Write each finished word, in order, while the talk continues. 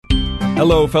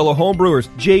Hello, fellow homebrewers.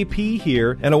 JP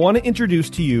here, and I want to introduce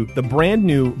to you the brand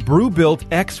new Brew-Built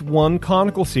X1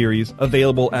 Conical Series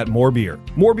available at More Beer.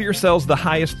 More Beer sells the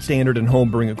highest standard in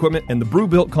homebrewing equipment, and the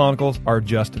Brew-Built Conicals are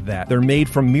just that. They're made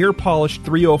from mirror-polished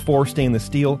 304 stainless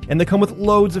steel, and they come with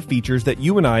loads of features that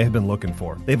you and I have been looking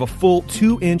for. They have a full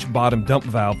 2-inch bottom dump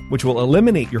valve, which will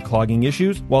eliminate your clogging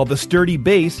issues, while the sturdy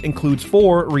base includes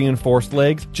 4 reinforced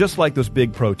legs, just like those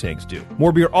big Pro tanks do.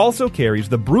 More Beer also carries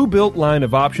the Brew-Built line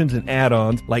of options and add-ons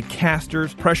like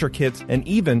casters, pressure kits, and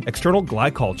even external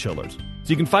glycol chillers. So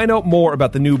you can find out more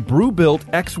about the new Brew-Built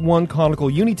X1 Conical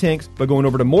Unitanks by going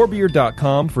over to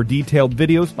morebeer.com for detailed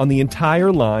videos on the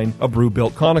entire line of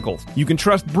Brew-Built Conicals. You can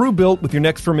trust Brew-Built with your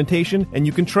next fermentation, and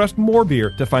you can trust More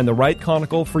Beer to find the right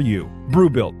conical for you.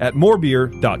 Brew-Built at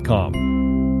morebeer.com.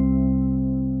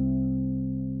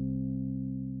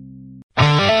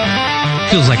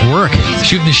 Feels like work.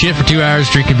 Shooting the shit for 2 hours,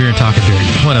 drinking beer and talking beer.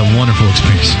 What a wonderful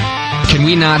experience. Can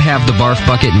we not have the barf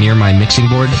bucket near my mixing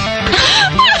board?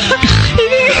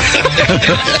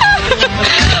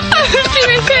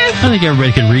 I think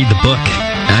everybody could read the book.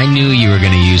 I knew you were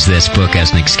going to use this book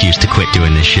as an excuse to quit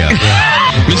doing this show.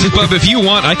 Mrs. Bub, if you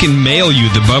want, I can mail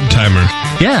you the Bub Timer.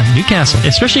 Yeah, Newcastle.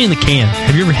 Especially in the can.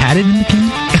 Have you ever had it in the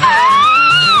can?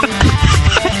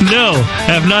 No,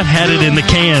 I have not had it in the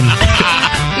can.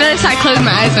 Notice I closed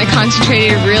my eyes and I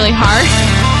concentrated really hard.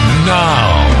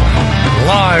 Now,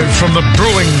 live from the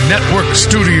Brewing Network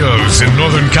studios in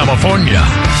Northern California,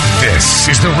 this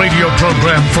is the radio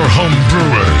program for home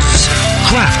brewers,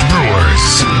 craft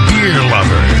brewers, beer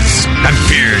lovers, and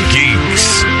beer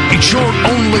geeks. It's your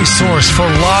only source for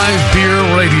live beer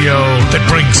radio that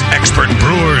brings expert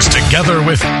brewers together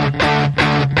with,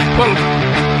 well,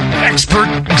 expert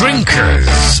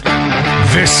drinkers.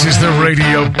 This is the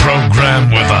radio program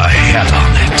with a head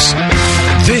on it.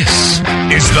 This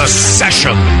is The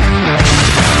Session.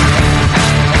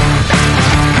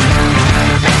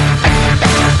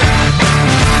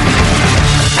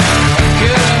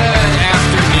 Good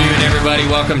afternoon, everybody.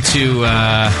 Welcome to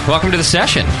The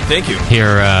Session. Thank you.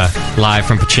 Here live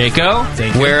from Pacheco,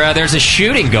 Thank you. where there's a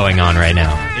shooting going on right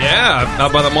now. Yeah,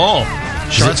 out by the mall.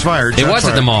 Shots fired. It was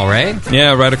at the mall, right?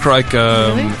 Yeah, right across.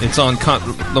 It's on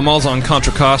the mall's on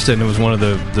Contra Costa, and it was one of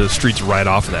the streets right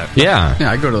off of that. Yeah.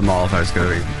 Yeah, I'd go to the mall if I was going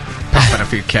to be popping a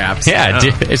few caps. Yeah,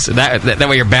 dude, it's that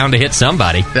way you're bound to hit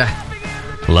somebody. Yeah.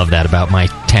 Love that about my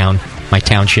town, my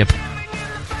township.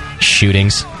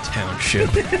 Shootings.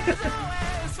 Township.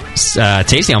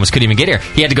 Tasty almost couldn't even get here.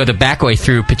 He had to go the back way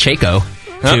through Pacheco.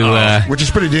 Which is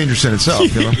pretty dangerous in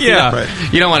itself. You know? Yeah. Right.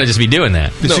 You don't want to just be doing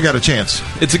that. At least you got a chance.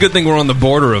 It's a good thing we're on the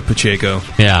border of Pacheco.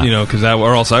 Yeah. You know,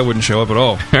 or else I wouldn't show up at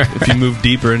all. If you moved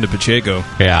deeper into Pacheco,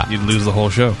 yeah, you'd lose the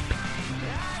whole show.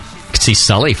 Could see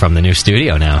Sully from the new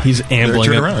studio now. He's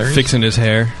ambling up, fixing his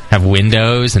hair. Have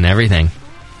windows and everything.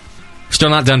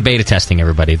 Still not done beta testing,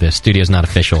 everybody. The studio's not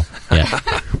official yet.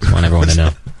 Just want everyone to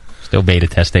know. Still beta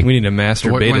testing. We need a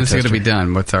master beta tester. When is it going to be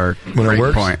done? What's our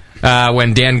break point?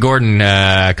 When Dan Gordon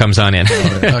comes on in.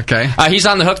 Okay. He's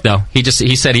on the hook, though. He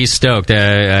said he's stoked.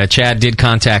 Chad did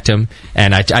contact him,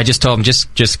 and I just told him,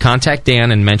 just contact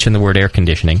Dan and mention the word air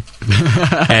conditioning.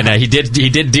 And he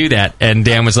did do that, and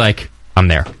Dan was like, I'm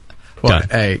there. Well, done.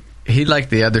 hey, he liked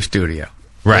the other studio.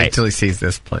 Right. Until he sees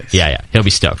this place. Yeah. He'll be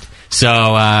stoked.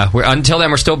 So until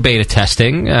then, we're still beta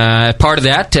testing. Part of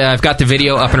that, I've got the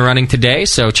video up and running today.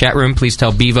 So chat room, please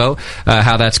tell Bevo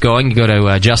how that's going. You go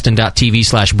to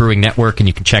justin.tv/brewing network and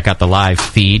you can check out the live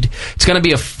feed. It's going to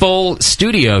be a full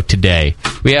studio today.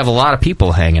 We have a lot of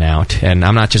people hanging out, and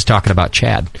I'm not just talking about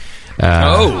Chad.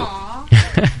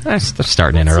 They're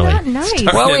starting in early. Not nice.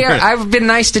 Well, I've been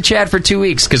nice to Chad for 2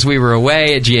 weeks because we were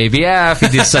away at GABF. He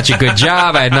did such a good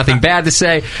job. I had nothing bad to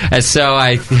say. And so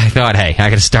I thought, hey, I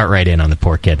got to start right in on the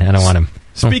poor kid. I don't want him.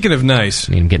 Speaking of nice,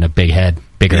 I need him getting a bigger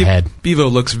head. Bevo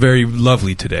looks very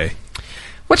lovely today.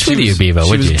 What's with you, Bevo?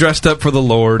 She was dressed up for the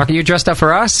Lord. Are you dressed up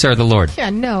for us or the Lord? Yeah,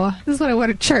 no. This is what I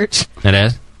went to church. It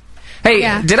is? Hey,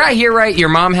 Yeah. Did I hear right? Your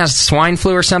mom has swine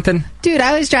flu or something? Dude,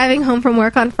 I was driving home from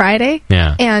work on Friday.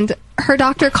 Yeah. And her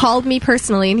doctor called me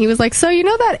personally, and he was like, so you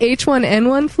know that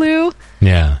H1N1 flu?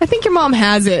 Yeah. I think your mom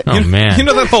has it. Oh, man. You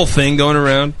know that whole thing going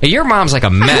around? Hey, your mom's like a I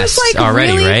mess was like,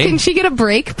 already, really? right? Can she get a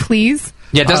break, please?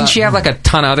 Yeah, doesn't she have like a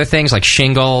ton of other things like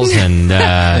shingles and...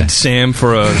 and Sam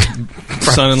for a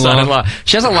son-in-law.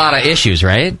 She has a lot of issues,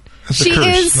 right? That's She a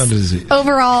curse, is not a disease.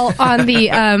 overall on the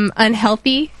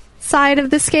unhealthy side of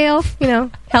the scale. You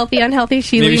know, healthy, unhealthy.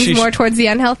 She Maybe leans more towards the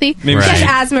unhealthy. Maybe She has Right.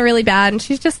 asthma really bad, and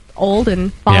she's just old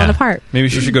and falling apart. Maybe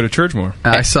she should go to church more.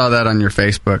 I saw that on your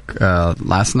Facebook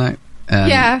last night, And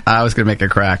Yeah. I was going to make a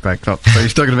crack. Like, so you're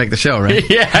still going to make the show, right?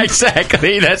 Yeah,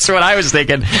 exactly. That's what I was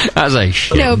thinking. I was like,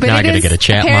 shit, No, but now I it got to is, get a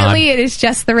chat apparently mod. it is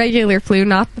just the regular flu,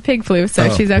 not the pig flu,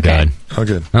 so she's okay. Good. Oh,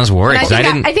 good. I was worried. And 'cause I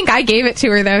didn't. I think I gave it to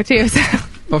her, though, too. So.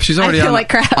 Well, she's I already feel on, like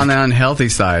crap. on the unhealthy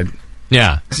side.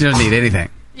 Yeah. She doesn't need anything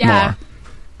Yeah. more.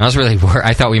 I was really worried.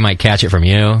 I thought we might catch it from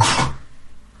you.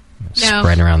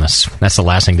 Spreading around this. That's the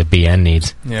last thing the BN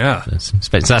needs. Yeah. It's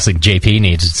that's like JP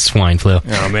needs. It's swine flu.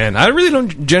 Oh, man. I really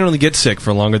don't generally get sick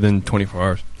for longer than 24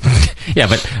 hours.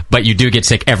 Yeah, but you do get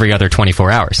sick every other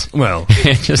 24 hours. Well,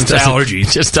 it just it's doesn't- allergies.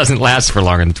 It just doesn't last for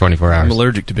longer than 24 hours. I'm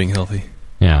allergic to being healthy.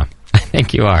 Yeah, I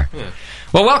think you are. Yeah.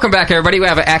 Well, welcome back, everybody. We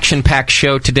have an action-packed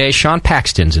show today. Sean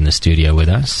Paxton's in the studio with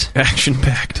us.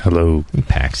 Action-packed. Hello.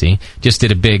 Paxy. Just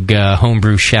did a big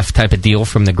homebrew chef type of deal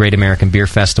from the Great American Beer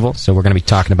Festival, so we're going to be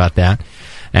talking about that.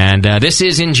 And this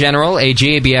is, in general, a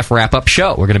GABF wrap-up show.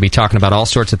 We're going to be talking about all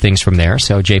sorts of things from there.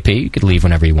 So, JP, you could leave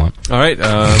whenever you want. All right.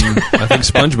 I think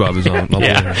SpongeBob is on.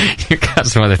 Yeah, you've got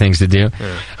some other things to do.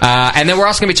 Yeah. And then we're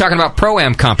also going to be talking about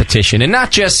Pro-Am competition. And not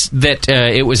just that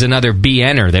it was another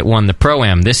BNer that won the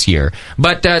Pro-Am this year,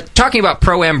 but talking about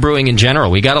Pro-Am brewing in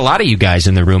general. We got a lot of you guys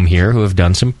in the room here who have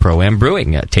done some Pro-Am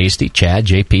brewing. Tasty, Chad,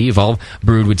 JP, you've all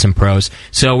brewed with some pros.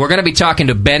 So we're going to be talking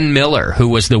to Ben Miller, who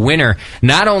was the winner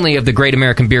not only of the Great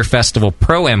American Beer Festival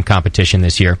Pro-Am competition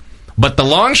this year, but the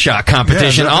long shot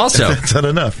competition also. That's not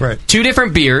enough, right? 2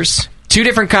 different beers, 2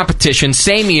 different competitions,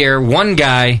 same year, 1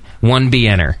 guy, 1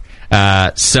 BNer.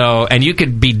 And you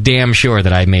could be damn sure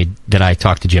that I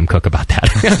talked to Jim Cook about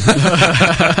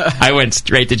that. I went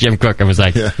straight to Jim Cook and was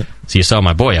like, so you saw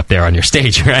my boy up there on your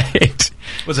stage, right?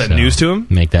 Was that news to him?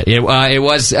 Make that. It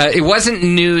wasn't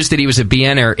news that he was a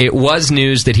BNer. It was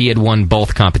news that he had won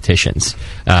both competitions.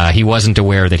 He wasn't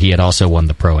aware that he had also won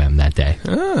the Pro-Am that day.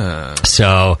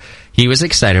 So he was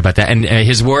excited about that. And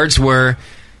his words were,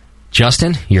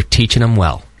 Justin, you're teaching him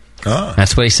well.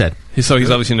 That's what he said. So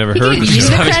he's obviously never heard the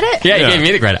show. Credit? Yeah, he gave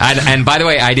me the credit. And by the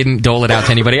way, I didn't dole it out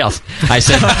to anybody else. I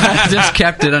said, I just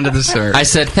kept it under the shirt. I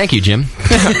said, thank you, Jim.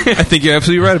 I think you're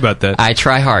absolutely right about that. I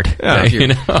try hard. You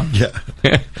know?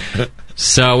 Yeah.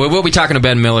 So we will be talking to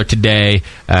Ben Miller today,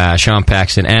 Sean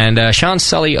Paxton, and Sean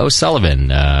Sully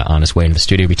O'Sullivan on his way into the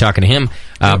studio. We'll be talking to him.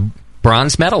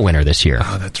 Bronze medal winner this year.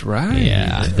 Oh, that's right.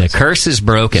 Yeah, the curse is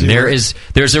broken. There's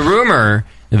a rumor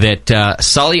that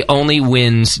Sully only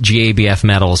wins GABF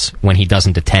medals when he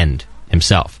doesn't attend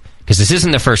himself, because this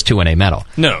isn't the first 2NA medal.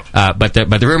 No. But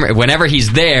the rumor, whenever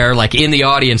he's there, like in the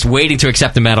audience, waiting to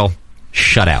accept the medal,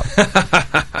 shut out.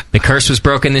 The curse was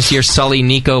broken this year. Sully,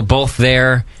 Nico, both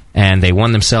there, and they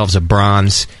won themselves a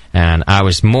bronze. And I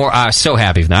was so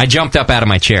happy for them. I jumped up out of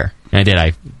my chair. I did.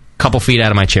 I couple feet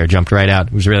out of my chair, jumped right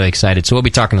out. Was really excited. So we'll be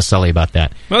talking to Sully about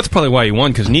that. Well, that's probably why he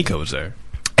won, because Nico was there.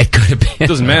 It could have been. It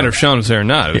doesn't matter if Sean was there or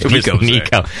not. It was Nico.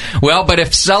 Nico. Well, but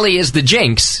if Sully is the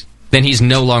jinx, then he's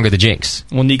no longer the jinx.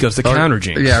 Well, Nico's the counter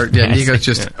jinx. Yeah, Nico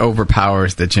just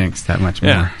overpowers the jinx that much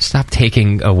more. Yeah. Stop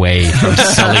taking away from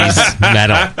Sully's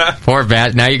medal. Poor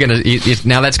Bat. Now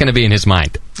now that's gonna be in his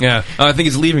mind. Yeah. I think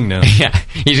he's leaving now. Yeah.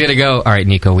 He's gonna go, all right,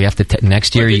 Nico, we have to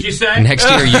next year. What did you say? Next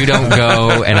year you don't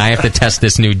go, and I have to test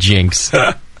this new jinx.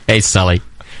 Hey, Sully.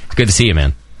 It's good to see you,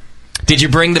 man. Did you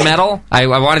bring the medal? I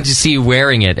wanted to see you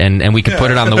wearing it, and we could put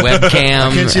it on the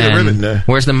webcam. I can't see the ribbon.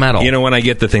 Where's the medal? You know, when I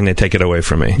get the thing, they take it away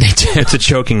from me. It's a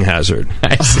choking hazard.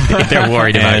 I see. They're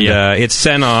worried about you. And it's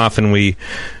sent off, and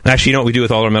actually, you know what we do with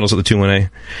all our medals at the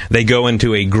 2NA? They go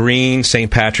into a green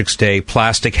St. Patrick's Day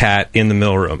plastic hat in the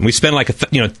mill room. We spend like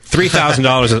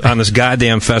 $3,000 on this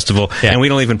goddamn festival, and we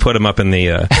don't even put them up in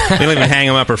the. We don't even hang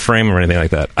them up or frame them or anything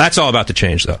like that. That's all about to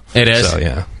change, though. It is. So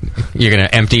yeah, you're gonna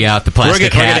empty out the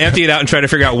plastic We're hat. gonna empty it out and try to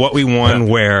figure out what we won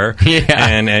where,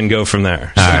 and go from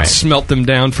there. All right. Smelt them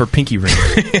down for pinky rings.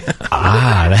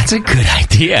 That's a good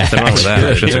idea. Nothing wrong with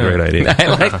that. That's a great idea. I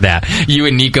like that. You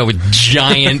and Nico with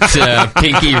giant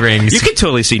pinky rings. You could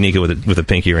totally see Nico with a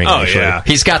pinky ring. Oh, actually. yeah.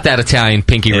 He's got that Italian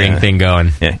pinky ring thing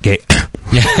going. Yeah. Okay.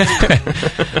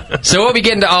 So we'll be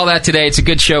getting to all that today. It's a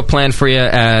good show planned for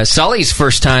you. Sully's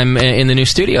first time in the new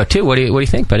studio too. What do you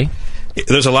think, buddy?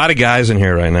 There's a lot of guys in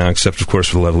here right now, except, of course,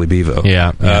 for the lovely Bevo.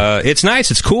 Yeah. It's nice.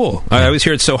 It's cool. I always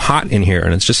hear it's so hot in here,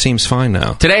 and it just seems fine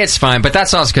now. Today it's fine, but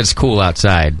that's also because it's cool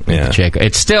outside. Yeah. Jake.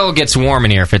 It still gets warm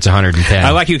in here if it's 110.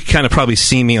 I like you kind of probably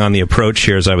see me on the approach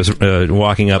here as I was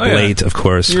walking up late, of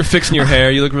course. You were fixing your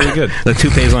hair. You look really good. The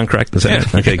toupee's on correct? Is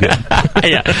that okay, good.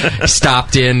 Yeah.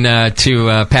 Stopped in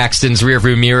to Paxton's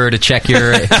rearview mirror to check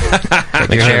your hair.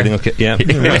 Everything okay? Yeah.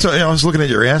 I was looking at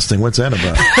your ass thing. What's that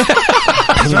about?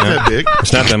 It's not that big.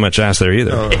 It's not that much ass there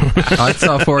either. I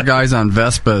saw 4 guys on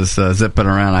Vespas zipping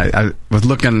around. I was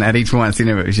looking at each one, seeing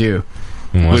if it was you.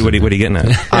 What are you getting at?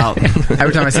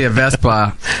 Every time I see a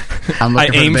Vespa, I'm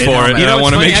looking I aim for it. I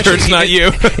want to make sure it's not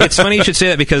you. It's funny you should say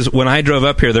that, because when I drove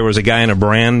up here, there was a guy in a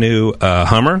brand new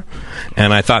Hummer,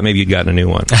 and I thought maybe you'd gotten a new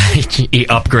one. He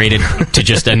upgraded to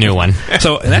just a new one.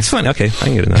 So that's fun. Okay, I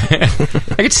can get in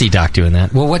that. I could see Doc doing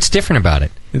that. Well, what's different about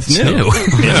it? It's new.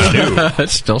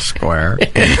 It's still square.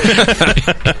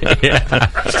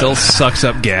 Still sucks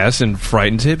up gas and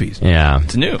frightens hippies. Yeah.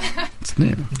 It's new. It's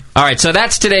new. All right, so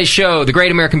that's today's show. The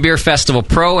Great American Beer Festival,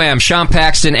 Pro-Am, Sean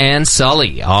Paxton, and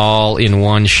Sully, all in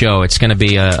one show. It's going to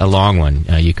be a long one,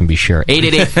 you can be sure.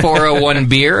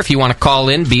 888-401-BEER if you want to call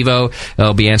in. Bevo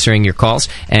will be answering your calls.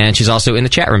 And she's also in the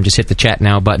chat room. Just hit the Chat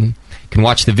Now button. You can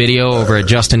watch the video over at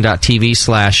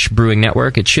justin.tv/brewing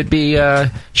network. It should be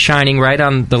shining right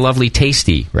on the lovely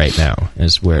Tasty right now.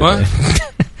 Is where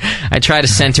I try to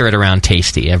center it around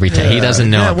Tasty every time. He doesn't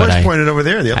know it, but I pointed over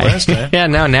there the last time. Yeah,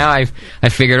 no, now I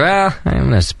figured, well, I'm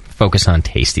going to focus on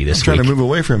Tasty this week. I'm trying to move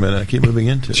away from it. I keep moving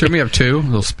into it. Shouldn't we have two? A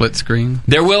little split screen?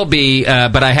 There will be,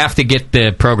 but I have to get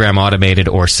the program automated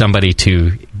or somebody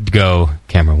to go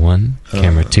camera 1,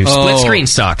 camera 2. Split screen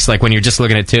sucks. Like when you're just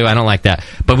looking at 2, I don't like that.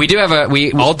 But we do have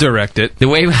I'll direct it. The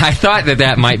way I thought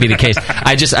that might be the case.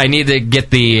 I need to get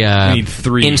the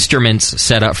instruments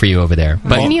set up for you over there.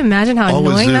 But can you imagine how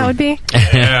annoying that would be?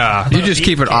 Yeah. You just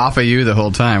keep it off of you the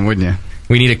whole time, wouldn't you?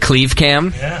 We need a cleave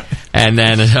cam. Yeah. And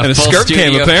then a full skirt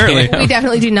cam, apparently. We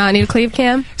definitely do not need a cleave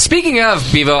cam. Speaking of,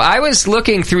 Bevo, I was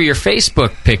looking through your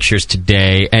Facebook pictures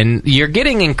today, and you're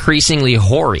getting increasingly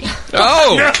hoary.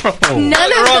 Oh! What's wrong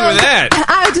with that?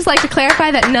 I would just like to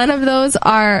clarify that none of those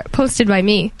are posted by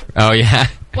me. Oh, yeah?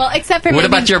 Well, except for what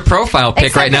about your profile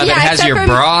pic right now that has your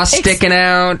bra sticking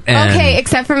out? Okay,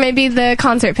 except for maybe the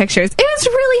concert pictures. It was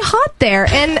really hot there,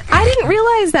 and I didn't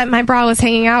realize that my bra was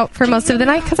hanging out for most of the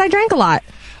night because I drank a lot.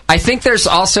 I think there's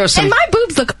also some... And my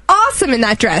boobs look awesome in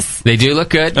that dress. They do look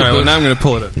good. All right, well, now I'm going to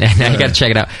pull it up. Now you got to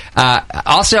check it out.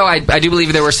 Also, I do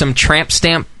believe there were some tramp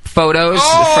stamp photos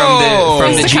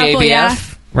from the GABF, yeah.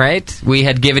 Right? We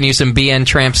had given you some BN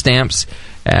tramp stamps,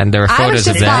 and there were photos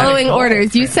of that. I was just following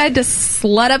orders. You said to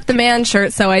slut up the man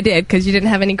shirt, so I did, because you didn't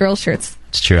have any girl shirts.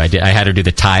 It's true. I did. I had her do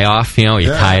the tie off. You know, you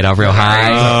tie it off real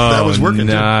high. That was working.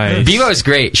 Nice. Bevo is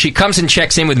great. She comes and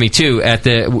checks in with me too. At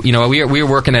the, we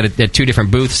were working at 2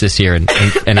 different booths this year, and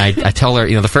I tell her,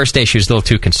 the first day she was a little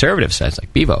too conservative. So I was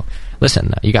like, Bevo,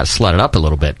 listen, you got to slut it up a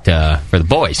little bit for the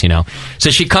boys, So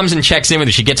she comes and checks in with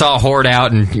me. She gets all whored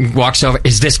out and walks over.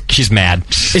 She's mad.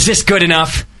 Is this good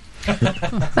enough?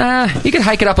 You can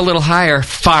hike it up a little higher.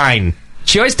 Fine.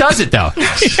 She always does it, though.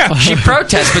 Yeah. She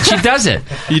protests, but she does it.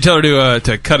 You tell her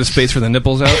to cut a space for the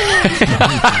nipples out?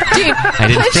 Dude, I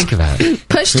didn't think about it.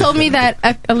 Push told me that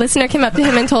a listener came up to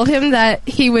him and told him that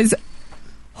he was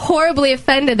horribly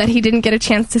offended that he didn't get a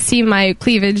chance to see my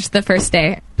cleavage the first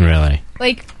day. Really?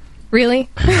 Like, really?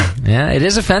 Yeah, it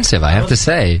is offensive, I have to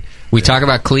say. We talk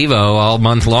about Clevo all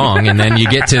month long, and then you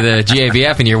get to the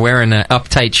GABF and you're wearing an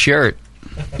uptight shirt.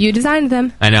 You designed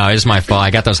them. I know, it was my fault.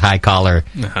 I got those high-collar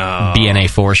BNA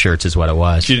 4 shirts is what it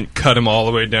was. You didn't cut them all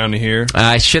the way down to here?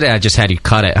 I should have just had you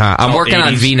cut it, huh? I'm working 80s.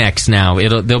 On V-necks now.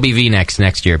 There'll be V-necks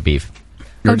next year, Beef.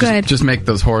 Oh, good. Just make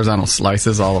those horizontal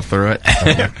slices all through it.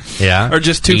 Yeah. Or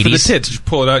just 2 for the tits. Just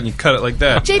pull it out and you cut it like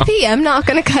that. JP, I'm not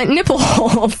going to cut nipple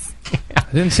holes. I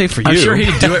didn't say for you. I'm sure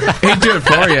he'd do it. He'd do it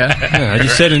for you. Yeah, I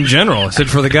just said in general. I said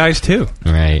for the guys, too.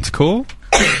 Right. It's cool.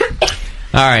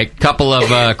 All right, couple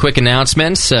of quick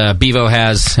announcements. Bevo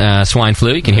has swine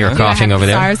flu. You can hear her coughing over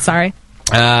there. Sorry.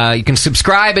 You can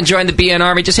subscribe and join the BN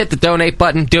Army. Just hit the donate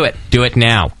button. Do it. Do it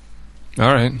now. All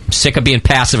right. I'm sick of being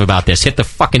passive about this. Hit the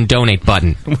fucking donate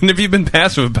button. When have you been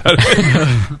passive about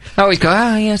it? I always go,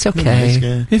 yeah, it's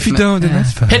okay. If you don't, then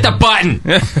that's fine. Hit the button.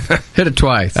 Hit it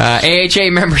twice. AHA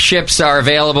memberships are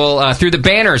available through the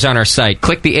banners on our site.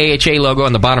 Click the AHA logo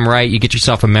on the bottom right. You get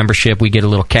yourself a membership. We get a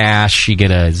little cash. You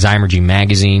get a Zymergy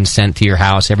magazine sent to your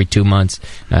house every 2 months.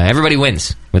 Everybody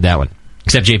wins with that one.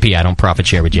 Except JP, I don't profit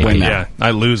share with JP. Yeah, I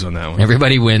lose on that one.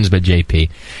 Everybody wins but JP.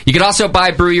 You can also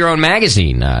buy Brew Your Own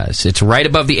magazine. It's right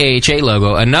above the AHA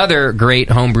logo. Another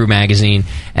great homebrew magazine.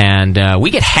 And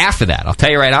we get half of that. I'll tell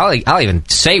you right, I'll even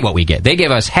say what we get. They give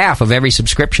us half of every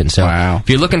subscription. So if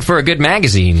you're looking for a good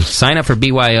magazine, sign up for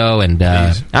BYO. And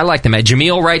I like them.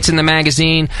 Jameel writes in the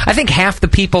magazine. I think half the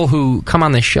people who come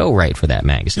on the show write for that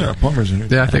magazine. Yeah, Palmer's in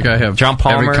it. Yeah, I think I have John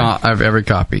Palmer. I have every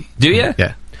copy. Do you?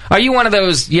 Yeah. Are you one of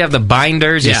those, you have the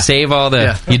binders, you save all the...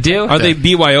 Yeah. You do? Are they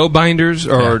BYO binders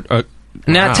or...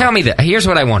 Now, tell me that. Here's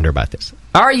what I wonder about this.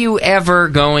 Are you ever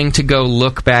going to go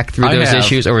look back through those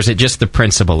issues, or is it just the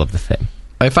principle of the thing?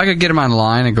 If I could get them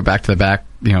online and go back to the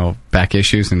back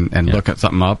issues and look at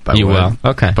something up, I would. You will?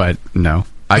 Okay. But no.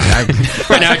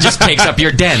 Right now, it just takes up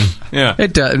your den. Yeah.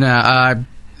 It does.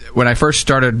 When I first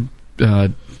started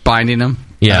binding them,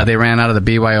 they ran out of the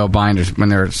BYO binders when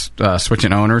they were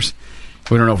switching owners.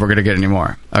 We don't know if we're going to get any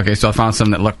more. Okay, so I found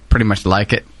some that looked pretty much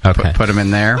like it. Okay. Put them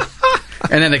in there.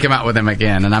 And then they came out with them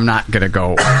again, and I'm not going to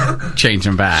go change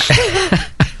them back.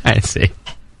 I see.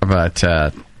 But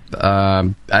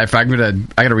if I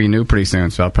got to renew pretty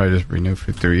soon, so I'll probably just renew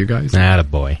through you guys.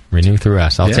 Attaboy. Renew through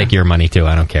us. I'll take your money, too.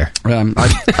 I don't care. I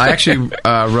actually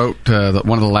wrote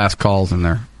one of the last calls in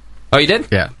there. Oh, you did?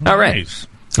 Yeah. All right. Nice.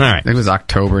 All right. It was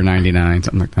October 99,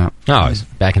 something like that. Oh, it was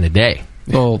back in the day.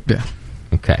 Well, yeah.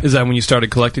 Okay. Is that when you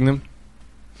started collecting them?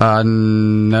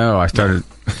 No, I started...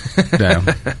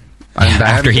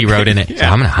 After he wrote in it. So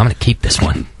I'm gonna keep this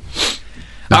one.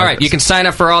 All right, you can sign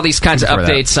up for all these kinds of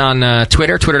updates on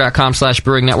Twitter,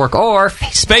 twitter.com/Brewing Network, or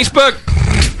Facebook.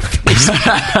 Go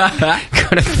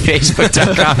to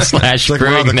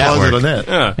facebook.com/Brewing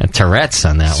Network. Tourette's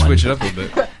on that one. Switch it up a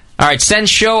bit. All right, send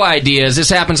show ideas. This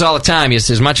happens all the time.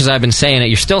 As much as I've been saying it,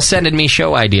 you're still sending me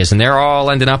show ideas, and they're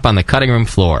all ending up on the cutting room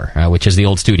floor, which is the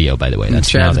old studio, by the way. That's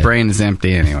Chad's brain is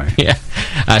empty anyway. Yeah.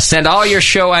 Send all your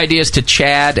show ideas to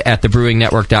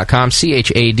Chad@thebrewingnetwork.com,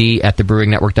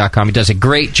 CHAD@thebrewingnetwork.com. He does a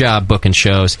great job booking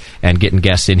shows and getting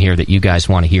guests in here that you guys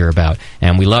want to hear about.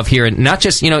 And we love hearing, not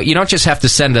just, you don't just have to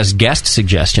send us guest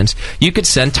suggestions. You could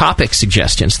send topic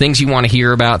suggestions, things you want to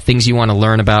hear about, things you want to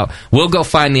learn about. We'll go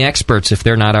find the experts if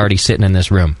they're not already sitting in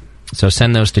this room. So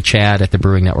send those to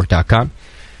Chad@thebrewingnetwork.com.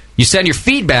 You send your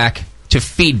feedback to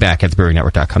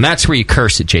feedback@thebrewingnetwork.com. That's where you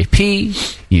curse at JP.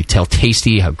 You tell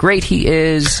Tasty how great he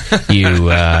is.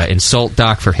 You insult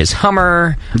Doc for his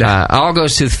Hummer. All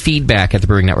goes to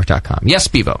feedback@thebrewingnetwork.com. Yes,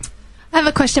 Bevo. I have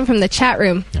a question from the chat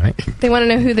room. All right. They want to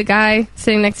know who the guy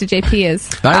sitting next to JP is.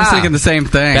 I was thinking the same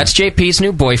thing. That's JP's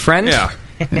new boyfriend. Yeah.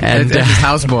 And it's his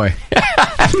houseboy.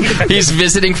 He's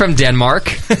visiting from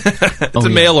Denmark. It's a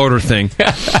mail order thing.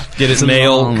 Get it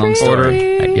mail order.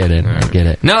 I get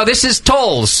it. No, this is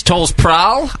Tolls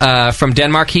Prahl from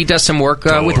Denmark. He does some work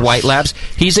with White Labs.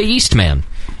 He's a yeast man.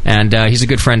 And he's a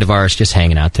good friend of ours, just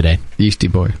hanging out today. Yeasty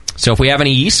boy. So if we have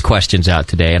any yeast questions out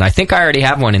today, and I think I already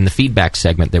have one in the feedback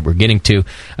segment that we're getting to,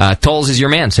 Tolls is your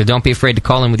man, so don't be afraid to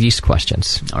call in with yeast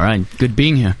questions. All right. Good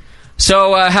being here.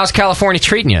 So how's California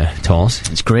treating you, Tolls?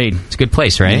 It's great. It's a good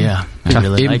place, right? Yeah. I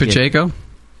really Even like Pacheco? it.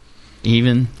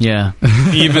 Even, yeah.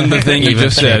 Even the thing you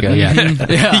just said. Yeah.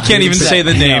 He can't even say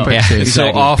the name. Yeah, It's so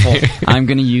awful. I'm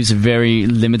going to use a very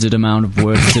limited amount of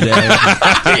words today.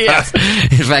 Yes.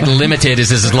 In fact, limited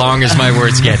is as long as my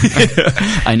words get.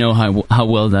 I know how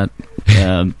well that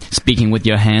speaking with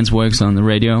your hands works on the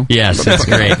radio. Yes, that's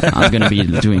great. I'm going to be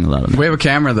doing a lot of that. We have a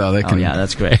camera, though. They can. Oh, yeah,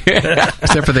 that's great.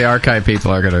 Except for the archive people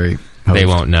are going to be. They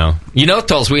won't know. You know,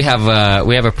 Tolls, we have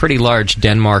a pretty large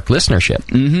Denmark listenership.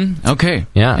 Mm-hmm. Okay.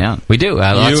 Yeah. We do.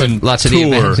 Lots of the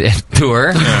events.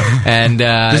 Tour. Yeah. And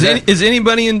is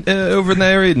anybody over in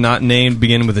that area not named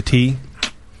beginning with a T?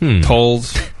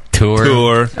 Tolls.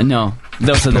 Tour. No,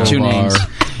 those are the two names.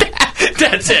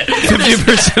 That's it.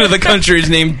 50% of the country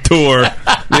is named Tour.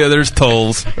 The other's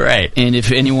Tolls. Right. And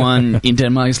if anyone in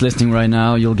Denmark is listening right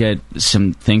now, you'll get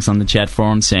some things on the chat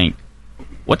forum saying,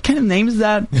 what kind of name is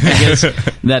that? I guess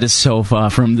that is so far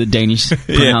from the Danish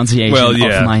pronunciation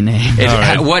of my name.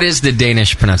 Right. What is the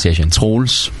Danish pronunciation?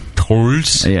 Tolls.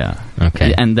 Tolls? Yeah.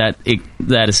 Okay. And that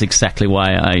is exactly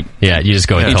why I you just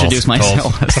go introduce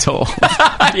myself as Tolls.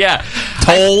 Yeah.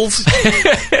 Tolls?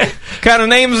 Kind of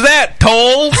name is that?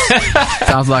 Tolls?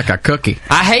 Sounds like a cookie.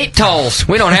 I hate tolls.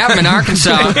 We don't have them in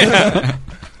Arkansas.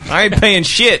 I ain't paying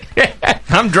shit.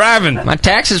 I'm driving. My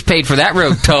taxes paid for that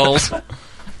road, Tolls.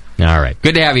 All right.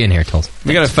 Good to have you in here, Tolls.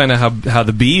 We got to find out how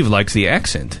the Beeve likes the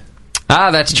accent. Ah,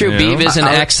 that's true. Beeve is an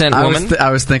accent woman. I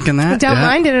was thinking that. Don't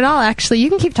mind it at all, actually. You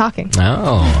can keep talking.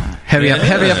 Oh. Heavy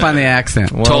up on the accent.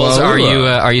 Tolls,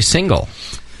 are you single?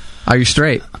 Are you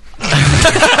straight?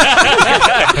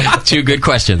 Two good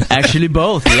questions. Actually,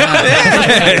 both.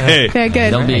 Yeah. Very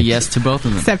good. There'll be a yes to both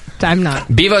of them. Except I'm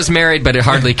not. Bevo's married, but it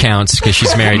hardly counts because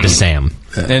she's married to Sam.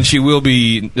 And she will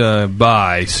be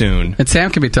bi soon. And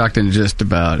Sam can be talked into just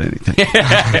about anything.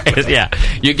 Yeah.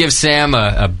 You give Sam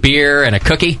a beer and a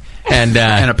cookie and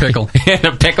a pickle. And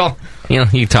a pickle. You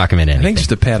can talk him into anything. I think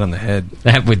just a pat on the head.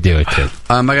 That would do it, too.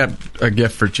 I got a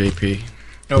gift for JP.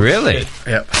 Oh, really?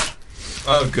 Yep.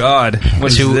 Oh, God.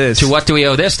 What is this? To what do we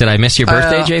owe this? Did I miss your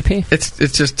birthday, JP?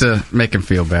 It's just to make him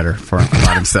feel better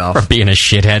about himself. For being a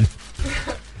shithead.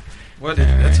 What?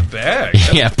 That's a bag.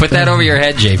 Yeah, put that over your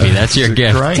head, JP. That's your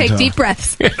gift. Take deep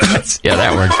breaths. Yeah,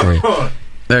 that works for you.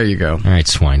 There you go. All right,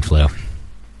 swine flu.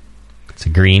 It's a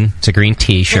green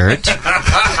T-shirt.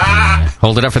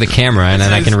 Hold it up for the camera, and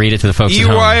then I can read it to the folks at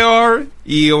home. EYR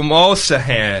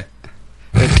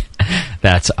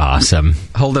That's awesome.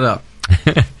 Hold it up.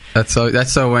 That's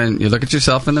so when you look at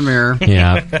yourself in the mirror,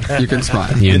 you can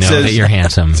smile. You know that you're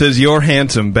handsome. It says you're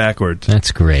handsome backwards.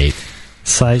 That's great.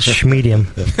 Size medium.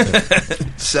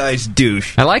 Size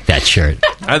douche. I like that shirt.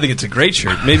 I think it's a great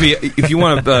shirt. Maybe if you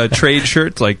want to trade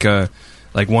shirts, like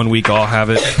 1 week I'll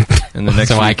have it, and the next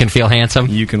so week I can feel handsome.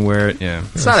 You can wear it. Yeah,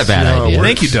 it's not a bad idea.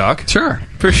 Thank you, Doc. Sure,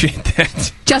 appreciate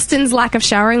that. Justin's lack of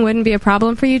showering wouldn't be a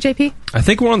problem for you, JP? I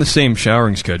think we're on the same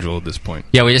showering schedule at this point.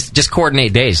 Yeah, we just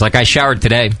coordinate days. Like I showered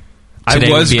today.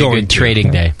 Today I was would be going a good trading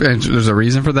day. There's a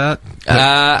reason for that?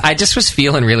 I just was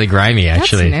feeling really grimy,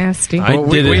 actually. That's nasty.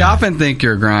 We often think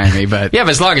you're grimy, but... Yeah,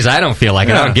 but as long as I don't feel like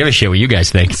it, I don't give a shit what you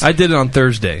guys think. I did it on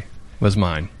Thursday, was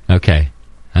mine. Okay.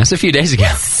 That's a few days ago.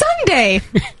 Sunday!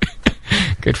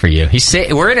 Good for you.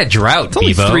 We're in a drought, it's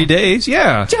only Bevo. 3 days,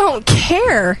 yeah. Don't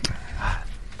care.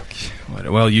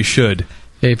 Well, you should.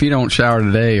 Hey, if you don't shower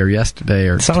today or yesterday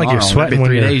or it's not tomorrow, like you're sweating when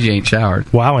 3 you're days you ain't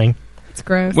showered. Wowing. It's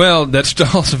gross. Well, that's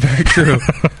also very true.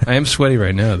 I am sweaty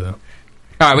right now, though.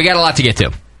 All right, we got a lot to get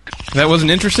to. That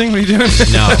wasn't interesting? What are you doing?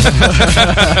 No.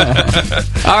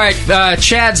 All right,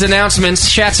 Chad's announcements.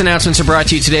 Chat's announcements are brought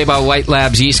to you today by White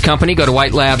Labs Yeast Company. Go to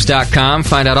whitelabs.com.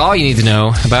 Find out all you need to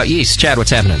know about yeast. Chad,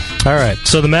 what's happening? All right,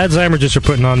 so the Mad Zymurgists are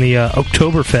putting on the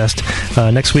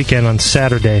Oktoberfest next weekend on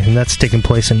Saturday, and that's taking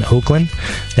place in Oakland.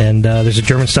 And there's a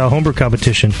German-style homebrew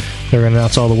competition. They're going to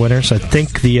announce all the winners. I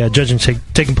think the judging's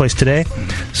taking place today,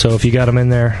 so if you got them in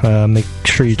there, make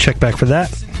sure you check back for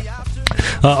that.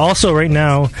 Also, right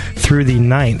now, through the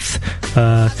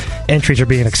 9th, entries are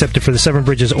being accepted for the Seven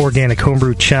Bridges Organic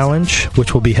Homebrew Challenge,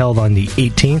 which will be held on the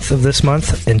 18th of this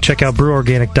month. And check out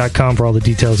breworganic.com for all the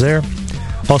details there.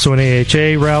 Also, an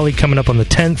AHA rally coming up on the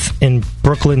 10th in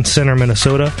Brooklyn Center,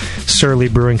 Minnesota, Surly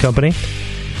Brewing Company.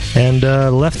 And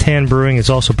Left Hand Brewing is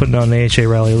also putting on an AHA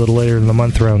rally a little later in the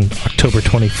month, around October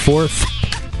 24th.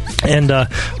 And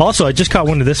also, I just caught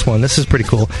wind of this one. This is pretty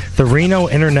cool. The Reno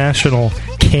International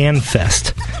Can Fest.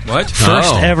 What?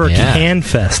 First ever Can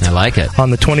Fest. I like it. On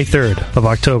the 23rd of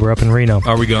October up in Reno.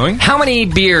 Are we going? How many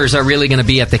beers are really going to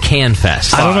be at the Can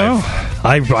Fest? I don't know.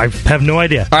 I have no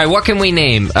idea. All right, what can we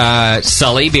name?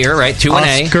 Sully beer, right?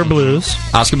 2-1A. Oscar Blues.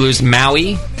 Oscar Blues.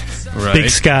 Maui. Right.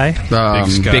 Big Sky.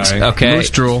 Big Sky. Okay.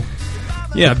 Moose Drool.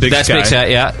 Yeah, that's Sky. Big Sky,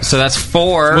 yeah. So that's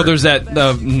 4. Well, there's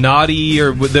that Naughty,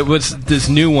 or what's this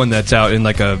new one that's out in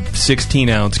like a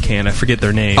 16-ounce can? I forget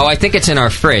their name. Oh, I think it's in our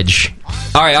fridge.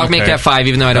 All right, I'll make that 5,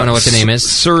 even though I don't know what the name is.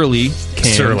 Surly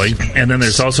cans. Surly. And then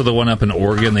there's also the one up in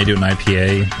Oregon. They do an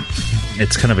IPA.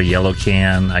 It's kind of a yellow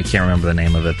can. I can't remember the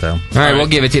name of it, though. All right, we'll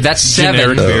give it to you. That's 7.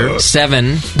 Generic beer.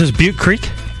 7. Does Butte Creek?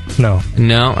 No,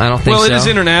 I don't think so. Well, it is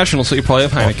international, so you probably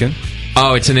have Heineken.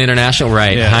 Oh, it's an international,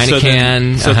 right? Yeah,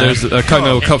 Heineken. So there's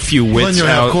a few wits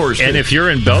out. And if you're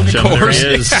in Belgium, there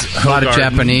is a lot of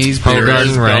Japanese beer. There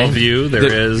is right? Bellevue. There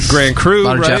is Grand Cru, a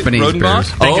lot of right? Japanese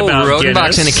Rodenbach? beers.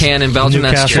 Rodenbach's in a can in Belgium.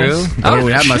 Newcastle. That's true. Oh,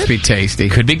 that must be tasty.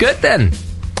 Could be good then.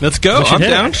 Let's go. I'm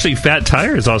down. Actually, Fat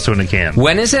Tire is also in a can.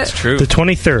 When is it? True. the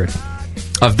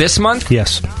 23rd. Of this month?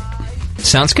 Yes.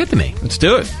 Sounds good to me. Let's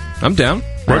do it. I'm down.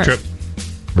 Road trip.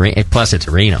 Plus, it's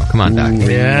Reno. Come on, Doc.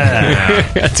 Yeah.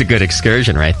 That's a good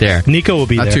excursion right there. Nico will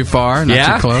be Not there. too far, not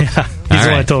Yeah? too close. Yeah. He's the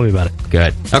one that told me about it.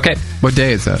 Good. Okay. What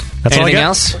day is that? That's all I Anything got.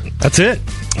 else? That's it.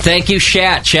 Thank you,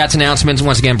 Shat. Shat's announcements,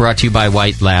 once again, brought to you by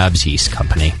White Labs Yeast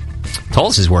Company.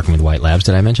 Tolls is working with White Labs.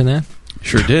 Did I mention that?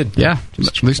 Sure did. Yeah,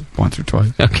 at least once or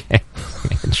twice. Okay.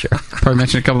 Making sure. Probably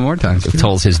mentioned a couple more times.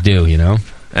 Tolls his due, you know?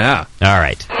 Yeah. All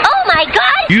right. Oh my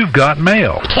God! You've got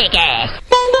mail. Kick ass.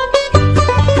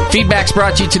 Feedback's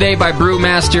brought to you today by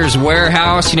Brewmaster's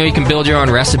Warehouse. You know, you can build your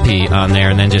own recipe on there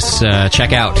and then just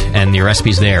check out, and your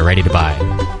recipe's there, ready to buy.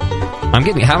 I'm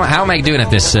getting. How am I doing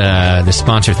at this this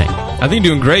sponsor thing? I think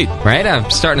you're doing great. Right? I'm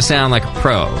starting to sound like a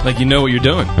pro. Like you know what you're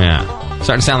doing. Yeah.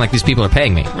 Starting to sound like these people are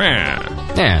paying me.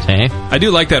 Yeah, say. I do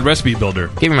like that recipe builder.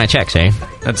 Give me my check, say.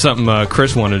 That's something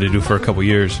Chris wanted to do for a couple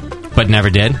years. But never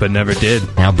did? But never did.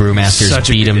 Now Brewmasters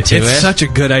beat him to it. It's such a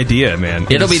good idea, man.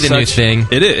 It'll be the new thing.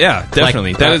 It is, yeah,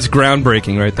 definitely. That is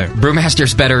groundbreaking right there.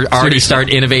 Brewmasters better already start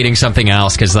innovating something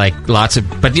else, because lots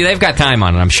of... But they've got time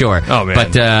on it, I'm sure. Oh, man.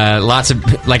 But lots of...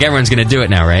 Everyone's going to do it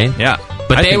now, right? Yeah.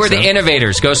 But they were the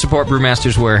innovators. Go support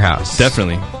Brewmasters Warehouse.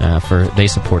 Definitely. They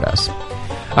support us.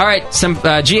 All right, some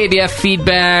GABF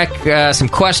feedback, some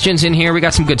questions in here. We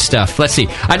got some good stuff. Let's see.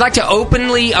 I'd like to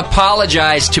openly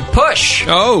apologize to Push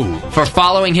for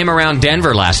following him around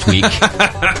Denver last week,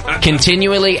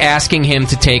 continually asking him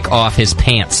to take off his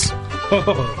pants.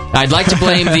 I'd like to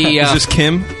blame the... is this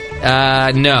Kim?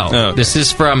 No. Oh. This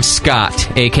is from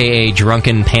Scott, a.k.a.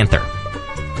 Drunken Panther.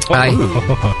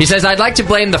 He says, I'd like to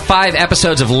blame the 5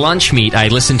 episodes of Lunch Meat I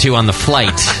listened to on the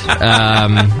flight,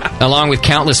 along with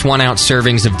countless 1-ounce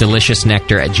servings of delicious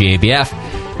nectar at GABF,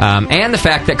 and the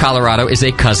fact that Colorado is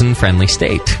a cousin-friendly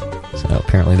state. So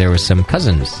apparently there was some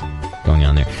cousins going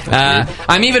on there.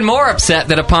 I'm even more upset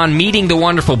that upon meeting the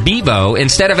wonderful Bevo,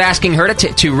 instead of asking her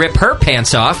to rip her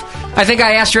pants off, I think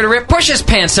I asked her to rip Push's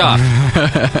pants off.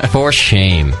 For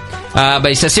shame. But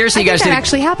he says, seriously, you guys that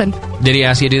actually happened. Did he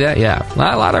ask you to do that? Yeah.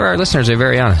 A lot of our listeners are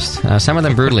very honest. Some of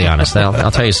them brutally honest.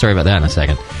 I'll tell you a story about that in a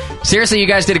second. Seriously, you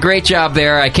guys did a great job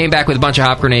there. I came back with a bunch of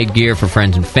Hop Grenade gear for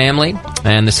friends and family,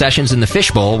 and the sessions in the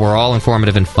fishbowl were all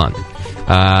informative and fun.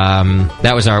 We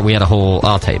had a whole...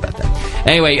 I'll tell you about that.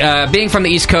 Anyway, being from the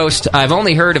East Coast, I've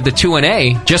only heard of the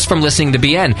 2&A just from listening to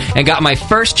BN, and got my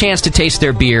first chance to taste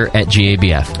their beer at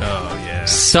GABF. Oh, yeah.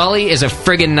 Sully is a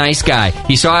friggin' nice guy.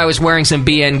 He saw I was wearing some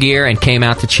BN gear and came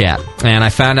out to chat. And I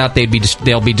found out they'll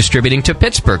be distributing to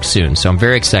Pittsburgh soon, so I'm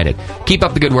very excited. Keep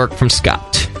up the good work from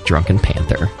Scott, Drunken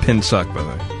Panther. Pins suck, by the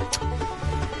way.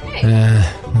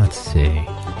 Let's see.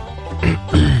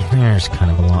 There's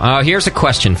kind of a long... here's a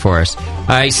question for us.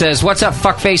 He says, what's up,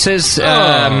 fuckfaces?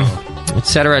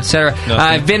 Etc., etc.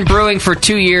 I've been brewing for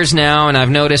 2 years now, and I've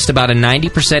noticed about a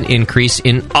 90% increase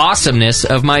in awesomeness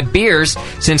of my beers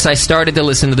since I started to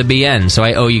listen to the BN, so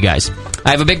I owe you guys.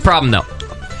 I have a big problem, though.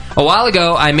 A while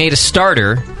ago, I made a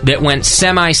starter that went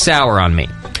semi-sour on me.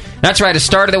 That's right, a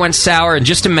starter that went sour in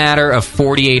just a matter of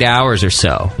 48 hours or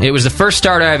so. It was the first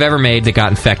starter I've ever made that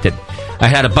got infected. I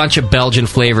had a bunch of Belgian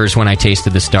flavors when I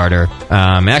tasted the starter. It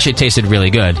actually tasted really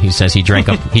good. He says he drank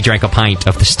a pint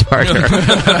of the starter.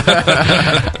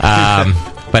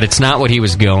 But it's not what he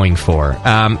was going for.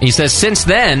 He says, since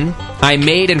then, I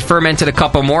made and fermented a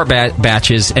couple more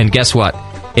batches, and guess what?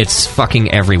 It's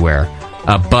fucking everywhere.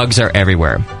 Bugs are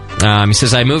everywhere. He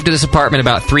says, I moved to this apartment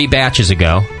about 3 batches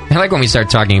ago. I like when we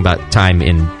start talking about time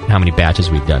in how many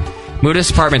batches we've done. Moved to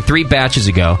this apartment 3 batches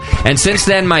ago, and since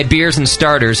then my beers and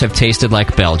starters have tasted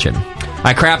like Belgian.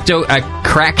 I cracked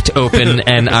open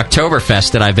an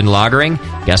Oktoberfest that I've been lagering.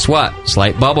 Guess what?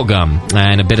 Slight bubblegum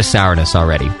and a bit of sourness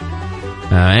already.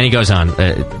 And he goes on.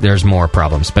 There's more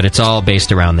problems, but it's all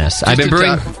based around this. Just I've been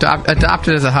brewing... Adopt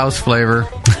it as a house flavor.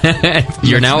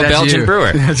 You're now a Belgian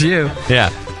brewer. That's you.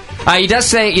 Yeah. He does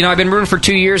say, I've been brewing for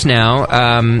 2 years now,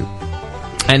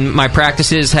 and my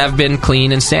practices have been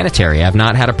clean and sanitary. I've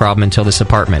not had a problem until this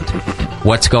apartment.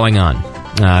 What's going on?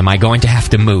 Am I going to have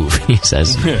to move? He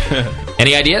says.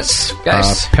 Any ideas,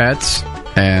 guys? Pets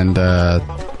and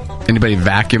anybody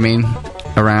vacuuming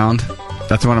around.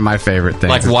 That's one of my favorite things.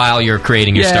 Like while you're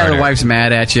creating your starter. Yeah, the wife's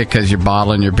mad at you because you're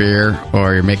bottling your beer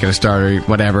or you're making a starter,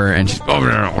 whatever, and she's over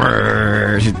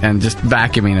there and just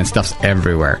vacuuming and stuff's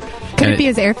everywhere. Could it be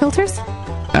his air filters?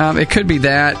 It could be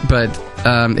that, but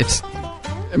it's...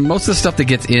 Most of the stuff that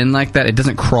gets in like that, it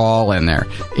doesn't crawl in there.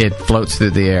 It floats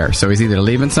through the air. So he's either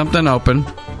leaving something open,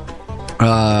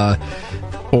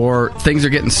 or things are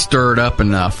getting stirred up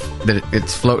enough that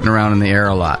it's floating around in the air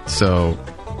a lot. So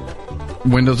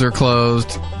windows are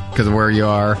closed because of where you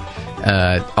are.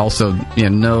 Also,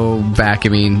 no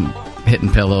vacuuming,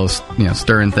 hitting pillows,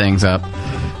 stirring things up.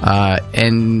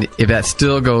 And if that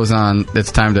still goes on,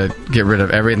 it's time to get rid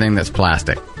of everything that's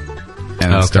plastic.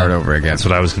 And then start over again. That's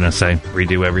what I was going to say.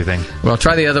 Redo everything. Well,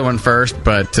 try the other one first,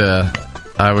 but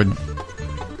I would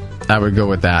go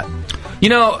with that.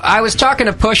 I was talking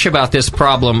to Push about this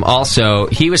problem also.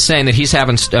 He was saying that he's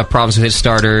having problems with his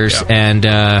starters, and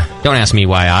don't ask me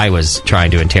why I was trying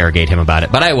to interrogate him about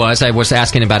it. But I was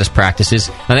asking about his practices,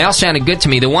 and they all sounded good to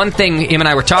me. The one thing him and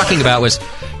I were talking about was,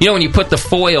 when you put the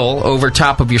foil over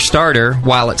top of your starter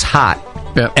while it's hot,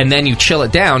 and then you chill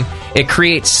it down, it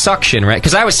creates suction, right?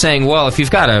 Because I was saying, well, if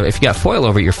you've got foil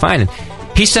over it, you're fine. And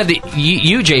he said that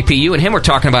you, JP, you and him were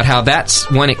talking about how that's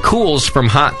when it cools from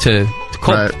hot to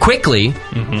cold quickly.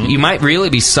 Mm-hmm. You might really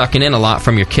be sucking in a lot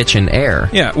from your kitchen air.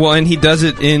 Yeah, well, and he does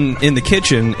it in the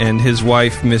kitchen, and his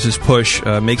wife, Mrs. Push,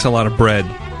 makes a lot of bread.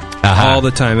 All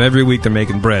the time. Every week they're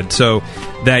making bread. So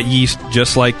that yeast,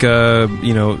 just like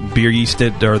beer yeast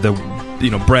or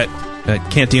the Brett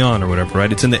Cantillon or whatever,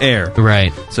 right? It's in the air.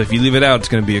 Right. So if you leave it out, it's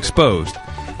going to be exposed.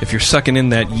 If you're sucking in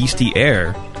that yeasty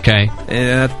air,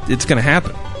 it's going to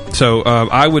happen. So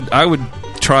I would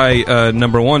try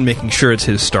number one, making sure it's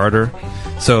his starter.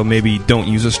 So maybe don't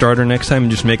use a starter next time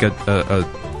and just make a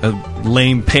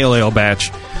lame pale ale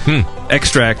batch,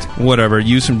 extract, whatever.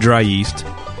 Use some dry yeast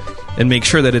and make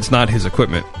sure that it's not his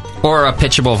equipment. Or a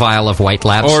pitchable vial of White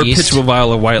Labs yeast. Or a pitchable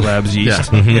vial of White Labs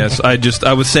yeast. Yeah. Mm-hmm. Yes,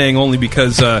 I was saying only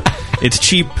because it's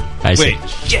cheap. I see.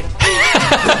 Shit.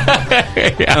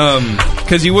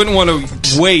 Because you wouldn't want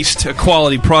to waste a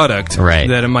quality product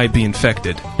that it might be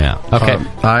infected. Yeah. Okay.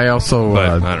 I also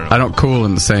I don't cool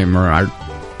in the same room. I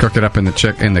cook it up in the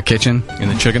kitchen. In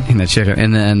the chicken? In the chicken.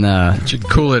 And then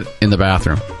cool it in the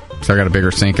bathroom. So I got a bigger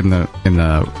sink in the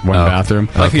one bathroom.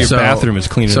 I like your bathroom is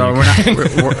cleaner. So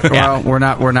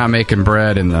we're not making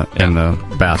bread in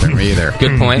the bathroom either.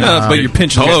 Good point. But you're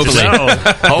pinching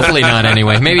Hopefully not.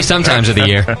 Anyway, maybe sometimes of the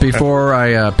year. Before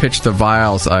I pitch the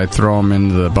vials, I throw them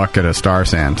into the bucket of Star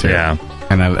Sand too. Yeah,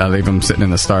 and I leave them sitting in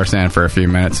the Star Sand for a few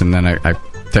minutes, and then I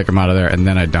take them out of there, and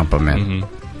then I dump them in.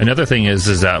 Mm-hmm. Another thing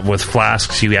is that with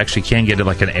flasks, you actually can get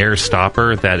like an air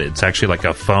stopper that it's actually like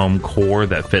a foam core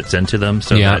that fits into them,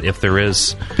 so that if there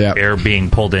is air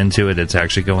being pulled into it, it's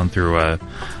actually going through a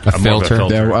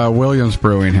filter. Williams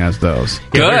Brewing has those.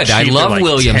 Good. I love like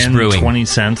Williams 10, Brewing. 20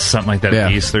 cents, something like that a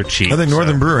piece. They're cheap. I think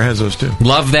Northern Brewer has those too.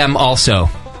 Love them also.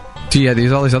 Yeah,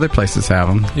 all these other places have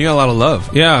them. You got a lot of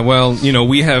love. Yeah, well,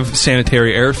 we have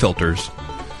sanitary air filters.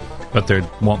 But they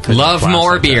won't fit. Love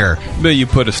more beer. But you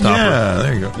put a stopper. Yeah,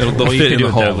 there you go. It'll fit in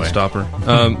the hole of the stopper.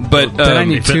 But I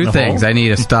need two things. I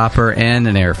need a stopper and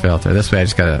an air filter. This way I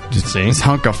just got this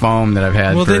hunk of foam that I've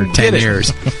had for 10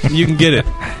 years. You can get it.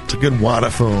 It's a good wad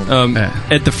of foam.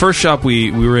 At the first shop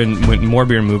we were in, when More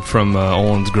Beer moved from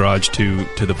Olin's garage to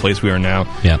the place we are now,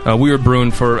 we were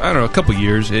brewing for, a couple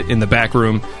years in the back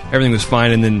room. Everything was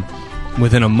fine, and then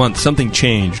within a month, something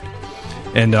changed.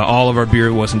 And all of our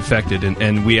beer was infected,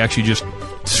 and we actually just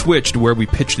switched where we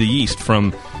pitched the yeast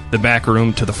from the back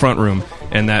room to the front room,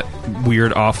 and that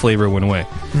weird off flavor went away.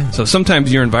 So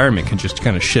sometimes your environment can just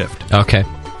kind of shift. Okay.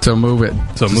 So move it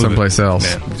to someplace else.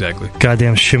 Yeah, exactly.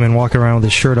 Goddamn Schumann walking around with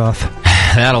his shirt off.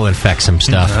 That'll infect some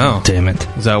stuff. Oh. Damn it.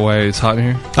 Is that why it's hot in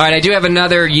here? All right, I do have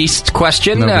another yeast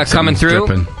question coming through.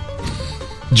 Dripping.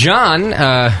 John,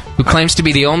 who claims to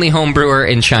be the only home brewer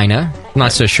in China. I'm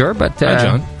not so sure, but... Hi,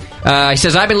 John. He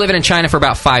says, I've been living in China for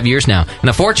about 5 years now. And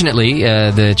unfortunately,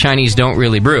 the Chinese don't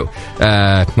really brew.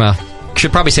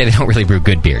 Should probably say they don't really brew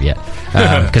good beer yet.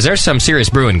 Because there's some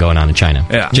serious brewing going on in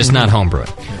China. Just not home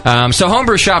brewing. So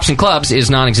homebrew shops and clubs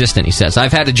is non-existent, he says.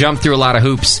 I've had to jump through a lot of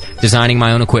hoops designing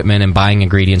my own equipment and buying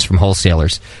ingredients from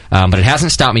wholesalers. But it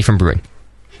hasn't stopped me from brewing.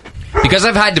 Because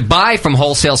I've had to buy from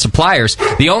wholesale suppliers,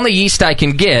 the only yeast I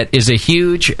can get is a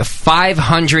huge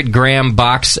 500-gram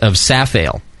box of Saf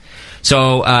Ale.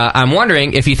 So I'm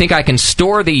wondering if you think I can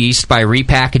store the yeast by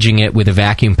repackaging it with a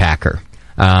vacuum packer.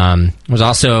 Was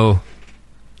also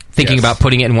thinking about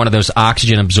putting it in one of those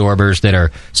oxygen absorbers that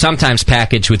are sometimes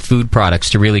packaged with food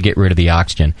products to really get rid of the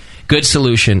oxygen. Good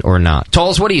solution or not?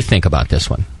 Tolls, what do you think about this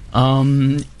one?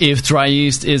 If dry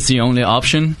yeast is the only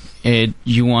option,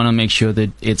 you want to make sure that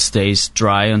it stays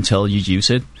dry until you use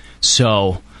it.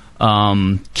 So...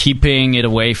 keeping it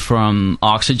away from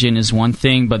oxygen is one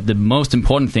thing, but the most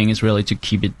important thing is really to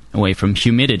keep it away from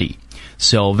humidity.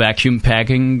 So vacuum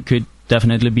packing could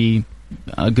definitely be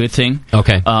a good thing.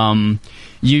 Okay.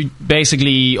 You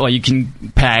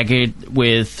can pack it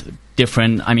with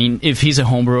different... I mean, if he's a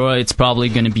home brewer, it's probably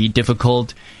going to be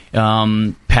difficult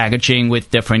packaging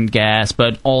with different gas,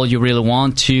 but all you really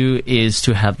want to is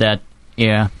to have that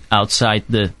air outside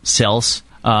the cells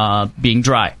being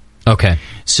dry. Okay.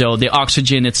 So the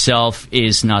oxygen itself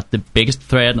is not the biggest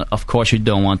threat. Of course, you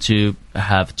don't want to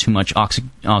have too much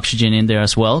oxygen in there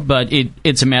as well, but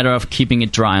it's a matter of keeping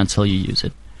it dry until you use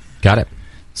it. Got it.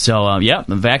 So,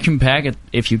 vacuum pack it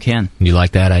if you can. You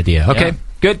like that idea. Okay,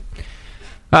 good.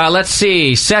 Let's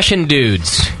see. Session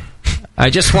dudes.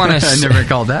 I just want to... I never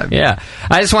called that. Yeah.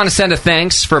 I just want to send a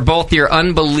thanks for both your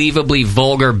unbelievably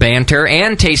vulgar banter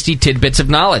and tasty tidbits of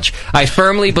knowledge. I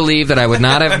firmly believe that I would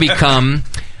not have become...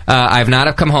 I've not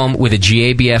have come home with a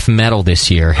GABF medal this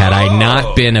year had I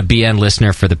not been a BN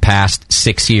listener for the past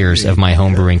 6 years of my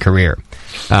homebrewing career.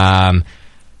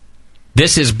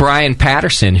 This is Brian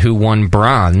Patterson, who won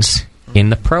bronze in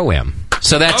the Pro-Am.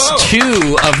 So that's 2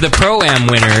 of the Pro-Am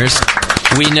winners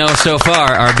we know so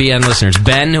far are BN listeners.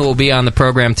 Ben, who will be on the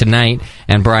program tonight,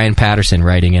 and Brian Patterson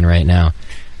writing in right now.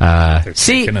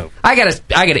 See, I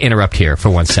gotta interrupt here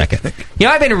for 1 second.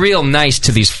 I've been real nice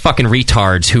to these fucking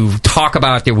retards who talk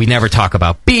about that we never talk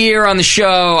about beer on the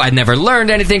show. I've never learned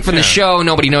anything from the show.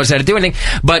 Nobody knows how to do anything.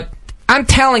 But I'm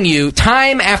telling you,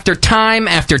 time after time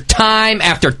after time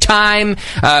after time,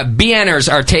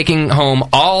 BNers are taking home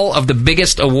all of the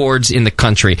biggest awards in the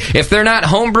country. If they're not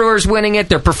home brewers winning it,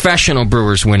 they're professional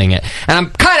brewers winning it. And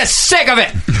I'm kind of sick of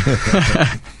it.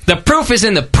 The proof is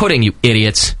in the pudding, you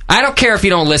idiots. I don't care if you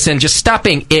don't listen. Just stop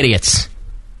being idiots.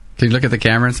 Can you look at the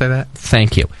camera and say that?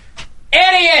 Thank you.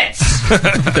 Idiots!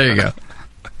 There you go.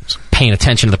 paying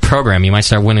attention to the program. You might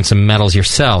start winning some medals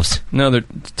yourselves. No, they're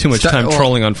too much time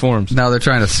trolling on forums. No, they're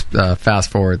trying to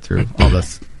fast forward through all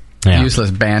this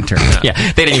useless banter. Yeah,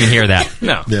 they didn't even hear that.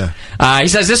 No. Yeah. He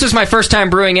says, this was my first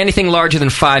time brewing anything larger than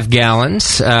 5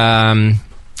 gallons.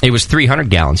 It was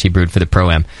 300 gallons he brewed for the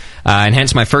Pro-Am. And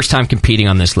hence my first time competing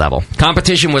on this level.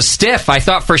 Competition was stiff. I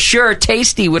thought for sure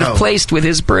Tasty would have placed with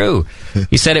his brew.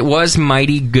 He said it was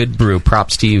mighty good brew.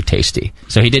 Props to you, Tasty.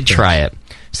 So he did try it.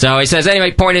 So he says,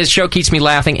 anyway, point is, show keeps me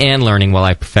laughing and learning while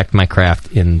I perfect my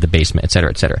craft in the basement, etc.,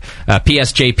 etc.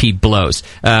 P.S. JP blows.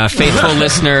 Faithful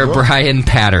listener Brian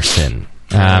Patterson.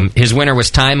 His winner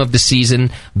was time of the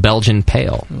season, Belgian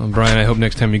Pale. Well, Brian, I hope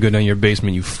next time you go down your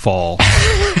basement, you fall.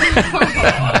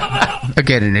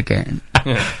 Again and again.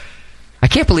 Yeah. I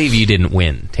can't believe you didn't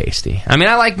win, Tasty. I mean,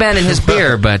 I like Ben and his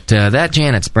beer, but that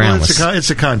Janet's Brown was... It's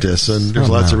a contest, and there's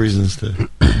lots of reasons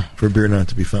for beer not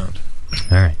to be found.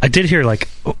 All right. I did hear,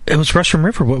 it was Russian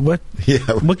River. What? Yeah.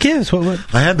 What gives? What?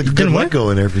 I had the good luck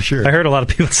going there for sure. I heard a lot of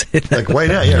people say that. Like, why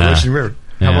not? Yeah, Russian River.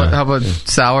 Yeah. How about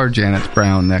sour Janet's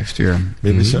Brown next year?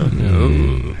 Maybe so.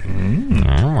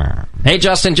 Hey,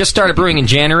 Justin, just started brewing in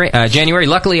January.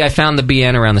 Luckily, I found the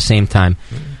BN around the same time.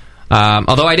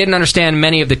 Although I didn't understand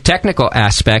many of the technical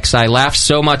aspects, I laughed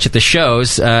so much at the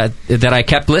shows that I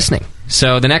kept listening.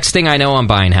 So the next thing I know, I'm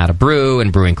buying How to Brew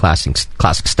and brewing classic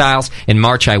styles. In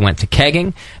March, I went to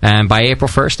kegging, and by April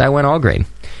 1st, I went all grain.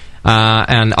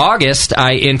 In August,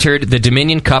 I entered the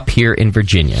Dominion Cup here in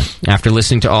Virginia. After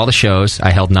listening to all the shows,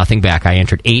 I held nothing back. I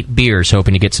entered 8 beers,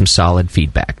 hoping to get some solid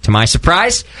feedback. To my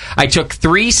surprise, I took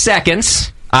 3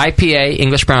 seconds, IPA,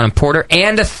 English Brown and Porter,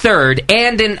 and a third,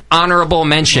 and an honorable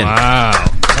mention. Wow.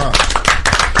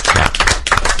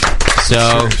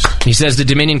 So, he says the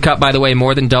Dominion Cup, by the way,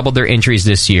 more than doubled their entries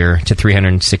this year to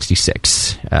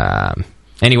 366.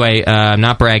 Anyway,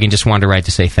 not bragging, just wanted to write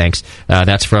to say thanks.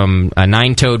 That's from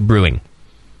Nine Toed Brewing.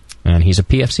 And he's a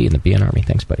PFC in the BN Army.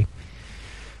 Thanks, buddy.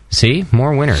 See?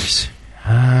 More winners.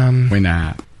 Why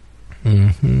not?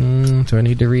 Do I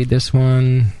need to read this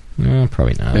one? No,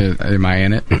 probably not. Am I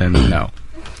in it? Then no.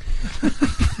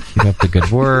 Keep up the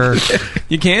good work.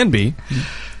 You can be.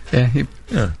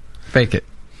 Yeah. Fake it.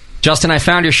 Justin, I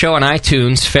found your show on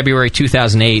iTunes February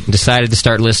 2008 and decided to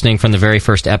start listening from the very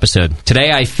first episode.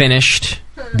 Today I finished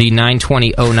the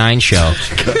 9/20/09 show,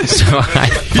 so I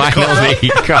finally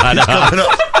caught up.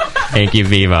 Thank you,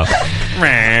 Vivo.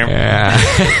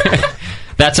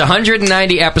 That's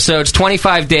 190 episodes,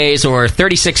 25 days, or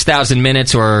 36,000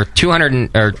 minutes, or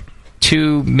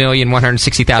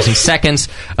 2,160,000 seconds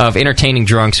of entertaining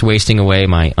drunks wasting away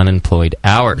my unemployed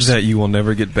hours. That you will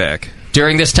never get back.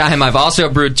 During this time, I've also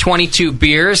brewed 22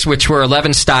 beers, which were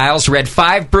 11 styles, read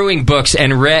 5 brewing books,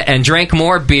 and drank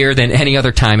more beer than any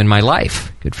other time in my life.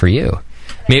 Good for you.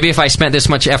 Maybe if I spent this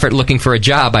much effort looking for a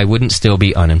job, I wouldn't still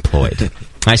be unemployed.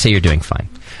 I say you're doing fine.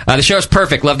 The show's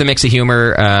perfect. Love the mix of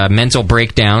humor, mental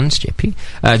breakdowns, JP,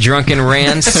 drunken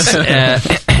rants,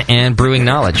 and brewing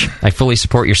knowledge. I fully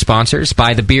support your sponsors.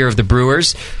 Buy the beer of the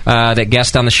brewers that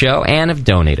guest on the show and have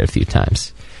donated a few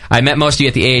times. I met most of you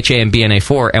at the AHA and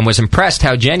BNA4 and was impressed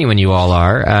how genuine you all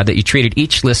are, that you treated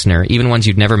each listener, even ones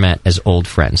you'd never met, as old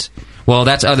friends. Well,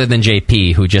 that's other than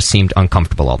JP, who just seemed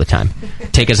uncomfortable all the time.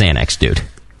 Take a Xanax, dude.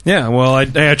 Yeah, well, I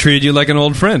treated you like an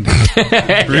old friend.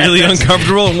 Really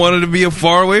uncomfortable and wanted to be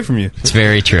far away from you. It's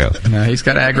very true. No, he's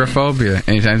got agoraphobia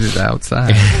anytime he's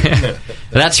outside.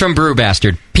 That's from Brew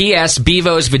Bastard. P.S.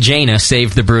 Bevo's vagina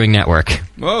saved the Brewing Network.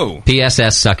 Whoa.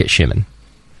 P.S.S. Suck it, Shimon.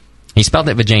 He spelled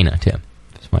it vagina, too.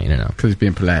 Just want you to know. Because he's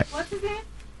being polite. What's his name?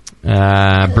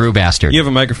 Brew Bastard. You have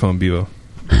a microphone, Bevo.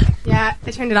 Yeah,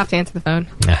 I turned it off to answer the phone.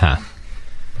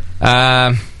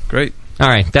 Great. All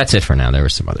right, that's it for now. There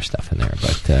was some other stuff in there,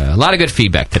 but a lot of good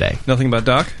feedback today. Nothing about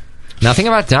Doc? Nothing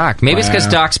about Doc. Maybe it's because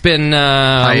Doc's been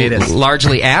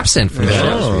largely absent from the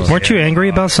show. Weren't you angry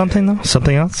about something, though?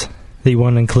 Something else that you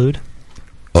want to include?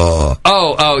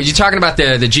 Oh, you talking about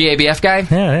the GABF guy?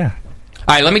 Yeah.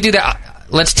 All right, let me do that.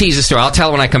 Let's tease the story. I'll tell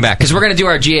it when I come back, because we're going to do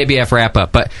our GABF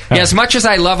wrap-up. But as much as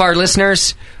I love our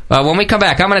listeners, when we come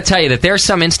back, I'm going to tell you that there's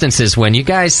some instances when you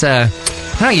guys,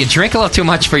 you drink a little too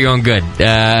much for your own good.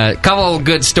 A couple of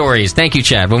good stories. Thank you,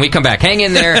 Chad. When we come back, hang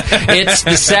in there. It's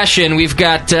The Session. We've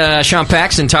got Sean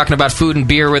Paxton talking about food and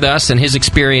beer with us and his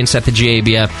experience at the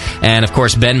GABF. And, of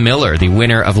course, Ben Miller, the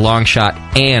winner of Long Shot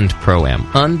and Pro-Am.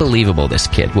 Unbelievable, this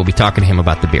kid. We'll be talking to him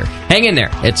about the beer. Hang in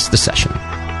there. It's The Session.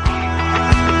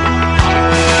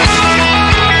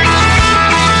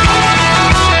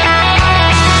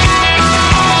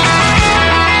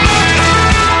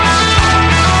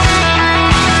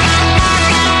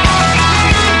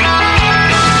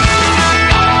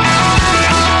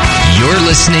 You're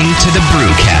listening to the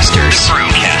Brewcasters.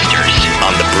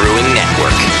 Brewing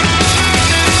Network.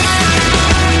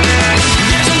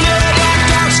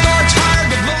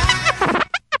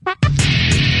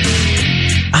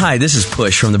 Hi, this is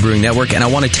Push from the Brewing Network, and I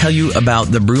want to tell you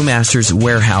about the Brewmaster's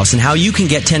Warehouse and how you can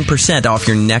get 10% off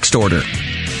your next order.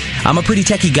 I'm a pretty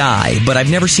techie guy, but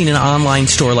I've never seen an online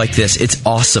store like this. It's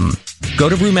awesome. Go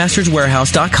to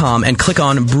brewmasterswarehouse.com and click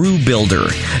on Brew Builder.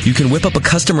 You can whip up a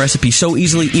custom recipe so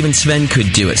easily even Sven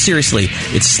could do it. Seriously,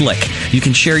 it's slick. You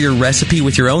can share your recipe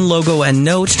with your own logo and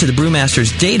notes to the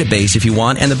Brewmaster's database if you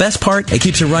want. And the best part, it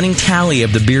keeps a running tally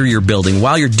of the beer you're building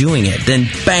while you're doing it. Then,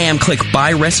 bam, click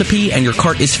Buy Recipe, and your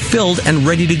cart is filled and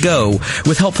ready to go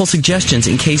with helpful suggestions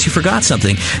in case you forgot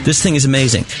something. This thing is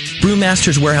amazing.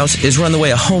 Brewmaster's Warehouse is run the way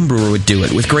a home brewer would do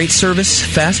it, with great service,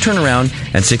 fast turnaround,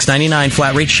 and $6.99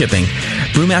 flat rate shipping.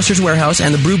 Brewmaster's Warehouse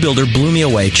and the Brew Builder blew me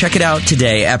away. Check it out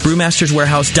today at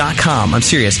brewmasterswarehouse.com. I'm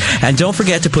serious. And don't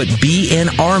forget to put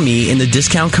BNARMY in the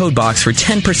discount code box for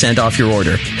 10% off your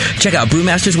order. Check out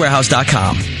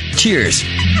brewmasterswarehouse.com. Cheers.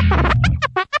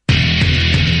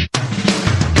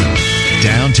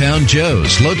 Downtown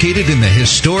Joe's, located in the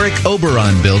historic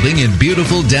Oberon building in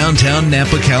beautiful downtown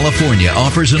Napa, California,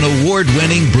 offers an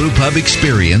award-winning brew pub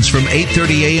experience from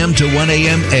 8:30 a.m. to 1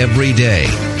 a.m. every day.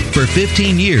 For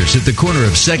 15 years at the corner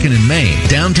of 2nd and Main,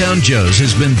 Downtown Joe's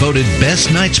has been voted Best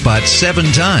Night Spot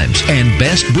 7 times and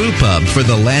Best Brew Pub for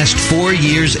the last 4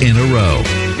 years in a row.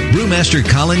 Brewmaster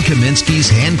Colin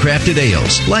Kaminsky's handcrafted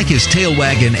ales, like his Tail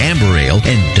Wagon Amber Ale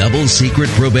and Double Secret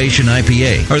Probation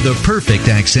IPA, are the perfect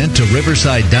accent to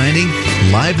riverside dining,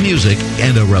 live music,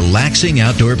 and a relaxing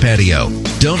outdoor patio.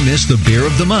 Don't miss the Beer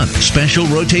of the Month, special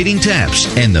rotating taps,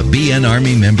 and the BN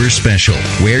Army Member Special.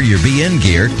 Wear your BN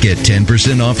gear, get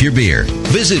 10% off your beer.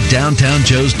 Visit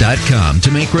downtownjoes.com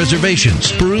to make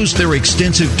reservations, peruse their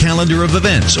extensive calendar of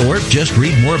events, or just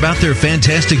read more about their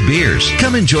fantastic beers.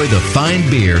 Come enjoy the fine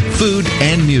beer, food,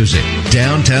 and music.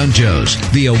 Downtown Joe's,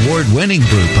 the award-winning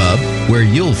brew pub where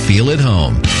you'll feel at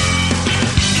home.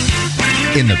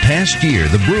 In the past year,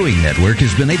 the Brewing Network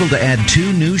has been able to add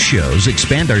 2 new shows,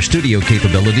 expand our studio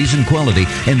capabilities and quality,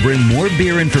 and bring more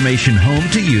beer information home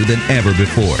to you than ever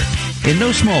before. In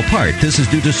no small part, this is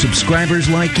due to subscribers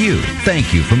like you.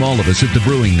 Thank you from all of us at the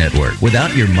Brewing Network.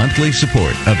 Without your monthly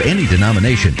support of any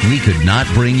denomination, we could not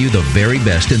bring you the very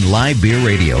best in live beer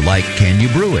radio like Can You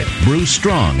Brew It, Brew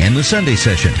Strong, and the Sunday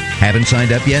Session. Haven't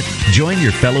signed up yet? Join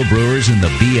your fellow brewers in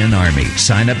the BN Army.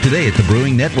 Sign up today at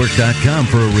thebrewingnetwork.com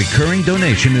for a recurring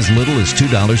donation as little as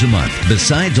 $2 a month.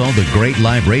 Besides all the great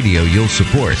live radio you'll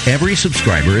support, every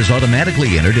subscriber is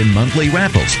automatically entered in monthly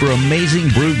raffles for amazing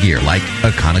brew gear like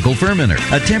a conical fermenter,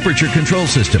 a temperature control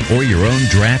system, or your own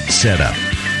draft setup.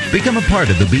 Become a part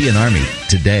of the BN Army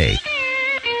today.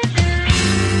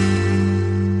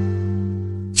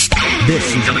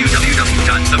 This is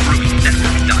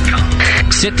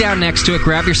www.thebrewingnetwork.com. Sit down next to it,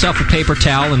 grab yourself a paper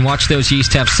towel, and watch those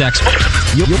yeast have sex.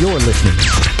 You're listening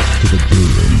to the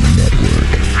Brewing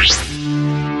Network.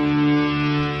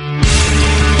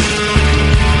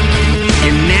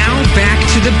 And now back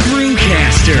to the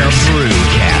Brewcasters. The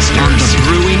Brewcasters. On the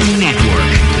Brewing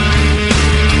Network.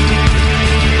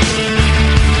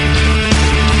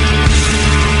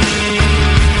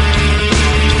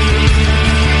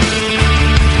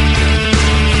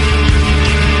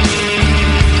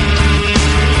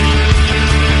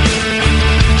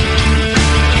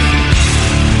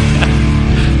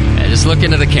 Just look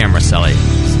into the camera, Sully.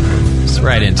 It's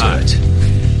right into it.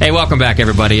 Hey, welcome back,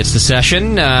 everybody. It's The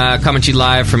Session, coming to you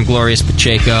live from glorious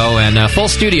Pacheco, and full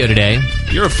studio today.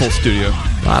 You're a full studio.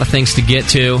 A lot of things to get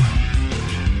to.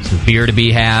 Some beer to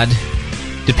be had.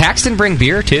 Did Paxton bring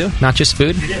beer, too? Not just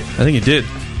food? I think he did.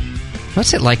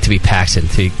 What's it like to be Paxton,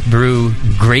 to brew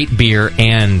great beer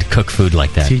and cook food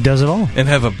like that? He does it all. And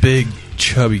have a big,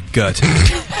 chubby gut.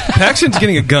 Paxton's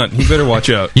getting a gun. He better watch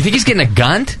out. You think he's getting a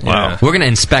gun? Wow. We're going to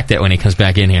inspect it when he comes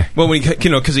back in here. Well, when he,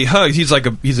 because he hugs, he's a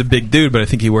big dude, but I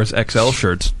think he wears XL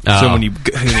shirts. Oh. So when he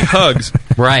hugs,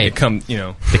 right,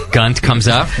 the gunt comes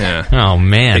up. Yeah. Oh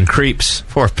man, it creeps.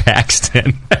 Poor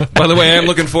Paxton. By the way, I am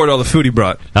looking forward to all the food he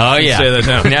brought. Oh yeah, say that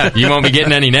now. Yeah, you won't be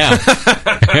getting any now.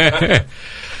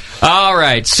 All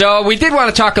right, so we did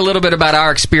want to talk a little bit about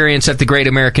our experience at the Great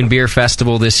American Beer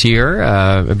Festival this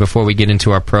year before we get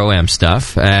into our Pro-Am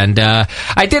stuff. And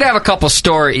I did have a couple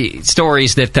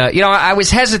stories that, I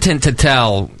was hesitant to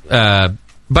tell,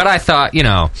 but I thought,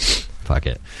 fuck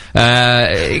it.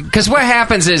 Because what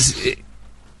happens is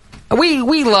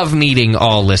we love meeting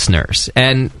all listeners.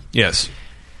 And yes.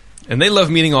 And they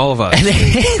love meeting all of us.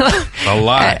 A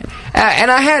lot.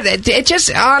 And I had it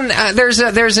just on.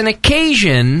 There's an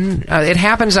occasion. It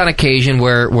happens on occasion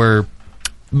where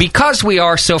because we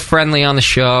are so friendly on the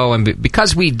show, and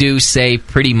because we do say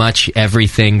pretty much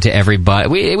everything to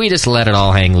everybody, we just let it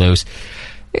all hang loose.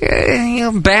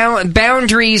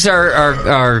 Boundaries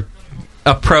are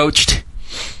approached.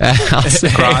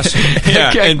 Crossed.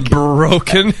 And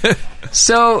broken.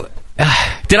 So,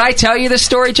 did I tell you this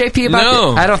story, JP, about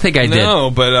No. I don't think I did. No,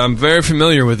 but I'm very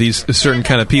familiar with these certain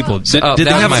kind of people. Did they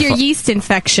have your yeast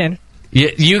infection?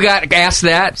 You got asked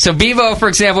that? So Bevo, for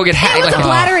example, It was a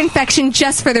bladder infection,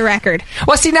 just for the record.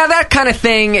 Well, see, now that kind of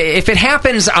thing, if it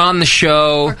happens on the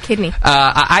show, or kidney,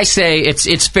 I say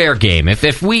it's fair game.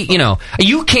 If we,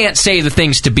 you can't say the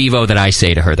things to Bevo that I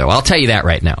say to her, though. I'll tell you that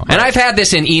right now. Right. And I've had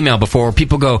this in email before where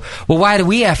people go, well, why do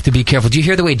we have to be careful? Do you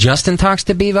hear the way Justin talks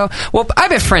to Bevo? Well, I've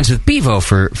been friends with Bevo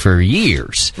for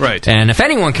years. Right. And if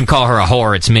anyone can call her a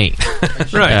whore, it's me.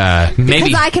 Right. Maybe.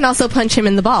 Because I can also punch him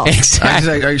in the balls.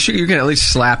 Exactly. Are you sure you can at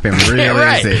least slap him really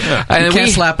right. easy? And you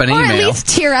can't slap an or email. at least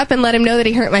tear up and let him know that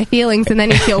he hurt my feelings, and then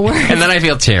you feel worse. And then I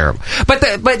feel terrible.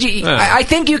 I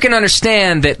think you can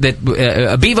understand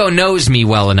that Bevo knows me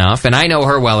well enough, and I know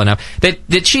her well enough,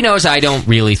 that she knows I don't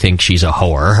really think she's a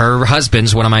whore. Her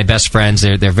husband's one of my best friends.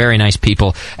 They're very nice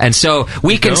people. And so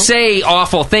we can say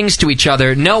awful things to each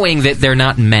other knowing that they're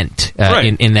not meant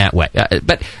in that way.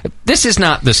 But this is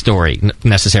not the story,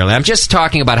 necessarily. I'm just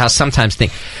talking about how sometimes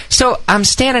things... So I'm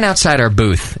standing outside our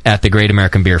booth at the Great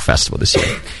American Beer Festival this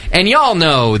year. And y'all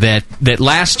know that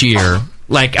last year,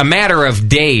 like a matter of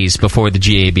days before the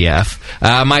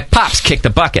GABF, my pops kicked the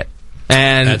bucket.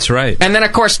 And that's right. And then,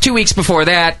 of course, 2 weeks before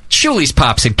that, Shuli's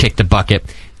pops had kicked the bucket.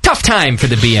 Tough time for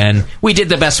the BN. We did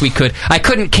the best we could. I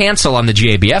couldn't cancel on the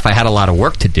GABF. I had a lot of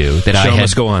work to do. Show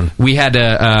must go on. We had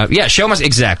to, show must,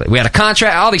 exactly. We had a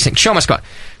contract, all these things. Show must go on.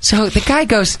 So this guy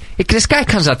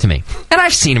comes up to me, and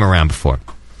I've seen him around before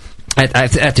at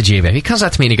the GABF. He comes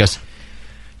up to me and he goes,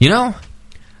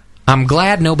 I'm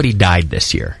glad nobody died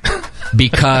this year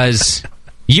because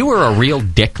you were a real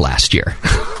dick last year.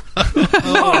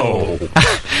 Oh.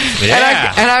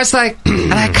 Yeah. And I was like,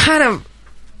 and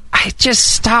I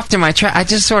just stopped in my track. I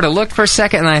just sort of looked for a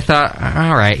second, and I thought,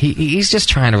 all right, he's just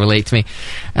trying to relate to me.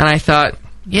 And I thought,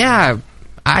 yeah,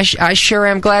 I sure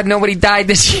am glad nobody died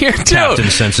this year, too. Captain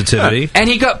sensitivity. And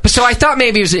so I thought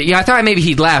maybe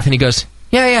he'd laugh, and he goes,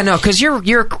 yeah, no, because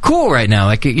you're cool right now.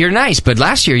 Like, you're nice, but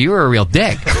last year you were a real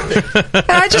dick. And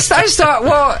I just thought,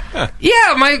 well,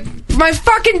 yeah, my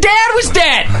fucking dad was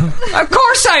dead. Of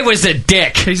course I was a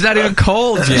dick. He's not even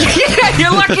cold yet. Yeah,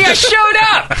 you're lucky I showed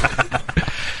up.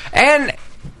 And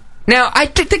now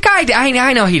the guy,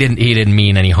 I know he didn't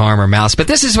mean any harm or malice, but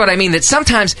this is what I mean. That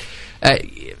sometimes,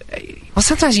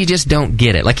 sometimes you just don't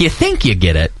get it. Like, you think you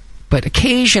get it, but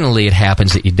occasionally it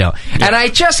happens that you don't. Yeah. And I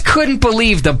just couldn't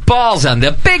believe the balls on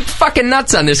the big fucking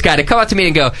nuts on this guy to come up to me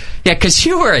and go, yeah, because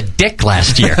you were a dick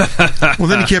last year. Well,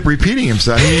 then he kept repeating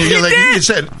himself. He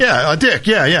said, yeah, a dick,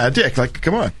 yeah, a dick. Like,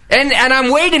 come on. And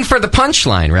I'm waiting for the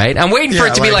punchline, right? I'm waiting for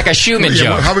it to be like a Schumann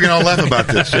joke. How are we going to laugh about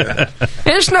this? Yeah.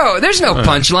 There's no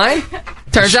punchline.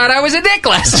 Turns out I was a dick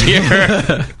last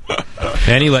year.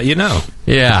 And he let you know.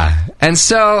 Yeah. And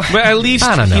so... But at least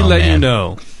he let you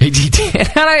know. He did.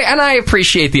 And I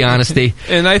appreciate the honesty.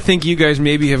 And I think you guys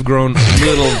maybe have grown a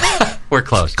little... We're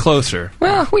close. Closer.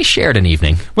 Well, we shared an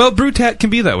evening. Well, Brutat can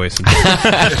be that way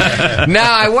sometimes. No,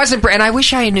 I wasn't... And I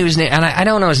wish I knew his name. And I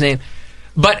don't know his name.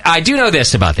 But I do know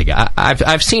this about the guy.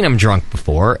 I've seen him drunk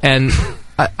before. And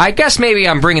I guess maybe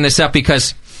I'm bringing this up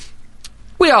because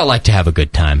we all like to have a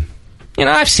good time.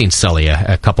 I've seen Sully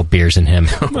a couple beers in him.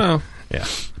 Well, yeah.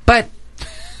 But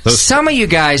some of you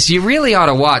guys, you really ought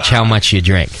to watch how much you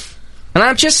drink. And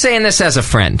I'm just saying this as a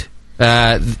friend,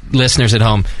 listeners at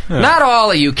home. Yeah. Not all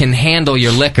of you can handle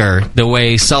your liquor the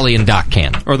way Sully and Doc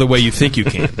can. Or the way you think you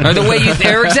can. Or the way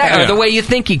or the way you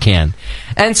think you can.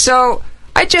 And so...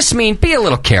 I just mean, be a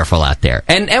little careful out there.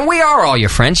 And we are all your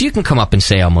friends. You can come up and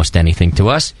say almost anything to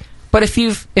us. But if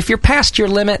you're past your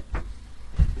limit,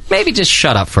 maybe just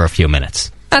shut up for a few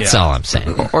minutes. That's all I'm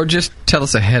saying. Or just tell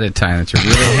us ahead of time that you're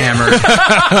really hammered.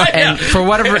 And for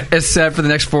whatever is said for the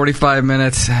next 45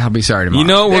 minutes, I'll be sorry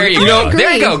tomorrow. There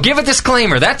you go. Give a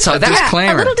disclaimer. That's all.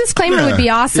 Disclaimer. A little disclaimer would be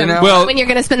awesome. When you're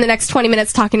going to spend the next 20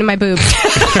 minutes talking to my boobs.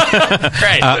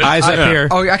 Right. Eyes up here.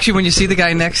 Oh, actually, when you see the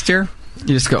guy next year, you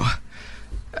just go...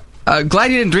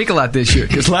 Glad you didn't drink a lot this year,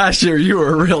 because last year you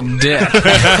were a real dick.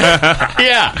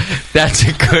 Yeah, that's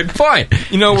a good point.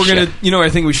 I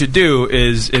think we should do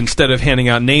is, instead of handing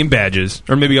out name badges,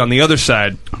 or maybe on the other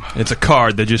side, it's a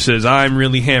card that just says, I'm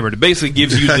really hammered. It basically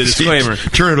gives you the disclaimer.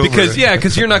 Turn it over.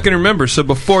 Because you're not going to remember. So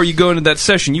before you go into that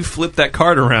session, you flip that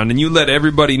card around and you let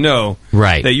everybody know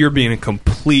that you're being a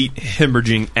complete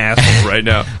hemorrhaging asshole right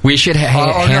now. We should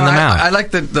hand them out. I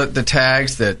like the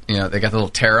tags that, they got the little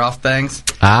tear-off things.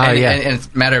 And it's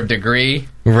a matter of degree.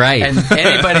 Right. And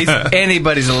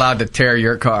anybody's allowed to tear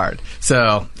your card.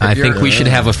 So I think we should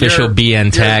have official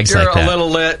BN tags like that. You're a little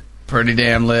lit. Pretty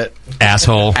damn lit.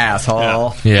 Asshole.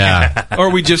 Yeah. Or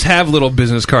we just have little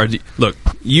business cards. Look,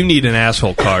 you need an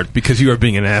asshole card because you are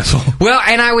being an asshole. Well,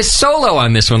 and I was solo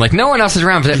on this one. Like, no one else is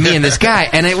around but me and this guy.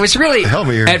 And it was really...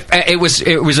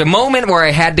 It was a moment where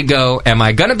I had to go, am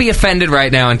I going to be offended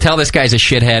right now and tell this guy's a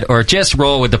shithead, or just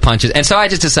roll with the punches? And so I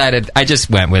just decided, I just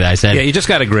went with it. I said... Yeah, you just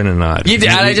got to grin and nod.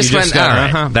 I just went, all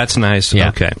right. That's nice. Yeah.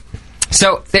 Okay.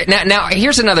 So, now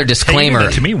here's another disclaimer. Hey, you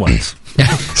did it to me once.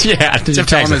 Yeah, did you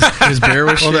tell him his beer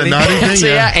was shitty? That naughty thing, so,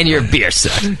 and your beer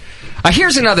sucked.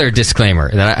 Here's another disclaimer,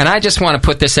 and I just want to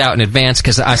put this out in advance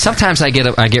because sometimes I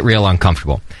get real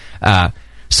uncomfortable.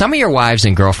 Some of your wives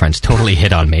and girlfriends totally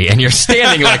hit on me, and you're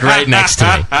standing like right next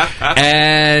to me.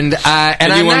 And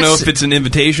you want to know if it's an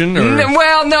invitation? Or?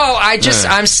 Well, no.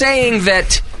 I'm saying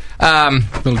that.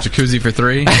 Little jacuzzi for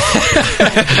 3.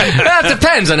 That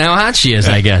depends on how hot she is,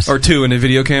 I guess. Or 2 in a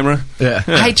video camera. Yeah.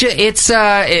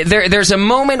 There's a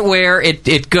moment where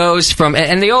it goes from,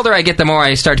 and the older I get, the more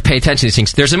I start to pay attention to these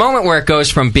things. There's a moment where it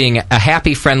goes from being a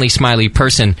happy, friendly, smiley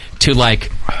person to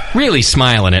like really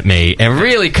smiling at me and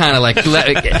really kind of like,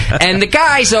 and the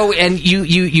guys, and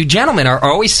you gentlemen are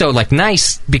always so like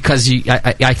nice because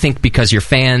I think because you're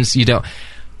fans, you don't.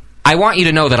 I want you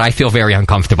to know that I feel very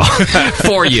uncomfortable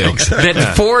for you.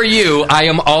 That for you, I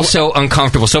am also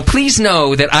uncomfortable. So please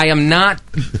know that I am not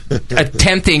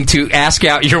attempting to ask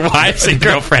out your wives and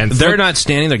girlfriends. They're not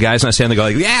standing. The guy's not standing. They go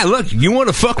like, yeah, look, you want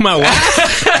to fuck my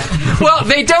wife? Well,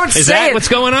 they don't is say that it. What's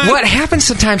going on? What happens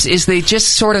sometimes is they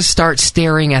just sort of start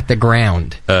staring at the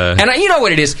ground. And you know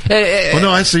what it is. No,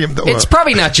 I see him. It's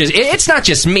probably not just. It's not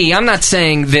just me. I'm not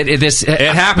saying that this. It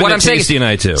happened what to I'm saying Tasty and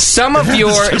I too. Some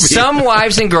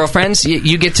wives and girlfriends.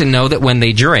 You get to know that when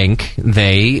they drink,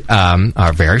 they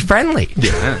are very friendly.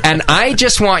 Yeah. And I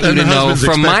just want you to know,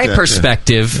 from my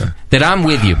perspective, that I'm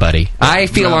with you, buddy. I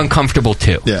feel uncomfortable,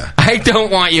 too. Yeah. I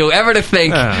don't want you ever to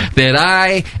think that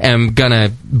I am going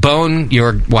to bone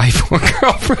your wife or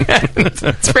girlfriend.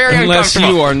 It's very unless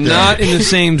uncomfortable. You are not in the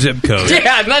same zip code.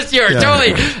 Yeah, unless you're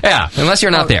totally... Yeah, unless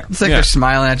you're not there. It's like they're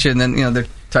smiling at you, and then, they're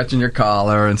touching your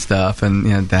collar and stuff, and,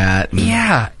 that. And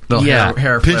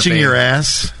hair pinching flipping. Your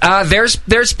ass.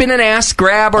 There's been an ass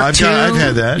grab or two. I've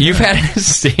had that. You've had it.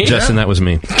 See? Justin, that was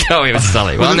me. Oh, it was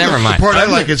Sully. Well, never mind. The part I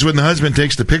like is when the husband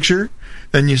takes the picture,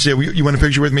 then you say, you want a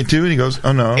picture with me too? And he goes,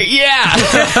 oh, no. Yeah.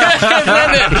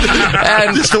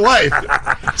 And just the wife.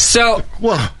 So,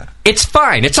 it's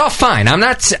fine. It's all fine. I'm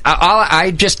not...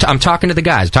 I'm talking to the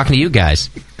guys. I'm talking to you guys.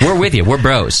 We're with you. We're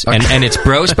bros. And it's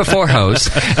bros before hoes.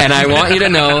 And I want you to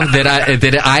know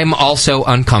that I'm also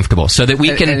uncomfortable so that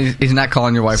we can... And he's not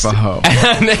calling your wife a hoe.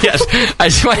 Yes. I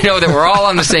just want to know that we're all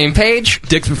on the same page.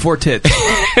 Dicks before tits.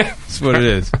 That's what it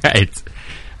is. Right.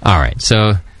 All right.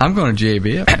 So... I'm going to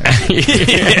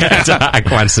GABF.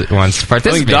 Doc wants to participate.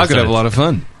 I think Doc would have a lot of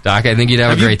fun. Doc, I think you'd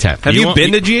have a great time. Have you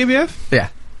been to GABF? Yeah.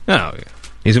 Oh, yeah.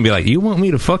 He's going to be like, you want me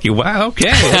to fuck you? Wow,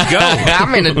 okay, let's go.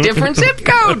 I'm in a different zip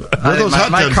code.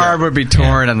 My card would be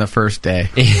torn on the first day.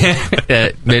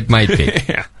 It might be.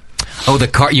 Yeah. Oh, the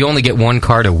card. You only get one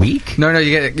card a week? No,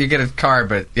 you get a card,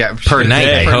 but per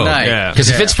night. Per night. Because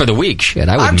if it's for the week, shit,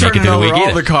 I wouldn't make it to the week either.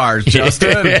 All the cards,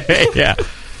 Justin. Yeah.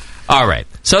 All right.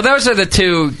 So those are the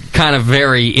two kind of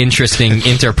very interesting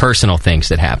interpersonal things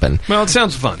that happen. Well, it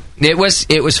sounds fun. It was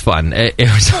fun. It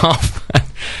was all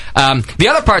fun. The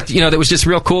other part, that was just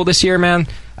real cool this year, man.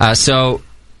 So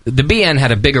the BN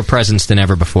had a bigger presence than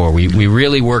ever before. We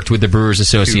really worked with the Brewers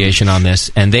Association on this,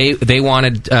 and they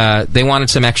wanted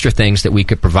some extra things that we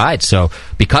could provide. So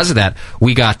because of that,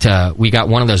 we got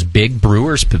one of those big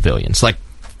Brewers pavilions, like.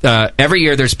 Every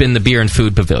year there's been the Beer and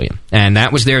Food Pavilion, and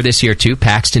that was there this year too.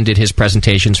 Paxton did his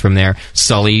presentations from there.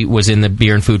 Sully was in the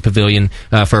Beer and Food Pavilion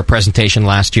for a presentation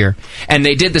last year. And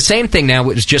they did the same thing now.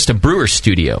 It was just a brewer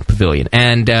studio pavilion.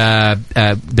 And the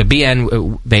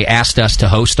BN, they asked us to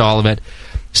host all of it.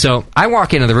 So I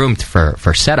walk into the room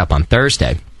for setup on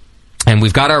Thursday. And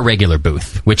we've got our regular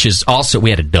booth, which is also,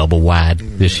 we had a double wide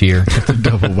this year.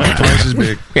 Double wide. Twice as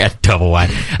big. We had double wide.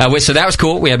 So that was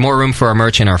cool. We had more room for our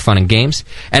merch and our fun and games.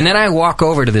 And then I walk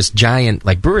over to this giant,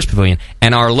 like, Brewers Pavilion,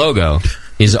 and our logo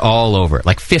is all over it,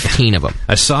 like 15 of them.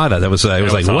 I saw that. It was like,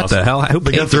 awesome. What the hell? Who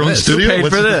paid for this? Who paid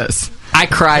for this? I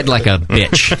cried like a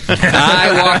bitch.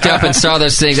 I walked up and saw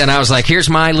those things, and I was like, here's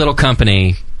my little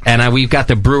company. And we've got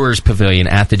the Brewers Pavilion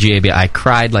at the GABF. I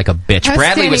cried like a bitch.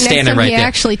 Bradley was standing right there. He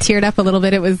actually teared up a little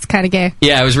bit. It was kind of gay.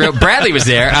 Yeah, it was real. Bradley was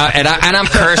there, and I'm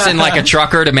cursing like a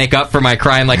trucker to make up for my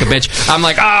crying like a bitch. I'm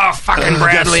like, oh, fucking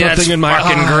Bradley, that's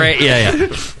fucking great.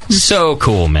 Yeah. So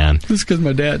cool, man. Just because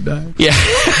my dad died. Yeah.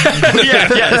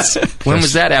 Yes. When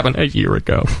was that happen? A year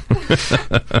ago.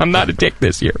 I'm not a dick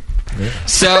this year. Yeah.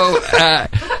 So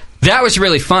that was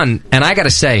really fun. And I got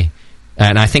to say,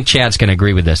 and I think Chad's going to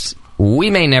agree with this, we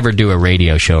may never do a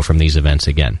radio show from these events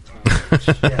again.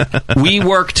 We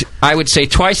worked, I would say,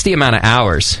 twice the amount of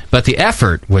hours, but the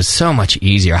effort was so much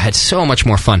easier. I had so much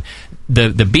more fun.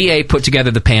 The BA put together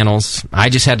the panels. I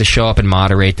just had to show up and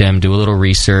moderate them, do a little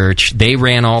research. They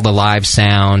ran all the live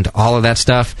sound, all of that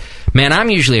stuff. Man,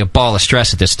 I'm usually a ball of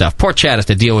stress at this stuff. Poor Chad has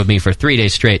to deal with me for 3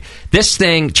 days straight. This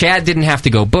thing, Chad didn't have to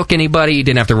go book anybody. He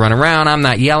didn't have to run around. I'm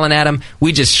not yelling at him.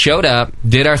 We just showed up,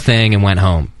 did our thing, and went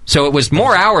home. So it was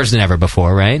more hours than ever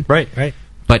before, right? Right.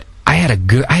 But I had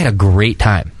a great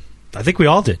time. I think we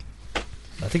all did.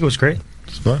 I think it was great.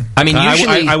 It's fun. I mean,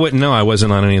 usually I wouldn't know. I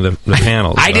wasn't on any of the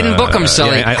panels. I didn't book them, so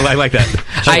I like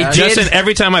that. Justin,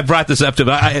 every time I brought this up to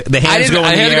the hands go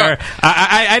in the air.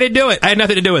 I didn't do it. I had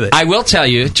nothing to do with it. I will tell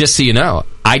you, just so you know,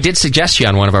 I did suggest you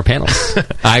on one of our panels.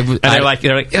 They're like,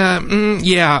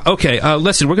 yeah, okay.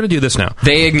 Listen, we're going to do this now.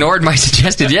 They ignored my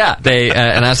suggestion. Yeah,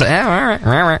 and I was like, all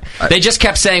right. They just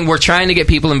kept saying we're trying to get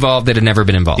people involved that had never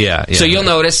been involved. Yeah. So you'll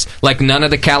notice, like, none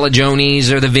of the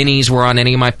Calajonis or the Vinnies were on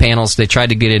any of my panels. They tried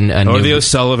to get in or the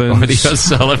O'Sullivans.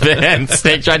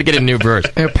 They tried to get in new brewers.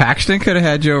 Paxton could have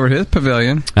had you over his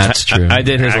pavilion. That's true. I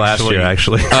did his last year,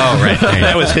 actually. Oh, right.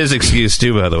 That was his excuse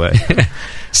too, by the way.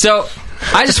 So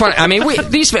I just want. I mean,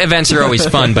 these events are always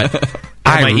fun, but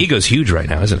my ego's huge right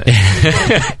now, isn't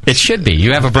it? It should be.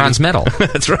 You have a bronze medal.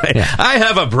 That's right. Yeah. I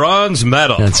have a bronze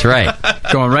medal. That's right.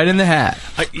 Going right in the hat.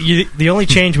 The only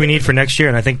change we need for next year,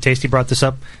 and I think Tasty brought this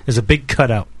up, is a big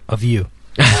cutout of you.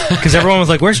 Because everyone was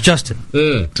like, where's Justin?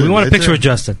 We want a picture of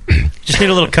Justin. Just need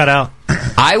a little cutout.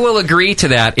 I will agree to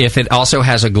that if it also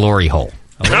has a glory hole.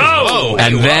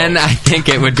 Then I think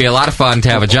it would be a lot of fun to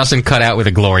have a Justin cut out with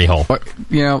a glory hole.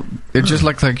 You know, it just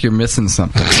looks like you're missing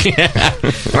something. Yeah.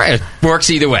 Right. Works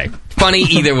either way. Funny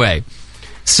either way.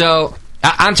 So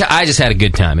I just had a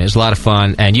good time. It was a lot of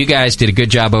fun, and you guys did a good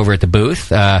job over at the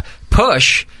booth.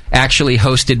 Push actually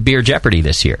hosted Beer Jeopardy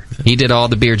this year. He did all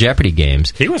the Beer Jeopardy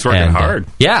games. He was working hard.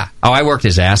 Yeah. Oh, I worked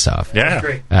his ass off.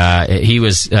 Yeah. He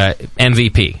was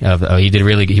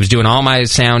MVP. He was doing all my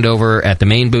sound over at the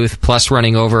main booth, plus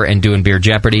running over and doing Beer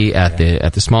Jeopardy at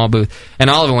the small booth, and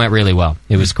all of it went really well.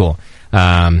 It was cool.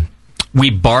 We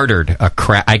bartered a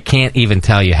crap. I can't even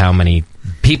tell you how many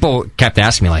people kept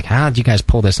asking me, like, how did you guys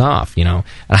pull this off? You know,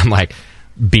 and I'm like,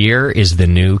 beer is the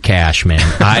new cash, man.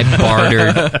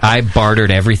 I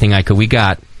bartered everything I could. We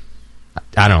got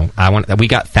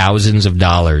thousands of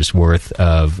dollars worth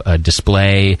of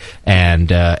display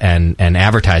and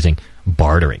advertising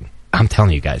bartering. I'm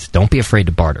telling you guys, don't be afraid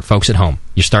to barter. Folks at home,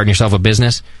 you're starting yourself a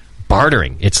business,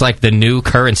 bartering. It's like the new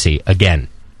currency again.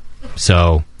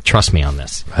 So trust me on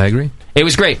this. I agree. It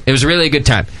was great. It was really a good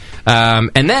time.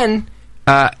 And then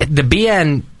the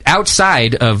BN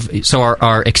outside of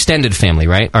our extended family,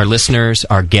 right? Our listeners,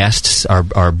 our guests,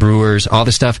 our brewers, all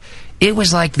this stuff. It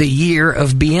was like the year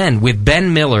of BN with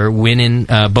Ben Miller winning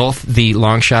both the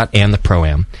long shot and the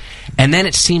pro-am. And then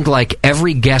it seemed like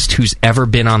every guest who's ever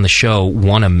been on the show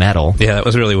won a medal. Yeah, that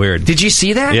was really weird. Did you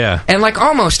see that? Yeah. And like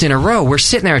almost in a row, we're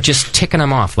sitting there just ticking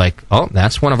them off. Like, oh,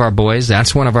 that's one of our boys.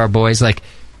 That's one of our boys. Like,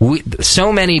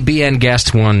 so many BN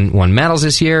guests won medals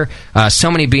this year. So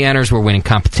many BNers were winning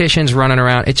competitions, running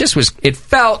around. It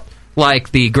felt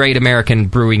like the Great American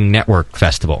Brewing Network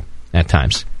Festival at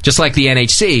times. Just like the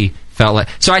NHC felt like.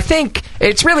 So I think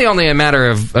it's really only a matter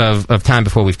of time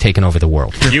before we've taken over the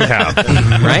world. You have.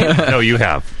 Right? No, you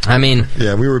have. I mean...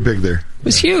 Yeah, we were big there. It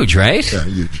was huge, right? Yeah,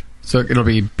 huge. So it'll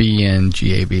be BN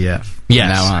GABF.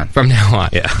 Yes, from now on.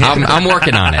 Yeah. I'm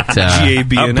working on it.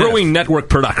 GABF. A Brewing Network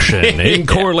production in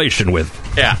correlation with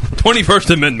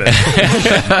 21st Amendment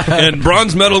and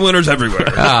bronze medal winners everywhere.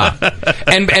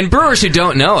 And brewers who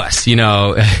don't know us,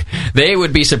 they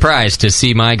would be surprised to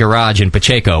see my garage in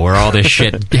Pacheco where all this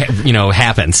shit,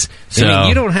 happens. So I mean,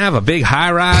 you don't have a big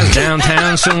high-rise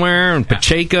downtown somewhere in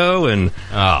Pacheco, and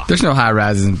there's no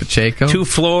high-rises in Pacheco.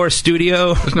 2-floor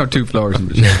studio. There's no 2 floors in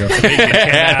Pacheco.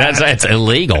 That's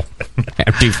illegal.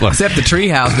 2 floors. Except the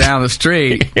treehouse down the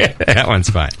street. That one's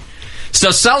fine.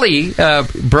 So Sully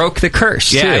broke the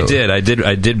curse. Yeah, too. I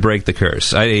did break the curse.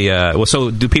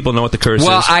 So do people know what the curse is?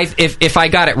 Well, if I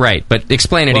got it right, but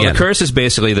explain it again. The curse is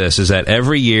basically this: is that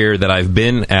every year that I've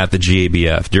been at the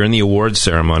GABF during the awards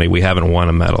ceremony, we haven't won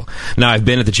a medal. Now I've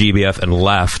been at the GABF and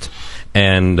left,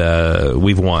 and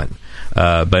we've won.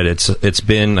 But it's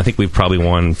been, I think we've probably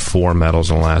won 4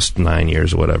 medals in the last 9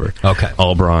 years or whatever. Okay.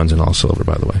 All bronze and all silver,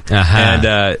 by the way. Uh-huh.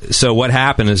 And so what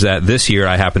happened is that this year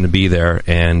I happened to be there,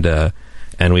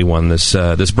 and we won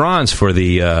this bronze for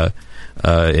the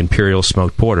Imperial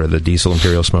Smoked Porter, the Diesel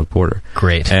Imperial Smoked Porter.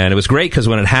 Great. And it was great because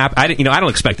when it happened, I don't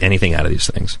expect anything out of these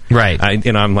things. Right.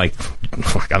 I'm like,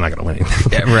 I'm not going to win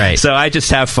anything. Yeah, right. So I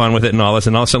just have fun with it and all this.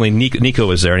 And all of a sudden, Nico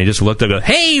was there, and he just looked up and go,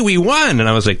 "Hey, we won!" And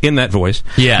I was like, in that voice.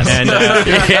 Yes. And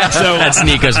so that's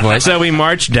Nico's voice. So we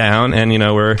marched down, and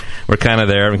we're kind of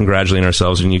there and congratulating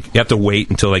ourselves. And you have to wait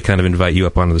until they kind of invite you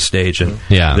up onto the stage, and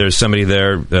there's somebody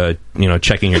there,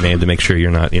 checking your name to make sure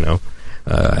you're not, I don't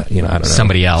know.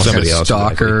 Somebody else.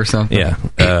 Stalker or something. Yeah.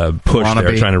 Push Wannabe.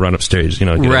 there, trying to run upstairs, get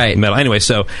right. a medal. Anyway,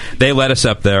 so they let us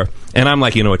up there, and I'm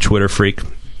like, a Twitter freak.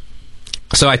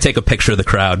 So I take a picture of the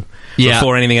crowd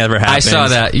before anything ever happens. I saw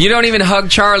that. You don't even hug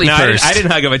Charlie first. I didn't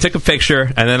hug him. I took a picture,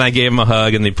 and then I gave him a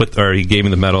hug, and he gave me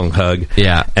the medal and hug.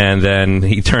 Yeah. And then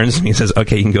he turns to me and says,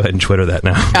 "Okay, you can go ahead and Twitter that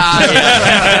now."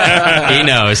 He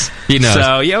knows.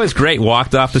 So, it was great.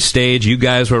 Walked off the stage. You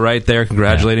guys were right there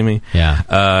congratulating me. Yeah.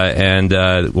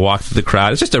 And walked through the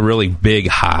crowd. It's just a really big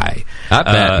high. I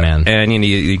bet, man. And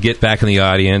you get back in the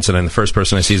audience, and then the first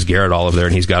person I see is Garrett Olive there,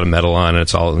 and he's got a medal on, and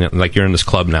it's all like you're in this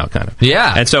club now, kind of. Yeah.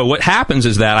 And so what happens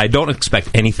is that I don't expect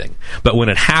anything, but when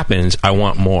it happens, I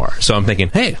want more. So I'm thinking,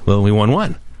 hey, well, we won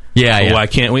one. Yeah. Why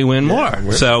can't we win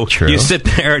more? So you sit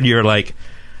there and you're like,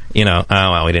 oh,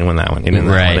 well, we didn't win that one. You didn't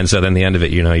win that one. And so then the end of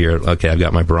it, you're, okay, I've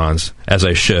got my bronze, as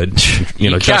I should.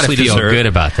 You justly feel deserved. good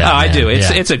about that. Oh, man. I do.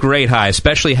 It's a great high,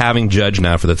 especially having judged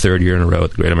now for the 3rd year in a row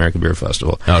at the Great American Beer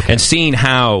Festival. Okay. And seeing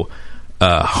how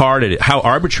how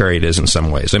arbitrary it is in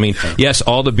some ways. I mean, yes,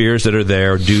 all the beers that are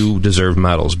there do deserve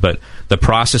medals, but the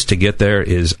process to get there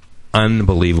is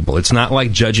unbelievable. It's not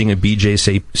like judging a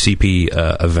BJCP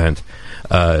event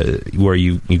where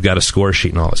you've got a score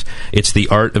sheet and all this. It's the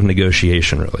art of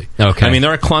negotiation, really. Okay. I mean,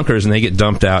 there are clunkers and they get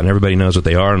dumped out and everybody knows what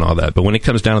they are and all that, but when it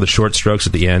comes down to the short strokes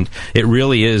at the end, it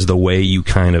really is the way you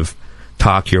kind of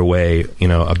talk your way,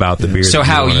 about the beer. So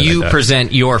how you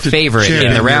present your favorite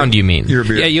in the round, you mean? Your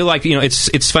beer. Yeah, you like,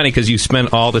 it's funny because you spend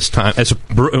all this time, as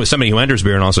somebody who enters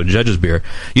beer and also judges beer,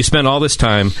 you spend all this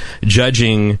time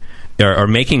judging or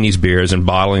making these beers and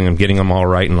bottling them, getting them all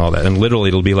right and all that. And literally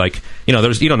it'll be like, you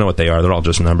don't know what they are. They're all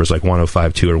just numbers like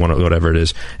 105.2 or whatever it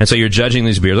is. And so you're judging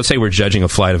these beers. Let's say we're judging a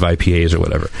flight of IPAs or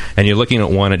whatever. And you're looking at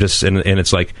one and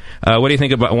it's like, what do you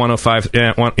think about 105?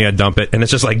 Yeah, dump it. And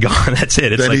it's just like gone. That's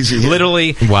it. It's that like easy, yeah.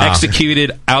 literally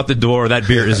executed out the door. That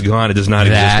beer is gone. It does not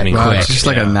exist anymore. Wow, it's just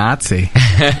like a Nazi.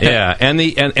 Yeah. And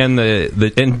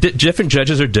different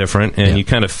judges are different and you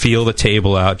kind of feel the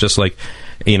table out just like,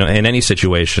 in any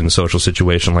situation, social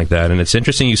situation like that. And it's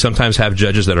interesting, you sometimes have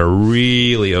judges that are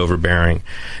really overbearing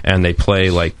and they play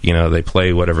they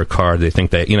play whatever card they think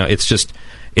they,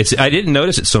 I didn't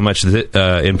notice it so much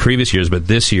in previous years, but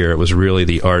this year it was really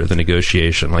the art of the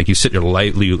negotiation. Like you sit there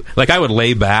lightly, like I would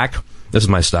lay back. This is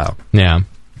my style. Yeah.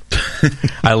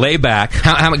 I lay back.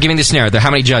 Give me the scenario.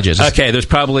 How many judges? Okay, there's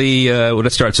probably what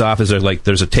it starts off is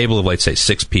there's a table of say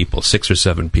 6 or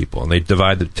 7 people, and they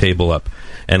divide the table up,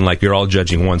 and you're all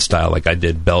judging one style. Like I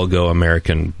did Belgo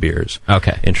American beers.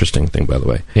 Okay, interesting thing by the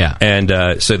way. Yeah,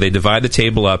 and so they divide the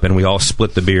table up, and we all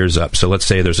split the beers up. So let's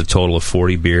say there's a total of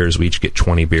 40 beers. We each get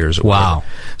 20 beers. Wow.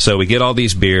 So we get all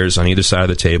these beers on either side of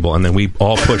the table, and then we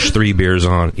all push 3 beers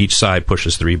on. Each side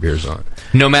pushes 3 beers on.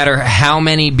 No matter how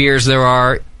many beers there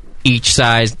are. Each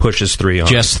side pushes 3 on.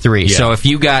 Just 3. Yeah. So if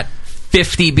you got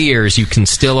 50 beers, you can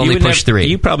still only push 3.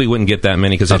 You probably wouldn't get that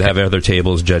many because I'd have other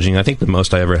tables judging. I think the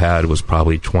most I ever had was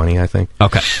probably 20, I think.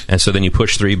 Okay. And so then you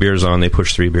push 3 beers on, they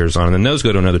push 3 beers on, and then those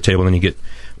go to another table, and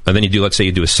then you do, let's say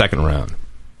you do a second round.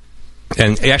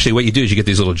 And actually what you do is you get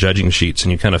these little judging sheets,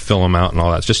 and you kind of fill them out and all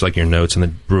that. It's just like your notes, and the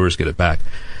brewers get it back.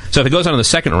 So if it goes on to the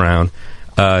second round,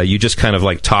 you just kind of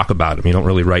like talk about them. You don't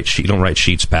really write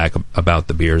sheets back about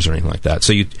the beers or anything like that.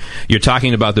 So you're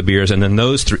talking about the beers, and then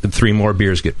those three more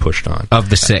beers get pushed on of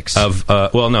the 6.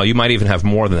 Well, no, you might even have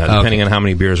more than that, depending on how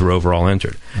many beers were overall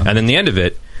entered. And then the end of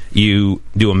it, you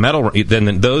do a medal.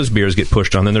 Then those beers get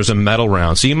pushed on. Then there's a medal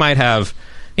round. So you might have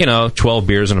 12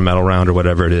 beers in a medal round or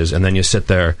whatever it is, and then you sit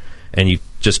there and you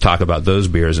just talk about those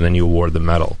beers, and then you award the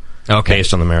medal.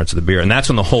 Based on the merits of the beer. And that's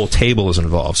when the whole table is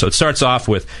involved. So it starts off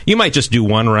with, you might just do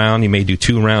 1 round, you may do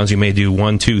 2 rounds, you may do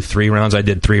 1, 2, 3 rounds. I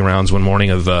did 3 rounds one morning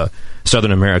of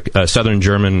Southern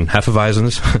German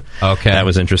Hefeweizens. That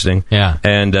was interesting. Yeah.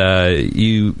 And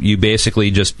you basically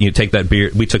just, you take that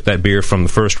beer, we took that beer from the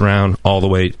first round all the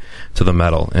way to the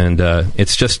medal. And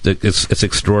it's just, it's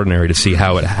extraordinary to see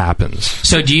how it happens.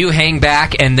 So do you hang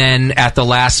back and then at the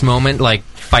last moment, like,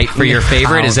 fight for your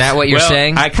favorite? Is that what you're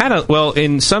saying?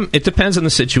 It depends on the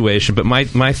situation, but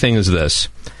my thing is this.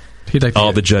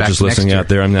 All the judges listening out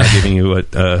there, I'm not giving you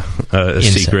a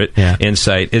secret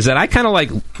insight, is that I kind of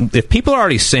like, if people are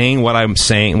already saying what I'm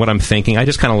thinking, I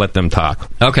just kind of let them talk.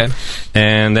 Okay.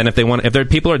 And then if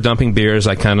people are dumping beers,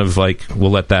 I kind of like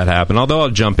will let that happen. Although I'll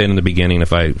jump in the beginning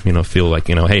if I feel like,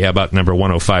 hey, how about number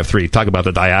 1053? Talk about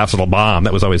the diacetyl bomb.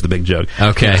 That was always the big joke.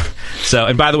 Okay. So,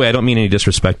 and by the way, I don't mean any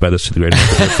disrespect by this to the Great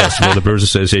American Beer Festival, the Brewers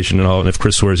Association, and all. And if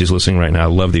Chris Swearsy's listening right now, I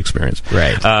love the experience.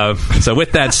 Right. So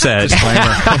with that said,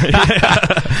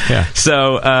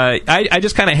 So I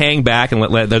just kind of hang back and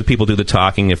let other people do the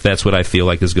talking if that's what I feel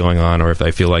like is going on, or if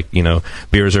I feel like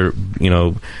beers are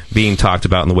being talked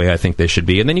about in the way I think they should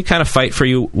be, and then you kind of fight for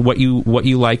what you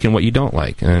like and what you don't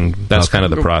like, and that's kind of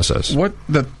the process. What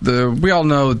we all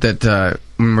know that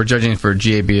when we're judging for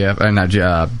GABF,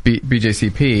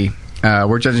 BJCP,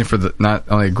 we're judging for not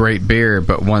only a great beer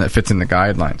but one that fits in the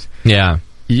guidelines. Yeah,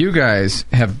 you guys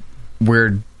have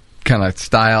weird kind of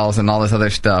styles and all this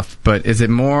other stuff, but is it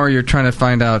more you're trying to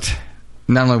find out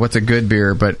not only what's a good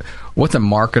beer, but what's a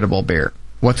marketable beer?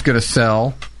 What's going to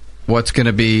sell? What's going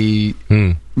to be...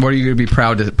 What are you going to be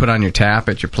proud to put on your tap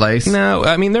at your place? No,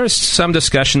 I mean, there's some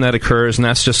discussion that occurs, and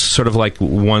that's just sort of like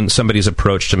somebody's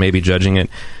approach to maybe judging it.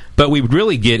 But we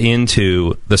really get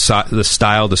into the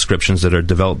style descriptions that are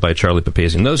developed by Charlie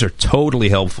Papazian. Those are totally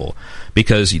helpful,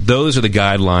 because those are the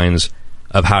guidelines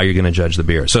of how you're going to judge the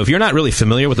beer. So if you're not really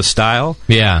familiar with the style,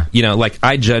 like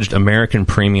I judged American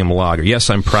Premium Lager. Yes,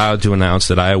 I'm proud to announce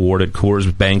that I awarded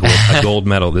Coors Banquet a gold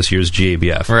medal this year's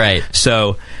GABF. Right.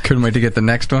 So couldn't wait to get the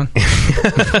next one.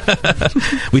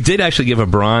 We did actually give a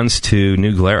bronze to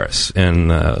New Glarus and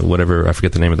whatever, I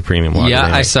forget the name of the premium lager. Yeah,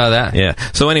 anyway. I saw that. Yeah.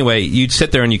 So anyway, you'd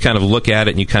sit there and you kind of look at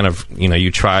it and you kind of,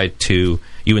 you try to,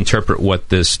 you interpret what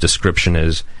this description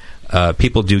is.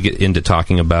 People do get into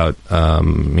talking about,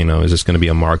 is this going to be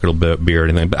a marketable beer or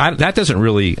anything? But that doesn't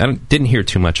really, I didn't hear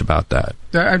too much about that.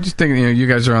 I'm just thinking, you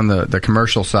guys are on the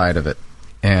commercial side of it,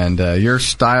 and your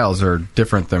styles are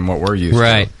different than what we're used to.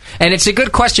 Right. And it's a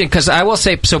good question, because I will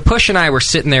say, so Push and I were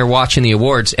sitting there watching the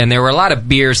awards, and there were a lot of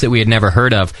beers that we had never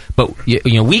heard of, but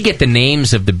we get the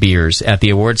names of the beers at the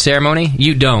award ceremony.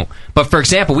 You don't. But for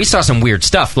example, we saw some weird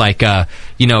stuff, like,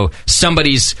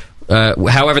 somebody's...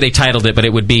 however they titled it, but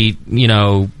it would be,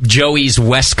 Joey's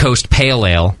West Coast Pale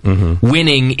Ale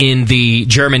winning in the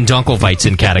German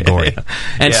Dunkelweizen category.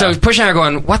 And so Push and I are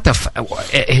going, what the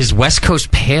his West Coast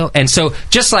Pale? And so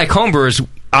just like homebrewers,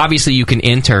 obviously you can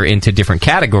enter into different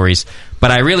categories, but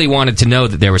I really wanted to know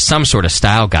that there was some sort of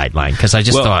style guideline, because I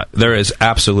just thought... There is,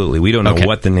 absolutely. We don't know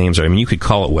what the names are. I mean, you could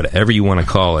call it whatever you want to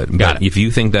call it, but if you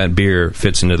think that beer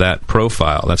fits into that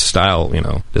profile, that style,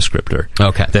 descriptor,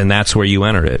 then that's where you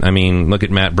enter it. I mean, look at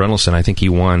Matt Brunelson. I think he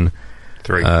won...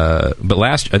 3. But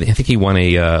I think he won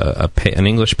an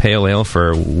English Pale Ale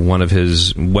for one of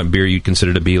his, what beer you'd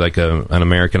consider to be like an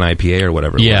American IPA or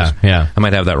whatever it was. Yeah. I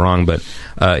might have that wrong, but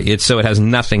it has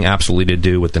nothing absolutely to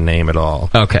do with the name at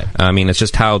all. Okay. I mean, it's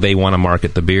just how they want to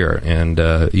market the beer, and,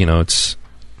 it's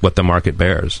what the market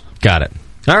bears. Got it.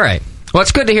 All right. Well,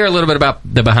 it's good to hear a little bit about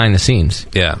the behind the scenes.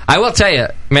 Yeah. I will tell you,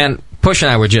 man, Push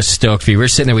and I were just stoked for you. We were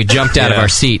sitting there, we jumped out of our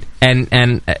seat.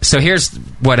 And so here's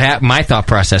what my thought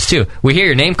process, too. We hear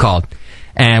your name called,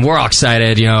 and we're all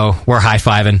excited, we're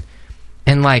high-fiving.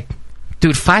 And,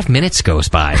 dude, 5 minutes goes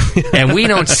by, and we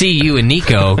don't see you and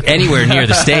Nico anywhere near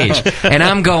the stage. And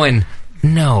I'm going,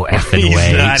 no effing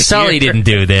way. Sully didn't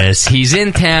do this. He's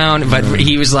in town, but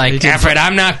he was like, F it,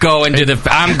 I'm going to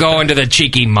the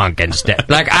Cheeky Monk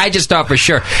instead. I just thought for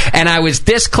sure. And I was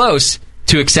this close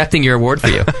to accepting your award for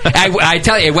you. I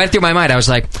tell you, it went through my mind. I was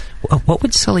like, well, what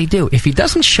would Sully do if he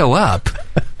doesn't show up?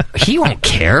 he won't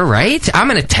care, right?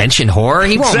 I'm an attention whore.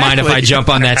 He won't mind if I jump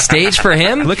on that stage for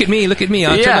him. Look at me. I'll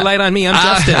turn the light on me. I'm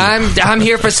Justin. I'm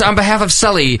here on behalf of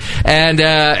Sully. And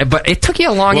but it took you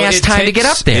a long ass time to get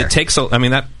up there. It takes.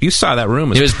 You saw that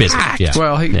room. It was busy. Yeah.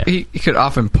 Well, he could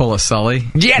often pull a Sully.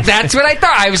 Yeah, that's what I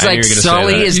thought. I was like,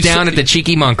 Sully is down at the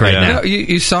Cheeky Monk right now. No,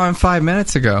 you saw him 5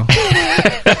 minutes ago.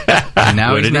 And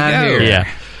now he's not here. Yeah.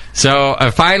 So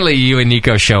finally, you and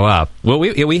Nico show up. Well,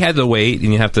 we had to wait,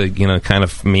 and you have to kind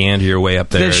of meander your way up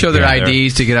there. They show their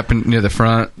IDs to get up near the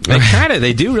front.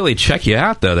 They do really check you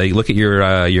out, though. They look at your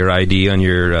ID on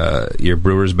your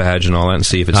brewer's badge and all that, and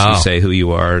see if it's you say who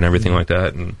you are and everything like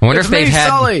that. And I wonder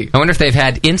if they've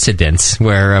had incidents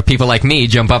where people like me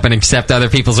jump up and accept other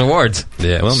people's awards.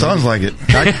 Yeah, well, sounds like it.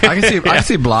 I can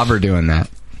see Blobber doing that.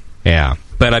 Yeah,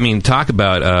 but I mean, talk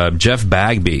about Jeff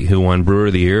Bagby, who won Brewer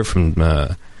of the Year from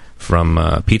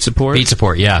Pizza Port. Pizza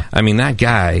Port, yeah. I mean, that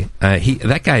guy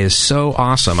is so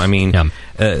awesome. I mean,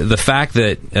 the fact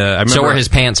that I remember, so were his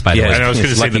pants, by the way. I was going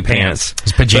to say the pants,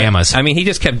 his pajamas. But, I mean, he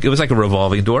just kept. It was like a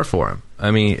revolving door for him.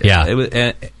 I mean, it was,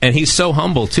 and he's so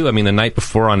humble too. I mean, the night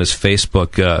before on his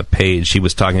Facebook page, he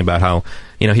was talking about how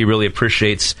he really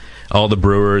appreciates all the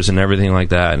brewers and everything like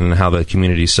that, and how the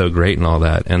community's so great and all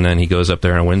that. And then he goes up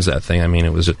there and wins that thing. I mean,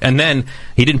 it was. And then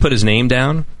he didn't put his name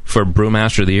down for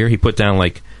Brewmaster of the Year. He put down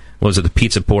what was it, the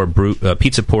Pizza Port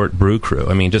Brew Crew?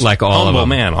 I mean, just like all of them.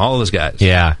 Man, all of those guys.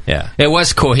 Yeah. It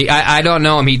was cool. I don't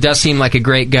know him. He does seem like a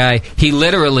great guy. He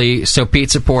literally, so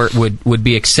Pizza Port would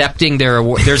be accepting their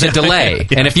award. There's a delay,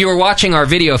 and if you were watching our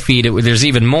video feed, there's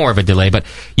even more of a delay. But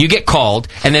you get called,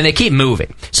 and then they keep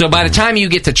moving. So by the time you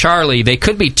get to Charlie, they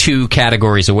could be 2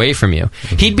 categories away from you.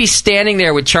 He'd be standing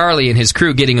there with Charlie and his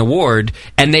crew getting award,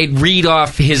 and they'd read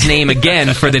off his name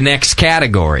again for the next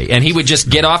category, and he would just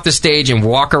get off the stage and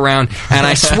walk around. And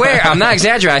I swear, I'm not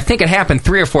exaggerating, I think it happened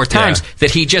 3 or 4 times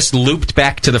that he just looped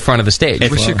back to the front of the stage.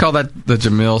 We should call that the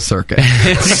Jamil circuit.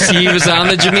 He was on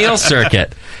the Jamil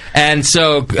circuit. And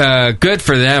so, good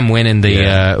for them winning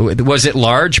the, was it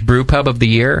Large Brew Pub of the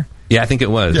Year? Yeah, I think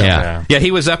it was. Yeah,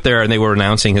 he was up there, and they were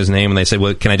announcing his name, and they said,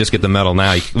 "Well, can I just get the medal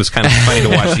now?" It was kind of funny to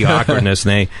watch the awkwardness,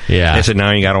 and they said,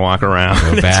 "Now you got to walk around,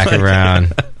 go back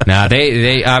around." Now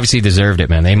they obviously deserved it,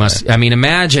 man. They must. I mean,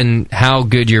 imagine how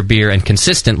good your beer and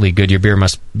consistently good your beer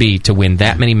must be to win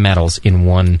that many medals in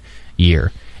 1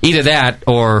 year. Either that,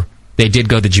 or they did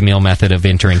go the Jamil method of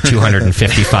entering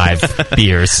 255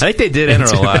 beers. I think they did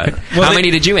enter a lot. How many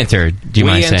did you enter? Do you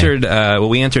mind saying?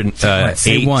 We entered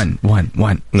 8. One.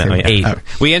 No, 8.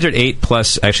 We entered 8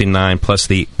 plus, actually 9 plus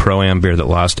the Pro-Am beer that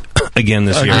lost again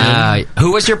this year.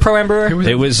 Who was your Pro-Am brewer?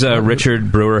 It was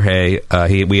Richard Brewer Hay.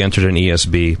 We entered an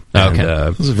ESB. Okay.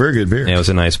 It was a very good beer. Yeah, it was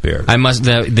a nice beer.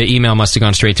 The email must have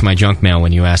gone straight to my junk mail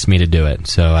when you asked me to do it.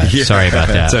 So sorry about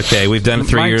that. It's okay. We've done it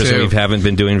 3 years and we haven't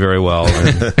been doing very well.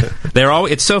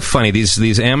 It's so funny.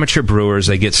 These amateur brewers,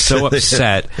 they get so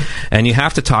upset, and you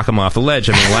have to talk them off the ledge.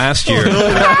 I mean, last year,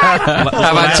 how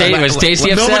about was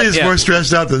Tasty upset? Nobody's more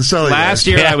stressed out than Sully. Last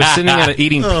year, I was sitting there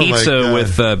eating pizza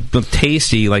with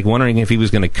Tasty, like wondering if he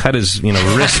was going to cut his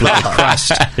wrist with the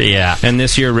crust. Yeah. And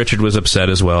this year, Richard was upset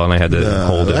as well, and I had to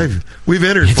hold him.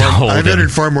 I've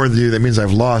entered far more than you. That means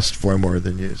I've lost far more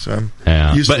than you. So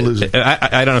I'm used to losing.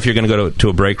 I don't know if you're going to go to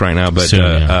a break right now, but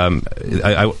soon,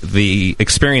 the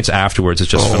experience afterwards is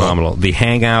just phenomenal. The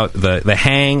hangout, the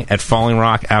hang at Falling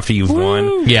Rock after you've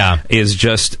won, is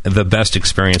just the best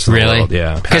experience in the world.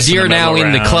 Yeah, because you're now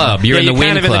in the club. You're in the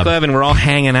Win Club. In the club, and we're all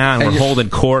hanging out, and we're holding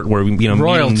court. We're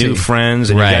meeting new friends,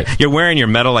 and you're wearing your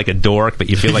medal like a dork, but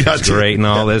you feel like it's great and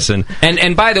all this. And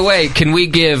by the way, can we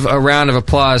give a round of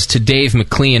applause to Dave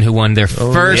McLean, who won their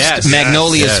first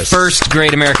Magnolia's first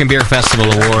Great American Beer Festival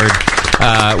award?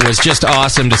 Was just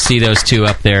awesome to see those two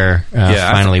up there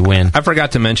finally win. I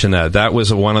forgot to mention that. That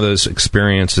was one of those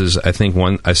experiences. I think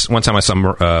one time I saw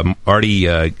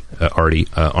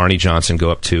Arnie Johnson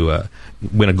go up to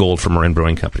win a gold for Marin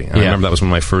Brewing Company. I remember that was one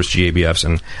of my first GABFs,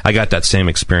 and I got that same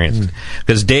experience.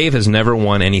 Because Dave has never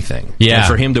won anything. Yeah. And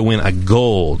for him to win a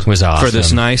gold was awesome. For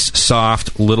this nice,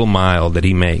 soft, little mild that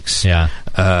he makes. Yeah.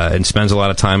 And spends a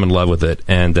lot of time and love with it.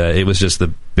 And it was just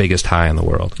the biggest high in the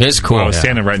world. It's cool. Well, I was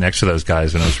standing right next to those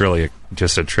guys, and it was really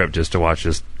just a trip just to watch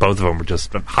this. Both of them were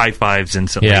just high fives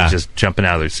instantly, just jumping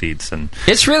out of their seats. And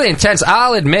it's really intense.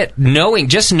 I'll admit, knowing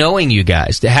you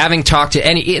guys, having talked to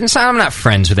and so I'm not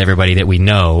friends with everybody that we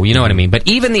know, you know what I mean? But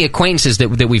even the acquaintances that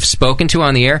we've spoken to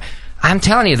on the air, I'm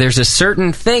telling you, there's a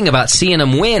certain thing about seeing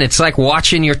them win. It's like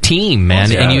watching your team,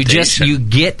 man. And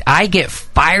I get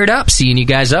fired up seeing you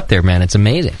guys up there, man. It's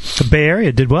amazing. The Bay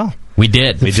Area did well. We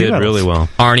did. We did really well.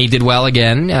 Arnie did well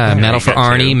again. Medal for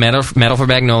Arnie, medal for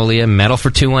Magnolia, medal for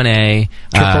 2-1A.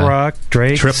 Triple Rock,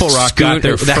 Drake. Triple Rock got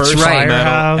their first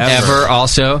medal ever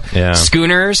also. Yeah.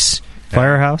 Schooners.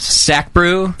 Firehouse. Sack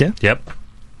Brew. Yeah. Yep.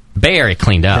 Bay Area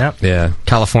cleaned up. Yeah.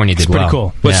 California did pretty well.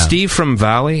 cool. Was Steve from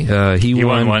Valley? He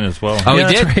won one as well. Oh,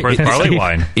 he did? Right. Where's barley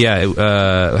wine? Yeah.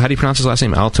 How do you pronounce his last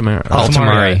name?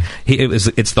 Altamari.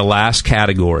 It's the last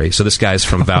category. So this guy's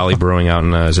from Valley Brewing out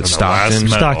in is it Stockton?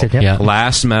 Stockton. Yeah.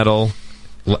 Last medal.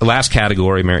 Last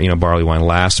category, barley wine.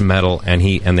 Last medal, and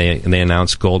they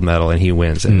announced gold medal, and he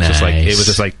wins. And nice. it was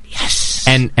just like yes.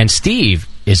 And Steve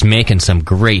is making some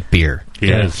great beer.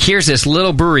 Yes. Here's this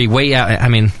little brewery way out. I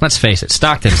mean, let's face it,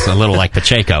 Stockton's a little like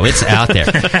Pacheco. It's out there.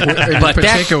 But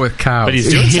Pacheco with cows. But he's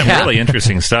doing some really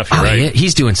interesting stuff. You're right. Yeah,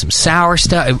 he's doing some sour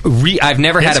stuff. I've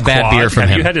never had a bad beer from him.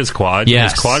 Have you had his quad?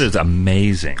 Yes. His quad is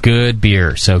amazing. Good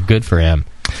beer. So good for him.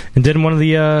 And didn't one of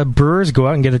the brewers go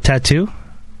out and get a tattoo?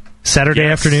 Saturday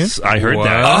afternoon? I heard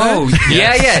that. Oh,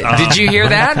 yeah. Did you hear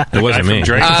that? It wasn't me.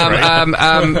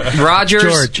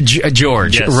 Rogers,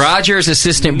 George. Yes. Rogers'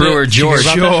 assistant brewer, George.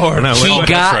 He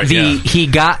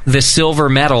got the silver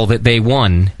medal that they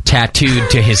won tattooed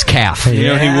to his calf. You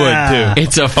know he would, too.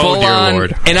 It's a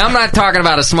full-on, and I'm not talking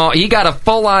about a small, he got a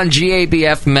full-on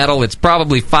GABF medal. It's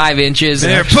probably 5 inches.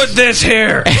 There, put this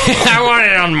here. I want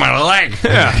it on my leg.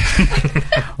 Yeah.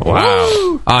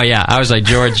 Wow. Oh, yeah. I was like,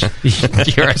 George,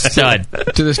 you're a stud.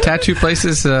 Do those tattoo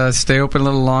places stay open a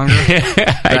little longer?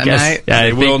 I guess. Yeah,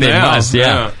 I think they must,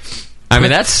 yeah. I mean,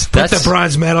 that's Put the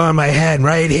bronze medal on my head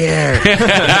right here.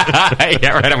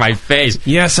 Yeah, right on my face.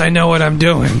 Yes, I know what I'm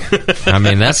doing. I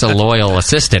mean, that's a loyal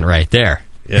assistant right there.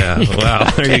 Yeah, wow.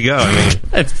 There you go. I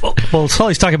mean, well,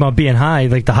 Sully's talking about being high,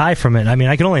 like the high from it. I mean,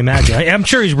 I can only imagine. I'm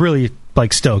sure he's really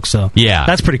stoked. So yeah,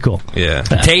 that's pretty cool. Yeah,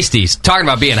 Tasties talking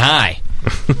about being high.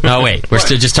 Oh wait, we're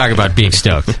still just talking about being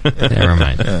stoked. Never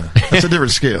mind. Yeah. That's a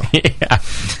different scale. Yeah.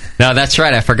 No, that's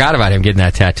right. I forgot about him getting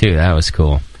that tattoo. That was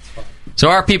cool. So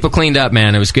our people cleaned up,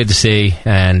 man. It was good to see,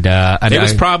 and it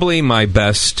was probably my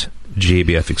best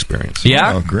GABF experience.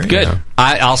 Yeah, great. Good. Yeah.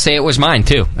 I'll say it was mine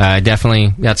too.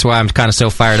 Definitely. That's why I'm kind of so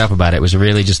fired up about it. It was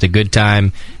really just a good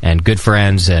time and good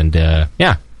friends, and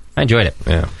yeah, I enjoyed it.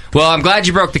 Yeah. Well, I'm glad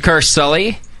you broke the curse,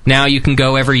 Sully. Now you can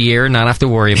go every year, not have to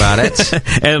worry about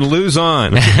it. And lose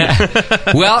on.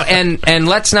 Well, and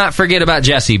let's not forget about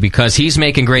Jesse, because he's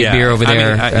making great beer over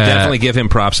there. I definitely give him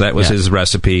props. That was his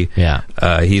recipe. Yeah.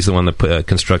 He's the one that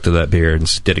constructed that beer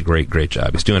and did a great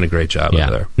job. He's doing a great job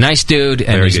over there. Nice dude,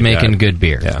 and he's making good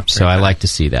beer. Yeah, so I like to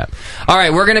see that. All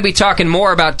right, we're going to be talking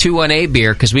more about 2-1A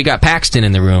beer, because we got Paxton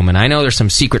in the room, and I know there's some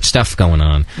secret stuff going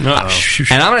on. And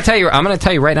I'm going to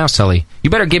tell you right now, Sully, you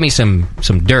better give me some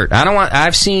dirt.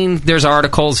 I've seen there's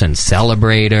articles and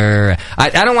Celebrator. I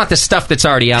don't want the stuff that's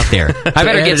already out there. I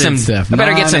better get some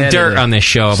dirt on this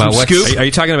show about what's. Are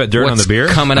you talking about dirt on the beer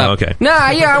coming up? Oh, okay.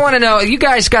 I want to know. You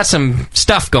guys got some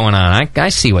stuff going on. I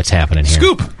see what's happening here.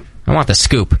 Scoop. I want the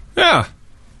scoop. Yeah.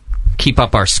 Keep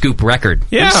up our scoop record.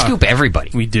 Yeah. We scoop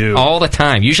everybody. We do. All the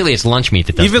time. Usually it's lunch meat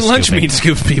that does Even the lunch scooping. meat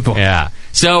scoops people. Yeah.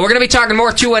 So we're going to be talking more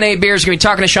 2-1A beers. We're going to be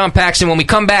talking to Sean Paxton. When we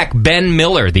come back, Ben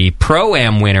Miller, the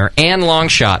Pro-Am winner and long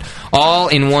shot, all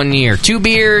in 1 year. 2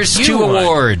 beers, 2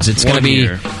 awards. It's going to be,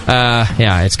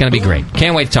 it's going to be great.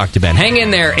 Can't wait to talk to Ben. Hang in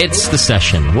there. It's The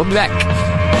Session. We'll be back.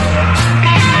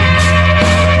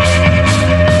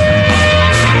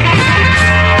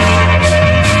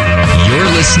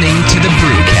 You're listening to the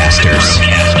Brewcasters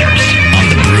on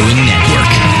the Brewing Network.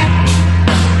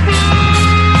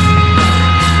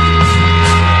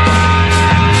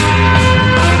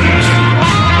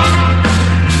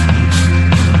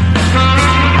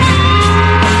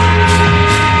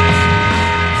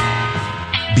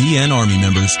 BN Army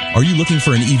members, are you looking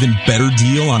for an even better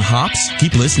deal on hops?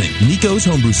 Keep listening. Nico's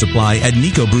Homebrew Supply at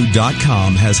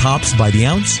nicobrew.com has hops by the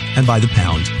ounce and by the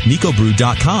pound.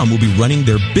 Nicobrew.com will be running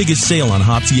their biggest sale on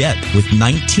hops yet, with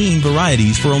 19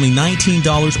 varieties for only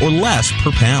 $19 or less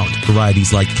per pound.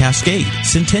 Varieties like Cascade,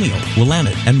 Centennial,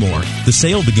 Willamette, and more. The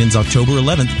sale begins October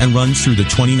 11th and runs through the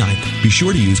 29th. Be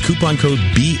sure to use coupon code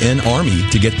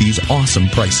BNARMY to get these awesome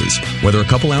prices. Whether a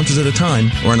couple ounces at a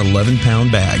time or an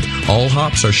 11-pound bag, all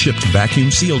hops are shipped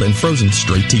vacuum sealed and frozen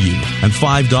straight to you. And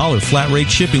 $5 flat rate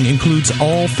shipping includes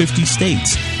all 50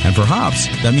 states. And for hops,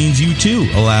 that means you too,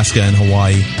 Alaska and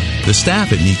Hawaii. The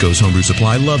staff at Nico's Homebrew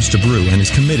Supply loves to brew and is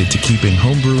committed to keeping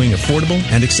home brewing affordable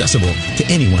and accessible to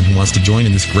anyone who wants to join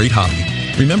in this great hobby.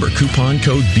 Remember coupon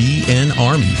code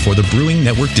BNARMY for the Brewing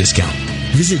Network discount.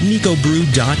 Visit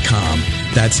nicobrew.com.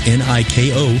 That's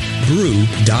Niko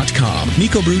brew.com.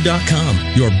 nicobrew.com,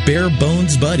 your bare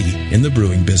bones buddy in the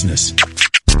brewing business.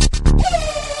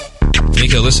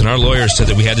 Nico, listen, our lawyers said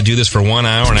that we had to do this for 1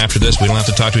 hour, and after this, we don't have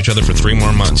to talk to each other for 3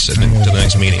 more months until the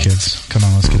next meeting. Kids, come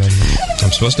on, let's get out of here.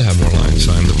 I'm supposed to have more lines,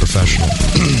 so I'm the professional.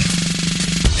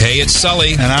 Hey, it's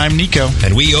Sully. And I'm Nico.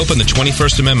 And we opened the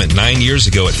 21st Amendment 9 years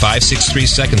ago at 563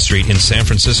 2nd Street in San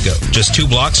Francisco, just 2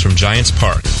 blocks from Giants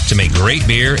Park, to make great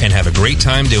beer and have a great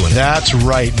time doing it. That's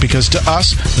right, because to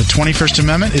us, the 21st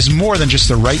Amendment is more than just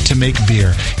the right to make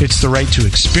beer. It's the right to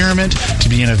experiment, to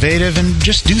be innovative, and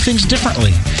just do things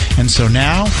differently. And so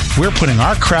now, we're putting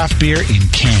our craft beer in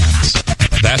cans.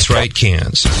 That's right,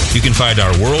 cans. You can find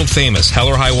our world-famous Hell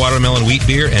or High Watermelon Wheat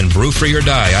Beer and Brew Free or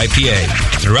Die IPA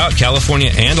throughout California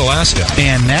and Alaska.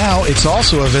 And now it's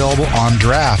also available on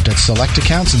draft at select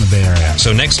accounts in the Bay Area.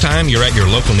 So next time you're at your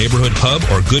local neighborhood pub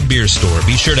or good beer store,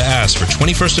 be sure to ask for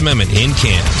 21st Amendment in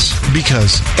cans.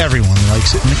 Because everyone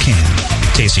likes it in a can.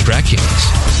 Tasty crack cans.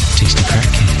 Tasty crack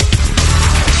cans.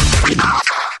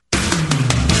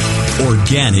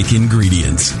 Organic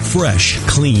ingredients. Fresh,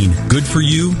 clean, good for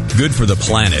you, good for the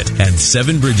planet. And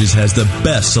Seven Bridges has the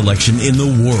best selection in the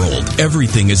world.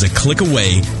 Everything is a click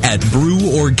away at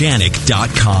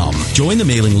breworganic.com. Join the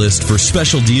mailing list for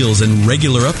special deals and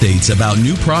regular updates about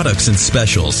new products and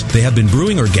specials. They have been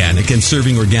brewing organic and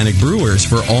serving organic brewers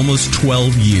for almost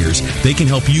 12 years. They can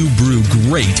help you brew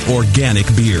great organic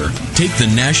beer. Take the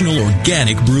National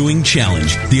Organic Brewing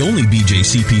Challenge, the only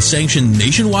BJCP-sanctioned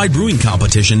nationwide brewing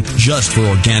competition just for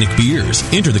organic beers.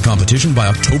 Enter the competition by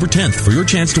October 10th for your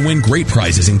chance to win great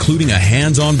prizes, including a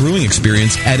hands-on brewing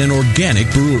experience at an organic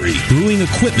brewery, brewing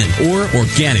equipment, or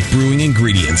organic brewing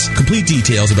ingredients. Complete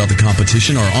details about the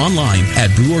competition are online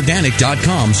at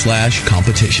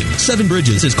breworganic.com/competition. Seven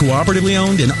Bridges is cooperatively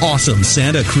owned in awesome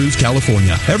Santa Cruz,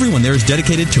 California. Everyone there is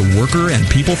dedicated to worker and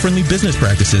people-friendly business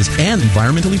practices and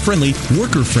environmentally friendly,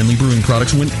 worker-friendly brewing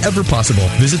products whenever possible.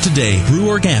 Visit today,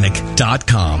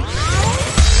 breworganic.com.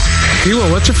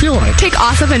 Hilo, what's it feel like? Take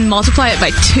awesome and multiply it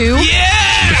by 2.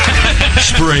 Yeah!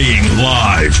 Spraying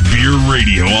live beer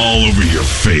radio all over your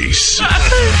face.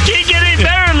 Can't get any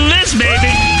better than this,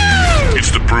 baby. It's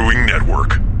the Brewing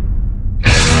Network.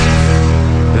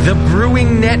 The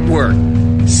Brewing Network.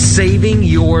 Saving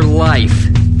your life.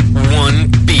 One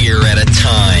beer at a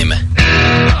time.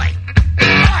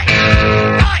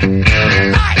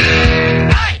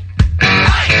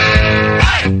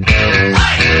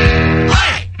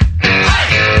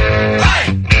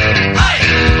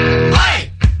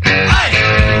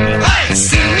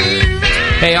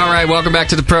 Hey, all right, welcome back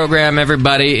to the program,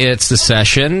 everybody. It's the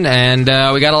session, and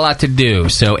we got a lot to do.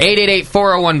 So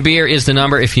 888-401-BEER is the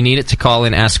number if you need it to call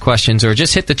in, ask questions, or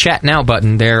just hit the Chat Now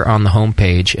button there on the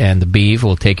homepage, and the Beeve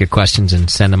will take your questions and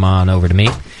send them on over to me.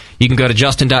 You can go to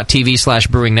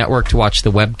justin.tv/brewing network to watch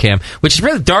the webcam, which is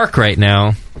really dark right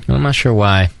now. I'm not sure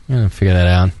why. I'm going to figure that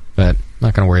out, but I'm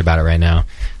not going to worry about it right now.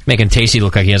 Making Tasty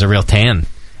look like he has a real tan.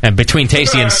 And between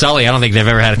Tasty and Sully, I don't think they've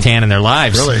ever had a tan in their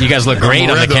lives. Really? You guys look great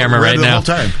on the camera right now.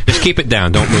 Just keep it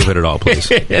down. Don't move it at all,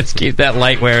 please. Let's keep that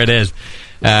light where it is.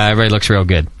 Everybody looks real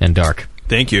good and dark.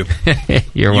 Thank you.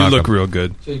 You're welcome. You look real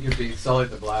good. So you could be Sully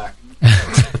the Black.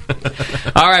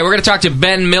 All right, we're going to talk to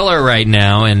Ben Miller right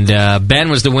now. And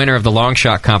Ben was the winner of the long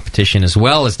shot competition as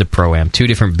well as the Pro-Am. 2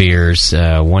 different beers,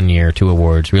 1 year, 2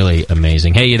 awards. Really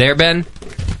amazing. Hey, you there, Ben?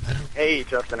 Hey,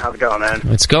 Justin. How's it going, man?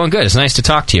 It's going good. It's nice to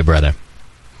talk to you, brother.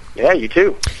 Yeah, you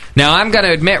too. Now, I'm going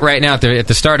to admit right now at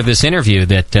the start of this interview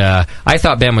that I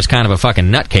thought Ben was kind of a fucking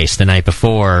nutcase the night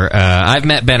before. I've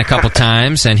met Ben a couple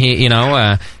times, and he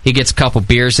gets a couple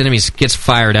beers in him. He gets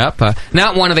fired up.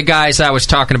 Not one of the guys I was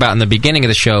talking about in the beginning of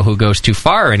the show who goes too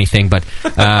far or anything, but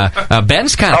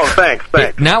Ben's kind of... Oh, thanks.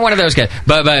 Not one of those guys.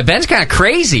 But Ben's kind of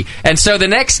crazy. And so the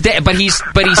next day... But he's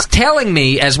telling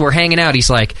me as we're hanging out, he's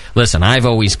like, listen, I've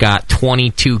always got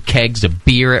 22 kegs of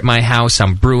beer at my house.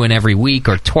 I'm brewing every week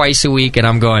or twice a week, and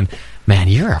I'm going, man,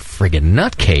 you're a friggin'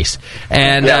 nutcase.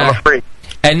 And, yeah, I'm a freak.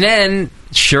 And then,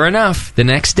 sure enough, the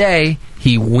next day,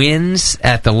 he wins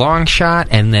at the long shot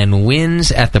and then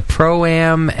wins at the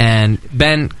Pro-Am. And,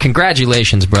 Ben,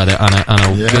 congratulations, brother, on a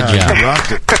good job. You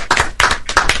rocked it.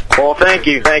 Well, thank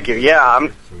you. Yeah,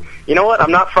 you know what?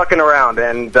 I'm not fucking around.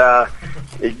 And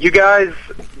you guys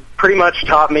pretty much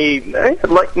taught me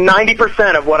like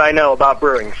 90% of what I know about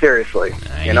brewing, seriously.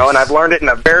 Nice. You know, and I've learned it in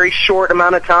a very short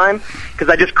amount of time because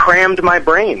I just crammed my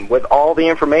brain with all the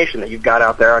information that you've got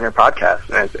out there on your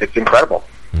podcast, and it's incredible.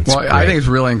 Well, I think it's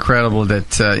really incredible that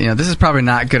this is probably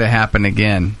not going to happen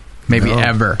again. Maybe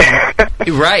ever.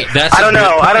 Right. That's I don't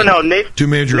know. Two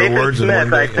major Nathan awards Smith, in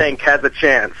one day. I think, has a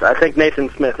chance. I think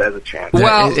Nathan Smith has a chance.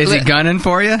 Well, is he gunning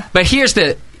for you? But here's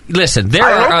the listen, there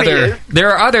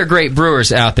are other great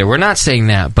brewers out there. We're not saying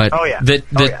that, but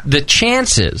the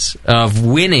chances of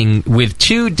winning with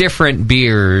two different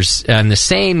beers in the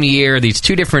same year, these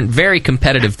two different very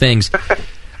competitive things.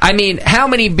 I mean, how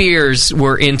many beers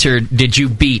did you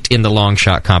beat in the long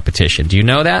shot competition? Do you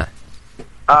know that?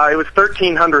 It was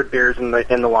 1,300 beers in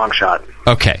the long shot.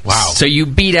 Okay. Wow. So you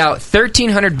beat out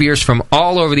 1,300 beers from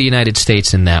all over the United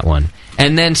States in that one.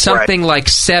 And then something like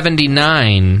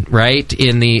 79, right?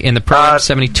 In the Pro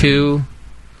 72?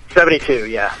 72,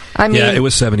 yeah. I mean, it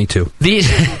was 72. These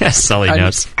Sully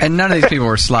knows. And none of these people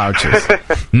were slouches.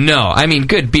 No, I mean,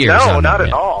 good beers. No, not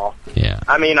at all. Yeah.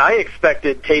 I mean, I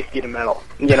expected Tasty to medal.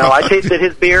 You know, I tasted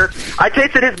his beer,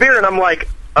 and I'm like,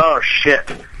 oh, shit.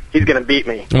 He's going to beat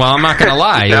me. Well, I'm not going to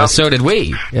lie. You know? So did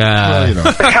we. I'm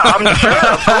sure,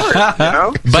 of course. You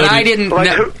know? But I didn't.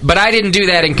 But I didn't do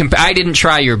that I didn't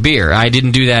try your beer. I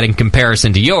didn't do that in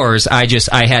comparison to yours. I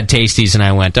had Tasties, and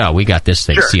I went, "Oh, we got this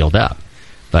thing sealed up."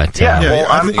 But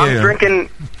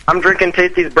I'm drinking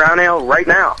Tasty's brown ale right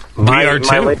now. My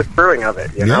latest brewing of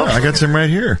it. You know? I got some right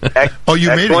here. You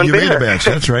made it. You made a batch.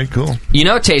 That's right. Cool. You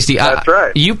know, Tasty. That's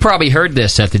right. You probably heard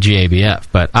this at the GABF,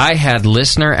 but I had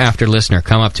listener after listener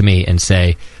come up to me and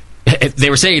say. They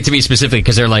were saying it to me specifically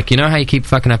because they're like, you know how you keep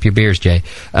fucking up your beers, Jay?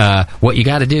 What you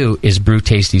got to do is brew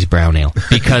Tasty's brown ale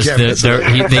because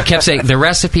they kept saying the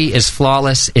recipe is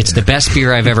flawless. It's the best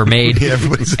beer I've ever made,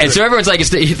 and so everyone's like,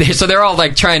 so they're all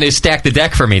like trying to stack the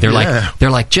deck for me. They're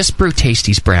like, just brew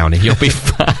Tasty's brown and you'll be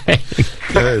fine.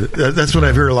 That's what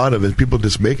I've heard a lot of it. People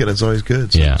just make it. It's always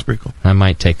good. So it's pretty cool. I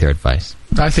might take their advice.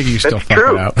 I think you still fuck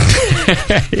it out.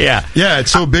 Yeah. It's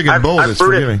so big and bold. It's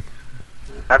forgiving.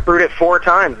 I've brewed it 4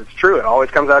 times. It's true. It always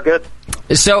comes out good.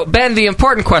 So, Ben, the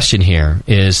important question here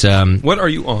is... what are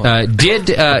you on?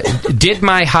 Did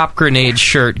my Hop Grenade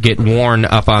shirt get worn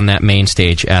up on that main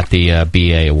stage at the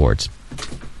BA Awards?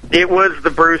 It was the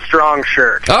Brew Strong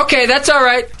shirt. Okay, that's all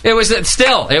right. It was a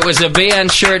BN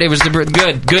shirt. It was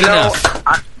good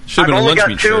enough. Should have been a lunch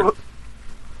meat shirt.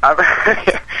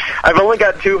 I've only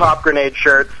got 2 Hop Grenade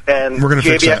shirts, and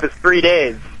GABF is 3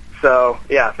 days. So,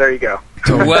 yeah, there you go.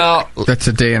 Well, that's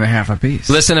a day and a half apiece.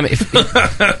 Listen to me.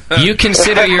 If you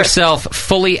consider yourself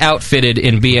fully outfitted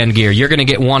in BN gear, you're going to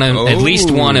get at least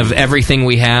one of everything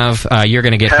we have. You're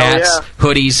going to get hats,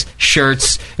 hoodies,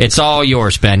 shirts. It's all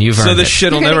yours, Ben. You've earned it. So this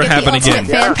shit will never happen again.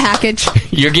 Fan package.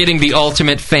 You're getting the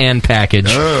ultimate fan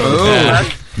package.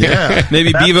 Yeah.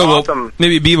 Maybe Bevo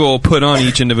will put on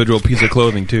each individual piece of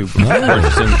clothing too.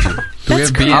 Do we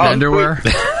have BN underwear?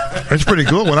 That's pretty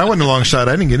cool. When I went alongside,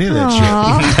 I didn't get any of that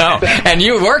shit. No, and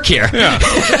you work here. Yeah.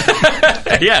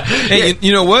 Hey,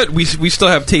 you know what? We still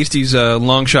have Tasty's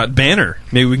long shot banner.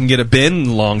 Maybe we can get a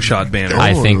Ben long shot banner.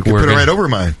 I think we're put it right over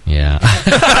mine. Yeah.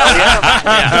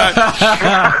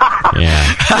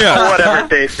 Whatever,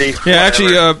 Tasty. Yeah,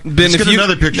 actually, Ben, if you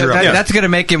another picture that's going to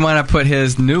make him want to put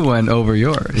his new one over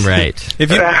yours. Right.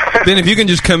 If you can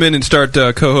just come in and start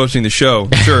co-hosting the show,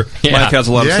 sure. Mike has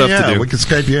a lot of stuff to do. We can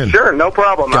Skype you in. Sure, no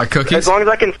problem. Got cookies? As long as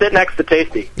I can sit next to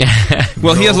Tasty.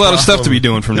 Well, he has a lot of stuff to be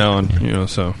doing from now on,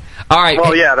 so. All right.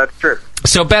 Well, yeah, that's true.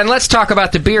 So, Ben, let's talk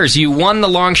about the beers. You won the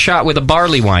long shot with a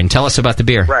barley wine. Tell us about the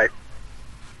beer. Right.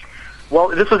 Well,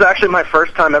 this was actually my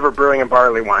first time ever brewing a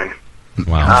barley wine.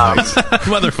 Wow.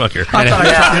 Motherfucker.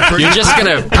 You're just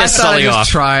going to piss Sully off.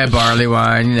 Try a barley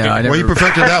wine. You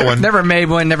perfected that one. Never made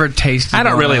one, never tasted I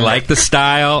don't really like the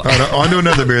style. I'll do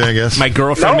another beer, I guess. My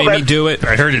girlfriend made me do it.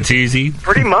 I heard it's easy.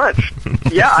 Pretty much.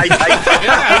 Yeah,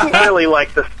 I didn't really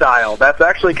like the style. That's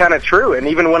actually kind of true. And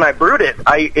even when I brewed it,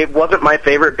 it wasn't my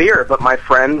favorite beer, but my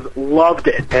friends loved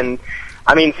it. And,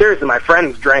 I mean, seriously, my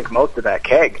friends drank most of that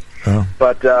keg. Oh.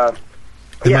 But,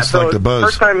 they must like the buzz.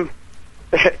 First time...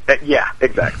 yeah,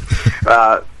 exactly.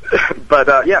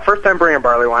 First time brewing a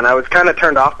barley wine, I was kind of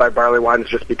turned off by barley wines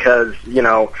just because,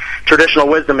 traditional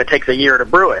wisdom, it takes a year to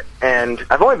brew it. And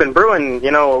I've only been brewing,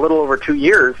 a little over 2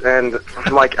 years, and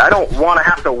I'm like, I don't want to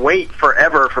have to wait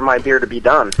forever for my beer to be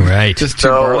done. Right. Just two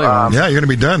barley wines. Yeah, you're going to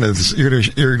be done.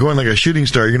 You're going like a shooting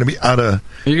star. You're going to be out of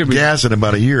gas in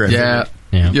about a year. Yeah.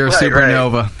 You're a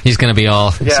supernova. Right. He's going to be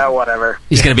all... Yeah, whatever.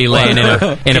 He's going to be laying in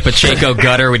a Pacheco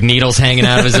gutter with needles hanging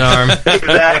out of his arm.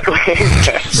 Exactly.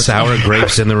 Sour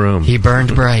grapes in the room. He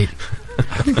burned bright.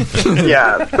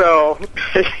 Yeah, so...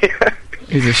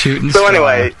 He's a shooting star. So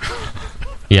anyway...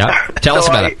 Yeah, tell us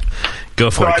about it.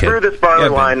 Go for it, kid. I brewed this barley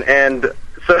wine, and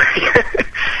so...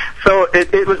 So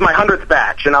it was my 100th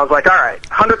batch, and I was like, all right,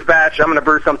 100th batch, I'm going to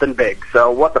brew something big.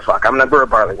 So what the fuck? I'm going to brew a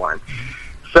barley wine.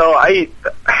 So I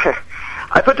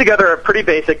put together a pretty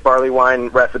basic barley wine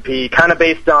recipe, kind of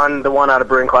based on the one out of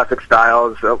Brewing Classic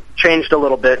Styles. Changed a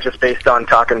little bit just based on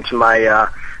talking to my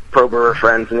pro brewer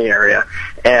friends in the area,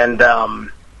 and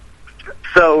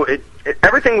so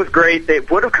everything was great.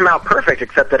 It would have come out perfect,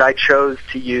 except that I chose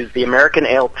to use the American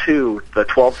Ale 2, the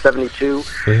 1272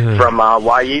 from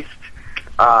Y Yeast.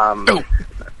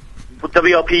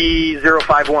 WLP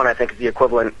 051, I think, is the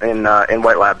equivalent in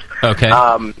White Labs. Okay.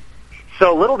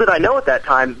 So little did I know at that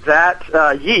time that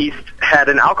yeast had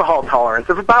an alcohol tolerance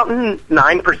of about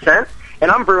 9%,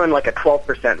 and I'm brewing like a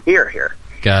 12% beer here.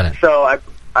 Got it. So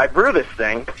I brew this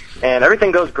thing, and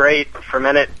everything goes great.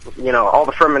 Ferment it, all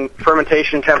the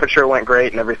fermentation temperature went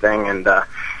great and everything, and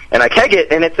I keg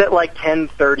it, and it's at like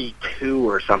 1032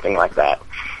 or something like that.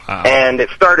 Wow. And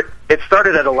it started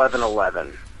at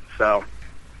 1111, so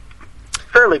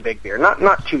fairly big beer,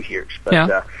 not too huge, but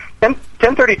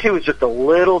 1032 is just a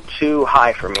little too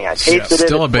high for me. I tasted it.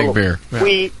 Still a big beer.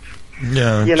 Sweet.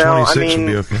 Yeah, 26 would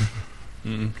be okay.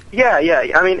 Mm-hmm. Yeah.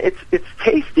 I mean, it's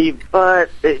tasty, but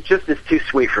it just is too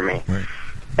sweet for me. Right.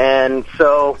 And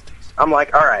so I'm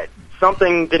like, all right,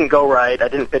 something didn't go right. I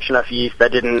didn't pitch enough yeast. I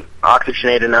didn't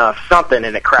oxygenate enough. Something,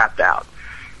 and it crapped out.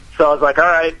 So I was like, all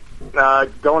right,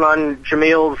 going on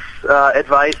Jamil's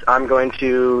advice, I'm going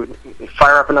to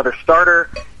fire up another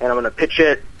starter, and I'm going to pitch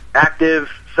it active.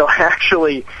 So I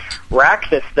actually racked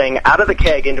this thing out of the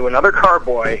keg into another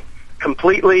carboy,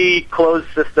 completely closed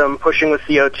system, pushing with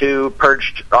CO2,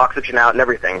 purged oxygen out and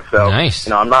everything. So nice.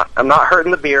 I'm not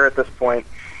hurting the beer at this point.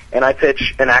 And I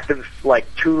pitch an active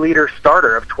 2-liter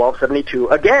starter of 1272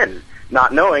 again,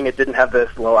 not knowing it didn't have this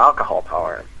low alcohol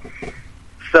tolerance.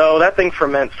 So that thing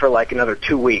ferments for another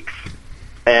 2 weeks,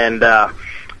 and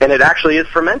it actually is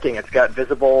fermenting. It's got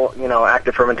visible,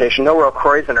 active fermentation, no real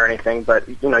krausen or anything, but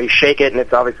you shake it and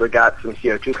it's obviously got some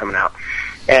CO2 coming out.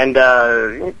 And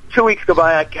 2 weeks go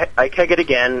by, I keg it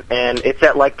again, and it's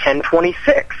at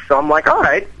 1026. So I'm like, all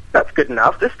right, that's good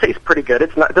enough. This tastes pretty good.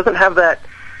 It doesn't have that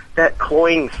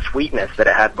cloying sweetness that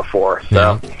it had before.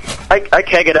 So I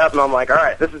keg it up, and I'm like, all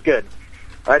right, this is good.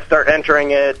 I start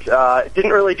entering it. It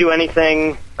didn't really do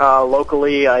anything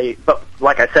locally, but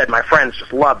like I said, my friends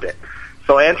just loved it.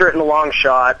 So I enter it in the long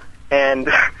shot, and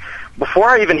before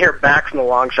I even hear back from the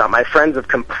long shot, my friends have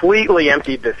completely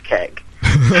emptied this keg.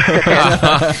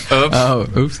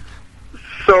 Oops.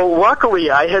 So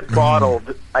luckily, I had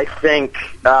bottled, I think,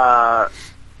 8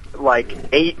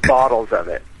 bottles of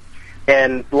it.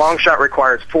 And long shot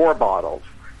requires 4 bottles.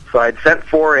 So I'd sent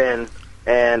 4 in,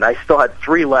 and I still had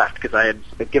 3 left because I had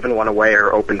given one away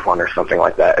or opened one or something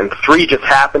like that. And 3 just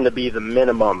happened to be the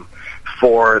minimum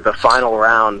for the final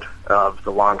round of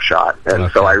the long shot.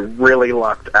 And so I really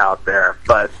lucked out there.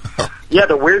 But yeah,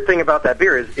 the weird thing about that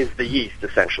beer is the yeast,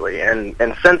 essentially. And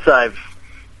since I've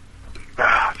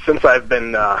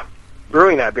been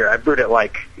brewing that beer, I've brewed it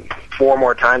 4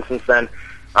 more times since then.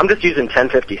 I'm just using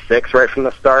 1056 right from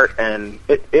the start, and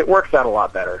it works out a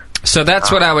lot better. So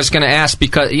that's what I was going to ask,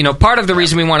 because part of the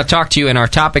reason we want to talk to you in our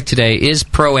topic today is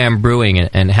Pro-Am brewing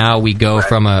and how we go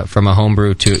from a home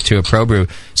brew to a pro brew.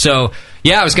 So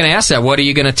I was going to ask that. What are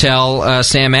you going to tell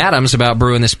Sam Adams about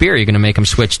brewing this beer? Are you going to make him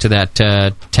switch to that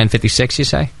 1056? You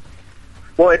say?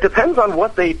 Well, it depends on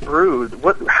what they brewed,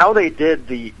 how they did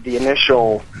the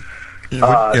initial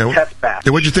test batch.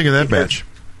 What'd you think of that batch?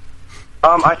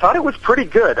 I thought it was pretty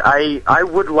good. I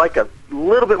would like a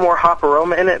little bit more hop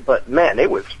aroma in it, but man,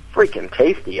 it was freaking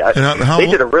tasty. They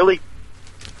did a really.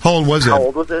 How old was it? How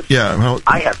old was it? Yeah,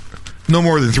 I have no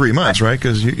more than 3 months, right?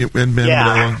 Because it hadn't been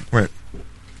that long, right?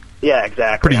 Yeah,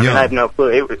 exactly. Pretty young. I have no clue.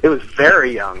 It was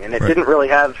very young, and it didn't really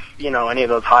have any of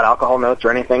those hot alcohol notes or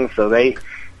anything. So they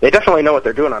definitely know what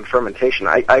they're doing on fermentation.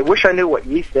 I wish I knew what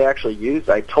yeast they actually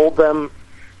used. I told them,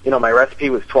 my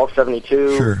recipe was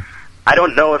 1272. Sure. I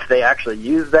don't know if they actually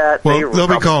use that. Well, they'll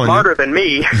be calling smarter than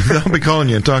me. They'll be calling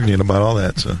you and talking to you about all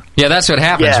that. So yeah, that's what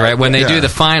happens, right? When they do the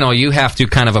final, you have to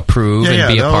kind of approve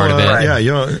and be a part of it. Yeah,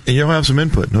 you'll have some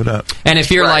input, no doubt. And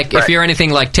if you're if you're anything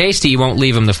like Tasty, you won't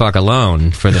leave him the fuck alone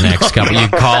for the next couple. You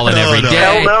call it every day.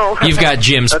 Hell no. You've got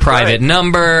Jim's private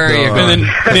number. And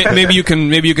then maybe you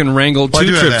can wrangle 2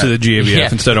 trips to the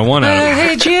GABF instead of 1 out.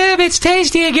 Hey Jim, it's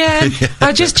Tasty again.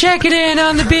 Just checking in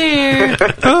on the beer.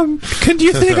 Do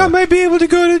you think I might be able to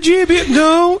go to GABF?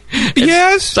 No.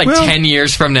 Yes. It's 10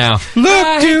 years from now.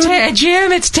 Look, dude.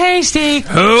 Jim, it's Tasty.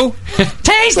 Who?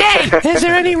 Tasty. Is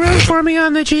there any room for me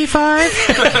on the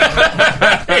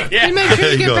G5? You make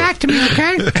sure you get back to me,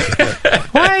 okay?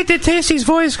 Why did Tasty's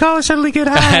voice call suddenly get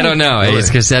high? I don't know. It's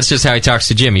because that's just how he talks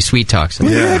to Jim. He sweet talks him.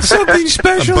 We had something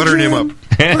special, I'm buttering him up.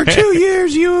 For 2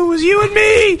 years, it was you and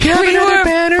me. We were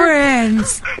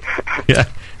friends. Yeah.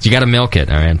 You got to milk it.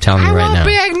 All right, I'm telling you right now. I won't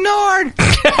be ignored.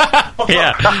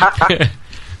 Yeah.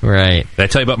 Right. Did I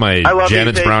tell you about my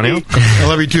Janet's brown ale? I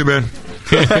love you too, man.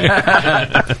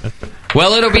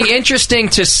 Well, it'll be interesting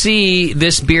to see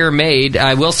this beer made.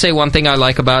 I will say one thing I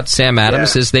like about Sam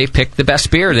Adams is they picked the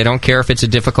best beer. They don't care if it's a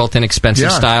difficult and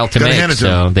expensive style to make.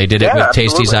 So they did it with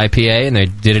Tasty's IPA, and they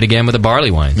did it again with a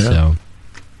barley wine. So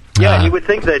you would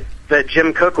think that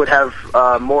Jim Cook would have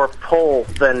more pull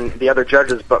than the other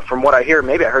judges, but from what I hear,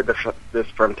 maybe I heard this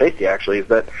from Tasty actually, is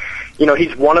that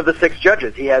he's one of the 6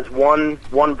 judges. He has one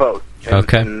vote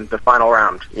in the final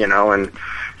round. And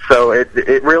so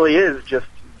it really is just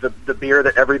the beer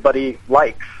that everybody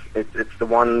likes. It's the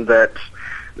one that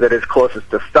is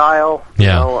closest to style.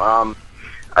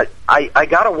 I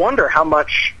gotta wonder how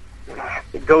much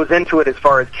goes into it as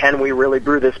far as can we really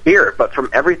brew this beer. But from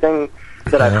everything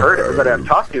that I've heard or that I've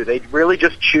talked to, they really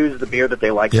just choose the beer that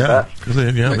they like the best.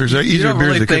 There's you don't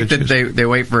really think that they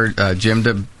wait for Jim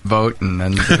to vote and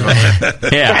then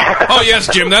yeah. Oh yes,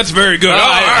 Jim, that's very good.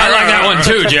 I like that one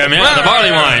too, Jim. Yeah, the barley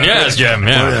wine. Yes, Jim.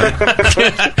 Yeah.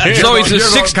 It's always a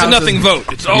 6-0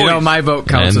 vote. It's always my vote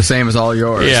counts the same as all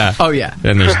yours. Yeah. Oh yeah.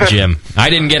 Then there's Jim. I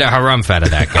didn't get a harumph out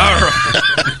of that guy.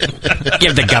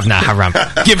 Give the governor a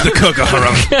harumph. Give the cook a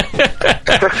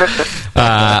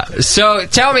harumph. So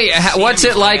tell me, what's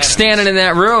it like standing in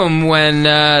that room when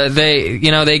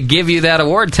they give you that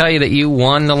award, tell you that you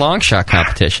won the long shot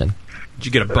competition? Did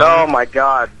you get a boner? Oh my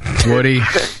God, Woody.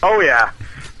 Oh yeah.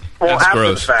 Well, that's after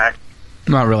gross. the fact.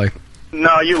 Not really.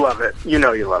 No, you love it. You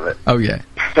know you love it. Oh yeah.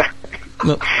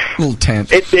 little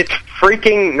tense. It's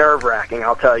freaking nerve-wracking,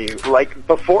 I'll tell you. Like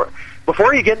before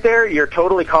you get there, you're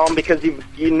totally calm because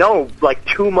you know like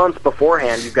 2 months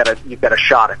beforehand you've got a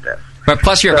shot at this. But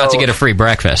plus you're about to get a free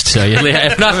breakfast, so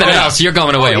if nothing else, you're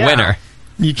going away a winner.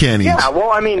 You can't eat. Yeah,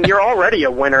 well, I mean, you're already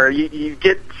a winner. You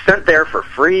get sent there for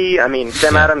free. I mean,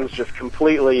 Sam Adams just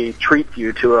completely treats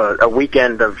you to a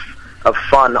weekend of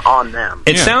fun on them.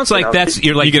 It sounds like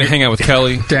you're going to hang out with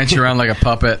Kelly, dance around like a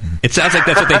puppet. It sounds like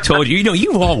that's what they told you.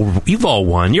 You've all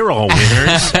won. You're all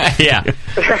winners. Yeah.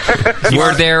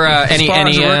 Were there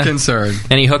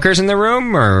any hookers in the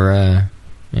room or?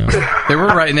 They were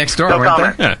right next door,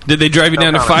 weren't they? Yeah. Did they drive you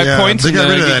down to 5 points? They got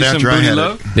rid of that after I had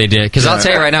it. They did. Because I'll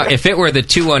tell you right now, if it were the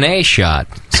 2-1A shot,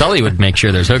 Sully would make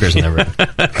sure there's hookers in the room.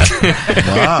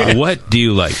 Wow. What do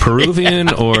you like,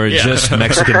 Peruvian or just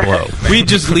Mexican blow? We'd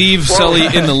just leave Sully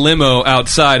in the limo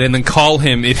outside and then call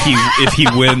him if he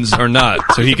wins or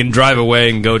not, so he can drive away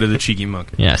and go to the Cheeky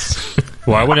Monkey. Yes.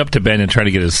 Well, I went up to Ben and tried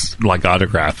to get his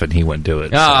autograph, and he wouldn't do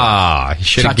it. Ah, you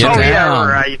should have given it. Yeah,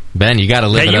 right. Ben, you got to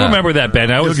live it you up. remember that,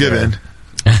 Ben? I was You'll there. get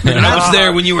in. I was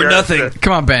there when you were nothing.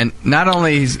 Come on, Ben. Not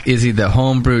only is he the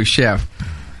homebrew chef,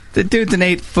 the dude's an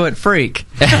 8-foot freak.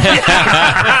 Yeah,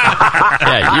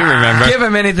 you remember. Give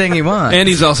him anything he wants. And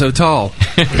he's also tall.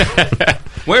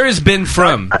 Where is Ben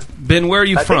from? Ben, where are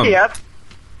you from?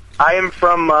 I am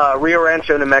from Rio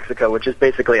Rancho, New Mexico, which is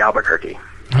basically Albuquerque.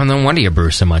 Oh, no wonder you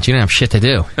brew so much. You don't have shit to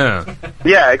do.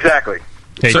 Yeah, exactly.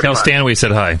 Hey, tell Stan we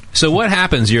said hi. So what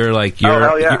happens?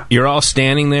 You're all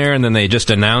standing there, and then they just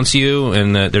announce you,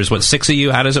 and there's 6 of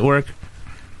you. How does it work?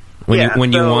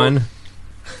 When you won?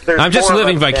 I'm just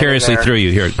living vicariously through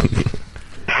you here.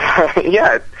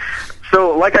 Yeah.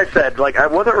 So, like I said, I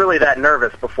wasn't really that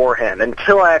nervous beforehand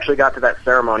until I actually got to that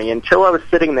ceremony, until I was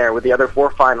sitting there with the other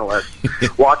 4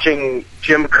 finalists watching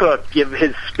Jim Cook give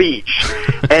his speech.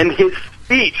 And his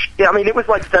speech, I mean, it was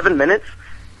like 7 minutes,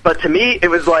 but to me, it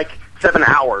was like 7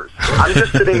 hours. I'm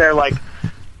just sitting there like,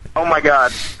 oh my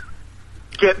God,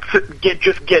 get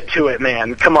to it,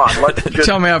 man. Come on, let's just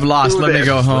tell me I've lost. Let me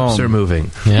go home. Lips are moving.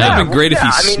 Yeah, it'd been great if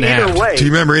he snapped. Either way, do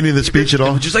you remember any of the speech at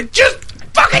all? Just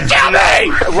fucking tell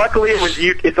me! Luckily,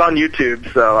 it's on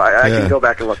YouTube, so I can go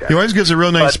back and look at it. He always gives a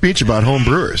real nice speech about home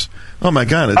brewers. Oh, my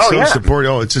God. It's so supportive.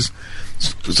 Oh, it's just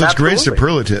such great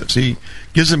superlatives. He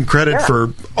gives them credit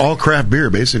for all craft beer,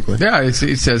 basically. Yeah,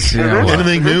 he says,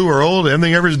 anything new or old,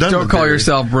 anything ever's done. Don't call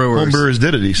yourself brewers. Home brewers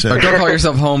did it, he said. Don't call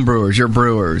yourself home brewers. You're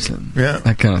brewers. And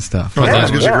that kind of stuff. Oh,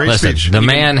 that gives a great speech. The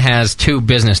man has 2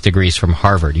 business degrees from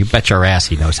Harvard. You bet your ass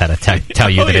he knows how to tell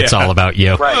you that it's all about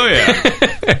you. Right. Oh,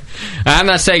 yeah. I'm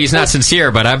not saying he's not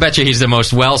sincere, but I bet you he's the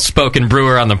most well-spoken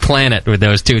brewer on the planet with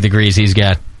those 2 degrees he's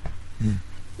got.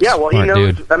 Yeah, well, Smart he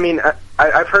knows. dude. I mean,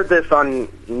 I've heard this on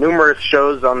numerous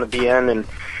shows on the BN and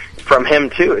from him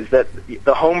too. Is that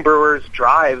the home brewers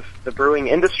drive the brewing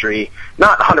industry?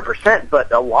 Not 100%,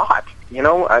 but a lot.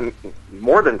 I'm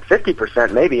more than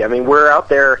 50%, maybe. I mean, we're out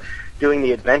there doing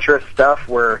the adventurous stuff.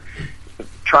 We're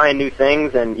trying new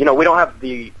things, and we don't have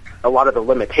a lot of the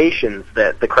limitations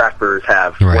that the craft brewers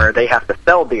have, where they have to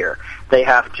sell beer, they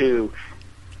have to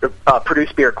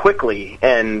produce beer quickly,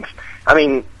 and I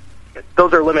mean,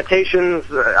 those are limitations.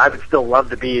 I would still love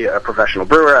to be a professional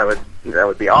brewer. That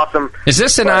would be awesome. Is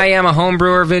this an I Am a Home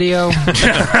Brewer video? No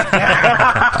shit.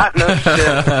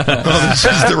 This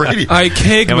is the radio. I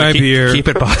keg my beer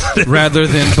rather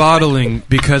than bottling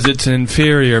because it's an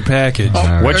inferior package.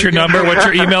 What's your number? What's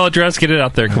your email address? Get it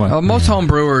out there. Come on. Most home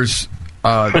brewers,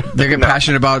 they get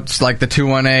passionate about like the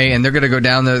 2-1A, and they're going to go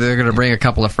down there. They're going to bring a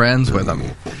couple of friends with them.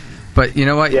 But you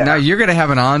know what? Now you're going to have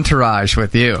an entourage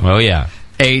with you. Oh, yeah.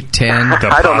 8, 10.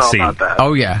 I don't know about that.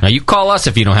 Oh, yeah. Now, you call us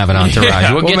if you don't have an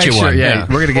entourage. We'll get you one. Yeah,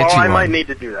 we're going to get you I one. might need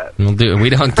to do that. We'll do. We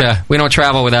don't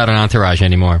travel without an entourage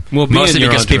anymore. Mostly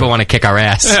because people want to kick our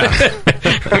ass.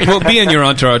 Yeah. We'll be in your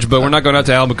entourage, but we're not going out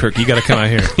to Albuquerque. You got to come out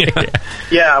here.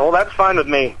 Yeah, well, that's fine with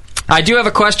me. I do have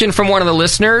a question from one of the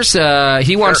listeners.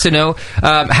 He wants to know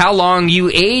how long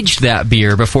you aged that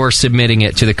beer before submitting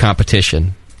it to the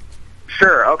competition.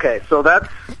 Sure. Okay. So that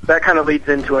kind of leads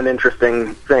into an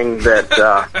interesting thing that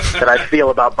that I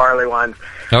feel about barley wines.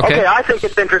 Okay. I think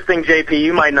it's interesting, JP.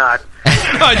 You might not.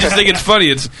 I just think it's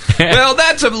funny. Well,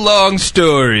 that's a long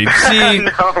story. See,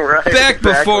 back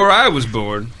before I was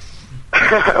born.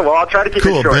 Well, I'll try to keep it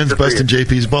short. Cool. Ben's busting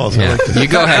JP's balls. Yeah. I like that. You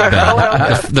go ahead,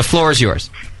 Ben. The floor is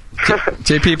yours.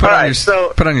 JP,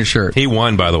 put on your shirt. He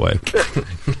won, by the way.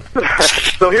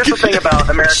 So here's the thing about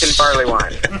American barley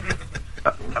wine.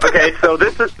 Okay, so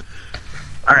this is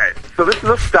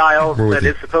a style that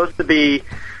is supposed to be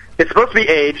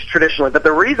aged traditionally, but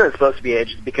the reason it's supposed to be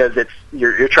aged is because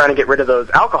you're trying to get rid of those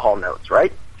alcohol notes,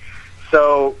 right?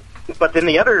 So, but then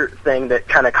the other thing that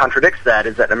kind of contradicts that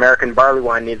is that American barley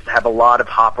wine needs to have a lot of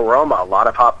hop aroma, a lot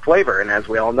of hop flavor, and as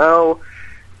we all know,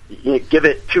 you give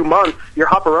it 2 months, your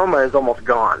hop aroma is almost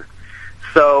gone.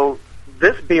 So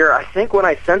this beer, I think when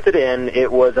I sent it in,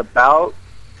 it was about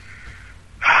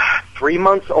 3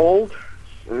 months old,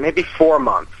 maybe 4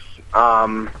 months,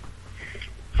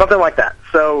 something like that.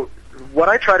 So what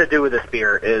I try to do with this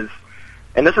beer is,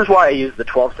 and this is why I used the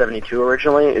 1272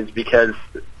 originally, is because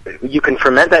you can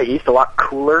ferment that yeast a lot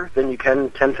cooler than you can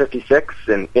 1056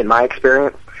 in my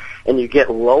experience, and you get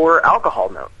lower alcohol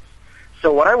notes.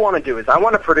 So what I want to do is I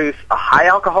want to produce a high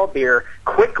alcohol beer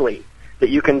quickly that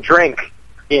you can drink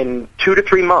in 2 to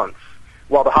 3 months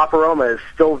while the hop aroma is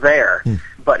still there,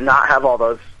 but not have all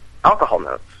those alcohol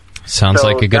notes. Sounds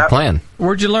like a good plan.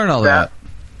 Where'd you learn all that?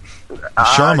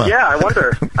 Sharma. Yeah,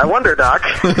 I wonder, Doc.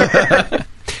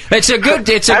 It's a good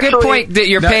point that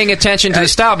you're paying attention to the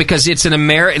style because it's an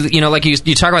American, like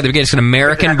you talk about at the beginning, it's an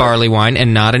American barley wine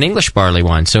and not an English barley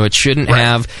wine, so it shouldn't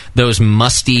have those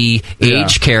musty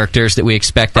age characters that we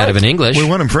expect out of an English. We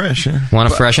want them fresh. Yeah. Want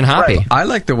them fresh and hoppy. Right. I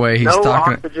like the way he's no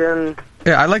talking. Oxygen.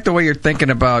 Yeah, I like the way you're thinking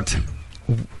about.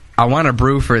 I want to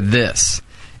brew for this,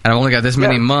 and I've only got this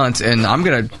many months, and I'm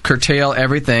going to curtail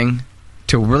everything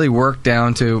to really work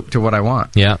down to what I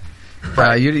want. Yeah.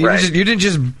 You didn't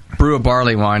just brew a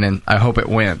barley wine and I hope it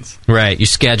wins. Right. You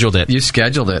scheduled it.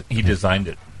 He designed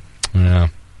it. Yeah.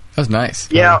 That was nice.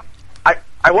 Yeah.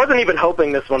 I wasn't even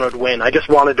hoping this one would win. I just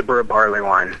wanted to brew a barley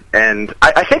wine, and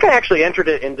I think I actually entered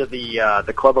it into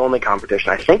the club only competition.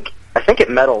 I think it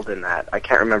medaled in that. I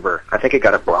can't remember. I think it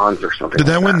got a bronze or something. Did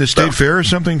that win the state fair or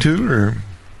something too? Or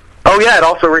oh yeah, it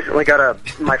also recently got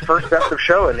my first best of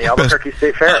show in the Albuquerque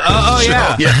State Fair.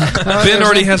 Yeah. Ben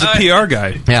already has a PR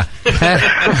guy. Yeah.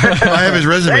 I have his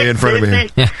resume in front of me.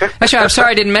 Yeah. Actually, I'm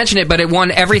sorry I didn't mention it, but it won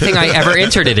everything I ever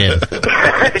entered it in.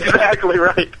 Exactly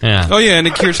right. Yeah. Oh yeah, and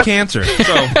it cures cancer.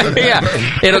 So yeah,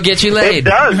 it'll get you laid. It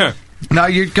does. Now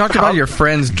you talked about your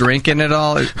friends drinking it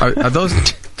all. Are those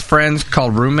friends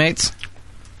called roommates?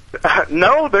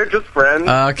 No, they're just friends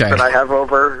that I have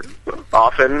over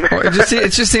often. Well,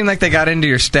 it just seemed like they got into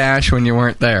your stash when you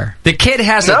weren't there. The kid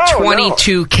has a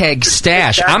 22 keg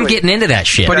stash. Exactly. I'm getting into that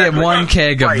shit. But he had one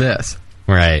keg of this.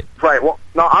 Right. Right. Well,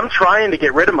 no, I'm trying to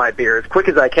get rid of my beer as quick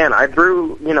as I can. I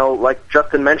brew, like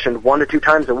Justin mentioned, 1 to 2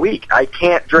 times a week. I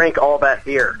can't drink all that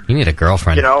beer. You need a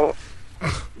girlfriend.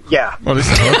 Yeah. Well, this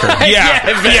is hooker.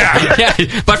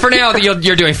 yeah. But for now,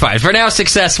 you're doing fine. For now,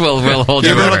 success will hold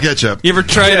you over. Ketchup. You ever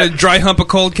try to dry hump a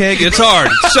cold keg? It's hard.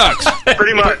 It sucks.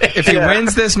 Pretty much. If he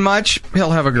wins this much,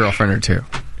 he'll have a girlfriend or two.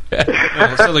 It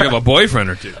sounds like I have a boyfriend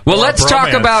or two. Well, let's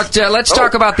talk about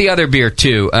the other beer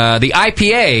too. The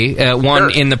IPA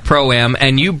won in the Pro-Am,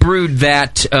 and you brewed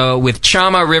that with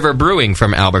Chama River Brewing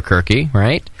from Albuquerque,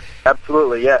 right?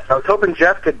 Absolutely, yes. I was hoping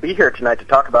Jeff could be here tonight to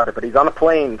talk about it, but he's on a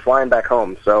plane flying back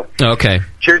home. So, okay.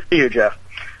 Cheers to you, Jeff.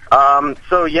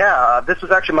 This was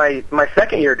actually my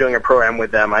second year doing a program with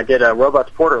them. I did a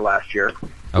Robots Porter last year,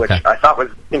 which I thought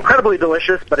was incredibly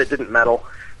delicious, but it didn't medal,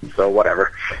 so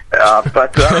whatever.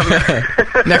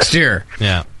 Next year.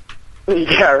 Yeah.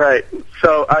 Yeah, right.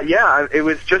 So, it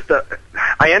was just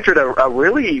I entered a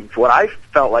really, what I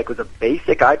felt like was a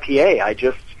basic IPA.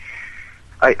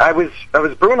 I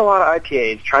was brewing a lot of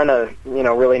IPAs, trying to,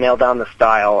 really nail down the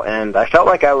style, and I felt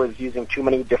like I was using too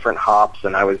many different hops,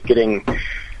 and I was getting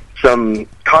some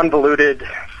convoluted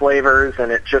flavors,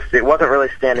 and it wasn't really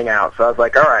standing out. So I was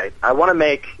like, all right, I want to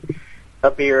make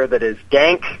a beer that is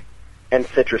dank and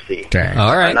citrusy. Dang.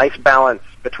 All right. A nice balance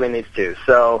between these two.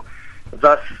 So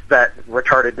thus that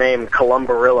retarded name,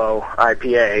 Columbarillo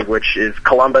IPA, which is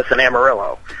Columbus and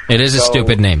Amarillo. It is a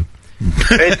stupid name.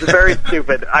 It's very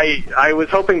stupid. I was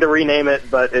hoping to rename it,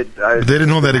 but they didn't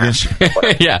hold that against you.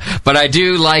 Yeah, but I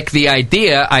do like the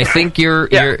idea. I think you're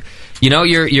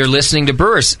listening to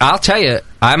brewers. I'll tell you,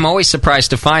 I'm always surprised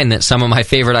to find that some of my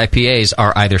favorite IPAs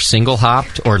are either single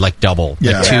hopped or like double.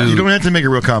 Yeah, like two. You don't have to make it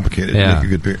real complicated to make a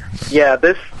good beer. Yeah,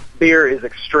 this beer is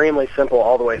extremely simple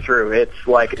all the way through. It's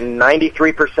like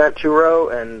 93% two-row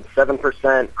and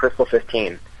 7% Crystal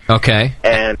 15. Okay.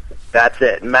 And that's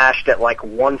it, mashed at like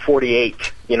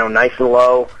 148, nice and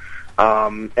low.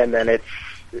 And then it's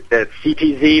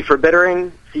CTZ for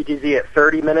bittering, CTZ at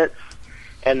 30 minutes,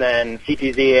 and then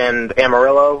CTZ and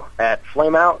Amarillo at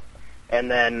flame out. And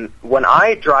then when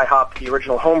I dry hopped the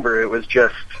original homebrew, it was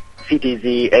just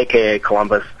CTZ, a.k.a.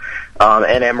 Columbus,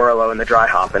 and Amarillo in the dry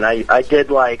hop. And I did,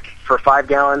 for 5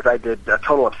 gallons, I did a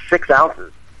total of 6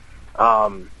 ounces.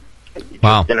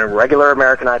 Wow. In a regular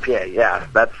American IPA. Yeah,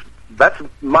 that's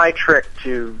my trick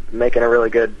to making a really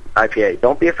good IPA.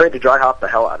 Don't be afraid to dry hop the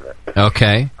hell out of it.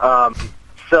 Okay.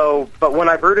 But when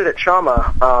I brewed it at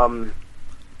Chama,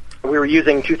 we were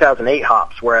using 2008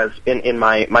 hops, whereas in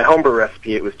my homebrew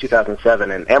recipe it was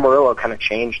 2007, and Amarillo kind of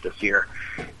changed this year.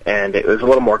 And it was a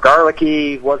little more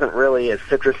garlicky, wasn't really as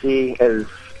citrusy as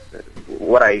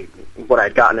what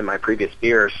I'd gotten in my previous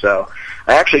beers. So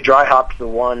I actually dry hopped the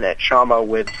one at Chama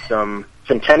with some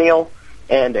Centennial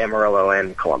and Amarillo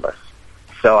and Columbus.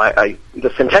 So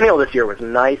the Centennial this year was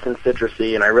nice and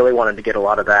citrusy, and I really wanted to get a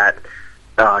lot of that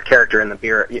character in the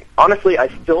beer. Honestly, I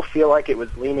still feel like it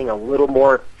was leaning a little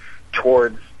more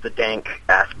towards the dank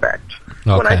aspect.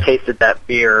 Okay. When I tasted that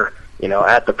beer,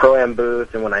 at the Pro-Am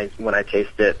booth, and when I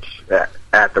tasted it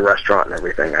at the restaurant and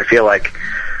everything, I feel like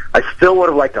I still would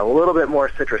have liked a little bit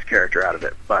more citrus character out of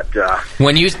it, but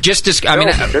when you just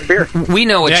good beer. We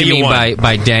know what you mean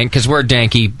by dank, because we're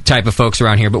danky type of folks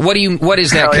around here. But what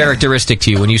is that characteristic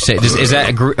to you when you say is that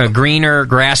a greener,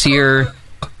 grassier?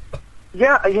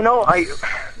 Yeah,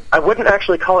 I wouldn't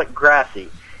actually call it grassy,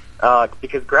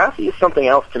 because grassy is something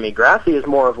else to me. Grassy is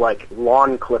more of like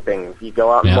lawn clippings. You go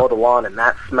out and mow the lawn, and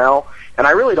that smell, and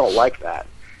I really don't like that.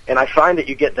 And I find that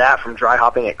you get that from dry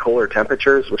hopping at colder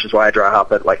temperatures, which is why I dry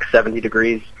hop at like 70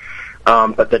 degrees.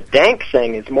 But the dank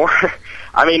thing is more,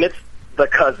 it's the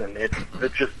cousin. It's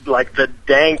just like the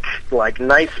dank, like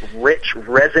nice, rich,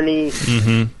 resiny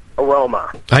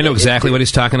aroma. I know exactly what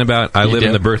he's talking about. I live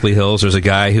in the Berkeley Hills. There's a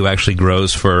guy who actually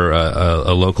grows for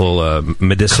a local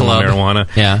medicinal club.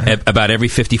 Marijuana. Yeah. About every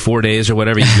 54 days or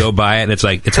whatever, you go by it, and it's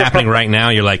like, it's happening right now.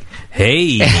 You're like, hey.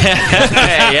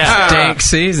 Yeah. Dank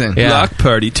season. Yeah. Block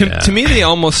party. To me, they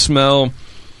almost smell...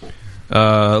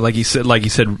 like you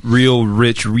said, real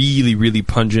rich, really, really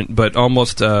pungent, but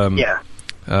almost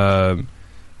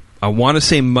I want to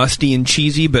say musty and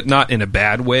cheesy, but not in a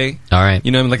bad way. All right.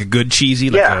 Like a good cheesy,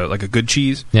 like a good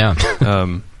cheese. Yeah.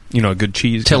 A good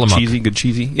cheese. Tillamook. Good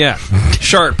cheesy. Yeah.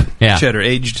 Sharp cheddar,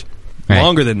 aged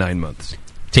longer than 9 months.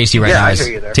 Tasty right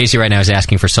now is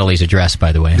asking for Sully's address,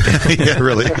 by the way. Yeah,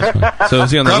 really. So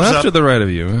is he on the left or the right of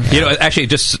you? Actually,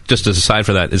 just as a side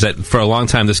for that, is that for a long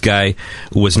time this guy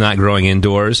was not growing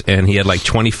indoors, and he had like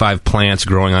 25 plants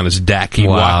growing on his deck. He'd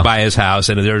walk by his house,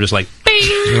 and they were just like,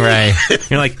 bing! Right.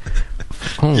 You're like,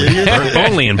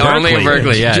 only in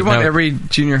Berkeley. Yeah. Do you want every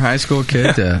junior high school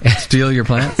kid to steal your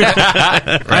plants?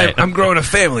 Right. I'm growing a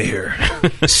family here.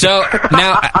 So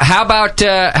now, how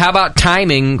about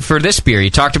timing for this beer? You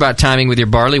talked about timing with your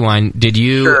barley wine. Did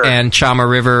you and Chama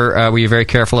River, were you very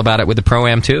careful about it with the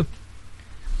Pro-Am too?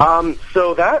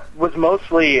 So that was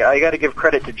mostly, I got to give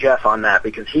credit to Jeff on that,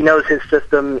 because he knows his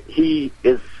system. He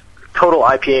is total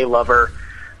IPA lover.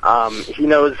 He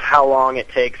knows how long it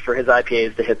takes for his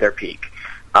IPAs to hit their peak.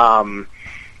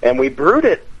 And we brewed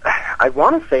it, I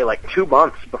want to say, like 2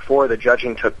 months before the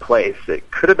judging took place. It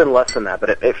could have been less than that, but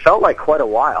it felt like quite a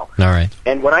while. All right.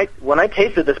 And when I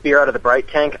tasted this beer out of the Bright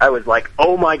Tank, I was like,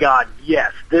 oh my God,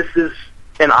 yes, this is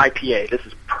an IPA. This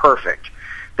is perfect.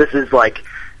 This is like,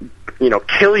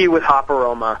 kill you with hop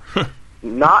aroma.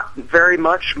 Not very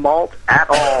much malt at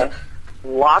all.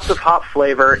 Lots of hop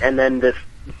flavor, and then this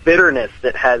bitterness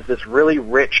that has this really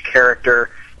rich character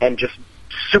and just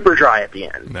super dry at the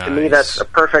end. Nice. To me, that's a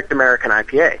perfect American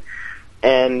IPA.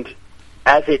 And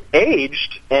as it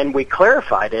aged and we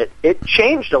clarified it, it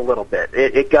changed a little bit.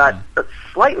 It got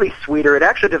slightly sweeter. It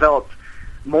actually developed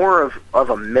more of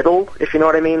a middle, if you know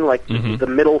what I mean, like the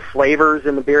middle flavors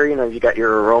in the beer. You know, you got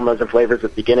your aromas and flavors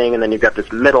at the beginning, and then you've got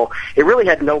this middle. It really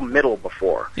had no middle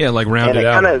before. Yeah, like rounded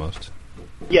out almost.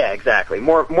 Yeah, exactly.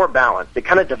 More balanced. It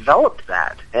kind of developed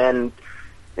that, and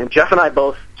Jeff and I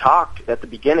both talked at the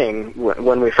beginning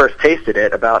when we first tasted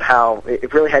it about how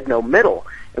it really had no middle,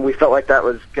 and we felt like that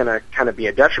was going to kind of be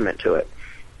a detriment to it.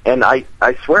 And I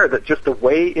swear that just the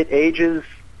way it ages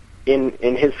in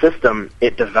his system,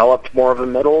 it developed more of a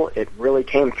middle. It really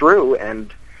came through,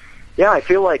 and yeah, I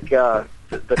feel like the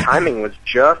timing was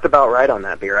just about right on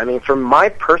that beer. I mean, for my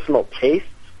personal tastes,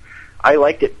 I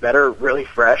liked it better really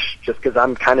fresh, just because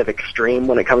I'm kind of extreme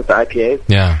when it comes to IPAs.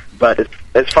 Yeah. But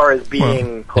as far as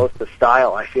being close to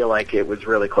style, I feel like it was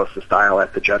really close to style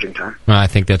at the judging time. Well, I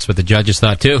think that's what the judges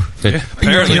thought, too.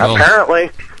 Apparently.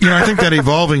 You know, I think that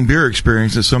evolving beer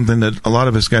experience is something that a lot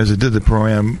of us guys that did the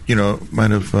Pro-Am, you know,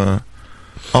 might have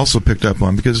also picked up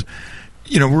on, because,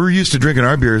 you know, we're used to drinking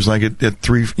our beers like at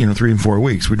 3 and 4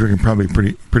 weeks. We drink them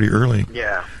probably pretty early.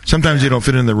 Yeah. Sometimes you don't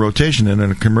fit in the rotation in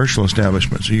a commercial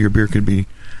establishment, so your beer could be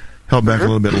held back a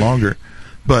little bit longer.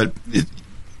 But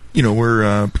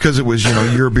we're because it was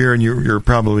your beer, and you're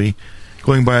probably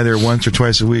going by there once or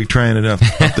twice a week trying it off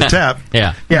the tap.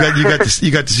 Yeah.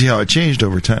 You got to see how it changed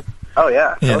over time. Oh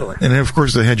yeah, totally. And of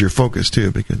course they had your focus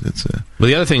too, because it's. Well,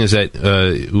 the other thing is that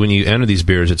when you enter these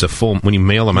beers, it's a full. When you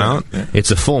mail them out, it's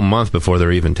a full month before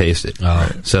they're even tasted.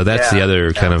 So that's the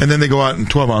other kind of. And then they go out in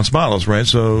 12-ounce bottles, right?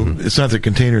 So it's not the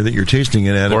container that you're tasting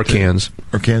it at, or cans,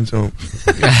 Oh, cans?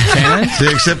 They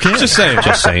accept cans. Just saying.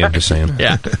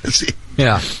 Yeah.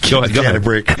 Yeah. Go ahead.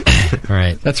 Break. All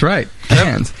right. That's right.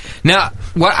 Cans. Now,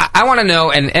 what I want to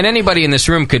know, and anybody in this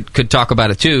room could talk about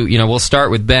it too. You know, we'll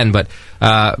start with Ben, but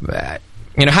how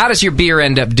does your beer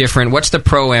end up different? What's the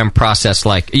Pro-Am process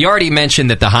like? You already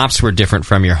mentioned that the hops were different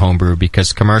from your homebrew,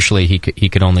 because commercially he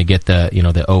could only get the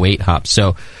 08 hops.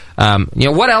 So,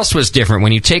 what else was different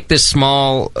when you take this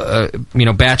small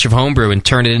batch of homebrew and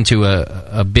turn it into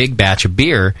a big batch of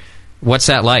beer? What's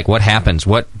that like? What happens?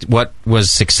 What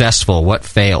was successful? What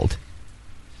failed?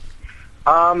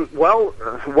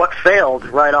 What failed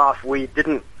right off, we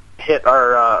didn't hit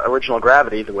our original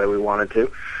gravity the way we wanted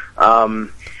to.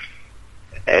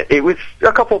 It was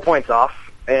a couple of points off,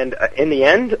 and in the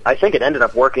end, I think it ended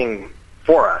up working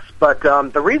for us. But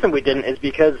the reason we didn't is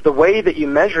because the way that you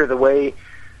measure the way,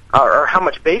 or how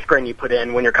much base grain you put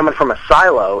in when you're coming from a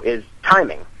silo is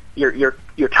timing. You're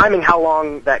timing how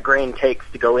long that grain takes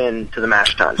to go into the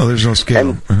mash tun. Oh, there's no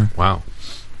scale. Wow.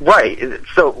 Right.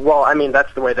 So,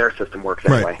 that's the way their system works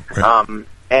anyway. Right.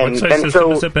 What size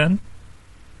system is it, Ben?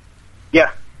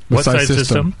 Yeah. What size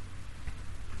system?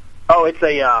 Oh, it's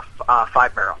a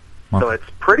 5-barrel. Wow. So it's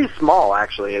pretty small,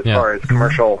 actually, as far as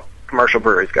commercial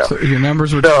breweries go. So your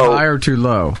numbers were too high or too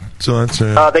low? So that's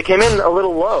they came in a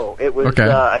little low. It was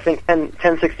I think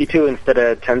 1062 instead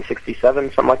of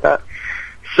 1067, something like that.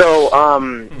 So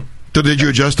So did you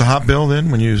adjust the hop bill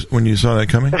then when you saw that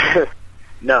coming?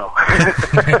 No.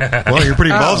 Well, you're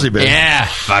pretty ballsy, Ben. Yeah,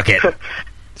 fuck it.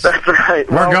 That's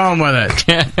right. We're going with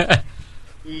it.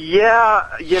 Yeah,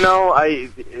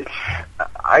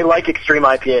 I like extreme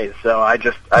IPAs, so I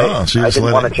didn't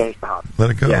want to change the hop.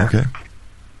 Let it go. Yeah. Okay.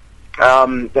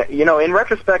 In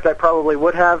retrospect, I probably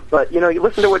would have, but you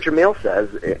listen to what Jamil says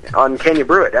on Can You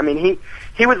Brew It? I mean,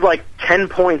 he was like 10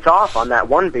 points off on that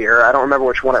one beer. I don't remember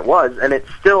which one it was, and it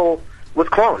still was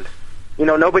cloned.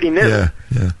 Nobody knew. Yeah.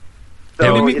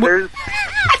 So there's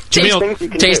things you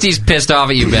can Tasty's pissed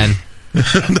off at you, Ben.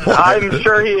 I'm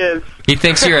sure he is. He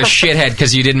thinks you're a shithead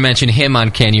because you didn't mention him on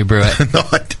Can You Brew It? No,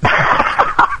 I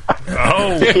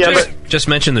didn't. Just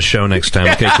mention the show next time,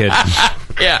 okay, kid?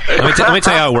 Yeah. Let me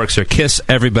tell you how it works, sir. Kiss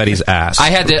everybody's ass. I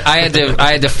had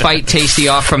to fight Tasty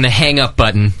off from the hang up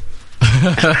button.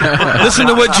 Listen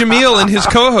to what Jamil and his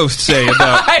co-host say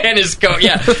about and his and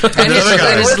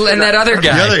that other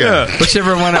guy. The other guy.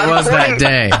 Whichever one it was that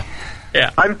day. Yeah.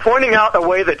 I'm pointing out the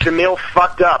way that Jamil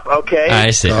fucked up, okay? I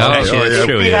see.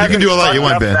 True. You can do all that you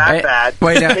want, Ben.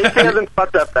 Wait, now, he hasn't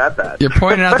fucked up that bad. You're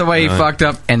pointing out the way he fucked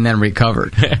up and then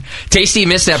recovered. Tasty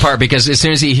missed that part because as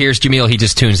soon as he hears Jamil, he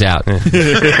just tunes out. So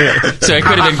it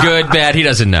could have been good, bad. He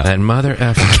doesn't know. That mother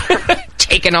effer.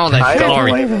 Taking all that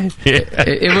glory.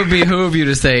 It would behoove you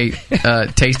to say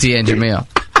Tasty and Jamil.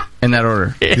 In that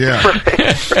order. Yeah.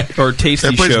 Or Tasty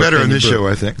That plays show better Can in You this Brew. show,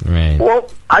 I think. Right. Well,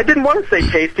 I didn't want to say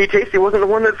Tasty. Tasty wasn't the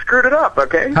one that screwed it up,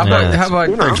 okay? How about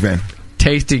Thanks, man.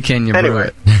 Tasty Can You Brew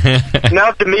It?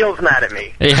 Now Jamil's mad at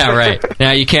me. Yeah, right.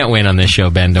 Now you can't win on this show,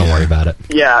 Ben. Don't worry about it.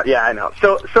 Yeah, I know.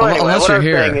 So anyway, unless what you're I'm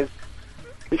here. saying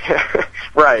is,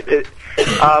 Right.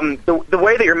 The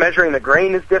way that you're measuring the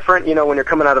grain is different. You know, when you're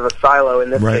coming out of a silo, in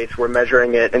this case, we're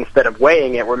measuring it, instead of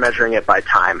weighing it, we're measuring it by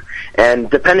time. And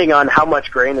depending on how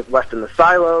much grain is left in the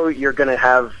silo, you're going to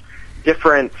have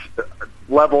different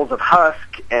levels of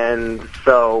husk, and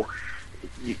so...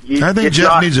 I think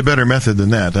Jeff needs a better method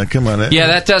than that. Come on. Yeah,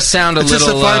 that does sound it's little...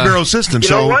 It's just a 5-barrel system, you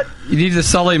so... know what? You need the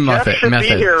Sully Jeff should be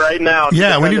here right now.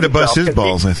 Yeah, we need to bust his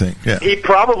balls, I think. Yeah. He would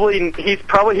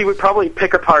probably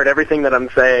pick apart everything that I'm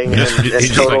saying and he's totally...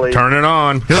 just like, turn it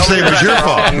on. He'll say it was your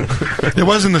fault. It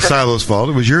wasn't the silo's fault.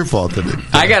 It was your fault.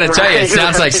 I got to tell you, it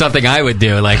sounds like something I would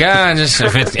do. Like, I'm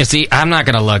not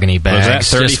going to lug any bags.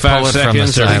 Was that 35 just pull it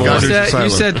seconds? from the silo. You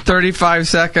said 35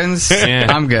 seconds? Yeah.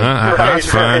 I'm good. That's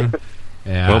fine.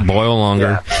 Yeah. We'll boil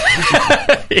longer.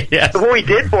 Yeah. Yes. Well, we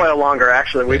did boil longer,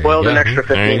 actually. We boiled an extra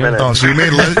 15 minutes. Oh, so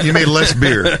you made less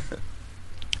beer.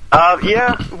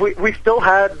 Yeah, we still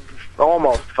had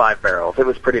almost 5 barrels. It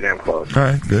was pretty damn close. All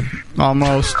right, good.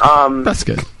 Almost. That's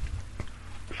good.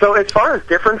 So as far as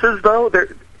differences, though,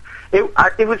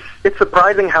 it's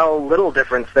surprising how little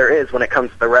difference there is when it comes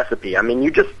to the recipe. I mean,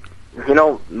 you just,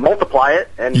 multiply it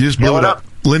and you just blow it up.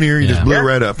 Linear, you just blew it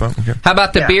right up. Huh? Okay. How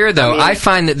about the beer, though? I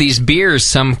find that these beers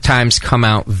sometimes come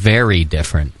out very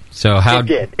different. So It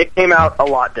did. It came out a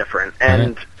lot different.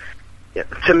 And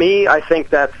to me, I think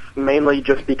that's mainly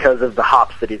just because of the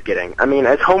hops that he's getting. I mean,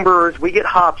 as homebrewers, we get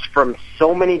hops from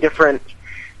so many different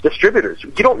distributors.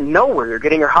 You don't know where you're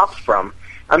getting your hops from.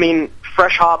 I mean,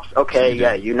 fresh hops, okay,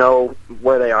 yeah, you know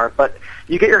where they are. But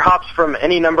you get your hops from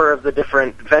any number of the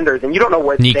different vendors, and you don't know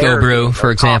where Nico Brew,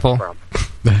 for example. From.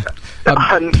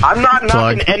 I'm not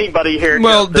knocking anybody here.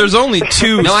 Well, there's only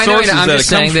two no, I know. sources I'm just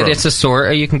saying that it's a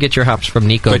source. You can get your hops from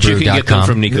NicoBrew.com. But you can get them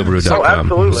from NicoBrew.com. Oh,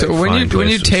 absolutely. So when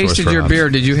you tasted your beer,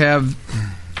 did you have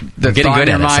the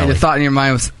thought in your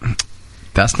mind was,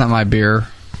 that's not my beer?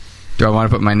 Do I want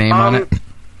to put my name on it?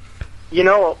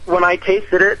 When I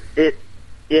tasted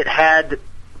it had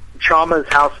Chama's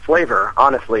house flavor,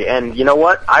 honestly. And you know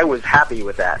what? I was happy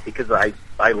with that because I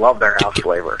love their house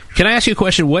flavor. Can I ask you a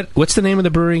question? What's the name of the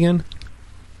brewery again?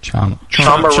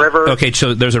 Chama River. Okay,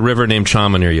 so there's a river named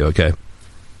Chama near you, okay?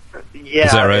 Yeah.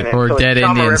 Is that right? Or so Dead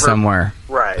Indian River, somewhere.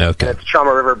 Right. Okay. And it's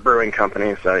Chama River Brewing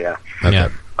Company, so yeah. Okay. Yeah.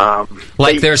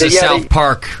 There's a South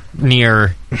Park near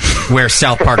where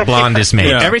South Park Blonde is made.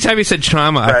 Yeah. Every time you said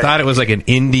Chama, I thought it was like an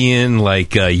Indian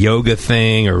yoga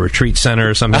thing or retreat center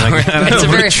or something like that. It's a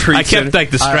very I kept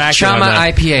distracted. Chama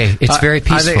IPA. It's very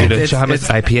peaceful. Chama's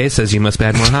IPA says you must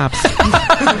add more hops.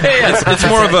 It's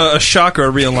more of a shock or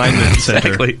a realignment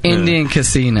center. Exactly. Indian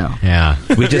casino. Yeah.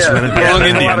 We just run it back.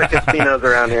 Indian. A lot of casinos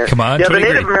around here. Come on. Yeah, the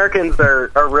Native Americans are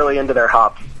really into their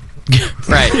hops.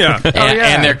 Right. Yeah.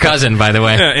 And their cousin, by the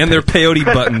way. Yeah, and their peyote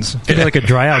buttons. It's like a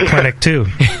dry out clinic, too.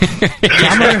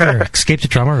 Trauma River. Escape to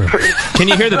Trauma River. Can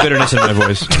you hear the bitterness in my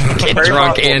voice? Get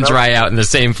drunk and dry out in the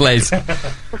same place. All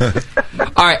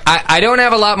right. I don't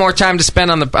have a lot more time to spend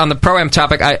on the Pro-Am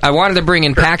topic. I wanted to bring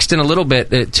in Paxton a little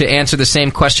bit to answer the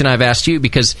same question I've asked you,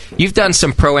 because you've done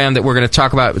some Pro-Am that we're going to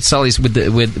talk about with Sully's with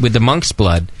the Monk's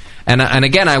Blood. And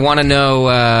again, I want to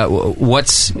know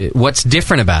what's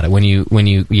different about it when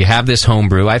you have this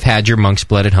homebrew. I've had your Monk's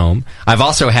Blood at home. I've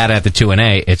also had it at the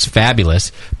 2NA. It's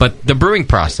fabulous. But the brewing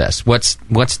process, what's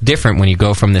different when you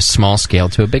go from this small scale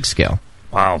to a big scale?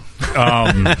 Wow.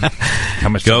 How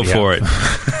much? Go for it.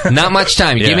 Not much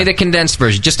time. Give me the condensed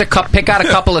version. Just pick out a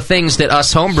couple of things that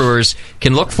us homebrewers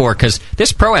can look for, because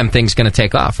this Pro-Am thing's going to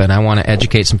take off, and I want to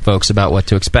educate some folks about what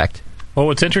to expect. Well,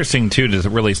 what's interesting, too, to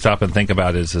really stop and think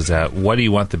about is that what do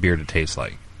you want the beer to taste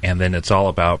like? And then it's all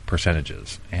about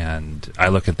percentages. And I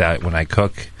look at that when I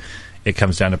cook. It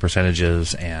comes down to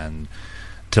percentages, and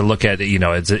to look at,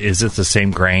 is it the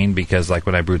same grain? Because like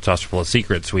when I brewed Saucer Full of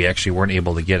Secrets, we actually weren't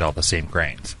able to get all the same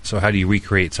grains. So how do you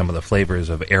recreate some of the flavors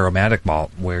of aromatic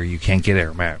malt where you can't get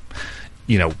aromatic?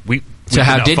 So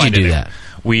how did you do that?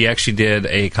 We actually did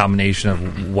a combination of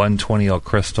 120 Oak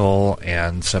Crystal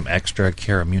and some extra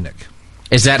Cara Munich.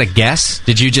 Is that a guess?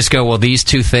 Did you just go, well, these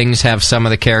two things have some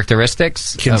of the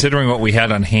characteristics? Considering what we had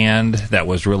on hand, that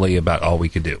was really about all we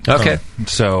could do. Okay.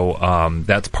 So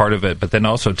that's part of it. But then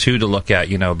also, too, to look at,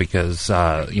 because,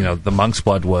 the Monk's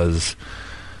Blood was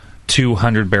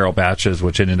 200-barrel batches,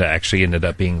 which ended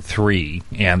up being 3.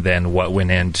 And then what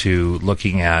went into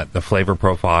looking at the flavor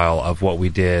profile of what we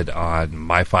did on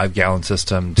my 5-gallon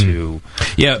system to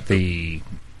the...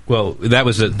 Well, that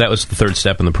was the third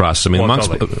step in the process. I mean, I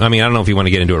don't know if you want to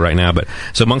get into it right now, but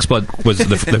so Monk's Blood was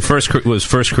was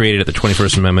first created at the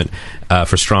 21st Amendment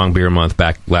for Strong Beer Month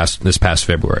this past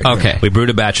February. Okay, we brewed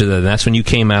a batch of that, and that's when you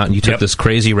came out and you took this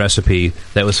crazy recipe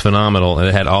that was phenomenal, and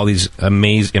it had all these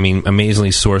amazingly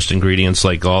sourced ingredients,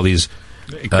 like all these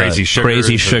Crazy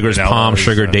sugars, palm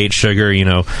sugar, date sugar,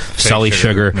 Sully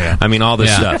sugar. Yeah. I mean, all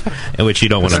this stuff, which you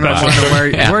don't want to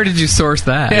buy. Where did you source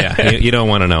that? Yeah, you don't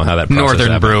want to know how that process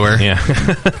Northern happened. brewer.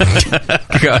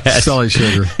 Yeah. Go ahead. Sully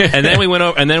sugar. And then we went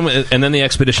over, and then the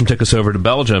expedition took us over to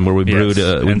Belgium, where we brewed.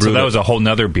 So that was a whole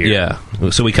nother beer. Yeah.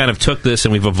 So we kind of took this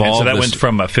and we've evolved. And so that this. went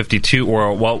from a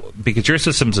 52, because your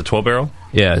system's a 12 barrel.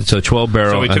 Yeah, so 12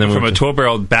 barrel. So we took it from a 12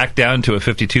 barrel back down to a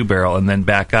 52 barrel, and then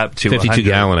back up to 52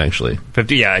 gallon actually.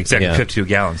 50, yeah, exactly. Yeah. 52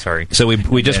 gallon. Sorry. So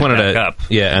we just wanted to up.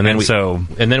 Yeah, and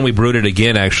then we brewed it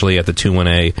again actually at the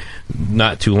 2-1A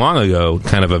not too long ago,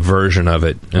 kind of a version of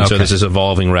it, and so this is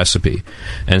evolving recipe,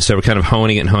 and so we're kind of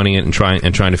honing it and trying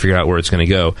to figure out where it's going to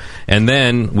go, and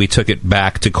then we took it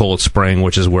back to Cold Spring,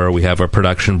 which is where we have our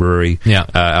production brewery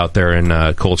out there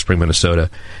in Cold Spring, Minnesota,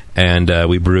 and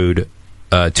we brewed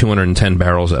 210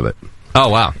 barrels of it. Oh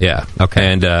wow! Yeah.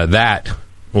 Okay. And that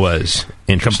was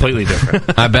completely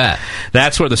different. I bet.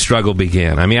 That's where the struggle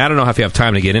began. I mean, I don't know if you have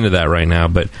time to get into that right now,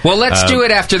 but let's do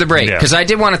it after the break because I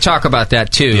did want to talk about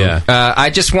that too. Yeah. I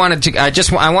want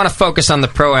to focus on the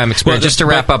Pro-Am experience just to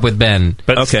wrap up with Ben.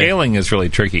 But scaling is really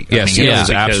tricky. Yes, it is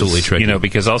absolutely tricky.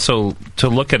 Because also to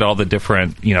look at all the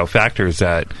different factors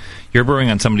that you're brewing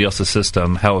on somebody else's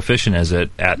system, how efficient is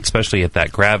it, especially at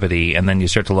that gravity, and then you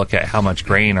start to look at how much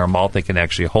grain or malt they can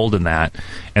actually hold in that,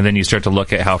 and then you start to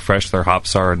look at how fresh their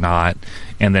hops are or not,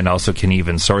 and then also can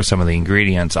even source some of the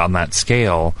ingredients on that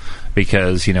scale,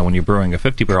 because, when you're brewing a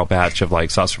 50-barrel batch of, like,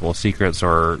 Saucerful of Secrets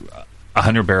or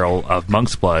 100-barrel of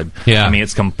Monk's Blood, I mean,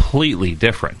 it's completely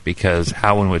different, because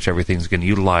how in which everything's going to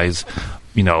utilize,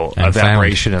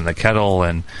 evaporation in the kettle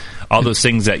and all those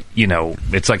things that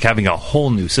it's like having a whole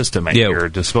new system at your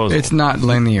disposal. It's not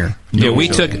linear. Yeah, we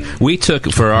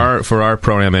took for our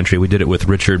Pro-Am entry, we did it with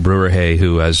Richard Brewerhay,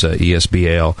 who has ESB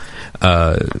Ale,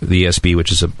 the ESB,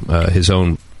 which is his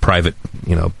own private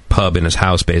pub in his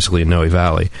house, basically in Noe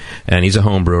Valley, and he's a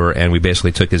home brewer, and we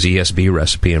basically took his ESB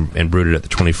recipe and brewed it at the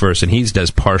 21st, and he does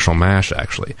partial mash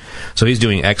actually, so he's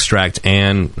doing extract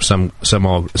and some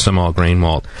all grain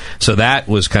malt, so that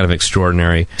was kind of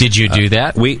extraordinary. Did you do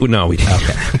that? We didn't.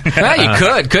 Okay. Well, you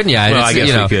could, couldn't you? Well, I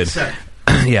guess we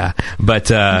could. Yeah,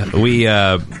 but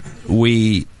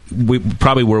we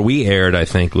probably where we aired, I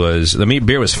think, was the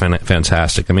beer was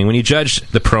fantastic. I mean, when you judge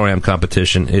the Pro-Am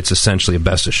competition, it's essentially a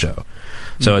best of show.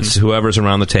 So it's whoever's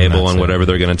around the table and whatever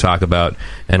they're going to talk about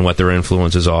and what their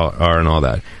influences are and all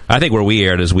that. I think where we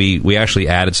aired is we actually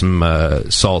added some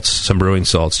salts, some brewing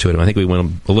salts to it. And I think we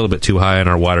went a little bit too high, and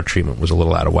our water treatment was a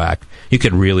little out of whack. You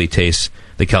could really taste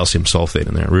the calcium sulfate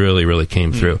in there. It really, really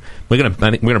came through. I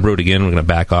think we're gonna brew it again. We're gonna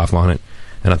back off on it,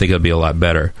 and I think it'll be a lot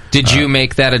better. Did you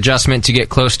make that adjustment to get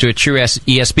close to a true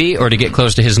ESB, or to get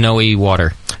close to his Noe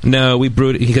water? No, we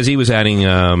brewed it because he was adding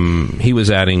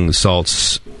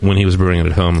salts when he was brewing it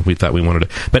at home. We thought we wanted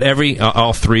to, but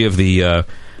all three of the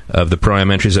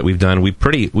Pro-Am entries that we've done, we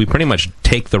pretty much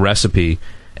take the recipe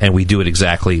and we do it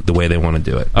exactly the way they want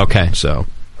to do it. Okay, so.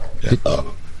 Yeah.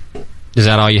 Is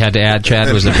that all you had to add,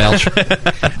 Chad? Was the belch?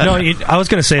 No, I was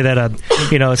going to say that,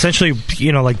 essentially,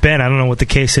 like Ben, I don't know what the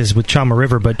case is with Chama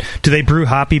River, but do they brew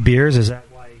hoppy beers? Is that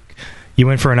like you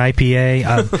went for an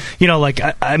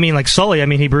IPA? I mean, like Sully,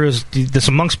 he brews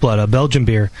some Monk's Blood, a Belgian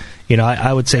beer.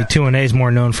 I would say 2-1A is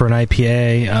more known for an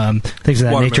IPA, things of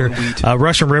that nature.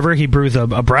 Russian River, he brews a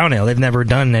brown ale. They've never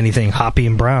done anything hoppy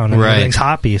and brown. Right. Everything's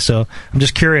hoppy. So I'm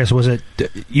just curious,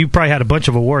 you probably had a bunch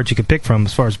of awards you could pick from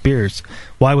as far as beers.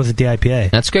 Why was it the IPA?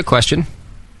 That's a good question.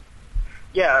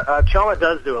 Yeah, Chama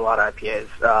does do a lot of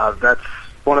IPAs. That's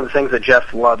one of the things that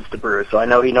Jeff loves to brew, so I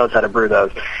know he knows how to brew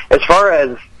those. As far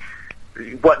as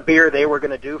what beer they were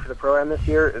going to do for the Pro-Am this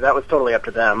year, that was totally up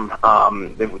to them.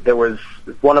 There was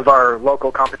one of our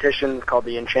local competitions called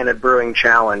the Enchanted Brewing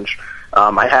Challenge.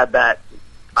 I had that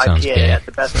Sounds IPA gay. at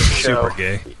the best of the show. Super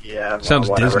gay. Yeah, sounds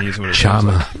whatever. Disney.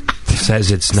 Chama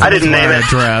says it's not. I didn't name it.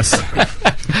 Address.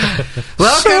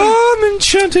 Welcome,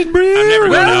 Enchanted Brewing.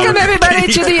 Welcome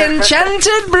everybody to the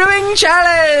Enchanted Brewing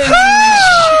Challenge.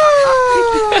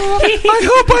 I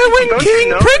hope I win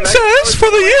King Princess for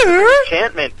the year.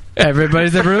 Enchantment.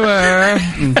 Everybody's a brewer.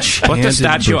 Put the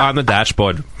statue on the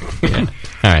dashboard. Yeah.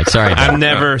 All right, sorry. I'm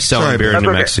never selling beer in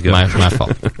New Mexico. My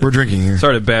fault. We're drinking here.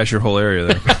 Sorry to bash your whole area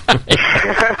there.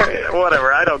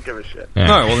 Whatever, I don't give a shit. All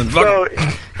right, well then, fuck.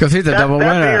 Because he's a double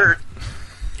winner.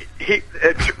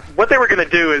 What they were going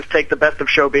to do is take the best of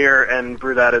show beer and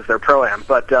brew that as their Pro-Am.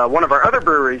 But one of our other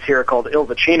breweries here called Il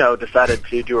Vicino decided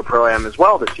to do a Pro-Am as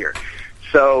well this year.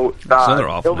 So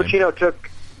Il Vicino took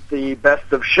the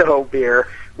best of show beer,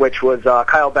 which was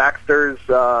Kyle Baxter's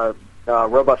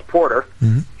Robust Porter,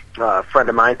 a friend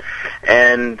of mine,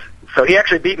 and so he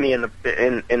actually beat me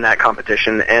in that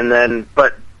competition. And then,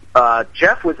 but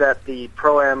Jeff was at the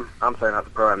Pro-Am. I'm sorry, not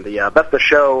the Pro-Am. The Best of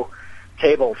Show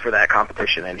table for that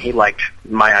competition, and he liked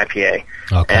my IPA.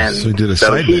 Okay. And So he did a so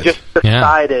side he bet. just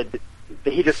decided.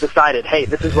 He just decided, hey,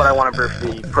 this is what I want to brew for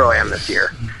the Pro-Am this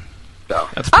year. So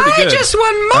that's pretty good. just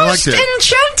won most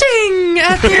enchanting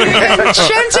at the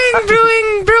Enchanting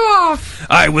Brewing Brew-Off.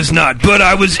 I was not, but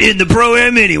I was in the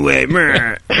Pro-Am anyway.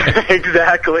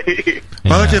 Exactly.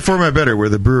 I like that format better, where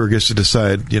the brewer gets to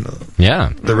decide,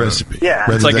 the recipe. Yeah.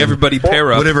 It's like everybody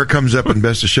pair up. Whatever comes up in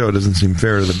Best of Show doesn't seem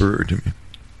fair to the brewer to me.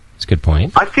 That's a good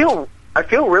point. I feel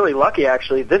really lucky,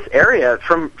 actually. This area,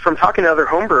 from talking to other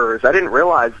homebrewers, I didn't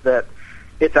realize that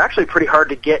it's actually pretty hard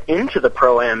to get into the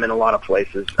Pro-Am in a lot of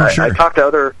places. Sure. I talked to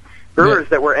other brewers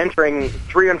that were entering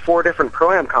 3 and 4 different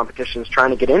Pro-Am competitions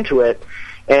trying to get into it,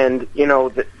 and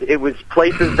it was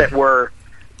places that were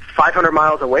 500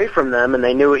 miles away from them, and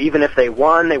they knew even if they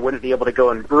won, they wouldn't be able to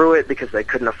go and brew it because they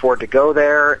couldn't afford to go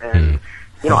there. And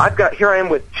here I am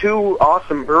with 2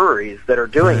 awesome breweries that are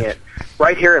doing it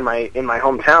right here in my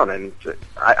hometown, and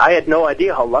I had no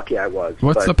idea how lucky I was.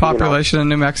 What's the population in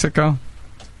New Mexico?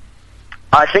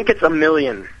 I think it's 1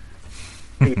 million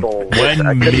people.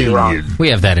 1 million. We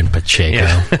have that in Pacheco.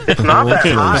 Yeah. It's not that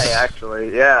high,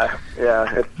 actually. Yeah.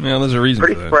 There's a reason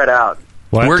pretty for that. spread out.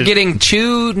 We're getting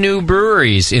 2 new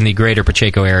breweries in the greater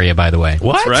Pacheco area, by the way.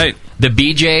 What? That's right. The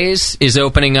BJ's is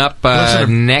opening up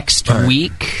next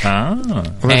week.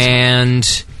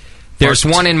 And there's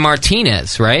one in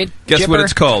Martinez, right? Guess what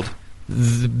it's called?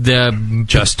 The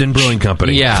Justin Brewing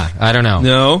Company. Yeah, I don't know.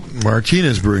 No.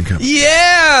 Martinez Brewing Company.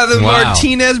 Yeah, the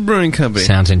Martinez Brewing Company.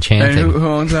 Sounds enchanting. And who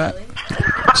owns that?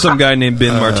 Some guy named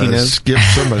Ben Martinez. Skip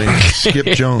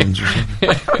Jones or something.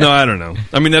 No, I don't know.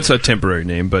 I mean, that's a temporary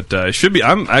name, but it should be.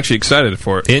 I'm actually excited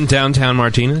for it. In downtown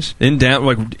Martinez? In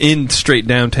straight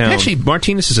downtown. Actually,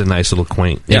 Martinez is a nice little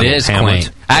quaint. It is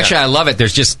quaint. Actually, I love it.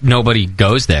 There's just nobody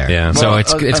goes there. Yeah. So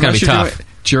it's going to be tough.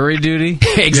 Jury duty?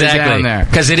 Exactly.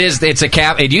 Because it's a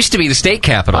cap. It used to be the state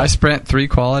capital. I spent 3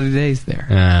 quality days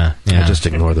there. I just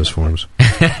ignore those forms.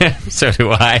 So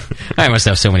do I. I must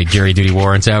have so many jury duty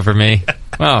warrants out for me.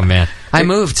 Oh, man. I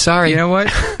moved. Sorry. You know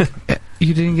what?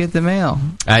 You didn't get the mail.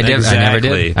 I did. Exactly. I never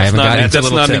did. I haven't gotten it.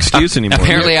 That's not an excuse anymore.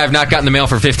 Apparently, I've not gotten the mail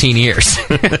for 15 years.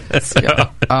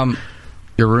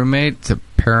 Your roommate's a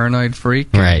paranoid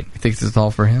freak. Right. He thinks it's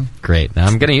all for him. Great. Now,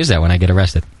 I'm going to use that when I get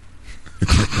arrested.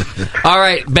 All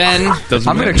right, Ben.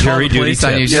 I'm going to call the police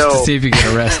on you just to see if you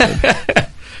get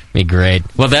arrested. Be great.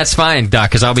 Well, that's fine,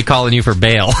 Doc, because I'll be calling you for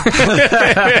bail.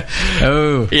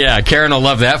 Oh. Yeah, Karen will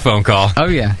love that phone call. Oh,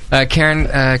 yeah. Karen,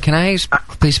 can I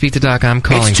please speak to Doc? I'm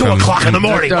calling It's 2 from... o'clock in the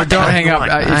morning. Don't hang up.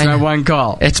 It's my one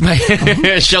call. It's my...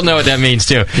 She'll know what that means,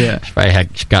 too. Yeah. I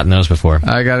had gotten those before.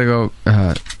 I got to go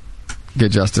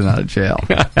get Justin out of jail.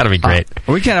 That'll be great.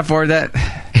 We can't afford that.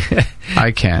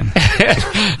 I can.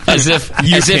 As if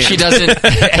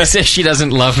she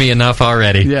doesn't love me enough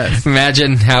already. Yes.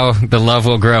 Imagine how the love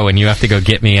will grow when you have to go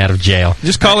get me out of jail.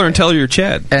 Just call her and tell her you're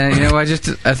Chad. And you know what? Just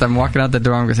as I'm walking out the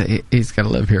door, I'm going to say, he's got to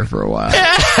live here for a while.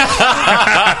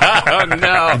 Oh,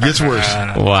 no. It gets worse.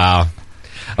 Wow.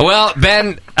 Well,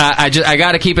 Ben, I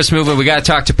got to keep us moving. We got to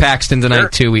talk to Paxton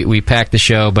tonight too. We packed the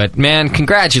show, but man,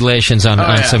 congratulations on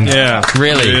some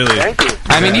really. Thank you.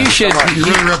 I mean, you should. You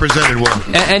really represented well.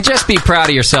 And just be proud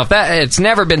of yourself. That it's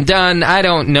never been done. I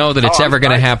don't know that it's ever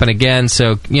going to happen again.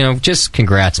 So just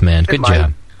congrats, man. Good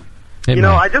job.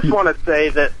 I just want to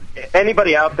say that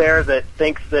anybody out there that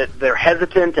thinks that they're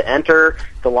hesitant to enter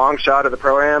the long shot of the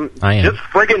Pro-Am, just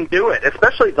friggin' do it.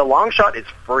 Especially the long shot is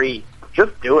free.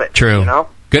 Just do it. True.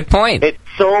 Good point. It's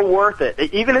so worth it.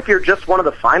 Even if you're just one of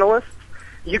the finalists,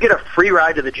 you get a free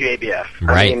ride to the GABF.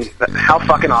 Right. I mean, how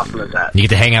fucking awesome is that? You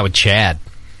get to hang out with Chad.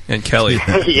 And Kelly.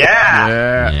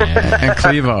 Yeah. And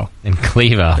Clevo. And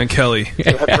Kelly.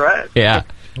 That's right. Yeah.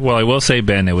 Well, I will say,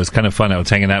 Ben, it was kind of fun. I was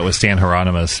hanging out with Stan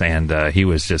Hieronymus, and he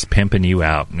was just pimping you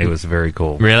out. It was very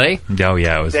cool. Really? Oh,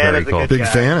 yeah, it was Stan very is a cool. good Big guy.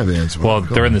 fan of Vance. Well,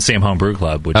 they're in the same homebrew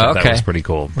club, which I thought was pretty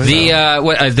cool.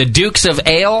 The Dukes of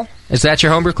Ale, is that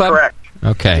your homebrew club? Correct.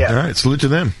 Okay. Yeah. All right, salute to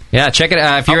them. Yeah, check it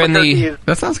out. If you're in the...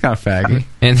 That sounds kind of faggy.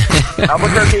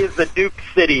 Albuquerque is the Duke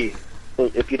City,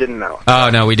 if you didn't know. Oh,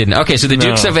 no, we didn't. Okay, so the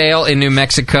Dukes of Ale in New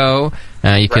Mexico.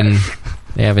 You can...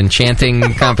 They have enchanting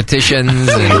competitions.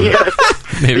 And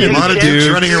maybe a lot of dudes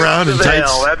running around in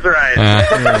tights. That's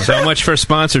right. So much for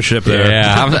sponsorship there.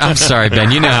 Yeah, I'm sorry,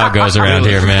 Ben. You know how it goes around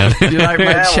here, man. You like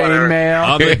my chainmail?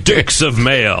 On the Dukes of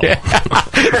Mail.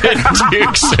 The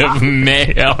Dukes of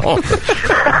Mail.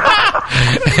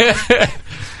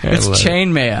 It's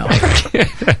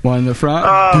chainmail. One in the front.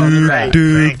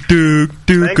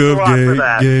 Duke of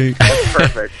gay. That's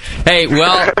perfect. Hey,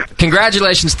 well,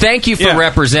 congratulations. Thank you for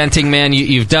representing, man.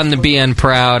 You've done the BN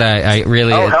proud. I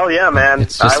really... Oh, hell yeah, man.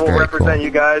 It's just I will very represent cool.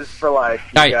 you guys for life.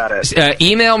 You got it.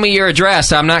 Email me your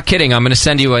address. I'm not kidding. I'm going to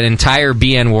send you an entire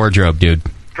BN wardrobe, dude.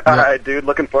 All right, dude.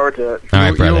 Looking forward to it. All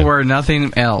right, brother. You'll wear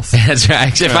nothing else. That's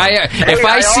right. If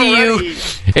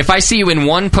I see you in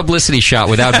one publicity shot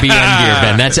without BN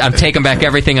gear, Ben, I'm taking back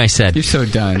everything I said. You're so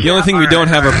done. The only thing we don't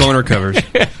have are boner covers.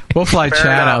 We'll fly Fair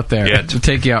Chad enough. out there to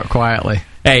take you out quietly.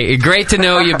 Hey, great to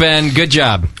know you, Ben. Good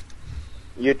job.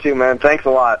 You too, man. Thanks a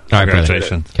lot. All right,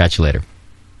 brother. Catch you later.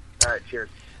 All right, cheers.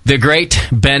 The great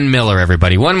Ben Miller,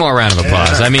 everybody. One more round of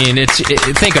applause. I mean,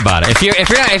 think about it. If you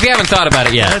haven't thought about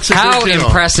it yet, how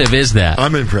impressive is that?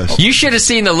 I'm impressed. You should have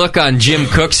seen the look on Jim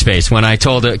Cook's face when I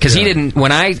told it, because he didn't.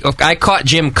 When I caught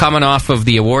Jim coming off of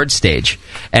the award stage,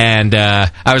 and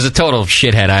I was a total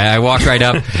shithead. I walked right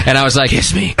up and I was like,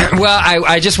 "Kiss me." Well,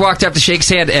 I just walked up to shake his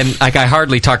hand, and like I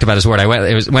hardly talked about his award.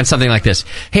 It went something like this: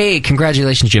 "Hey,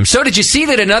 congratulations, Jim. So did you see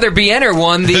that another BNer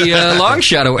won the long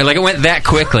shot award?" Like it went that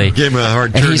quickly. Gave him a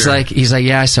hard turn. He's like,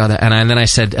 yeah, I saw that. And then I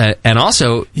said, and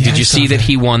also, did you see that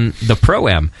he won the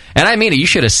Pro-Am? And I mean it. You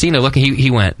should have seen the look.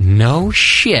 He went, no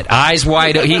shit. Eyes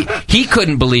wide open. He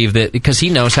couldn't believe that, because he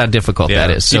knows how difficult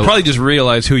that is. So he probably just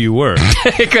realized who you were.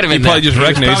 It could have been He probably just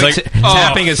recognized, like,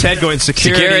 tapping his head going,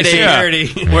 security.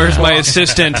 Where's my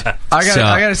assistant? I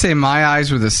got to say, my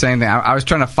eyes were the same thing. I was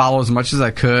trying to follow as much as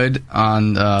I could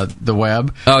on the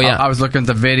web. Oh, yeah. I was looking at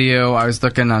the video. I was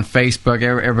looking on Facebook.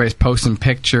 Everybody's posting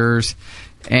pictures.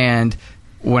 And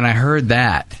when I heard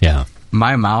that,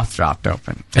 my mouth dropped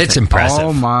open. It's impressive.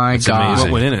 Oh, my God.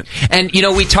 What went in it? And,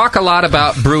 we talk a lot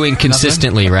about brewing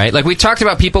consistently, right? Like, we talked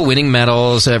about people winning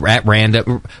medals at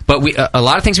random, but a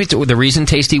lot of things, the reason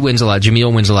Tasty wins a lot,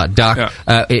 Jameel wins a lot, Doc,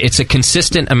 it's a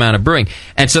consistent amount of brewing.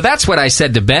 And so that's what I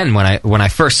said to Ben when I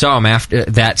first saw him after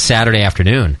that Saturday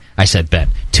afternoon. I said, Ben,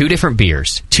 2 different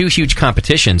beers, 2 huge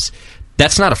competitions.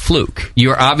 That's not a fluke.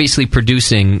 You're obviously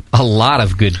producing a lot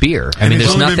of good beer. I mean,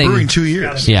 there's nothing. Been brewing 2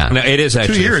 years. Yeah, no, it is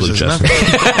actually 2 years. a fluke, Justin.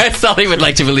 That's all he would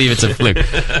like to believe. It's a fluke.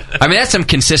 I mean, that's some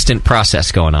consistent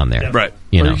process going on there, right?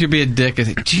 You could be a dick and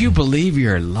say, "Do you believe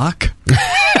your luck?"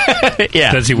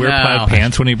 Yeah. Does he wear plaid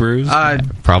pants when he brews?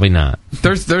 Probably not.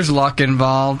 There's luck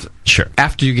involved. Sure.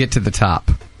 After you get to the top.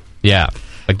 Yeah,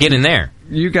 but get in there.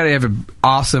 You got to have an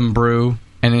awesome brew.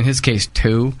 And in his case,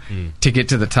 2 to get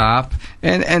to the top.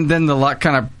 And then the luck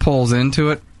kind of pulls into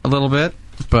it a little bit.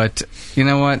 But you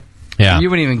know what? Yeah. You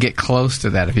wouldn't even get close to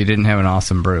that if you didn't have an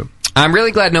awesome brew. I'm really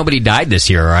glad nobody died this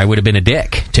year, or I would have been a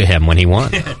dick to him when he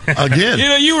won. Again.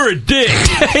 You were a dick.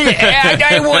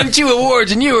 I won 2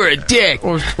 awards and you were a dick.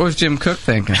 What was Jim Cook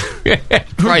thinking?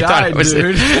 Probably thought it was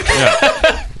dude?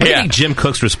 I think Jim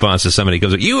Cook's response to somebody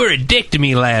goes, "You were a dick to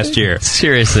me last year."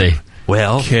 Seriously.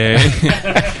 Well, okay.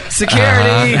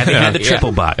 Security. Had the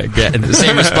triple bot. The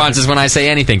same response as when I say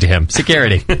anything to him.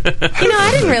 Security.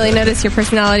 I didn't really notice your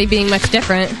personality being much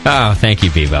different. Oh, thank you,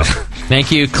 Bevo.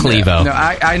 Thank you, Clevo. No,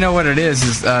 I know what it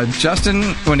is.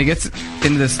 Justin, when he gets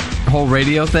into this whole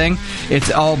radio thing,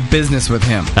 it's all business with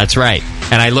him. That's right.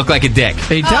 And I look like a dick.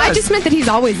 He does. I just meant that he's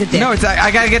always a dick. No, it's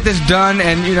I got to get this done,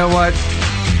 and you know what?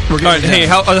 All right, hey,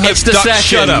 it's the Doc,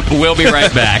 session. shut up. We'll be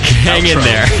right back. Hang in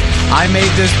there. I made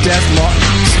this desk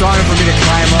strong enough for me to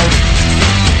climb over.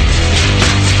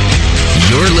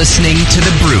 You're listening to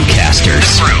the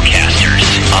Brewcasters.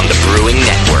 On the Brewing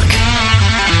Network.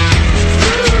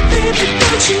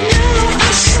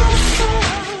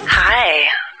 Hi.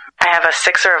 I have a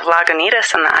 6er of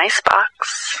Lagunitas in the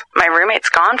icebox. My roommate's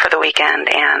gone for the weekend,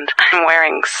 and I'm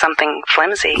wearing something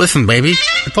flimsy. Listen, baby,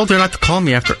 I told her not to call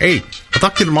me after 8. I'll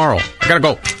talk to you tomorrow. I gotta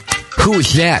go. Who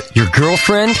is that? Your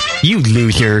girlfriend? You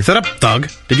loser. Set up, Doug.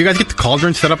 Did you guys get the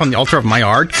cauldron set up on the altar of my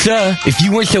art? Sir, if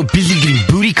you weren't so busy getting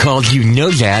booty calls, you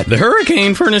know that. The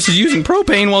hurricane furnace is using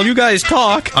propane while you guys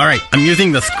talk. All right, I'm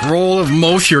using the scroll of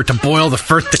Mosher to boil the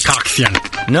first decoction.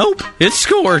 Nope, it's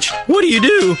scorched. What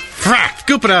do? Frack,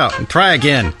 scoop it out and try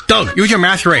again. Doug, use your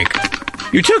math rake.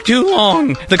 You took too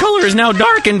long. The color is now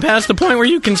darkened past the point where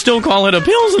you can still call it a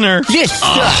Pilsner. This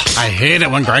sucks. I hate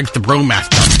it when Greg's the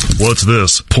brewmaster. What's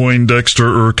this? Poindexter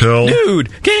Urkel? Dude,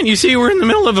 can't you see we're in the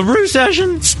middle of a brew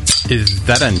session? Is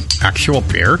that an actual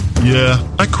beer? Yeah,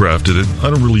 I crafted it. I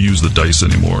don't really use the dice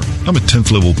anymore. I'm a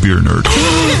 10th level beer nerd.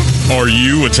 Are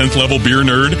you a 10th level beer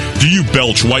nerd? Do you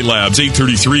belch White Labs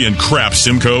 833 and crap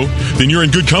Simcoe? Then you're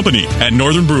in good company at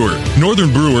Northern Brewer.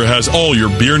 Northern Brewer has all your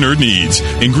beer nerd needs.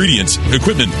 Ingredients,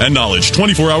 equipment, and knowledge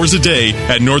 24 hours a day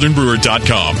at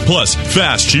northernbrewer.com. Plus,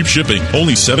 fast, cheap shipping.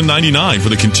 Only $7.99 for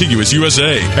the contiguous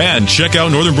USA. And check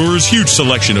out Northern Brewer's huge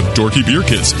selection of dorky beer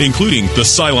kits, including the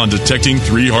Cylon Detecting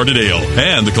 3-Hearted Ale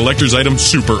and the collector's item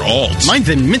Super Alt. Mine's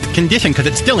in mint condition because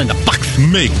it's still in the box.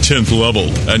 Make 10th level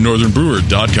at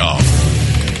northernbrewer.com.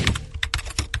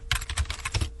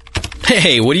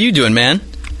 Hey, what are you doing, man?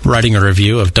 Writing a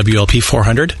review of WLP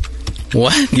 400.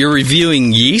 What? You're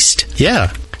reviewing yeast?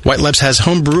 Yeah. White Labs has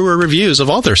home brewer reviews of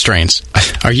all their strains.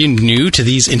 Are you new to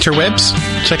these interwebs?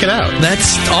 Check it out.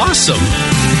 That's awesome.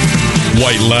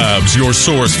 White Labs, your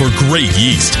source for great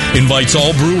yeast, invites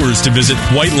all brewers to visit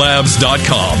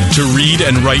whitelabs.com to read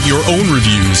and write your own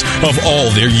reviews of all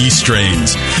their yeast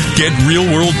strains. Get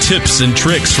real-world tips and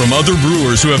tricks from other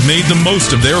brewers who have made the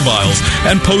most of their vials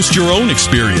and post your own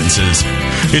experiences.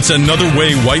 It's another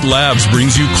way White Labs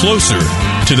brings you closer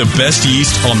to the best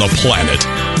yeast on the planet.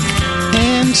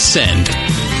 And send.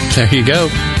 There you go.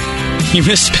 You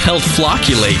misspelled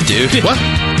flocculate, dude. What?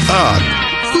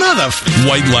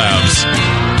 White Labs.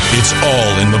 It's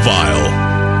all in the vial.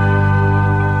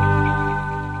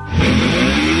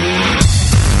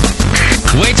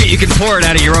 Wait till you can pour it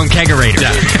out of your own kegerator.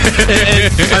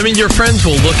 I mean, your friends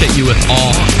will look at you with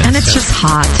awe. And it's just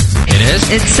hot. It is?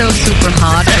 It's so super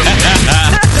hot.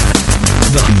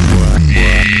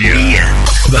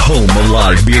 The home of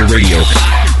live beer radio.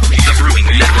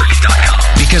 TheBrewingNetwork.com.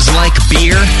 Because like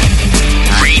beer,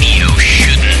 radio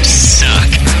shouldn't suck.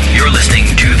 You're listening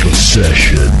to The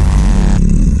Session.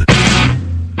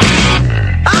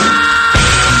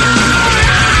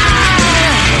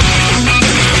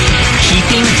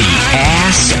 keeping the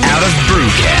ass out of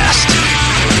Brewcast.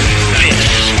 This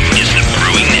is the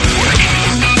Brewing Network.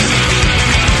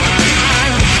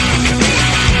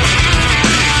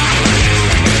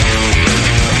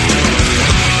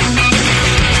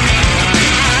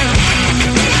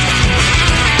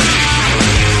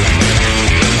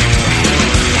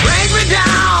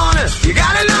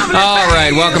 All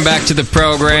right, welcome back to the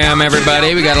program,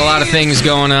 everybody. We got a lot of things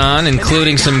going on,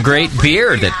 including some great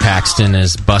beer that Paxton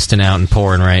is busting out and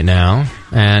pouring right now.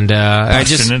 And I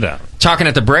just it out. Talking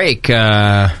at the break.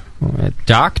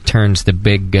 Doc turns the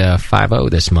big 5-0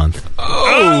 this month.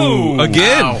 Oh,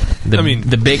 again! Wow.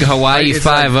 The big Hawaii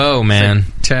 5-0, man.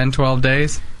 Like 10, 12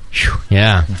 days.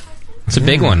 Yeah, it's a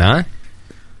big one, huh?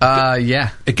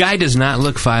 Yeah. A guy does not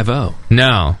look 5'0".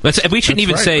 No. We shouldn't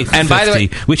even say 50. And by the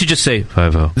way, we should just say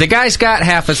 5'0". The guy's got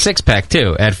half a six-pack,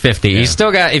 too, at 50. Yeah. He's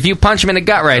still got... If you punch him in the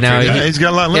gut right now... He's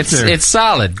got a lot left there. It's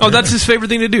solid. Oh, that's his favorite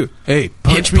thing to do. Hey,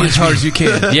 punch me as hard as you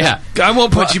can. Yeah. I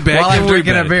won't punch you back. While I'm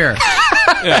drinking a beer.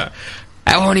 Yeah.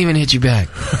 I won't even hit you back.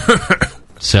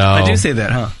 So... I do say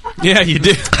that, huh? Yeah, you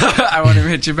do. I won't even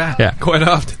hit you back. Yeah. Quite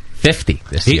often. 50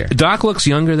 this year. Doc looks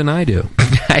younger than I do.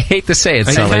 I hate to say it,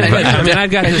 Sully. I mean, I've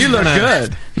got this, you look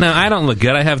good. No, I don't look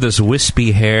good. I have this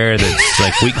wispy hair that's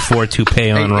like week 4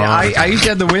 toupee on wrong. I used to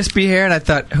have the wispy hair, and I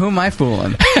thought, who am I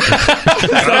fooling?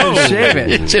 Oh, shave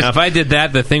it. Now, if I did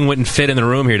that, the thing wouldn't fit in the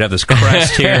room here. It'd have this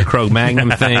crest here,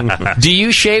 Cro-Magnon thing. Do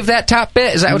you shave that top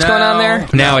bit? Is that what's going on there?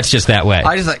 Now it's just that way.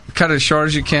 I just cut it as short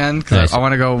as you can because I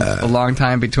want to go a long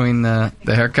time between the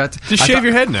haircuts. Just shave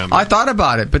your head now. I thought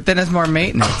about it, but then it's more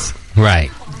maintenance.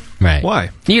 Right. Why?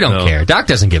 You don't care. Doc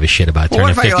doesn't give a shit about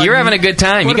turning 50. You're having a good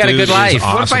time. You got a good life.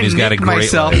 Awesome. What if I He's got a nick great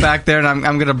myself life. back there and I'm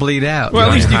going to bleed out? Well,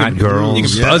 at least you can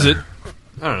girls. buzz it.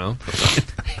 I don't know.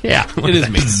 Yeah. It is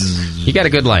me. You got a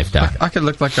good life, Doc. I could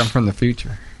look like I'm from the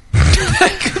future.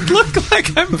 Look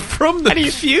like I'm from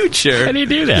the future. How do you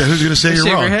do that? Yeah, who's going to say you're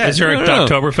Shave wrong? your head. Is there a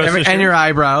Oktoberfest? And your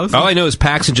eyebrows. All I know is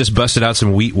Paxton just busted out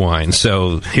some wheat wine.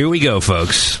 So here we go,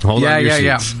 folks. Hold on to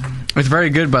your seats. It's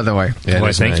very good, by the way. Yeah,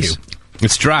 Why, thank nice. you.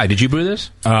 It's dry. Did you brew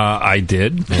this? I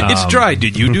did. It's dry.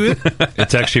 Did you do it?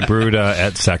 It's actually brewed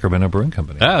at Sacramento Brewing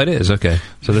Company. Oh, it is. Okay.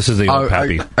 So this is the old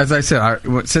Pappy. As I said,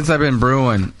 since I've been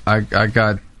brewing, I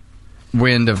got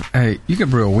wind of, hey, you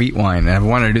can brew a wheat wine. And I've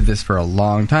wanted to do this for a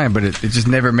long time, but it just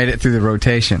never made it through the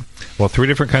rotation. Well, 3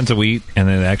 different kinds of wheat, and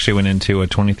then it actually went into a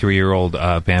 23-year-old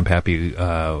Van Pappy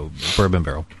bourbon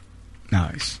barrel.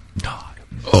 Nice.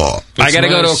 I got to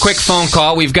go to a quick phone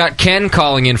call. We've got Ken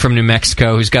calling in from New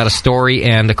Mexico who's got a story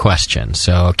and a question.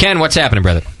 So, Ken, what's happening,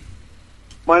 brother?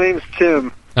 My name's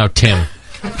Tim. Oh, Tim.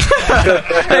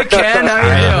 Hey, Ken,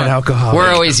 how are you? We're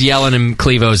always yelling in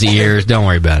Clevo's ears. Don't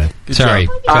worry about it. Sorry.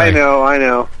 I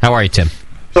know. How are you, Tim?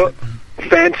 So,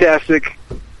 fantastic.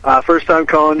 First time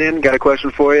calling in. Got a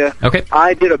question for you. Okay.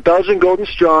 I did a Belgian Golden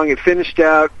Strong. It finished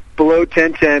out below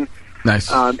 1010. Nice.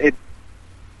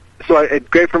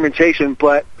 Great fermentation,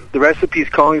 but the recipe's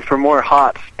calling for more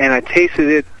hops, and I tasted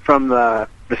it from the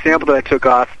sample that I took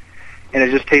off, and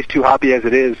it just tastes too hoppy as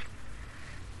it is.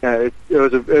 It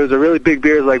was a really big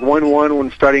beer. It was like 1-1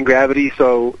 when starting gravity,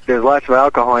 so there's lots of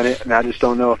alcohol in it, and I just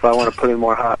don't know if I want to put in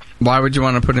more hops. Why would you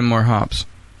want to put in more hops?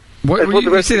 That's what the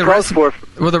recipe calls for.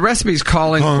 Well, the recipe's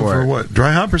calling for what?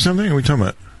 Dry hop or something? Are we talking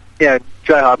about? Yeah,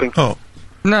 dry hopping. Oh.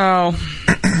 No.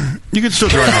 You can still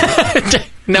dry hop.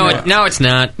 No, it's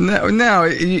not. No.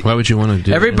 Why would you want to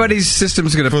do Everybody's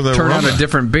system's going to turn out a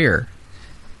different beer.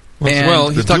 Well,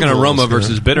 he's talking aroma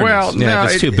versus bitterness. Well, yeah,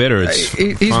 if it's too bitter,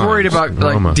 he's worried about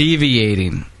like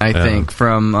deviating, I think,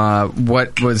 from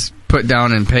what was put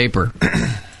down in paper.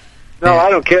 No, I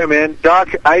don't care, man. Doc,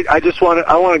 I just want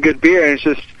a good beer, and it's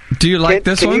just. Do you like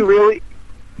this one? Can you really?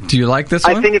 Do you like this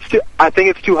one? I think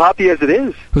it's too hoppy as it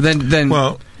is. Well,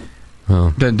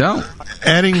 then don't.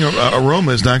 Adding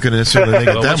aroma is not going to necessarily make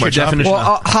it that much hoppy.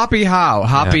 Well, hoppy how?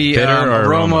 Hoppy bitter or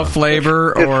aroma,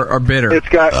 flavor, or bitter? It's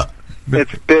got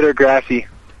it's bitter, grassy.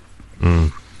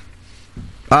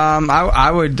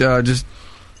 I would just.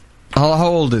 How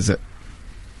old is it?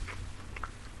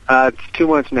 It's 2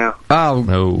 months now.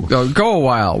 Go a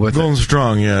while with Golden it.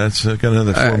 Strong, yeah. It's got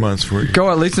another 4 months for you.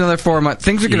 Go at least another 4 months.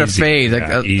 Things are going to fade. Like,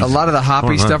 a lot of the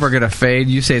hoppy stuff are going to fade.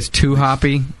 You say it's too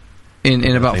hoppy.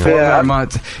 In about 4 more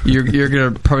months, you're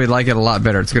going to probably like it a lot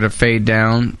better. It's going to fade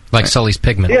down. Like Sully's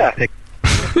pigment. Yeah.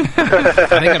 I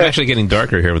think I'm actually getting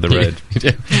darker here with the red.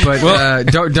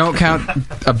 But don't count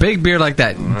a big beer like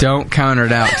that. Don't counter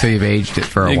it out till you've aged it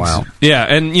for a while. Yeah,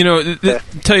 and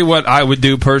tell you what I would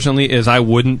do personally is I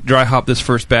wouldn't dry hop this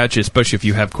first batch, especially if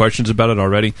you have questions about it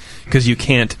already, because you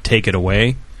can't take it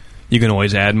away. You can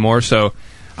always add more. So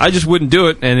I just wouldn't do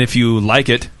it. And if you like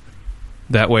it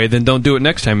that way, then don't do it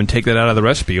next time and take that out of the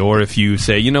recipe. Or if you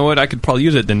say, you know what, I could probably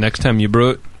use it, then next time you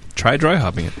brew it, try dry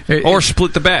hopping it. Or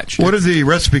split the batch. What did the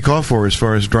recipe call for as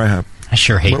far as dry hop? I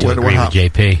sure hate to agree with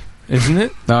JP. Isn't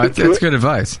it? No, it's good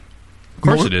advice. Of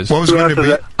course it is. What was going to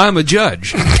be? I'm a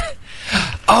judge.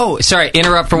 Oh, sorry,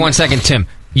 interrupt for 1 second, Tim.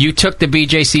 You took the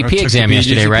BJCP exam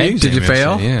yesterday, right? Did you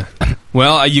fail? Yeah.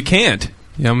 Well, you can't.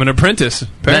 Yeah, I'm an apprentice,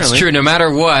 apparently. That's true, no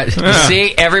matter what.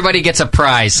 See, everybody gets a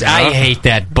prize. I hate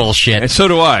that bullshit. And so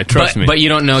do I, trust me. But you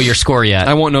don't know your score yet.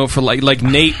 I won't know for like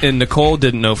Nate and Nicole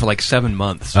didn't know for like 7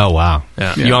 months. Oh, wow.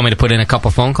 Yeah. You want me to put in a couple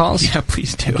phone calls? Yeah,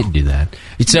 please do. I can do that.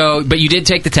 So, but you did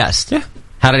take the test. Yeah.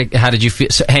 How did you feel?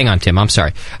 So, hang on, Tim, I'm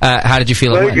sorry. How did you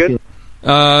feel? Very good.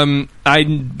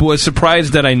 I was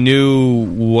surprised that I knew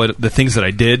what the things that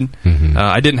I did. Mm-hmm.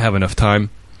 I didn't have enough time.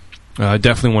 I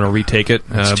definitely want to retake it,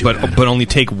 but only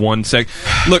take 1 sec.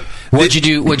 Look, what'd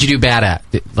you do bad at?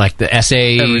 Like the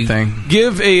essay, everything.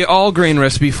 Give a all grain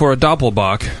recipe for a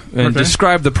doppelbock and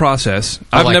describe the process.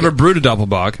 I've never brewed a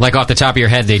doppelbock. Like off the top of your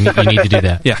head, you need to do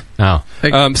that. Yeah. Oh.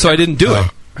 So I didn't do it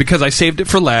because I saved it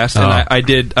for last, and I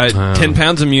did 10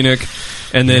 pounds of Munich,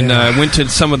 and then went to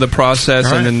some of the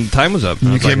process, and then time was up.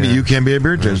 You can't be a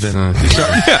beer judge then.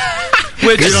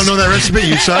 Which, you don't know that recipe,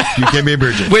 you suck. You can't be a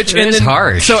beer judge. Which is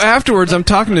harsh. So afterwards, I'm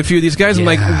talking to a few of these guys. I'm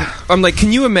like,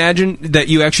 can you imagine that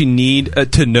you actually need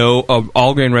to know an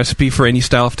all grain recipe for any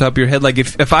style off the top of your head? Like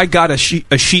if I got a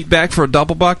sheet back for a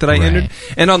doppelbock that I entered,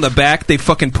 and on the back they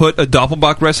fucking put a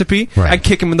doppelbock recipe, I'd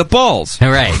kick them in the balls.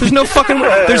 Right.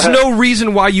 There's no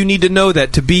reason why you need to know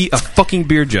that to be a fucking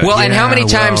beer judge. Well, and how many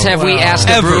times have we asked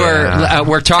a brewer?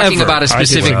 We're talking about a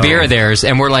specific beer of theirs,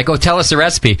 and we're like, "Oh, tell us the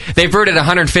recipe." They brewed it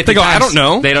 150 They go, times. I don't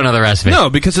know. They don't know the recipe. No,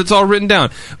 because it's all written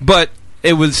down. But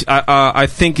it was. I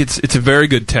think it's a very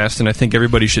good test, and I think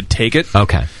everybody should take it.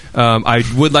 Okay. I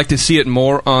would like to see it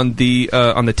more on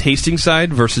the tasting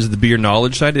side versus the beer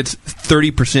knowledge side. It's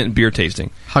 30% beer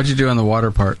tasting. How'd you do on the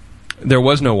water part? There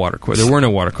was no water quiz. There were no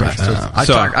water quizzes.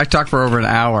 I talked for over an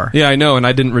hour. Yeah, I know, and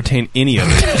I didn't retain any of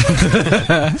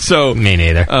it. So me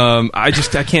neither. I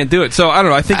can't do it. So I don't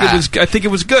know. I think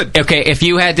it was good. Okay, if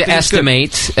you had to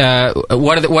estimate,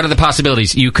 what are the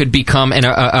possibilities? You could become an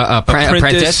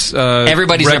apprentice.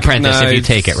 Everybody's an apprentice if you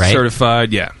take it, right?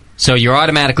 Certified, yeah. So you're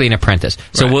automatically an apprentice.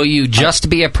 So will you just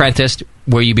be apprenticed?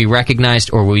 Will you be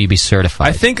recognized, or will you be certified?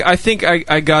 I think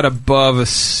I got above a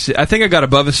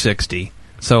 60.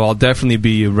 So I'll definitely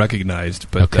be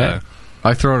recognized. But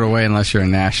I throw it away unless you're a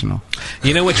national.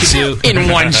 You know what you do? In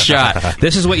one shot.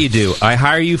 This is what you do. I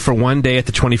hire you for one day at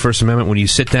the 21st Amendment when you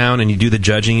sit down and you do the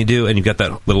judging you do, and you've got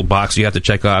that little box you have to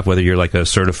check off whether you're like a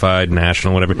certified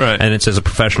national, whatever, and it says a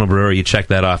professional brewer. You check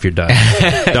that off, you're done.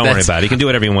 Don't worry about it. You can do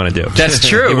whatever you want to do. That's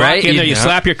true, you right? Walk in there, you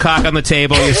slap your cock on the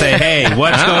table, you say, hey,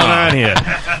 what's going on here?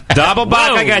 Doppelbock,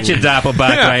 I got you,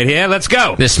 Doppelbock, right here. Let's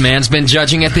go. This man's been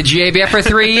judging at the GABF for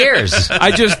 3 years.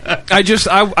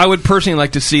 I would personally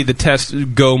like to see the test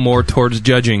go more towards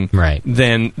judging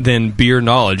than beer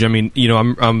knowledge. I mean,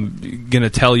 I'm going to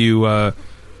tell you,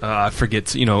 I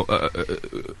forget,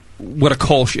 what a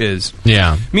Kolsch is.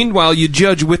 Yeah. Meanwhile, you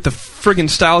judge with the friggin'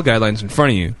 style guidelines in front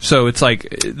of you. So it's like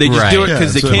they just do it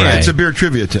because they can. It's a beer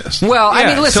trivia test. Well, I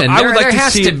mean, listen, there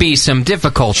has to be some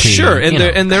difficulty. Sure,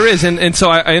 and there is, and so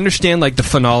I understand like the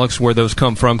phenolics where those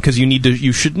come from because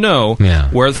you should know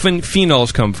where the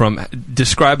phenols come from.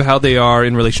 Describe how they are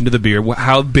in relation to the beer,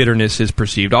 how bitterness is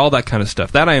perceived, all that kind of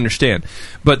stuff. That I understand,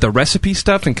 but the recipe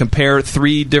stuff and compare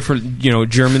 3 different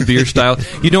German beer style,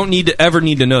 you don't ever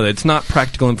need to know that. It's not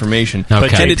practical information.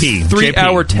 But and it's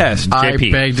 3-hour test. I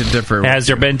beg to differ. Has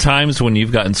there been times when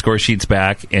you've gotten score sheets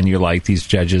back and you're like, these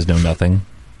judges know nothing?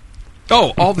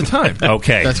 Oh, all the time.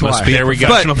 Okay, that's why. There we go.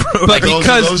 But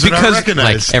because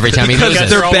like every time he loses,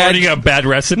 they're bad. A bad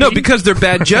recipe. No, because they're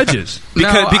bad judges.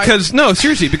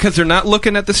 Seriously, because they're not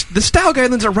looking at the style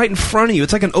guidelines are right in front of you.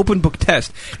 It's like an open book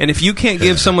test, and if you can't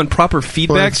give someone proper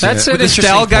feedback with the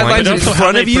style guidelines in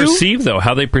front of you,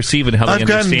 how they perceive and how they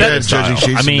understand the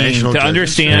style. I mean, to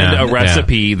understand a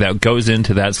recipe that goes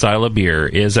into that style of beer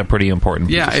is a pretty important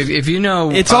piece. Yeah, if you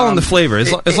know, it's all in the flavor.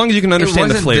 As long as you can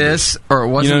understand the flavor. This or it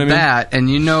wasn't that.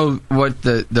 And you know what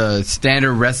the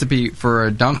standard recipe for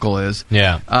a Dunkel is.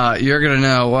 Yeah. You're going to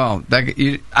know, well,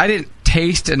 I didn't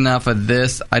taste enough of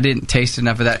this, I didn't taste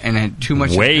enough of that, and I had too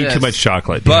much Way of this. too much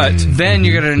chocolate. But then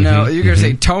you're going to know, you're going to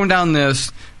say, tone down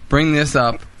this, bring this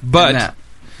up, but that.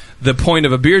 The point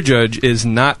of a beer judge is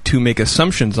not to make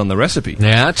assumptions on the recipe.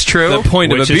 Yeah, that's true. The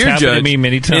point of a beer judge to me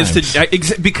many times. is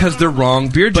to because they're wrong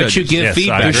beer judges. But you give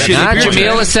feedback.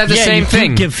 Jamil has said the same thing.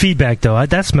 You give feedback though.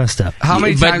 That's messed up. How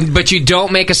many times? But you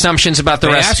don't make assumptions about the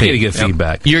They recipe. ask you to give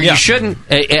feedback. You shouldn't.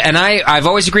 And I've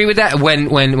always agreed with that.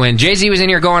 When Jay-Z was in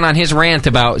here going on his rant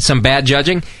about some bad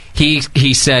judging, he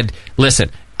said,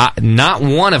 "Listen." Not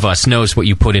one of us knows what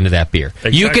you put into that beer.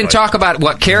 Exactly. You can talk about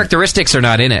what characteristics are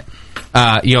not in it.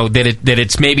 That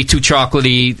it's maybe too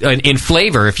chocolatey in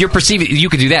flavor. If you're perceiving, you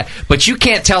could do that, but you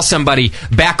can't tell somebody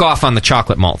back off on the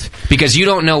chocolate malt because you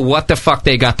don't know what the fuck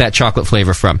they got that chocolate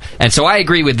flavor from. And so I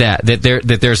agree with that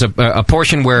there's a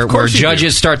portion where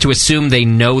judges start to assume they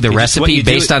know the recipe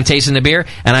based on tasting the beer,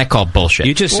 and I call bullshit.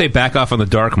 You just say back off on the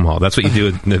dark malt. That's what you do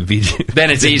in the VG.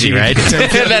 Then it's easy, right?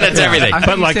 Then it's everything.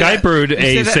 But like I brewed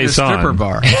a Saison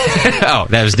bar. Oh,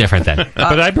 that was different then.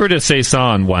 But I brewed a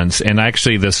Saison once, and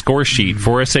actually the score sheet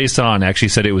for a Saison actually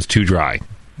said it was too dry.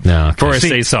 No, okay. For a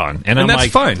Saison, and I'm that's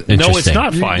like, fine. No, it's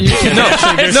not fine.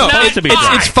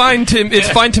 It's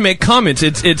fine to make comments.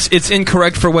 It's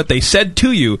incorrect for what they said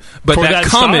to you, but for that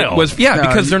comment style. was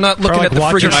because they're not looking at the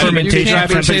watch your friggin' fermentation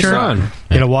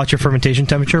temperature. Watch your fermentation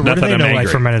temperature. What do they know? Like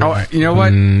fermented? You know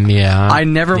what? Yeah, I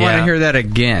never want to hear that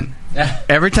again.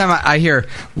 Every time I hear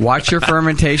 "watch your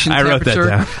fermentation temperature,"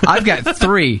 that down. I've got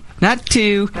 3, not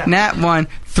 2, not 1,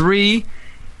 3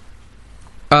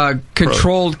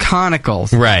 controlled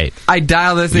conicals. Right. I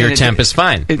dial this in. Your temp is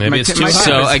fine. Maybe it's too high.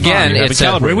 So again, it's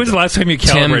when was the last time you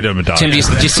calibrated them? Tim,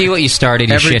 did you see what you started?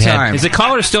 You Every shithead. time. Is the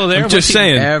collar still there? I'm just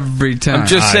saying. Every time. I'm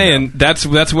just saying that's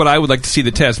what I would like to see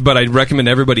the test, but I'd recommend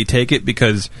everybody take it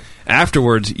because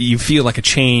afterwards you feel like a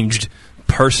changed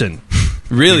person.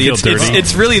 Really,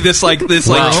 it's really this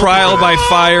trial by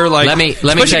fire. Like, let me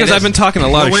especially because I've been talking a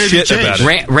lot of shit about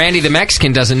it. Randy the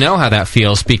Mexican doesn't know how that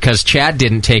feels because Chad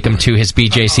didn't take him to his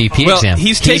BJCP exam.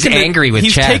 He's angry with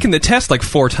Chad. He's taken the test like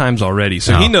 4 times already,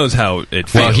 so he knows how it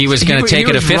feels. Well, he was going to take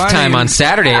it a 5th time on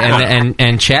Saturday,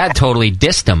 and Chad totally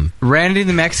dissed him. Randy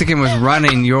the Mexican was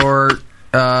running your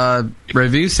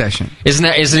review session. Isn't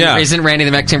Randy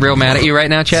the Mexican real mad at you right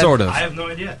now, Chad? Sort of. I have no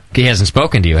idea. He hasn't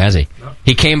spoken to you, has he? No.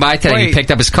 He came by today. He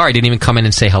picked up his car. He didn't even come in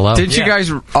and say hello. Did you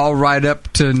guys all ride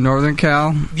up to Northern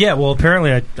Cal? Yeah. Well,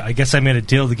 apparently, I guess I made a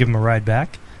deal to give him a ride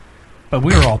back. But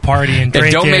we were all partying,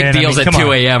 drinking. Don't make deals at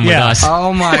 2 a.m. with us.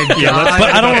 Oh my god!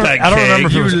 But I don't remember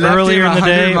if it was earlier in the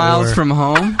day. Miles from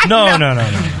home? No.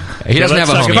 He doesn't have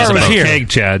a home. His car was here. Keg,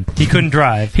 Chad. He couldn't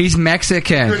drive. He's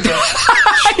Mexican.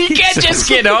 He can't just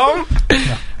get home.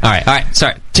 All right.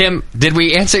 Sorry, Tim. Did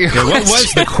we answer your question? What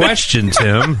was the question,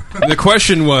 Tim? The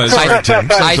question was.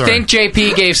 I think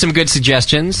JP gave some good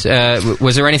suggestions.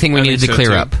 Was there anything we needed to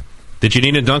clear up? Did you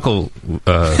need a Dunkel?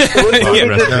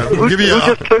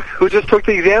 Who just took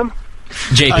the exam?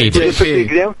 JP did. Took the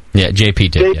exam? Yeah,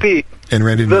 JP did. JP. Yeah. And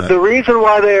Randy The reason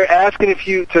why they're asking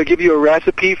to give you a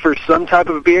recipe for some type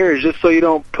of beer is just so you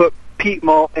don't put peat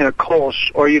malt in a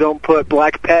Kolsch or you don't put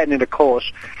black patent in a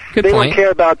Kolsch. Good they point. don't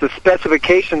care about the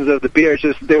specifications of the beer. It's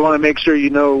just they want to make sure you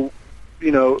know,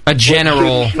 a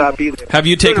general. Not be there. Have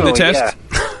you taken the test?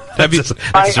 Yeah. Have you?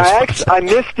 I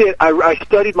missed it. I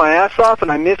studied my ass off,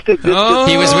 and I missed it. He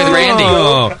was with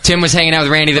Randy. Tim was hanging out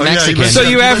with Randy the Mexican. So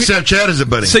you have Chad as a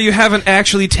buddy. So you haven't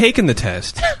actually taken the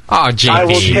test. Oh, JP. I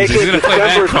will take it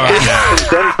in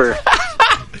Denver.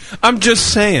 I'm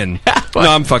just saying. No,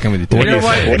 I'm fucking with you. You know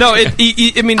what? No,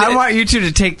 I mean, I want you two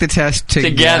to take the test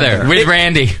together with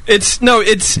Randy. It's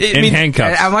in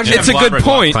handcuffs. I want you it's a good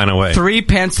point. 3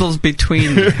 pencils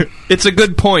between you. It's a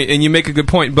good point, and you make a good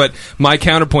point. But my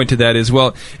counterpoint to that is,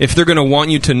 well, if they're going to want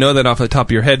you to know that off the top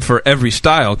of your head for every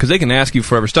style, because they can ask you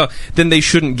for every style, then they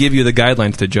shouldn't give you the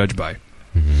guidelines to judge by.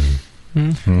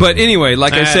 But anyway,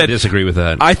 like I said, I disagree with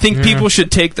that. I think people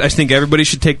should take. I think everybody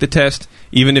should take the test,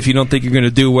 even if you don't think you're going to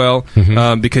do well,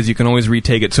 because you can always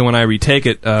retake it. So when I retake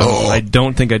it, I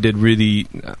don't think I did really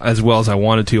as well as I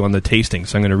wanted to on the tasting.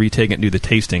 So I'm going to retake it and do the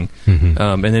tasting,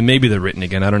 and then maybe the written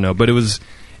again. I don't know, but it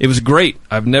was great.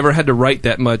 I've never had to write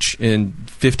that much in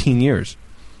 15 years.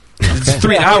 It's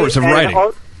 3 hours of writing.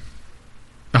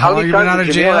 How many times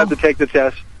did you have to take the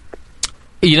test?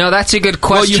 You know, that's a good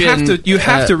question. Well, you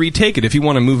have to retake it if you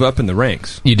want to move up in the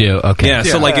ranks. You do, okay. Yeah,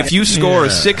 so like if you score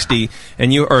a 60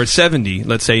 or a 70,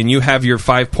 let's say, and you have your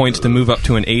 5 points to move up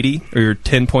to an 80 or your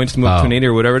 10 points to move up to an 80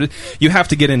 or whatever it is, you have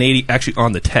to get an 80 actually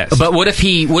on the test. But what if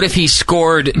he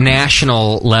scored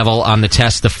national level on the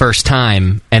test the first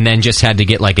time and then just had to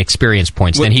get like experience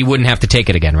points? Then he wouldn't have to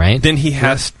take it again, right? Then he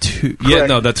has to. Yeah,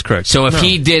 no, that's correct. So if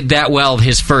he did that well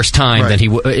his first time, then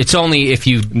it's only if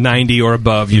you 90 or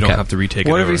above, you don't have to retake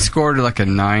it. What if he scored like a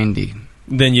 90?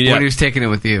 Then when he was taking it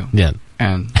with you? Yeah.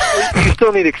 And you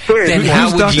still need experience. Then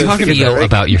how would you feel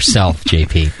about yourself,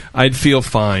 JP? I'd feel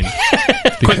fine.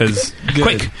 Because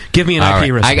quick, give me an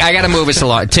IP recipe. I got to move us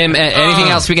along. Tim, anything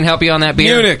else we can help you on that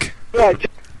beer? Munich.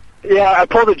 Yeah, I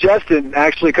pulled a Justin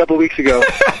actually a couple weeks ago.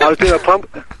 I was doing a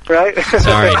pump, right?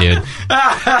 Sorry, dude. What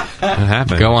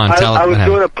happened? Go on, tell us. I was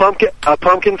doing a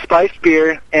pumpkin spice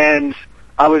beer, and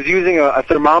I was using a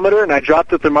thermometer, and I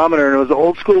dropped the thermometer, and it was the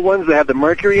old school ones that have the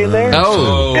mercury in there.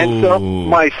 Oh. And so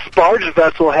my sparge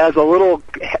vessel has a little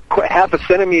half a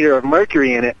centimeter of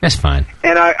mercury in it. That's fine.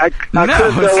 And I couldn't throw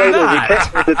away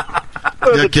it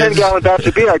was a 10-gallon batch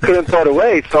of beer. I couldn't throw it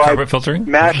away, so I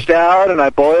mashed out, and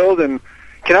I boiled, and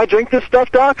can I drink this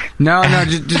stuff, Doc? No,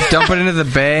 just dump it into the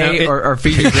bay or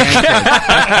feed your grandkids.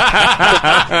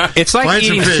 It's like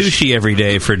eating sushi every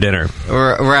day for dinner.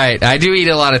 Right. I do eat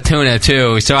a lot of tuna,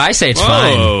 too, so I say it's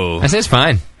fine. I say it's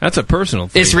fine. That's a personal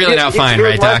thing. It's really not fine,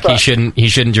 right, Doc? He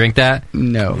shouldn't drink that?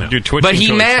 No. But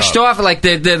he mashed off, like,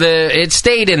 it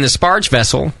stayed in the sparge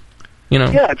vessel, you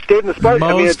know? Yeah, it stayed in the sparge.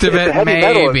 Most of it's a it, heavy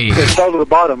maybe. metal. It fell to the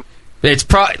bottom. It's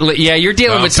you're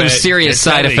dealing with some serious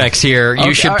side effects here.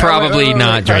 You should probably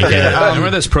not drink it. Remember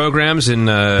those programs in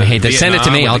send it to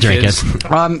me. I'll drink it.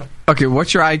 Okay,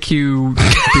 what's your IQ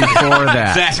before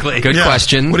that? Exactly. Good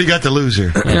question. What do you got to lose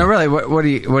here? You know, really, what do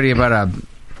you about a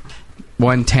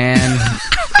 110,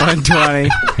 120?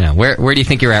 Yeah, where do you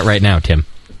think you're at right now, Tim?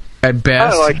 At best, I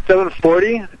don't know, like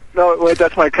 740. No, wait,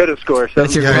 that's my credit score.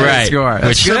 That's your credit score.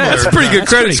 That's good. That's a pretty good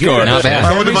credit score. Not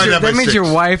bad. That means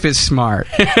your wife is smart.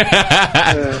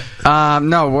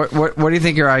 No, what do you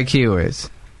think your IQ is?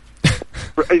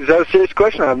 Is that a serious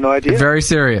question? I have no idea. Very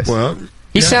serious. Well,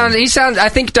 he sounds. I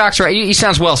think Doc's right. He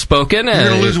sounds well spoken. You're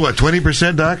going to lose what,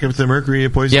 20%, Doc, if the mercury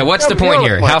poison? Yeah. What's the point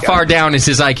here? How far down is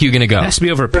his IQ going to go? It has to be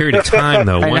over a period of time,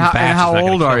 though. And how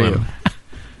old are you?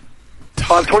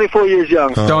 I'm 24 years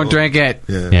young. Don't drink it.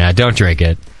 Yeah, don't drink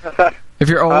it. If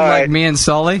you're old like me and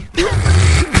Sully,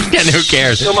 then who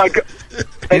cares? So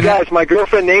hey guys, my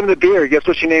girlfriend named the beer. Guess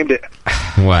what she named it?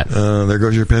 What? There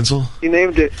goes your pencil. She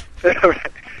named it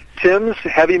Tim's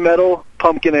Heavy Metal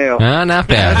Pumpkin Ale. Not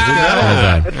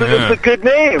bad. It's a good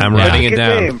name. I'm writing it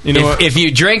down. You know if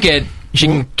you drink it, she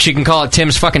can call it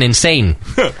Tim's fucking insane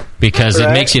because it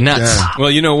makes you nuts. Yeah.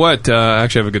 Well, you know what? I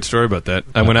actually have a good story about that.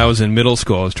 When I was in middle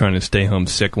school, I was trying to stay home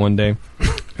sick one day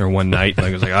or one night. Like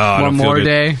I was like, I don't feel good.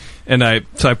 Day. And I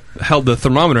held the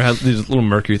thermometer, had this little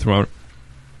mercury thermometer,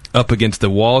 up against the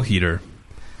wall heater.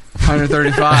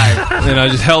 135. And I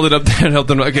just held it up there and held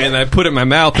it. Okay, and I put it in my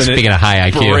mouth, and Speaking it of high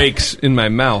IQ. breaks in my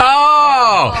mouth.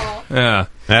 Oh! Yeah.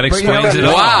 That explains it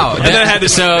all. Wow. And then I had to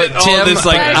so, spit all Tim, this,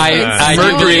 like, I do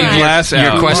mercury believe glass your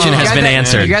out. question has been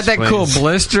answered. You got that cool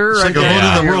blister. It's like a whole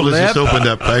other world has just opened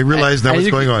up. I realized that was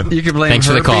going on. You can blame Thanks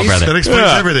for the call, herpes. brother. That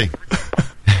explains everything.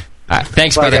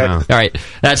 Thanks, brother. All right.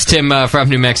 That's Tim from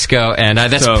New Mexico, and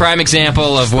that's a prime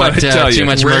example of what too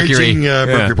much mercury.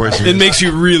 Mercury poisoning. It makes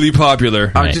you really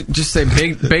popular. I would just say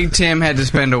Big Tim had to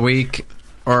spend a week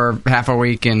or half a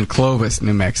week in Clovis,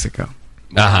 New Mexico.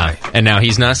 And now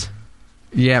he's nuts?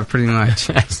 Yeah, pretty much.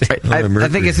 I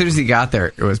think as soon as he got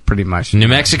there, it was pretty much. New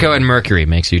Mexico and mercury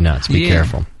makes you nuts. Be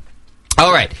careful.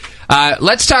 All right.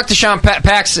 Let's talk to Sean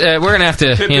Pax. We're going to have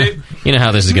to... You know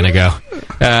how this is going to go.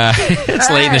 It's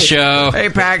late in the show. Hey,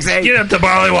 Pax. Hey. Get up the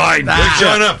barley wine. Wake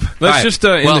Sean up. Let's just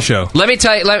end the show. Let me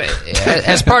tell you...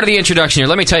 as part of the introduction here,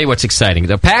 let me tell you what's exciting.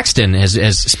 The Paxton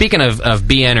has speaking of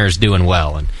BNers doing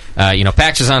well, and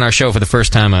Pax was on our show for the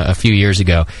first time a few years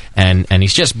ago, and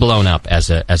he's just blown up as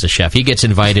a chef. He gets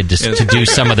invited to do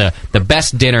some of the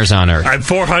best dinners on earth. I'm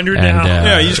 400 now.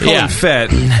 Yeah, you just call him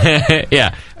fat.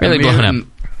 Yeah, really blown up.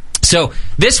 So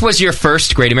this was your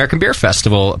first Great American Beer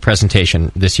Festival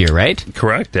presentation this year, right?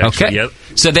 Correct. Actually, okay. Yep.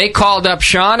 So they called up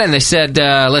Sean and they said,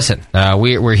 listen,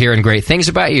 we're hearing great things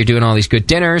about you. You're doing all these good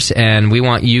dinners, and we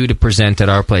want you to present at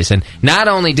our place. And not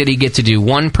only did he get to do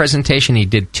one presentation, he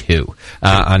did two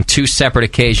on two separate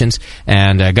occasions,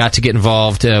 and got to get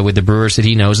involved with the brewers that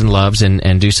he knows and loves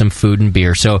and do some food and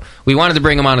beer. So we wanted to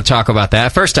bring him on to talk about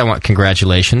that. First, I want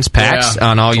congratulations, Pax,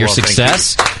 on all your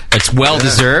success. It's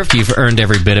well-deserved. You've earned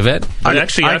every bit of it. I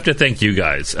have to thank you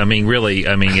guys. I mean, really,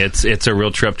 it's a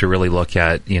real trip to really look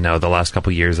at, the last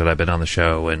couple of years that I've been on the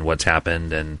show and what's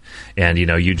happened, and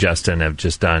you, Justin, have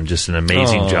just done an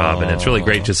amazing job, and it's really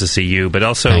great just to see you, but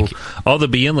also all the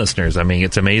BN listeners. I mean,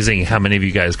 it's amazing how many of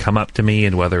you guys come up to me,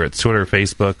 and whether it's Twitter,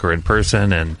 Facebook, or in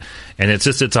person, and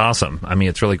it's awesome. I mean,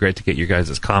 it's really great to get your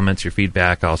guys' comments, your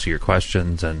feedback, also your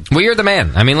questions. And well, you're the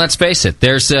man. I mean, let's face it.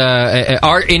 There's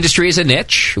our industry is a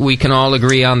niche. We can all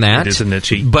agree on that. It is a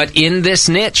niche. But in this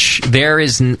niche, there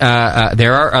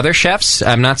are other chefs.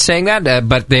 I'm not saying that,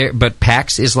 but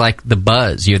Pax is like the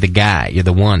buzz. You're the guy. You're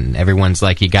the one. Everyone's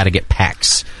like, you got to get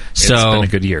Pax. So it's been a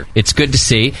good year. It's good to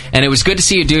see, and it was good to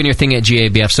see you doing your thing at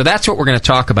GABF. So that's what we're going to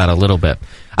talk about a little bit.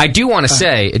 I do want to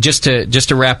say, just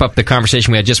to wrap up the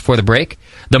conversation we had just before the break,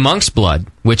 the Monk's Blood,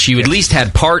 which you at least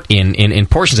had part in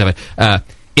portions of it,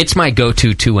 it's my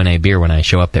go-to 2-1A beer when I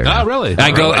show up there. Oh, really?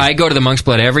 I go to the Monk's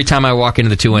Blood every time I walk into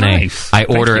the 2-1A. Nice. I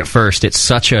order it first. It's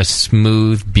such a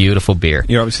smooth, beautiful beer.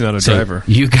 You're obviously not a driver.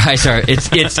 You guys are.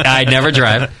 It's. I never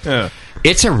drive. Yeah.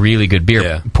 It's a really good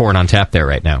beer pouring on tap there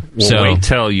right now. Well, wait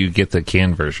till you get the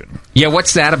canned version. Yeah,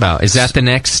 what's that about? Is that the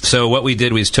next? So what we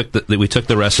did was took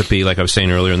the recipe, like I was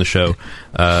saying earlier in the show.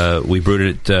 We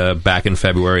brewed it back in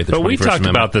February. At the but we talked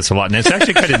amendment. about this a lot, and it's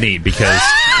actually kind of neat because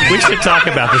we should talk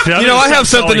about this. I have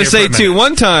something to say too.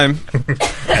 One time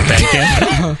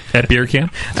at beer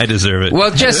camp, I deserve it.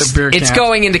 Well, it's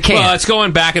going into camp. Well, it's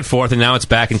going back and forth, and now it's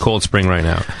back in Cold Spring right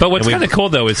now. But what's kind of cool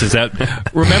though is that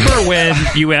remember when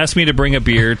you asked me to bring a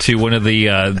beer to one of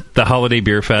the holiday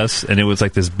beer fests, and it was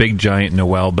like this big giant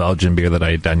Noel Belgian beer that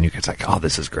I had done. You guys like, oh,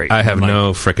 this is great. I have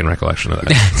no freaking recollection of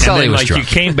that. And then, you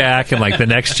came back, and the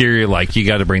next year you're like, you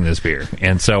got to bring this beer,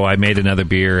 and so I made another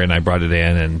beer and I brought it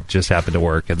in, and just happened to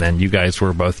work. And then you guys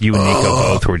were both, you and Nico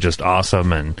both were just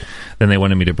awesome, and then they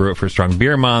wanted me to brew it for Strong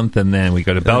Beer Month, and then we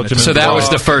go to Belgium. So that was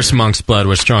the first Monk's Blood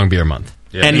was Strong Beer Month.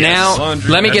 Yeah. And now,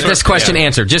 let me get this question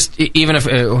answered. Just even if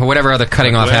whatever other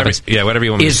cutting off happens. Yeah, whatever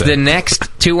you want me to say. Is the next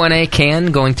 2-1A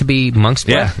can going to be Monk's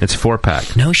Blood? Yeah, it's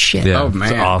 4-pack. No shit. Yeah. Oh,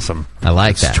 man. It's awesome. I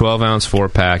like it's that. 12-ounce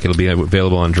 4-pack. It'll be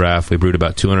available on draft. We brewed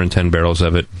about 210 barrels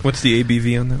of it. What's the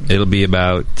ABV on that? It'll be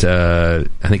about, I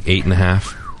think,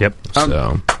 8.5. Yep.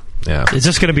 So... Yeah. Is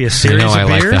this going to be a series of beers?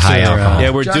 Like the high alcohol. Yeah,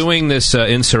 we're doing this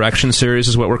Insurrection series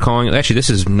is what we're calling it. Actually,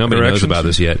 nobody knows about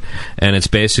this yet. And it's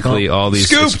basically all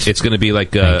these... It's going to be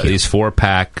like these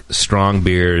 4-pack strong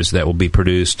beers that will be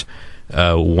produced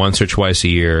once or twice a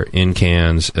year in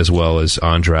cans as well as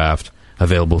on draft,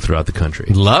 available throughout the country.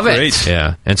 Love it. Great.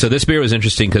 Yeah. And so this beer was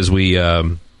interesting because we...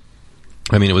 it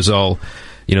was all...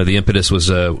 the impetus was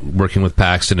working with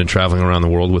Paxton and traveling around the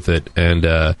world with it. And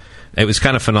it was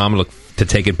kind of phenomenal to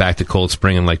take it back to Cold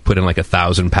Spring and put in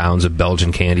 1,000 pounds of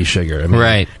Belgian candy sugar.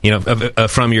 Right.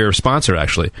 From your sponsor,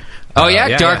 actually. Oh,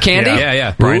 Dark Candy?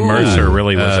 Yeah. Brian Mercer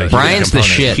really was a huge Brian's the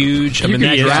shit. Huge.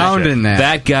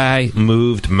 That guy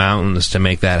moved mountains to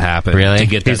make that happen. Really? To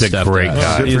get that He's stuff a great done.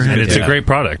 guy. And it's a great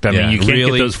product. I mean, you can't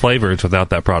get those flavors without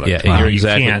that product. Yeah, You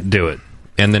can't do it.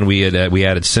 And then we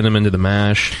added cinnamon to the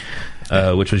mash.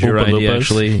 which was your Oompa idea, Loompas.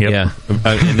 actually. Yep.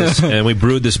 Yeah, and we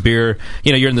brewed this beer.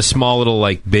 You're in the small little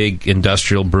like big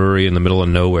industrial brewery in the middle of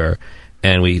nowhere,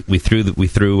 and we threw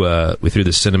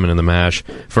the cinnamon in the mash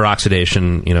for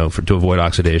oxidation, to avoid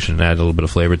oxidation, and add a little bit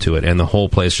of flavor to it, and the whole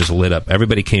place just lit up.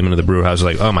 Everybody came into the brew house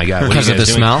like, "Oh my god, what are you Because of guys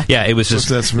the doing?" smell? Yeah, it was just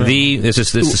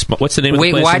what's the name of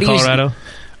the place in Colorado?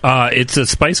 It's a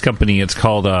spice company. It's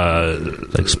called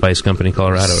like Spice Company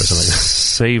Colorado or something like that.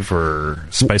 Savor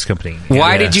Spice Company.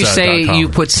 Why did you say you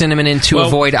put cinnamon in to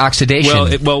avoid oxidation?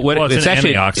 It's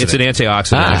actually it's an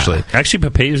antioxidant actually. Actually,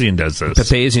 Papazian does this.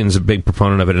 Papazian's a big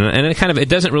proponent of it, and it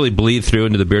doesn't really bleed through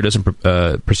into the beer. It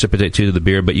doesn't precipitate to the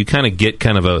beer, but you kind of get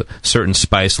kind of a certain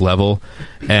spice level,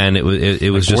 and it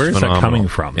was just where's phenomenal. that coming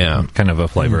from? Yeah, kind of a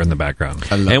flavor in the background.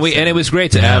 And it was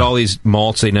great to add all these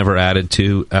malts they never added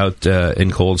to out in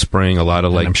Cold Spring. A lot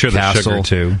of like I'm sure Castle the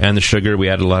sugar too, and the sugar. We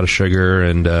added a lot of sugar,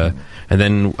 and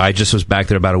then I just was back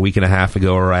there about a week and a half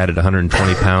ago, where I added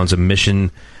 120 pounds of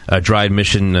dried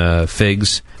mission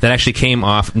figs that actually came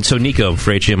off. And so Nico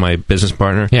Fracci, my business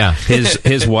partner,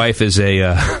 his wife is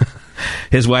a.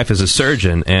 His wife is a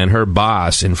surgeon, and her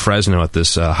boss in Fresno at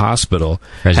this hospital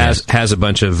has a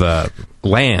bunch of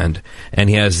land, and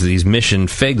he has these mission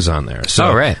figs on there.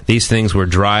 So these things were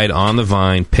dried on the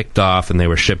vine, picked off, and they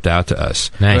were shipped out to us.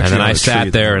 Nice. And then I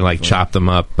sat there and chopped them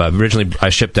up. Originally, I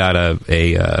shipped out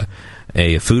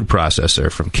a food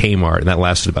processor from Kmart, and that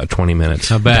lasted about 20 minutes.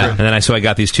 Not bad. And then I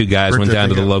got these two guys, went down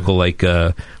to the local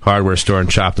hardware store and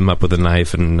chopped them up with a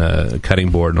knife and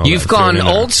cutting board and all that. You've gone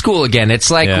old school again.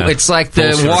 It's like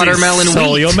the watermelon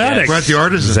wheat. Right, the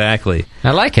artisan. Exactly.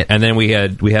 I like it. And then we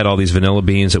had all these vanilla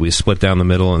beans that we split down the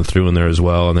middle and threw in there as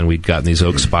well. And then we'd gotten these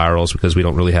oak spirals because we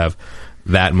don't really have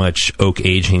that much oak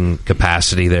aging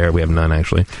capacity there. We have none,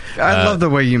 actually. I love the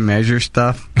way you measure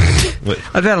stuff.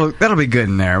 That'll be good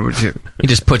in there. He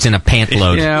just puts in a pant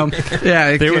load.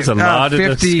 Yeah. There was a lot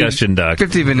of discussion, Doug.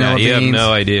 50 vanilla beans. You have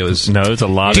no idea. It was a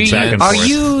lot of back and forth. Are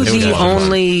you the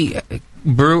only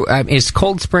brew? Is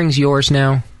Cold Springs yours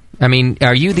now? I mean,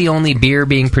 are you the only beer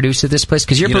being produced at this place?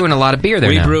 Because you're brewing a lot of beer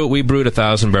there now. We brewed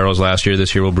 1,000 barrels last year.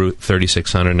 This year we'll brew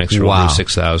 3,600. Next year we'll brew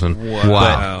 6,000.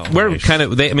 Wow. But we're kind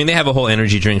of... They have a whole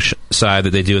energy drink side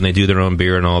that they do, and they do their own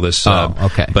beer and all this.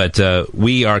 Okay. But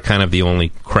we are kind of the only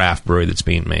craft brewery that's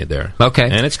being made there. Okay.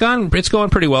 And it's going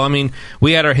pretty well. I mean,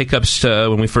 we had our hiccups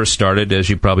when we first started, as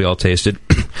you probably all tasted.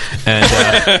 And,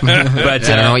 but I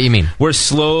don't know what you mean. We're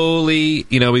slowly...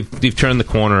 we've turned the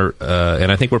corner,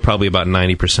 and I think we're probably about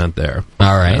 90% there.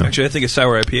 All right. Actually, I think a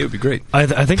sour IPA would be great.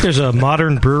 I think there's a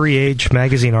Modern Brewery Age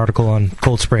magazine article on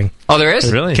Cold Spring. Oh, there is?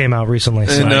 Really? Came out recently.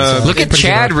 And, look at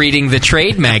Chad reading the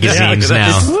trade magazines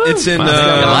now. It's in...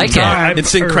 I like it.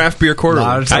 It's in Craft Beer Quarterly.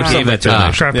 I gave that to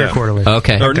him. Craft Beer Quarterly.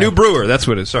 Okay. Or New Brewer, that's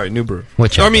what it is. Sorry, New Brewer.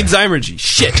 Zymergy.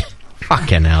 Shit.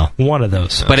 Fucking hell. One of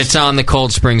those. But it's on the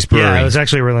Cold Springs Brewery. Yeah, it was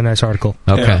actually a really nice article.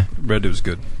 Okay. Yeah, read it was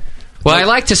good. Well, I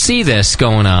like to see this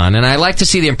going on, and I like to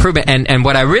see the improvement. And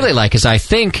what I really like is I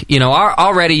think,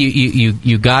 already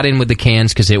you got in with the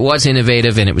cans because it was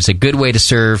innovative and it was a good way to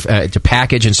serve, to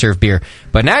package and serve beer.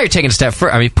 But now you're taking a step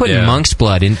further. I mean, putting monk's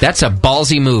blood in, that's a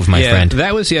ballsy move, my friend.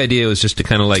 That was the idea, was just to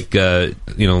kind of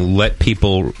let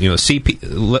people,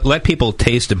 let people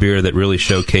taste a beer that really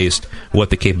showcased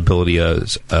what the capability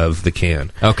is of the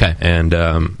can. Okay. And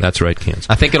that's right, cans.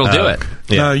 I think it'll do it.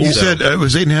 Yeah. You said it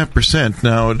was 8.5%.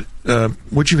 Now,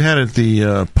 what you've had at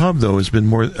the pub, though, has been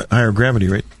higher gravity,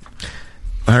 right?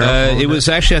 It was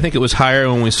actually, I think it was higher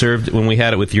when we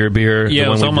had it with your beer. Yeah, it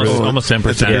was almost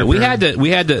 10%. Yeah, we had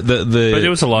but it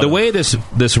was a lot. The way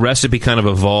this recipe kind of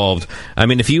evolved. I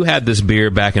mean, if you had this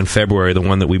beer back in February, the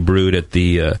one that we brewed at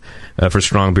the for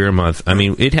Strong Beer Month, I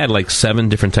mean, it had like 7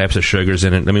 different types of sugars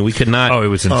in it. I mean, we could not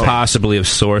possibly have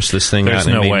sourced this thing out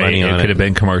and made money on it. It could have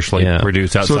been commercially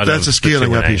produced outside. So that's a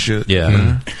scaling up issue. Yeah.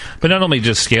 Mm-hmm. But not only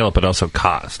just scale up, but also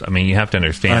cost. I mean, you have to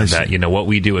understand that what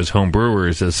we do as home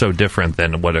brewers is so different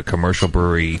than what a commercial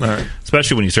brewery,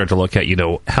 especially when you start to look at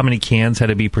how many cans had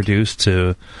to be produced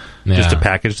to just to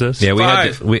package this. Yeah,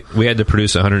 we had to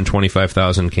produce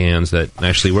 125,000 cans. That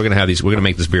actually we're going to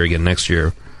make this beer again next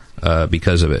year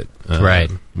because of it.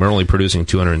 Right. We're only producing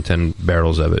 210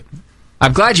 barrels of it.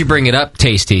 I'm glad you bring it up,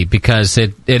 Tasty, because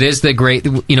it is the great...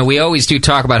 we always do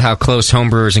talk about how close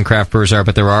homebrewers and craft brewers are,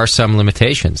 but there are some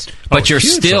limitations. But you're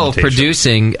still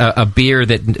producing a beer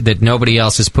that nobody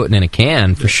else is putting in a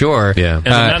can, for sure.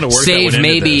 Yeah. Save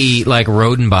maybe like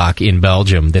Rodenbach in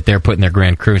Belgium, that they're putting their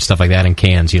Grand Cru and stuff like that in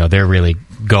cans. They're really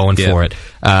going for it.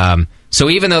 So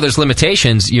even though there's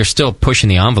limitations, you're still pushing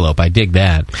the envelope. I dig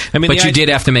that. I mean, but you did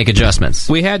have to make adjustments.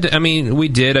 We had to, we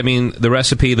did. I mean, the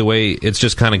recipe, the way it's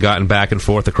just kind of gotten back and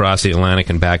forth across the Atlantic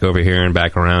and back over here and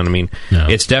back around. I mean,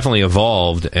 it's definitely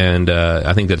evolved, and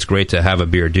I think that's great to have a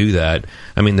beer do that.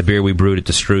 I mean, the beer we brewed at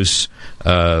the Struce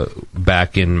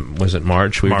back in, was it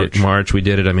March? March. We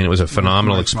did it. I mean, it was a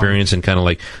phenomenal experience, and kind of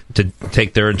like to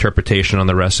take their interpretation on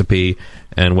the recipe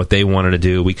and what they wanted to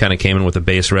do. We kind of came in with a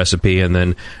base recipe, and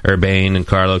then Urbane and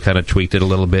Carlo kind of tweaked it a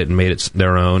little bit and made it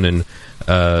their own. And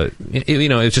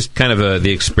it's just kind of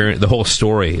the experience. The whole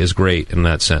story is great in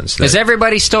that sense. Is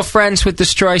everybody still friends with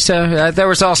Destroysa? There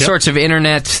was all sorts of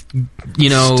internet,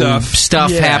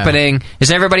 stuff happening.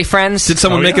 Is everybody friends? Did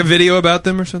someone make a video about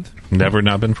them or something? Never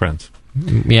not been friends.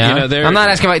 Yeah, I'm not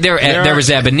asking about. There was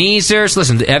Ebenezer's.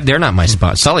 Listen, they're not my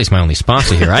sponsor. Sully's my only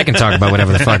sponsor here. I can talk about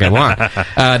whatever the fuck I want.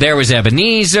 There was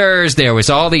Ebenezer's. There was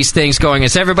all these things going.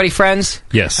 Is everybody friends?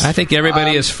 Yes, I think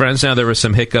everybody is friends now. There were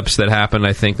some hiccups that happened.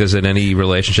 I think there's in any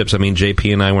relationships. I mean,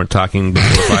 JP and I weren't talking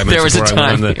before 5 minutes there was before a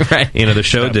time, I went on the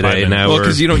show today. And now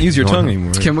because you don't use your tongue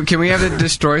anymore. Can we have the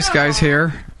Destroyce guys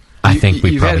here? I think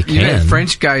we probably can. You've had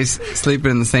French guys sleeping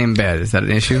in the same bed. Is that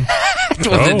an issue?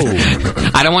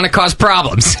 I don't want to cause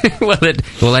problems.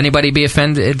 Will anybody be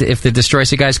offended if the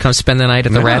Destroysa guys come spend the night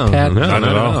at the Rat Pad? No, not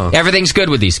at all. Everything's good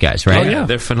with these guys, right? Oh, yeah.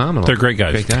 They're phenomenal. They're great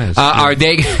guys. Are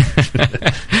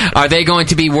they going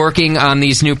to be working on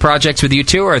these new projects with you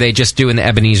too, or are they just doing the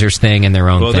Ebenezer's thing and their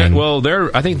own thing?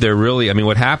 I think they're really. I mean,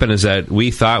 what happened is that we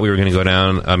thought we were going to go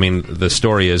down. I mean, the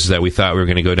story is that we thought we were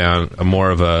going to go down more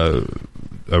of a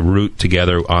route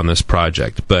together on this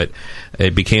project, but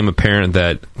it became apparent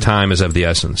that time is of the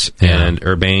essence. Yeah. And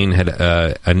Urbane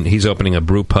and he's opening a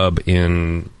brew pub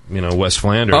in West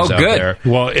Flanders. Oh, out good. there.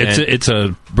 Well, it's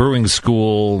a brewing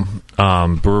school,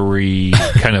 brewery,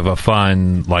 kind of a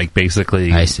fun, like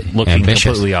basically looking ambitious.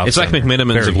 Completely off. It's like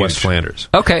McMinimans of West Flanders.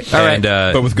 Okay, all right,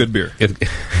 but with good beer. Did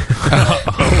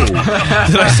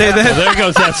I say that? There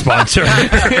goes that sponsor.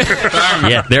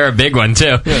 Yeah, they're a big one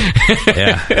too.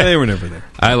 Yeah, they were never there.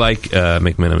 I like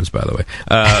McMinimans, by the way.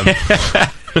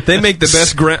 They make the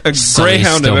best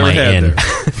Greyhound I've ever had there.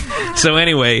 So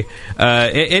anyway,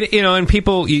 and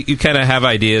people, you kind of have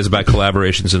ideas about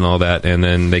collaborations and all that, and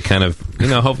then they kind of,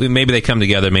 hopefully maybe they come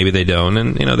together, maybe they don't,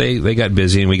 and they got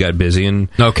busy and we got busy, and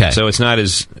so it's not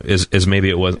as maybe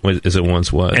it was as it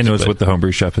once was, and it was with the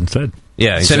homebrew chef instead.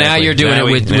 Yeah, exactly. So now you're doing it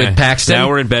with Paxton. Now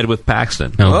we're in bed with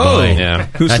Paxton. Oh boy, yeah.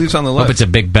 Who sleeps on the left? Hope it's a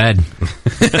big bed.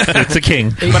 It's a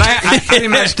king. But I pretty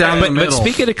much down the middle. But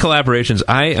speaking of collaborations,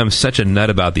 I am such a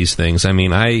nut about these things. I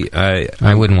mean, I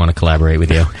wouldn't want to collaborate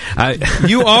with you.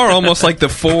 You are almost like the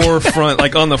forefront,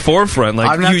 like on the forefront. Like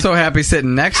I'm not so happy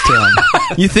sitting next to him.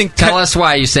 You think? Tell us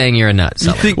why you're saying you're a nut.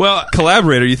 Sully. You think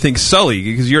collaborator? You think Sully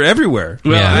because you're everywhere.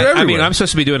 Well, you're everywhere. I mean, I'm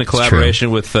supposed to be doing a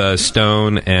collaboration with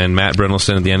Stone and Matt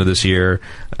Brindleson at the end of this year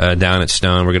down at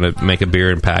Stone. We're going to make a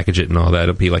beer and package it and all that.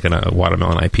 It'll be like a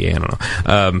watermelon IPA. I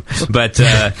don't know.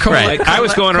 I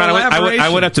was going around. I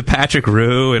went up to Patrick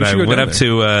Rue and I went up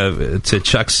to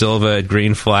Chuck Silva at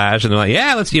Green Flash, and they're like,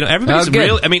 "Yeah, let's." Everybody's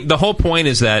real. I mean, the whole point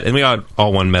is that, and we all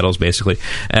won medals basically.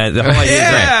 The whole idea is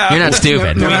that you're not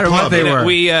stupid. No matter what they were.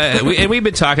 We've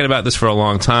been talking about this for a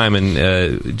long time,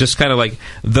 and just kind of like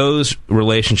those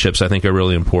relationships, I think, are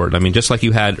really important. I mean, just like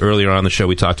you had earlier on the show,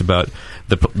 we talked about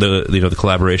the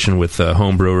collaboration with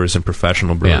home brewers and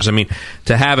professional brewers. Yeah. I mean,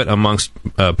 to have it amongst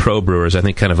pro brewers, I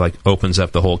think, kind of like opens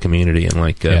up the whole community and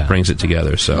brings it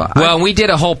together. So, we did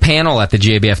a whole panel at the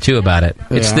GABF too about it.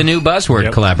 It's the new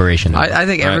buzzword, collaboration. I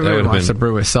think everybody wants to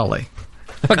brew with Sully.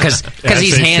 Because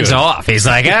he's hands off. He's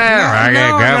like, go for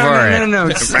it.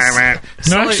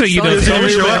 No, actually, you know,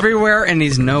 he's everywhere and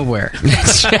he's nowhere.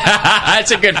 That's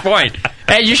a good point.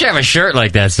 Hey, you should have a shirt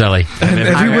like that, Sully. I'm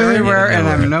everywhere and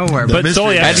I'm nowhere. But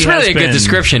Sully, that's really a good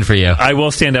description for you. I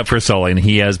will stand up for Sully, and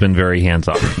he has been very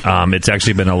hands-off. It's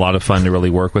actually been a lot of fun to really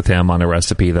work with him on a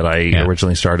recipe that I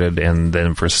originally started, and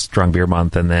then for Strong Beer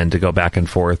Month, and then to go back and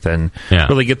forth and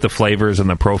really get the flavors and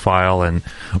the profile and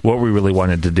what we really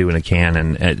wanted to do in a can.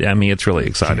 And I mean, it's really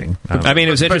exciting. I mean,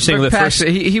 it was interesting. But Pax,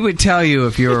 he would tell you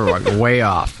if you were way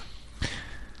off.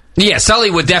 Yeah, Sully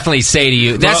would definitely say to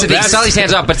you, that's the thing, Sully's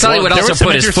hands off, but Sully would also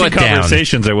put his foot down.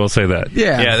 Conversations, I will say that.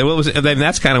 Yeah,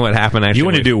 that's kind of what happened. Actually, you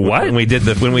want to do what? When we did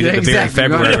the beer in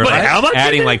February,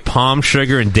 adding like palm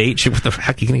sugar and date sugar. What the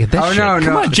heck are you gonna get that? Oh shit? no,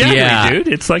 come on, January,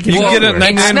 dude! It's like you can get it at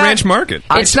 99 Ranch Market.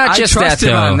 It's not just that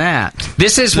though. On that.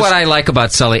 This is what I like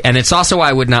about Sully, and it's also why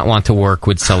I would not want to work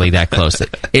with Sully that closely.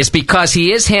 It's because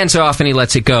he is hands off and he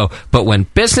lets it go. But when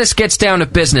business gets down to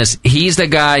business, he's the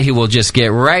guy who will just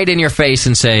get right in your face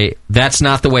and say, "That's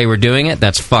not the way we're doing it.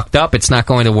 That's fucked up. It's not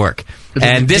going to work."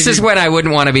 And this is when I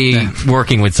wouldn't want to be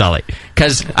working with Sully.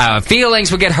 Because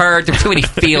feelings would get hurt. There are too many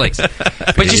feelings.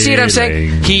 But you see what I'm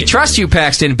saying? He trusts you,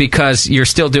 Paxton, because you're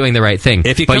still doing the right thing.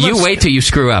 But you wait till you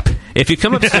screw up. If you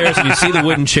come upstairs and you see the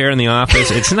wooden chair in the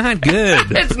office, it's not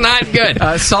good. It's not good.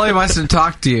 Sully wants to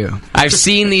talk to you. I've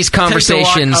seen these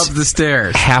conversations up the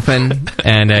stairs happen,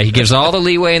 and he gives all the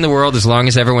leeway in the world as long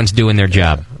as everyone's doing their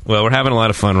job. Well, we're having a lot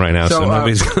of fun right now, so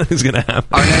nobody's going to have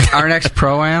our next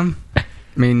Pro-Am.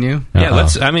 Me and you? Yeah,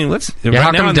 let's. Yeah, right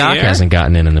how now come on the Doc air- hasn't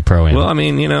gotten in the Pro-Am? Well,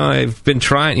 I've been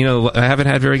trying. I haven't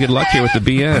had very good luck here with the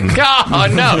BN. Oh,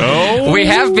 no. We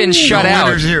have been shut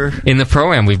out. Here. In the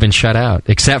Pro-Am, we've been shut out,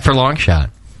 except for long shot.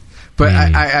 But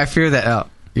I fear that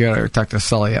you got to talk to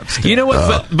Sully upstairs. You know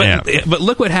what? But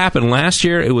look what happened. Last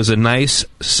year, it was a nice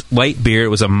light beer. It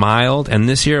was a mild. And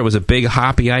this year, it was a big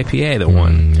hoppy IPA that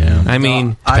won. I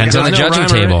mean, depends on the judging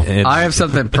table. I have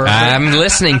something perfect. I'm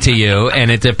listening to you, and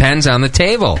it depends on the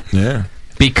table. Yeah.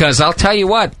 Because I'll tell you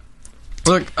what.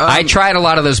 Look, I tried a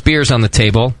lot of those beers on the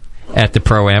table at the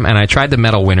Pro-Am, and I tried the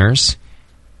Medal winners.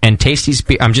 And Tasty's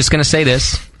beer, I'm just going to say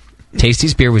this.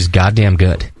 Tasty's beer was goddamn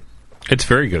good. It's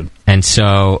very good. And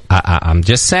so I'm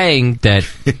just saying that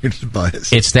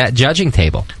it's that judging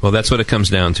table. Well, that's what it comes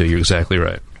down to. You're exactly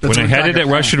right. When I had it at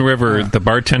Russian River, the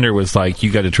bartender was like,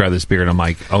 "You got to try this beer," and I'm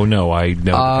like, "Oh no, I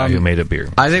know the guy who made a beer."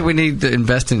 I think we need to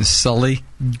invest in Sully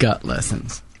gut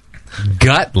lessons.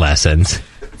 Gut lessons?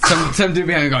 Some dude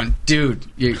behind me going, "Dude,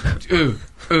 ooh,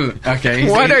 okay."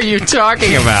 What are you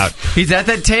talking about? He's at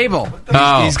that table.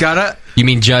 He's got a. You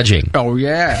mean judging? Oh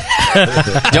yeah.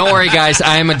 Don't worry, guys.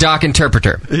 I am a doc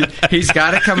interpreter. He's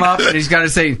got to come up and he's got to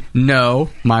say, "No,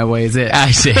 my way is it."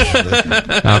 I see.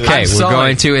 Okay, we're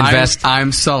going to invest.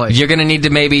 I'm Sully. You're going to need to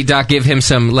maybe, Doc, give him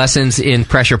some lessons in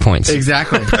pressure points.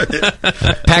 Exactly.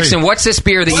 Paxton, what's this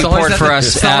beer that you poured for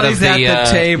us out of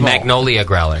the Magnolia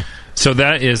Growler? So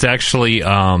that is actually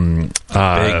Old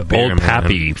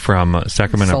Pappy from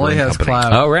Sacramento Sully Brewing has Company.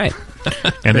 clout. Oh, right.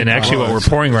 And then actually what we're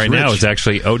pouring right now is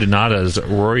actually Odonata's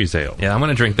Rory's Ale. Yeah, I'm going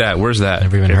to drink that. Where's that?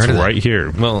 Never even It's heard of right that.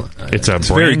 here. Well, it's a it's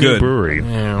brand very new good. brewery.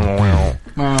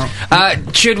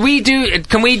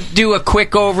 Can we do a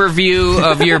quick overview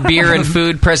of your beer and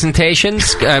food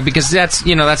presentations? Because that's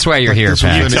why you're here, This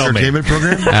Pat. was an entertainment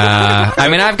program?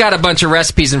 I've got a bunch of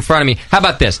recipes in front of me. How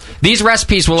about this? These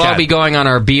recipes will all be going on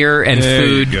our beer and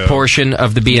food portion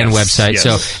of the BN website,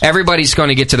 so everybody's going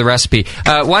to get to the recipe.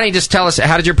 Why don't you just tell us,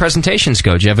 how did your presentations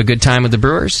go? Did you have a good time with the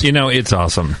brewers? It's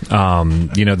awesome.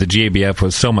 The GABF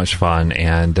was so much fun,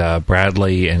 and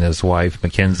Bradley and his wife,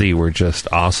 Mackenzie, were just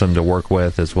awesome to work with,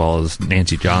 as well as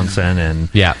Nancy Johnson and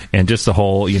just the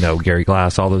whole, Gary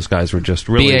Glass, all those guys were just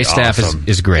really BA staff awesome.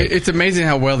 is great. It's amazing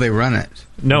how well they run it.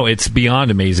 No, it's beyond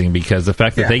amazing, because the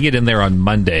fact that they get in there on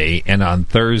Monday and on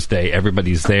Thursday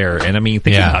everybody's there, and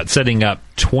think about setting up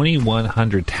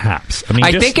 2,100 taps.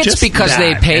 I think it's because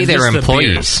they pay their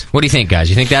employees. What do you think, guys?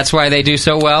 You think that's why they do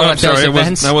so well at those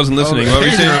events? I wasn't listening. What were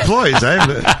you saying? Employees. I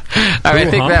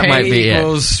think that might be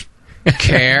it.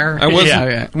 Care. I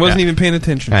wasn't even paying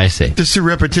attention. I see. Just through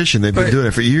repetition. They've been doing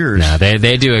it for years. No,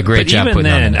 they do a great job even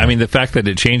putting then, on it. the fact that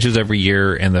it changes every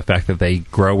year, and the fact that they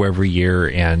grow every year,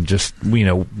 and just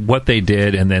what they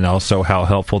did, and then also how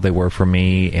helpful they were for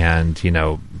me, and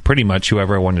pretty much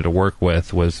whoever I wanted to work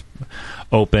with was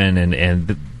open,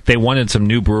 and they wanted some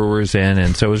new brewers in,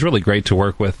 and so it was really great to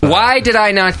work with. Why did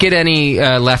I not get any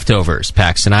leftovers,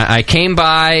 Paxton? I came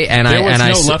by and there was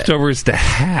no leftovers to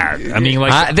have.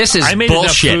 This is I made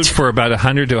bullshit. enough food for about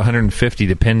 100 to 150,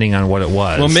 depending on what it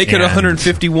was. Well, make it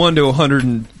 151 to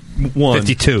 101.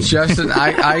 52. Justin,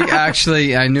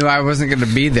 I knew I wasn't going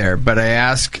to be there, but I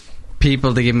asked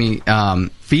people to give me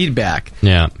feedback.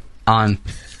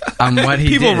 On what he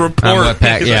people did. report.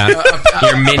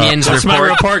 Your minions That's report. my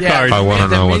report card. I want to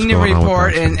know what's minion going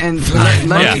report on with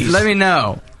and let me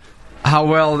know how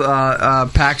well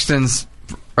Paxton's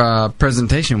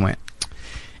presentation went.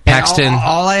 Paxton,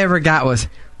 all I ever got was,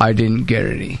 I didn't get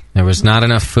any. There was not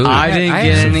enough food. I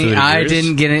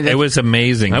didn't get any. It was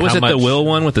amazing. I was at the Will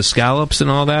one with the scallops and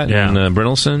all that, and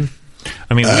Brindleson.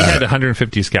 We had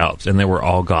 150 scallops, and they were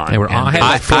all gone. They were all.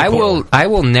 I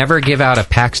will never give out a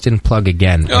Paxton plug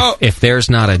again if there's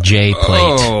not a J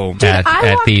plate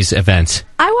at these events.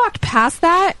 I walked past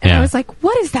that and I was like,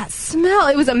 "What is that smell?"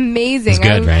 It was amazing. It's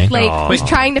good, right? Was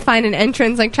trying to find an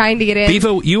entrance, trying to get in.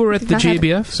 Bevo, you were at the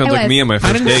GABF? Sounds like me on my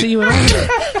first date. I didn't see you at all.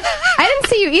 I didn't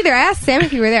see you either. I asked Sam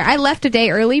if you were there. I left a day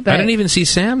early, but I didn't even see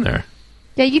Sam there.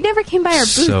 Yeah, you never came by our booth.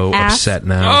 So upset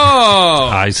now. Oh,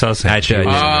 I saw Sam.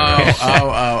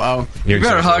 You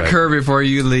better hug her before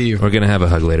you leave. We're gonna have a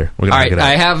hug later. We're gonna All hug right, it out.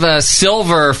 I have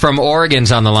Silver from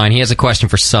Oregon's on the line. He has a question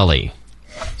for Sully.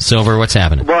 Silver, what's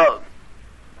happening? Well,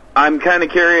 I'm kind of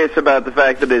curious about the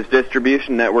fact that his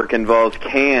distribution network involves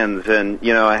cans, and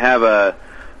I have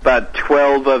about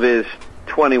 12 of his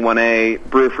 21A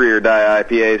Brew Free or Die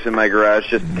IPAs in my garage,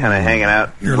 just kind of hanging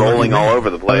out, rolling all over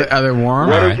the place. Are they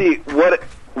warm?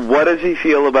 What does he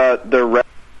feel about the rest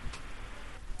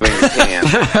in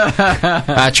the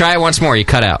can? Try it once more. You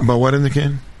cut out. About what in the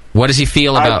can? What does he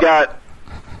feel about?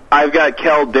 I've got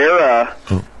Caldera,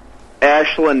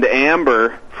 Ashland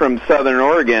Amber from Southern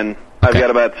Oregon. I've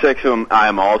got about 6 of them.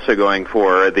 I'm also going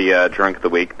for the Drunk of the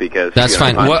Week because that's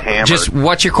fine.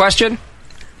 What's your question?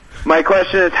 My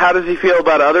question is, how does he feel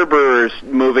about other brewers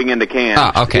moving into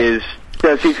cans? Okay.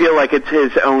 Does he feel like it's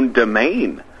his own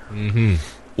domain? Mm-hmm.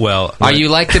 Well, are you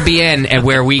like the BN and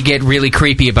where we get really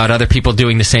creepy about other people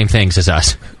doing the same things as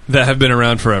us? That have been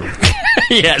around forever.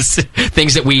 Yes.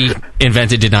 Things that we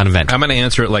invented did not invent. I'm going to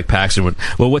answer it like Paxton would.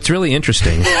 Well, what's really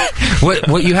interesting...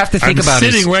 what you have to think about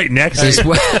is... sitting right next to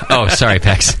you. Oh, sorry,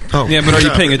 Pax. Oh, yeah, but are you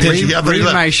paying attention? Read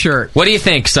my shirt. What do you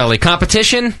think, Sully?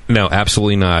 Competition? No,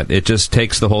 absolutely not. It just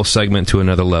takes the whole segment to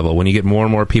another level. When you get more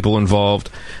and more people involved,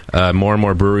 more and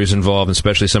more breweries involved,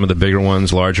 especially some of the bigger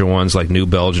ones, larger ones like New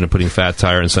Belgium and putting Fat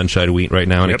Tire and Sunshine Wheat right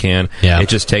now in a can, it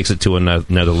just takes it to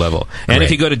another level. And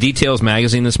if you go to Details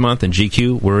Magazine this month and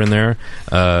GQ, we're in there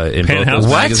in both those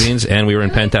magazines, and we were in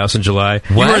Penthouse in July.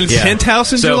 What? You were in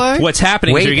Penthouse in July? What's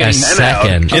happening is you're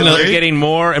getting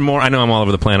more and more. I know I'm all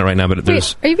over the planet right now, but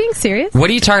there's... Are you being serious? What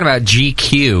are you talking about,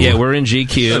 GQ? Yeah, we're in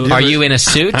GQ. Are you in a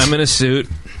suit? I'm in a suit.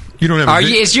 You don't have.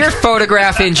 Is your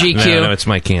photograph in GQ? No, it's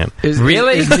my can.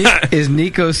 Really? Is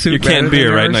Nico's suit your can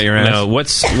beer, right? Not your ass. No.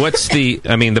 What's the?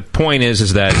 I mean, the point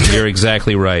is that you're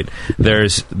exactly right.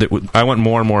 I want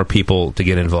more and more people to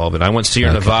get involved in it. I want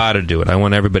Sierra Nevada to do it. I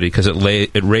want everybody because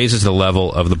it raises the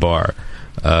level of the bar,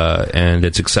 and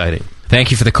it's exciting. Thank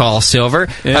you for the call, Silver.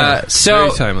 Yeah,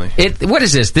 very timely. What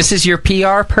is this? This is your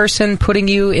PR person putting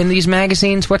you in these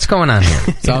magazines? What's going on here?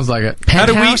 Sounds like it.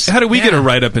 Penthouse? How do we get a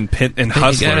write-up in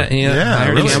Hustler?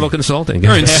 Gamble Consulting.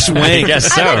 Or in Swank. I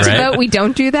guess so, I'd like to right? vote we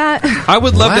don't do that. I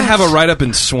would love to have a write-up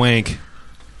in Swank.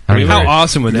 I mean, how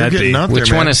awesome would that be?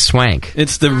 Which one is Swank?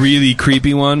 It's the really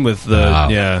creepy one with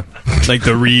the like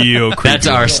the real creepy. That's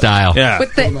our style. Yeah.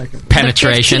 With the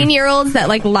penetration. 15-year-olds that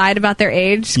lied about their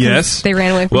age. Yes. They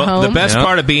ran away from home. The best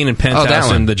part of being in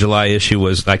Penthouse in the July issue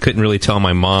was I couldn't really tell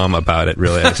my mom about it.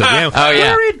 Really, I said,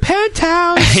 we're in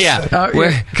Penthouse.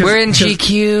 We're in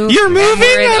GQ. You're moving.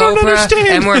 I don't understand.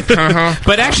 And we're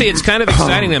But actually, it's kind of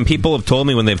exciting. And people have told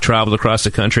me when they've traveled across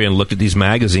the country and looked at these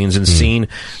magazines and seen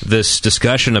this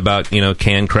discussion about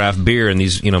canned craft beer in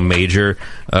these major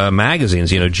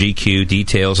magazines, GQ,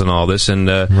 Details, and all this, and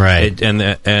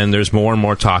and there's more and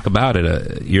more talk about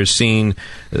it. You're seeing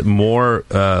more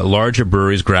larger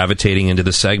breweries gravitating into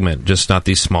the segment, just not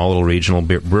these small little regional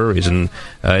breweries, and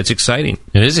it's exciting.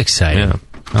 It is exciting. Yeah.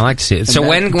 I like to see it. So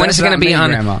when is it going to be on?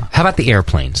 Grandma. How about the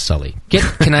airplane, Sully?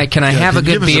 Can I have a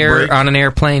good beer on an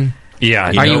airplane?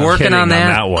 Yeah. Are you working on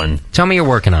that? One. Tell me you're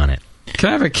working on it. Can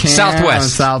I have a can Southwest. on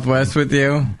Southwest with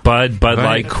you? Bud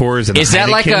Light, Coors, and is that Heineken?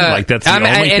 like a? That's the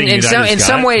only thing in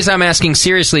some ways, I'm asking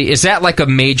seriously. Is that like a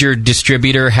major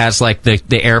distributor has like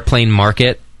the airplane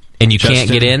market, and you can't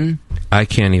get in? I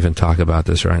can't even talk about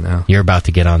this right now. You're about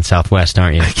to get on Southwest,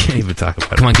 aren't you? I can't even talk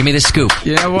about it. Come on, give me the scoop.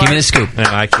 You know what? Give me the scoop. No,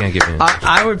 I can't get in.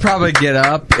 I would probably get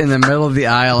up in the middle of the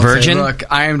aisle Virgin? and say, look,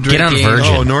 I am Get drinking... on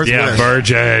Virgin. Oh, Northwest. Yeah,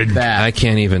 Virgin. I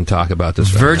can't even talk about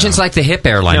this right Virgin's now. like the hip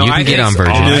airline. No, You can get on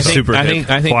Virgin. I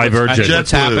think Fly Virgin.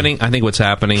 what's happening. I think what's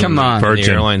happening Come on. in the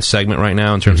airline segment right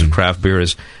now in terms of craft beer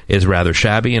is rather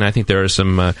shabby, and I think there are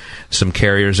some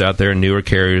carriers out there, newer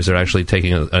carriers, that are actually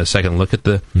taking a second look at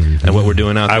at what we're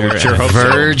doing out there. I would sure hope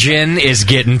so. Virgin is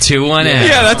getting 2-1 in.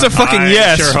 Yeah, that's a fucking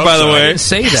yes, by the way. I didn't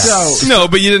say that. No,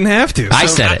 but you didn't have to. I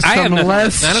said it. Some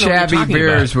less I don't know what you're shabby talking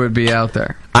beers about. would be out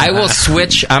there. I will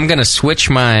switch. I'm going to switch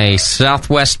my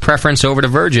Southwest preference over to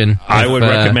Virgin. I would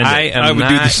recommend it. I would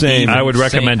do the same. I would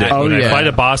recommend it. Oh, When I yeah. fly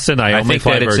to Boston, I only think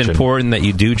fly that it's Virgin. important that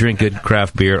you do drink good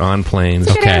craft beer on planes.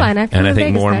 It's a good airline. I've And I flown think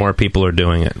Vegas more and there. more people are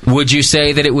doing it. Would you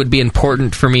say that it would be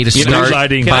important for me to start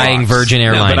deciding buying box. Virgin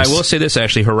Airlines? No, but I will say this,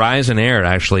 actually. Horizon Air,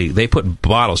 actually, they put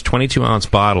bottles, 22-ounce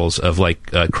bottles of,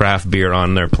 craft beer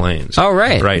on their planes. Oh,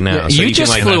 right. Right now. So You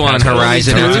just can, flew on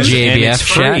Horizon at the and GABF it's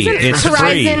free. chat. It's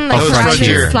free. Horizon, like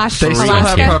Frontier. Horizon slash They still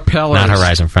have Alaska. propellers. Not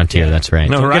Horizon Frontier, that's right.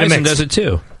 No, Get a Horizon mix. does it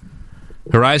too.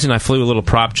 Horizon, I flew a little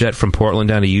prop jet from Portland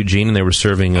down to Eugene, and they were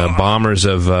serving bombers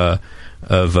of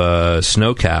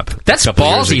Snowcap. That's a couple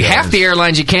years ballsy. ago. Half the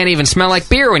airlines you can't even smell like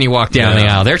beer when you walk down the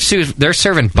aisle. They're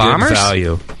serving bombers. Good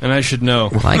value. And I should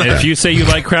know. Like And that. if you say you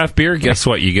like craft beer, guess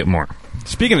what? You get more.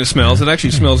 Speaking of smells, it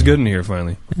actually smells good in here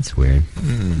finally. That's weird.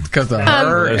 Because of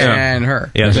her and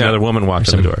her. Yeah, there's another woman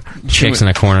walking in the door. Chicks in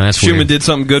the corner. That's Schumann weird. did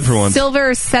something good for once.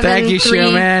 Silver Thank you,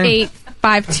 Schumann.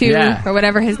 73852 Yeah. or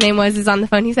whatever his name was is on the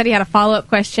phone. He said he had a follow-up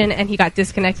question and he got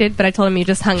disconnected, but I told him you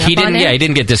just hung up He didn't. on it. Yeah, he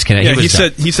didn't get disconnected. Yeah,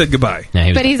 he said goodbye. Yeah, he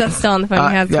was But he's still on the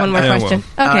phone. He has one more yeah, question.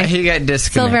 well. Okay. He got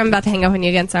disconnected. Silver, I'm about to hang up on you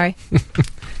again. Sorry.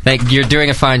 You're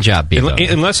doing a fine job, Bevo.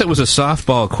 Unless it was a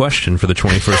softball question for the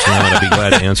 21st round, I'd be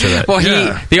glad to answer that. Well,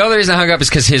 the only reason I hung up is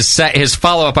because his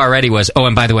follow-up already was, oh,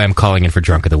 and by the way, I'm calling in for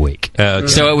Drunk of the Week. So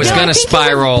it was No, I going to think he was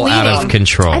spiral out of bleeding.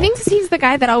 control. I think he's the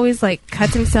guy that always like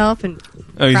cuts himself and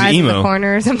he's cries in emo. the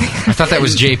corner or something. I thought that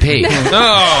was JP.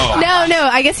 No.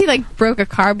 I guess he like broke a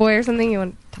carboy or something. You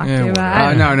want to talk to me about?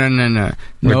 I don't know.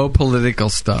 No political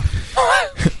stuff.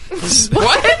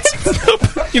 What?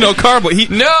 Carboy.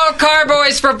 No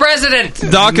carboys for president.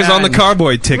 Doc is on the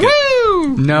carboy ticket.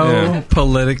 Woo! No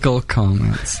political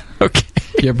comments. Okay.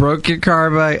 You broke your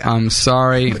carboy. I'm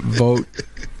sorry. Vote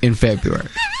in February.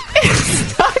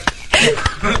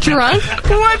 Drunk?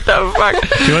 What the fuck?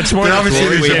 Do you want some more?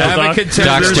 We have a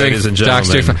contender, ladies and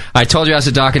gentlemen. I told you I was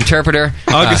a Doc interpreter.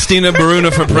 Augustina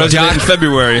Baruna for president in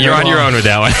February. You're on your own with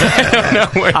that one. I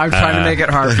don't know I'm trying to make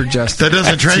it hard for Justin. That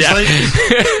doesn't translate?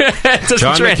 It doesn't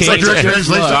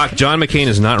translate. John McCain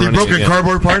is not The running broken again.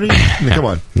 cardboard party? I mean, come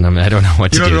on. No, I don't know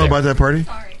what to do. You don't know there. about that party?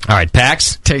 All right,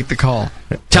 Pax, take the call.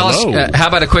 Tell us. How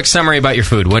about a quick summary about your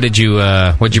food? What did you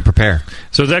prepare?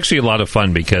 So it's actually a lot of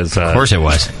fun because, of course, it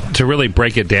was to really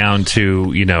break it down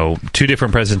to two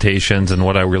different presentations and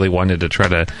what I really wanted to try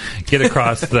to get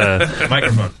across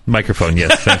the microphone.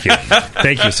 Yes, thank you,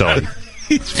 thank you, Sully.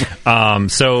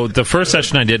 So the first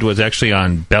session I did was actually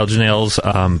on Belgian ales,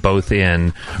 both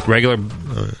in regular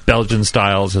Belgian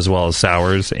styles as well as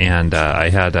sours, and I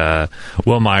had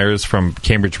Will Myers from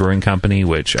Cambridge Brewing Company,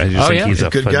 which I just think he's a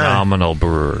phenomenal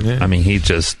brewer. Yeah. I mean, he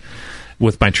just,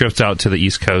 with my trips out to the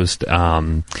East Coast,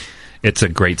 it's a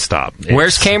great stop.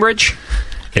 Where's Cambridge?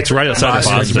 It's right outside of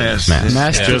Boston.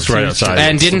 Mass. Just right outside.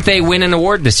 And didn't they win an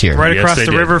award this year? Right across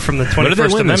the river from the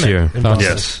 21st Amendment.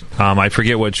 Yes. I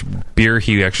forget which beer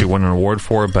he actually won an award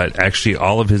for, but actually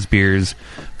all of his beers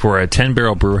for a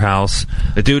 10-barrel brew house.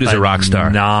 The dude is a rock star.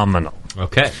 Phenomenal.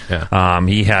 Okay. Yeah.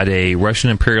 He had a Russian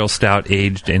Imperial Stout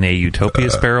aged in a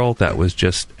Utopias barrel that was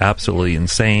just absolutely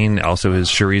insane. Also his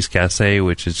Cherise Cassé,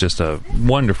 which is just a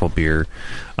wonderful beer.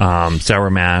 Sour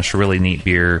mash, really neat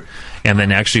beer. And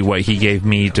then actually what he gave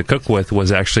me to cook with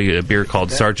was actually a beer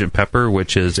called Sergeant Pepper,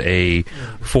 which is a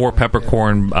 4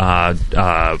 peppercorn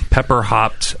pepper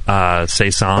hopped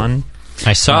Saison.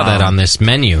 I saw that on this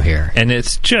menu here. And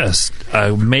it's just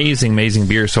amazing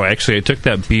beer. So I took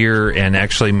that beer and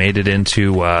actually made it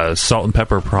into salt and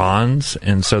pepper prawns.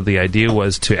 And so the idea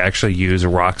was to actually use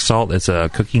rock salt as a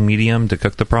cooking medium to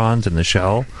cook the prawns in the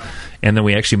shell. And then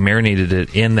we actually marinated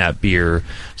it in that beer,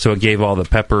 so it gave all the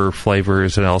pepper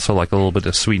flavors and also like a little bit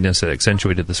of sweetness that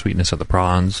accentuated the sweetness of the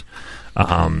prawns.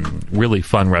 Really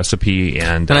fun recipe,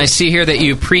 and I see here that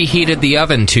you preheated the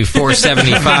oven to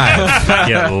 475.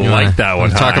 Yeah, like that one.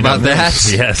 Talk about that.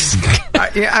 Yes.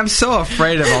 I'm so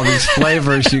afraid of all these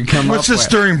flavors you come up with. What's this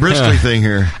stirring briskly thing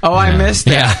here? Oh, I missed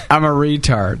it. Yeah. I'm a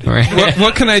retard.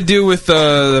 What can I do with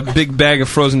the big bag of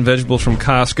frozen vegetables from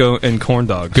Costco and corn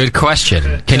dogs? Good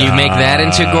question. Can you make that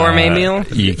into a gourmet meal?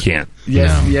 You can't.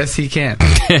 Yes, he can.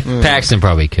 Paxton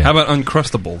probably could. How about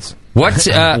Uncrustables? What is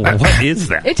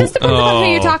that? It just depends on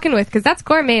who you're talking with, because that's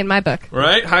gourmet in my book.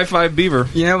 Right? High five, Beaver.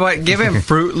 You know what? Give him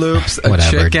Fruit Loops, a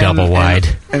Whatever, chicken, double wide,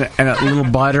 and a little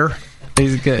butter.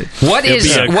 He's good. What is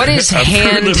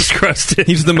hand? He's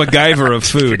the MacGyver of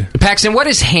food. Paxton, what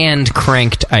is hand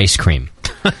cranked ice cream?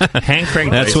 Hand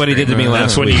cranked. That's what he did to me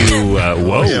last week.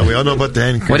 Whoa! Yeah, we all know about the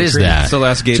hand crank. What is that? It's the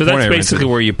last gay So porn that's I basically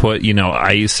where you put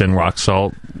ice and rock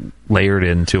salt layered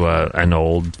into an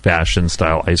old fashioned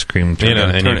style ice cream.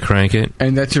 And you crank it.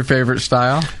 And that's your favorite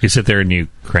style? You sit there and you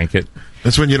crank it.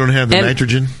 That's when you don't have the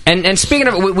nitrogen. And speaking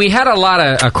of, we had a lot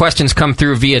of questions come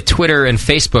through via Twitter and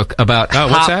Facebook about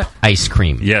hop ice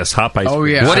cream. Yes, hop ice cream. Oh,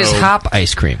 yeah. What is hop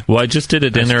ice cream? Well, I just did a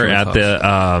dinner at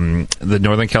the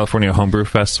Northern California Homebrew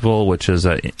Festival, which is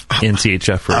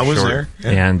NCHF for I was short. there.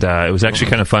 Yeah. And it was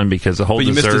actually kind of fun because the whole But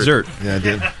you missed dessert. Yeah, I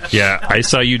did. Yeah, I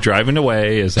saw you driving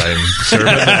away as I'm serving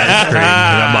the ice cream,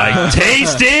 and I'm like,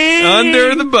 tasty!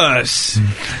 Under the bus.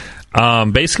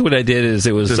 Basically what I did is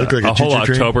it was Does it look like a a whole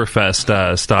choo-choo train?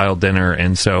 Oktoberfest style dinner,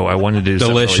 and so I wanted to do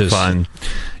something really fun.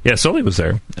 Yeah, Sully was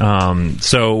there.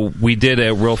 So we did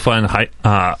a real fun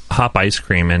hop ice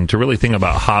cream, and to really think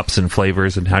about hops and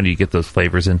flavors and how do you get those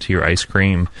flavors into your ice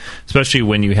cream, especially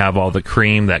when you have all the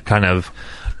cream that kind of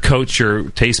coats your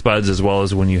taste buds as well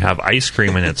as when you have ice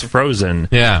cream and it's frozen.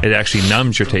 Yeah. It actually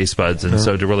numbs your taste buds, and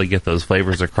so to really get those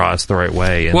flavors across the right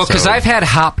way. And Well, because I've had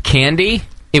hop candy.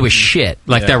 It was shit.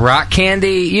 Like the rock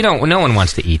candy, no one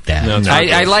wants to eat that. No,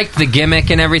 I liked the gimmick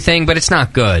and everything, but it's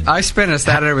not good. I spent a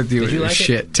Saturday with you. Did you like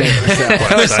shit too.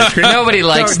 Nobody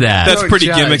likes that. That's pretty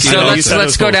gimmicky. So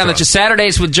let's go down to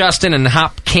Saturdays with Justin and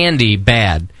hop candy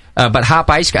bad. But hop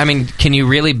ice cream, I mean, can you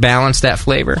really balance that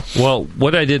flavor? Well,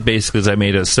 what I did basically is I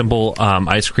made a simple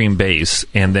ice cream base,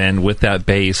 and then with that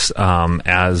base,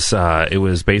 as it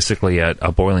was basically at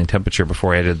a boiling temperature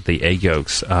before I added the egg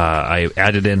yolks, I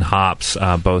added in hops,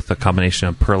 both a combination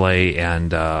of Perlay and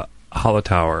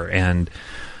Hallertauer, and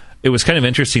it was kind of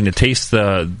interesting to taste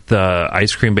the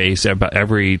ice cream base about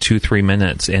every 2-3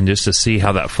 minutes, and just to see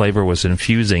how that flavor was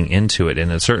infusing into it.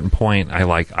 And at a certain point, I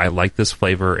like this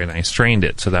flavor, and I strained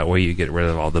it so that way you get rid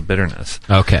of all the bitterness.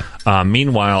 Okay.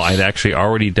 Meanwhile, I'd actually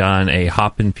already done a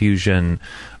hop infusion,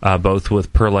 both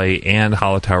with Perlay and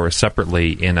Hallertauer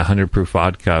separately in 100 proof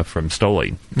vodka from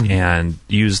Stoli, and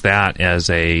used that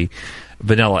as a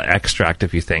vanilla extract,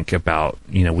 if you think about,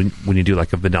 when you do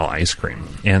like a vanilla ice cream.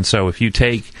 And so if you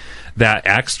take that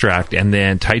extract and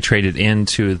then titrate it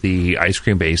into the ice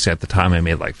cream base, at the time I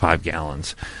made like 5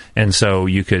 gallons. And so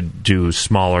you could do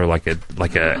smaller, like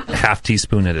a half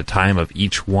teaspoon at a time of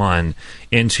each one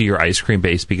into your ice cream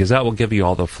base, because that will give you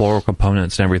all the floral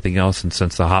components and everything else. And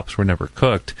since the hops were never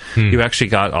cooked, you actually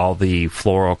got all the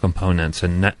floral components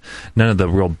and none of the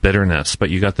real bitterness, but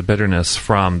you got the bitterness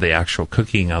from the actual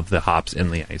cooking of the hops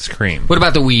in the ice cream. What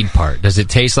about the weed part? Does it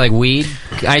taste like weed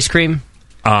ice cream?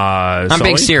 I'm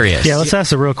being serious. Yeah, let's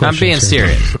ask the real question. I'm being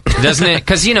serious. Doesn't it?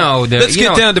 Because let's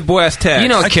get down to brass tacks. You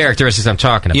know what characteristics I'm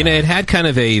talking about. It had kind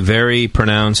of a very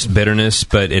pronounced bitterness,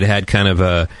 but it had kind of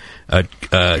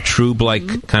a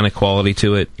trube-like kind of quality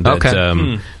to it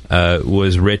that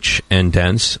was rich and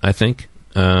dense, I think.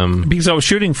 Because I was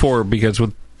shooting for, because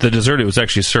with the dessert it was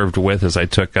actually served with, is I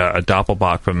took a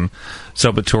Doppelbock from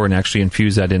Sobator and actually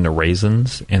infused that into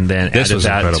raisins, and then added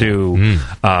that to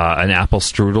an apple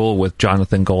strudel with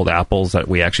Jonathan Gold apples that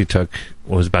we actually took,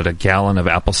 was about a gallon of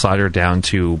apple cider down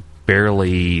to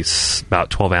barely about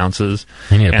 12 ounces.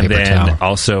 And then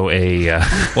also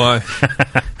why?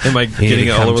 Am I getting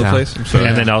it all over the place? I'm sorry.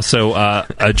 And then also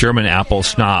a German apple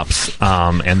schnapps,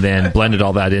 and then blended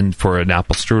all that in for an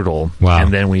apple strudel. Wow.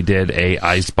 And then we did a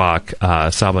Eisbach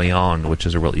Sabayon, which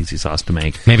is a real easy sauce to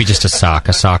make. Maybe just a sock.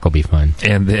 A sock will be fine.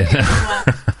 And then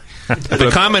the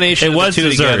combination of the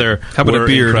two together were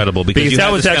incredible, because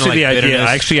that was actually the idea.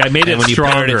 Actually, I made it when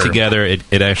stronger. You paired it together,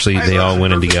 it actually, they all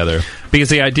went in together. Because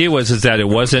the idea was that it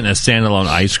wasn't a standalone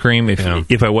ice cream.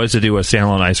 If I was to do a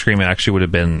standalone ice cream, it actually would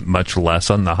have been much less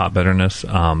on the hot bitterness.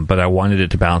 But I wanted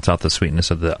it to balance out the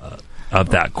sweetness of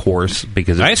that course,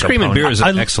 because ice cream and beer is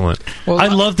excellent. Well,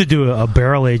 I'd love to do a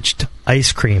barrel-aged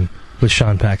ice cream with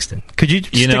Sean Paxton. Could you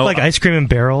stick like ice cream in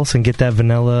barrels and get that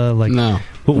vanilla? No.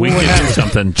 We could do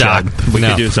something, John. We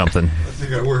could do something.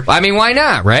 I mean, why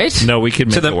not, right? No, we could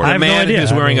make it work. The man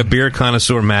who's wearing a Beer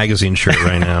Connoisseur magazine shirt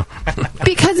right now.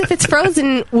 Because if it's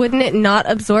frozen, wouldn't it not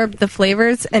absorb the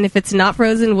flavors? And if it's not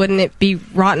frozen, wouldn't it be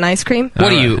rotten ice cream?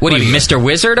 What are you, Mr.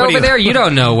 Wizard over there? You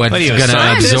don't know what's going to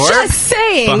absorb. I'm just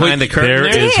saying. Behind the curtain there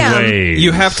is ways.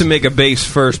 You have to make a base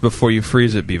first before you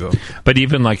freeze it, Bevo. But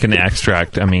even like an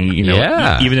extract, I mean,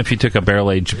 even if you took a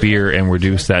barrel-aged beer and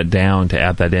reduced that down to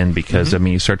add that in, because, I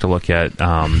mean, you start to look at,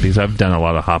 because I've done a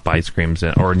lot of hop ice creams,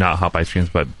 or not hop ice creams,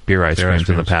 but beer ice creams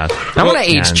in the past. I want to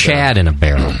age Chad in a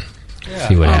barrel.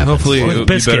 See what happens. Hopefully it'll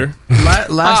be better.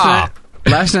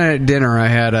 Last night at dinner, I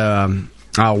had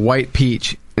a white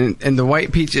peach. And the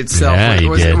white peach itself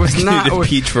was not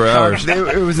peach for hours.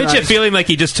 It was you feeling like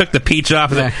he just took the peach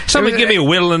off? Somebody give me a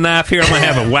whittling knife here. I'm going to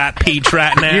have a white peach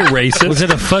right now. You're racist. Was it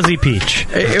a fuzzy peach?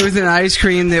 It was an ice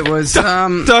cream that was...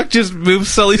 Doc just moved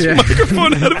Sully's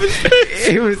microphone out of his face.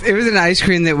 It was an ice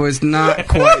cream that was not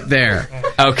quite there.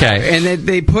 Okay. And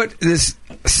they put this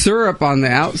syrup on the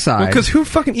outside. Because who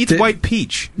fucking eats white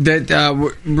peach?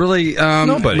 That really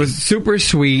nobody. Was super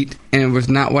sweet, and it was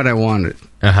not what I wanted.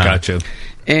 Gotcha.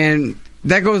 And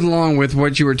that goes along with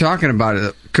what you were talking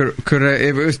about. Could if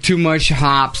it was too much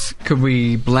hops, could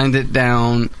we blend it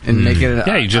down and make it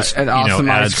an awesome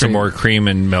add ice some cream? more cream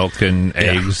and milk and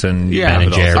eggs and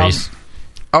Ben & Jerry's.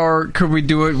 Or could we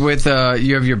do it with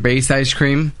you have your base ice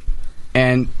cream,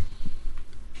 and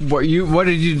what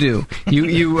did you do?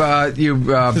 You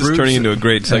this is turning into a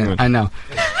great segment. I know.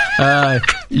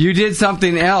 You did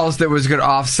something else that was going to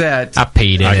offset. I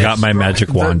paid it. I got my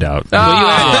magic wand out.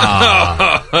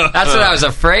 That's what I was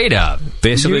afraid of.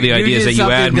 Basically, the idea is that you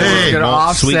add more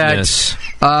malt sweetness.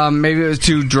 Maybe it was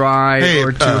too dry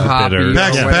or too hoppy or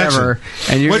whatever.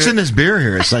 And what's in this beer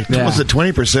here? It's like, was it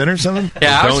 20% or something?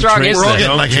 Yeah, how strong is it?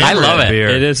 I love it.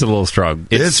 It is a little strong.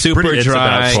 It's super pretty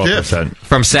dry. It's about 12%.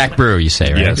 From Sack Brew, you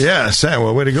say, right? Yes. Yeah, Sack.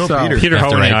 Well, way to go, Peter. Peter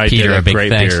Hole and I did a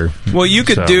great beer. Well, you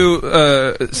could do,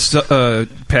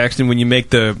 Paxton, when you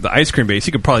make the ice cream base,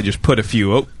 you could probably just put a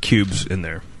few oak cubes in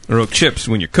there, or oak chips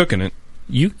when you're cooking it.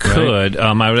 You could.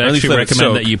 Right? I would actually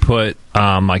recommend that you put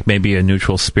like maybe a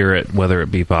neutral spirit, whether it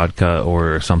be vodka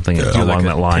or something along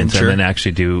that lines, tincture? and then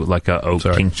actually do like a oak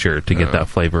tincture to get that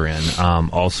flavor in.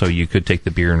 Also, you could take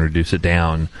the beer and reduce it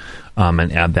down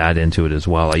and add that into it as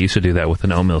well. I used to do that with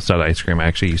an oatmeal stout ice cream. I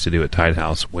actually used to do it at Tide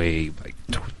House way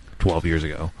 12 years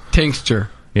ago. Tincture.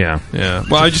 Yeah.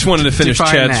 Well, I just wanted to finish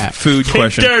Define Chad's that. food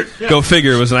question. Yeah. Go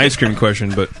figure, it was an ice cream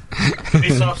question, but... So we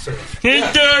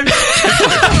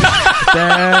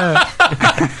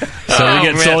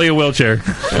get Sully a wheelchair.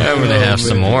 I'm going to have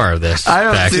some more of this. I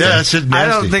Baxter.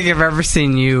 don't think I've ever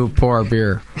seen you pour a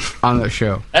beer on the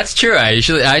show. That's true.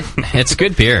 It's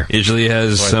good beer. Usually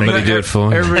has somebody do it for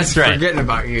him. Everybody's That's right. forgetting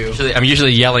about you. I'm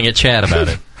usually yelling at Chad about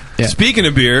it. Speaking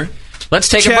of beer... Let's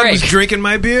take Chad a break. was drinking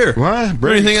my beer. What?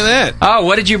 What do you think of that? Oh,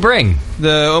 what did you bring?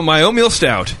 My oatmeal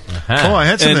stout. Oh, I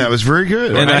had some of that. It was very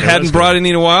good. And I hadn't brought any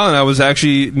in a while, and I was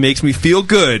actually makes me feel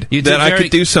good that I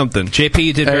could do something. JP,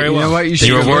 you did very well. You know what?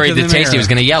 You were worried that Tasty was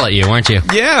going to yell at you, weren't you?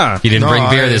 Yeah. You didn't bring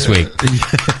beer this week.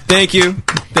 Thank you.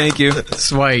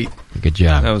 Sweet. Good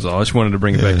job. That was all. I just wanted to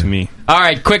bring it back to me. All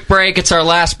right, quick break. It's our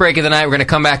last break of the night. We're going to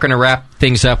come back. We're going to wrap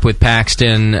things up with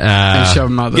Paxton. And shove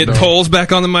him out the door. Get Tolls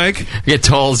back on the mic. Get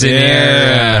Tolls in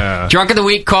here. Drunk of the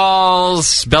Week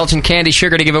calls. Belgian candy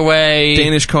sugar to give away.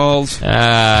 Danish calls.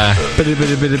 All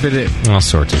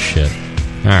sorts of shit.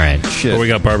 All right. Well, we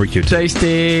got barbecue.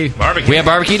 Tasty. Barbecue. We have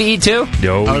barbecue to eat, too?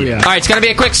 No. Oh, yeah. All right, it's going to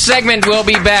be a quick segment. We'll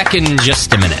be back in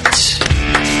just a minute.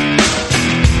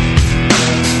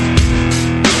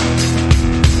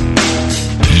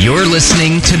 You're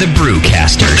listening to the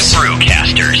Brewcasters. The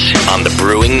Brewcasters on the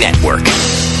Brewing Network.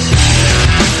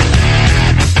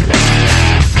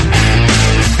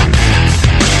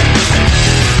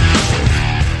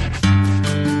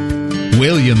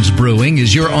 Williams Brewing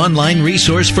is your online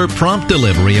resource for prompt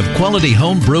delivery of quality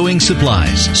home brewing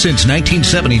supplies. Since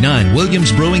 1979,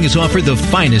 Williams Brewing has offered the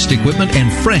finest equipment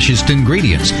and freshest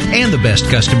ingredients and the best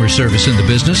customer service in the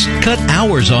business. Cut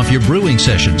hours off your brewing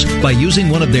sessions by using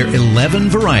one of their 11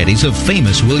 varieties of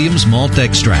famous Williams malt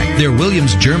extract. Their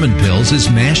Williams German Pils is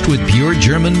mashed with pure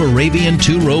German Moravian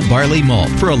 2-row barley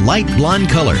malt for a light blonde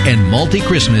color and malty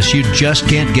crispness you just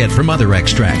can't get from other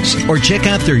extracts. Or check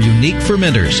out their unique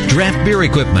fermenters, draft beer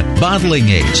equipment, bottling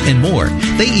aids, and more.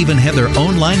 They even have their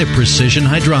own line of precision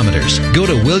hydrometers. Go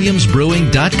to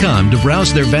williamsbrewing.com to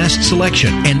browse their vast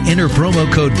selection and enter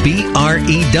promo code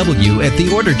BREW at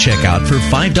the order checkout for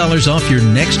 $5 off your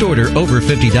next order over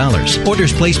 $50.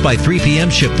 Orders placed by 3 p.m.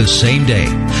 ship the same day.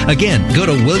 Again, go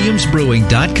to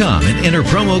williamsbrewing.com and enter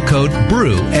promo code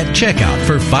BREW at checkout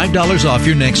for $5 off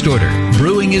your next order.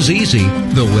 Brewing is easy,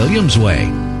 the Williams way.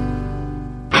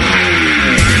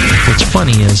 What's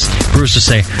funny is brewers will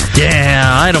say, yeah,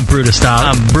 I don't brew to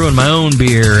stop. I'm brewing my own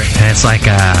beer. And it's like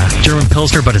a German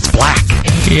Pilsner, but it's black.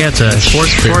 Yeah, it's a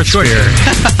sports beer. You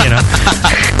know?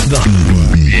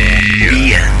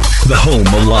 The home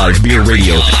of live beer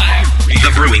radio.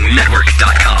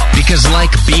 TheBrewingNetwork.com. Because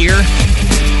like beer,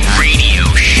 radio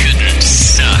shouldn't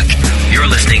suck. You're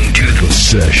listening to The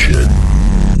Session.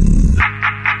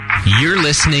 You're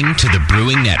listening to The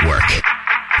Brewing Network.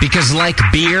 Because like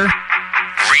beer, radio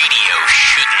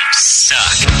shouldn't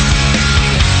suck.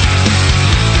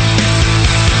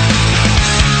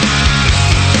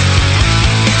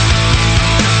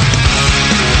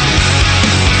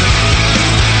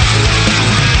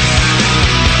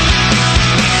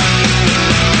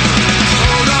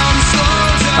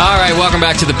 All right, welcome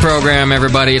back to the program,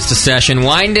 everybody. It's The Session.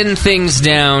 Winding things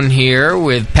down here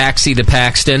with Paxi the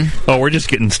Paxton. Oh, we're just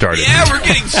getting started. Yeah, we're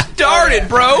getting started,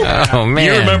 bro. Oh, man.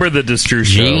 You remember the Destru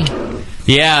show?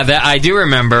 Yeah, that I do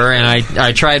remember, and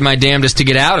I tried my damnedest to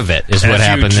get out of it, is what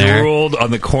happened there. You drooled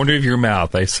on the corner of your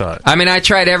mouth. I saw it. I mean, I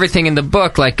tried everything in the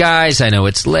book, like, guys, I know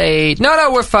it's late. No,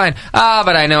 we're fine.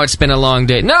 But I know it's been a long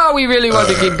day. No, we really want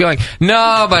to keep going.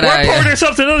 No, but we're pouring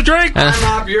ourselves another drink.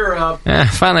 I'm up, you're up.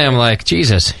 Finally, I'm like,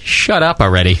 Jesus, shut up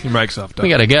already. Your mic's off, we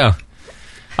gotta go.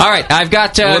 All right, I've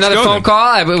got another phone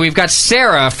call. We've got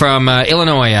Sarah from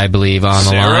Illinois, I believe, on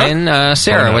the line.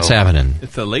 Sarah, what's happening?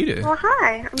 It's a lady. Oh,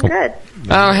 hi. I'm good.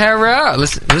 Oh, hello.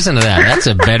 Listen to that. That's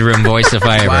a bedroom voice if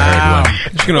I ever heard one.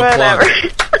 She's going to apply.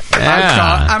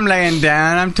 I'm laying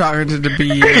down. I'm talking to the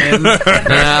BN.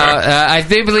 I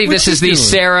do believe this is the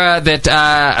Sarah that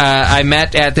I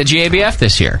met at the GABF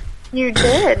this year. You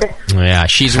did. Yeah,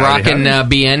 she's rocking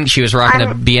BN. She was rocking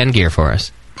a BN gear for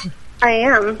us. I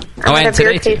am. Oh, I'm and at a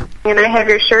beer today, too. tasting, and I have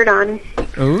your shirt on.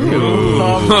 Ooh.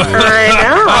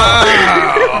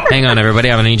 I Hang on, everybody.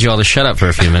 I'm going to need you all to shut up for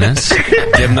a few minutes.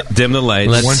 Dim the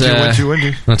lights.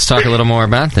 Let's talk a little more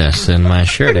about this and my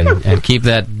shirt, and keep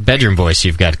that bedroom voice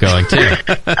you've got going, too.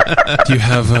 Do you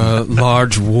have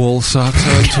large wool socks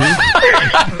on, too?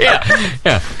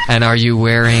 Yeah. And are you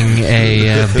wearing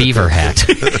a beaver hat?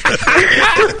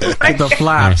 The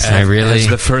flaps. I really... As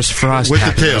the first frost With the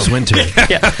happened tail. this winter.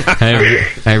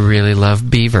 I really love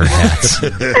beaver hats.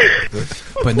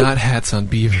 But not hats on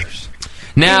beavers.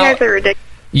 Now, you guys are ridiculous.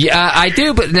 Yeah, I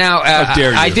do, but now How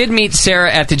dare you. I did meet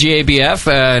Sarah at the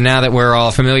GABF. Now that we're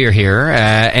all familiar here,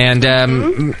 and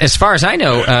as far as I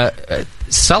know,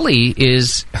 Sully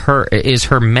is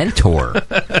her mentor.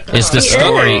 Is the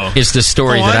story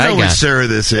that I I know got? what Sarah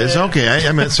this is. Okay,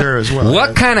 I met Sarah as well.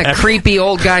 What kind of creepy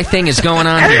old guy thing is going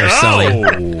on here,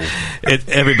 Sully?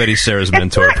 Everybody's Sarah's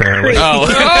mentor, apparently. No,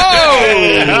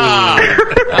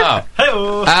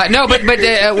 but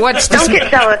what's this? Don't get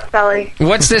jealous, Sully.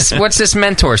 What's this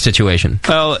mentor situation?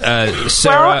 Well,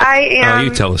 Sarah. Well, I am. Oh, you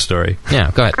tell the story.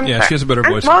 Yeah, go ahead. I'm Yeah, sorry. she has a better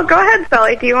voice. Well, go ahead,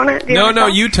 Sully. Do you want to? No,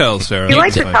 you tell, Sarah. You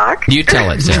like to talk? You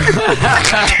tell it, Sarah.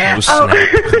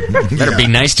 Better be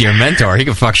nice to your mentor. He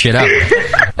can fuck shit up.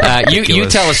 You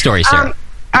tell a story, Sarah.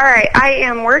 All right, I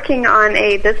am working on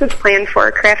a business plan for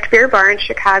a craft beer bar in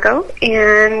Chicago,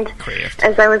 and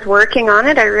as I was working on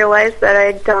it, I realized that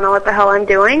I don't know what the hell I'm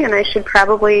doing, and I should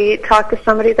probably talk to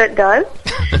somebody that does.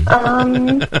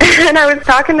 And I was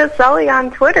talking to Sully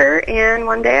on Twitter, and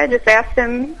one day I just asked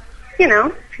him,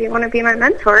 if you want to be my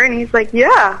mentor, and he's like,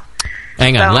 yeah.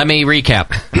 Hang on, let me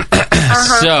recap.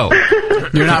 So,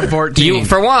 you're not 14. You,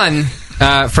 for one,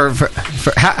 for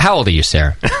how old are you,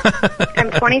 Sarah?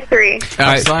 I'm 23.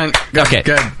 Fine. Okay.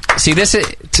 Good. See, this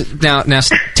is now,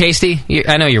 Tasty.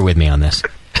 I know you're with me on this.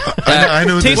 I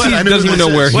know Tasty doesn't even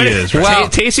know where he is. Right? Well,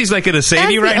 Tasty's like going to save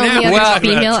As you the right only now. other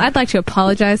female, I'd like to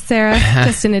apologize, Sarah,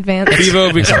 just in advance.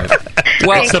 Well,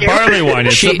 It's the barley wine.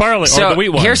 It's the barley or the wheat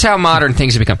wine. Here's how modern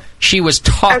things have become. She was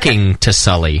talking to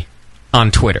Sully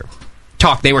on Twitter.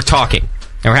 They were talking.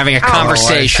 They were having a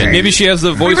conversation. Maybe she has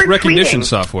the voice recognition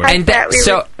software. And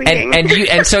so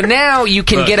now you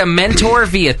can get a mentor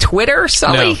via Twitter,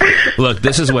 Sully. No. Look,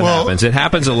 this is what happens. It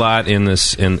happens a lot in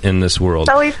this world.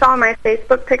 Sully saw my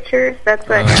Facebook pictures. That's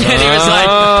what. And he was like,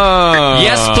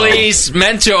 "Yes, please,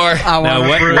 mentor."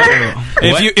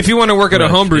 If you want to work at a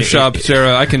homebrew shop,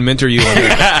 Sarah, I can mentor you on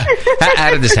that. How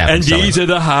did this happen? And these are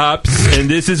the hops, and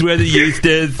this is where the yeast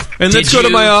is. And let's go to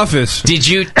my office. Did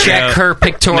you check her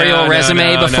pictorial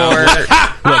resume before?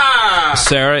 Look,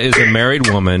 Sarah is a married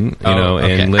woman,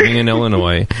 and living in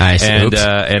Illinois. I see.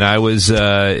 And I was,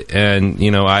 I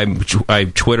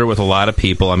Twitter with a lot of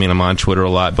people. I mean, I'm on Twitter a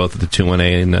lot, both at the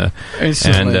 218 and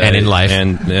in life,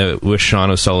 and with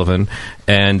Sean O'Sullivan,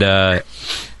 and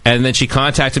then she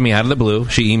contacted me out of the blue.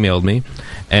 She emailed me,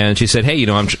 and she said, "Hey,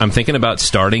 I'm thinking about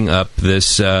starting up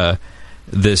this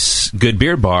good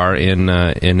beer bar in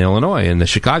Illinois, in the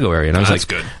Chicago area." And I was like,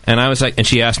 good. And I was like, and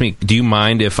she asked me, "Do you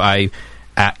mind if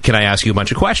can I ask you a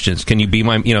bunch of questions? Can you be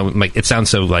my, like, it sounds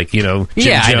so like, Jim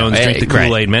Jones, drink the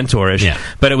Kool-Aid mentor-ish." Yeah.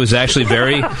 But it was actually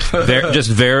very,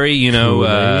 very,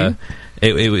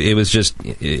 it was just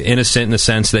innocent in the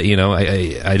sense that,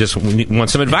 I just want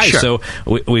some advice. Sure. So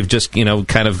we've just,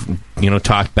 kind of,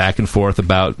 talked back and forth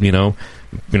about,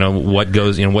 what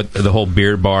goes, what the whole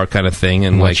beer bar kind of thing,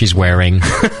 and what she's wearing.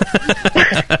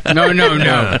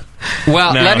 No.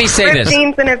 Well, let me say Ripped this.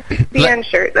 jeans and a BN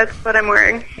shirt. That's what I'm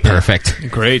wearing. Perfect.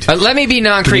 Great. Let me be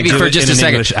non-creepy for just a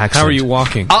second. How are you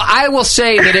walking? I will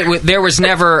say that there was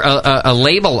never a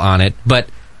label on it, but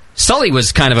Sully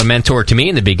was kind of a mentor to me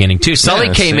in the beginning too.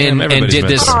 Sully came in and did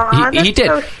this. He did.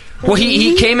 So well,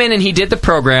 he came in and he did the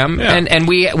program, and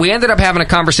we ended up having a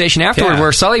conversation afterward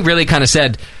where Sully really kind of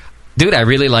said, "Dude, I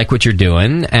really like what you're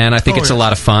doing, and I think it's a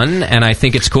lot of fun, and I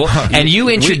think it's cool." And you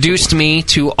introduced me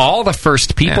to all the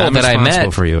first people that I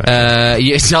met. For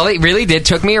you, Sully really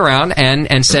took me around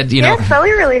and said,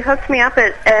 Sully really hooked me up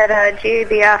at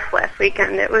GABF last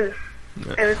weekend. It was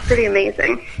pretty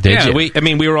amazing.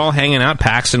 We were all hanging out.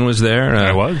 Paxton was there.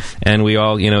 I was. And we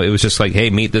all, it was just like, hey,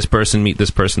 meet this person,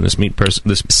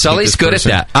 this. Sully's good at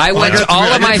that. I went to all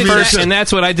of my first... And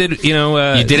that's what I did, you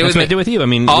did it with me. I did with you. I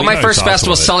mean, all my first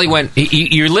festivals, Sully went...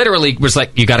 You literally was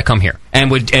like, you got to come here.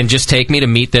 And just take me to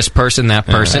meet this person, that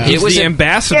person. It was the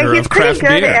ambassador of craft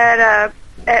beer. He's pretty good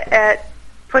at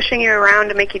pushing you around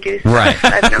to make you do stuff. Right.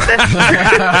 I've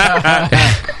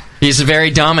noticed. He's very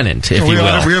dominant, if we you will.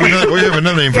 have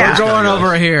another name for Yeah. this Going guy.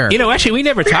 over here. You know, actually, we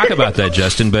never talk about that,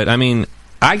 Justin. But I mean,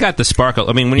 I got the sparkle.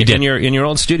 I mean, when in your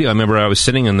old studio, I remember I was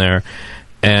sitting in there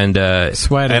and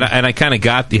sweating, and I kind of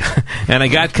got the and I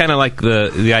got kind of like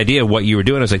the idea of what you were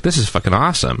doing. I was like, this is fucking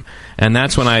awesome. And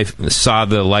that's when I saw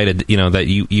the light of, you know, that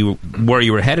you where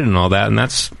you were headed and all that. And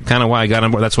that's kind of why I got on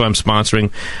board. That's why I'm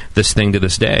sponsoring this thing to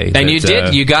this day. And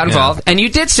you got involved, and you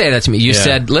did say that to me. You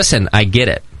said, "Listen, I get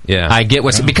it. Yeah, I get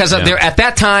what's because there at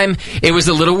that time it was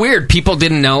a little weird. People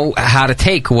didn't know how to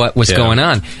take what was going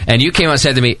on, and you came out and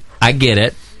said to me, "I get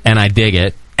it, and I dig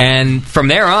it." And from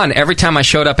there on, every time I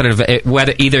showed up at an event,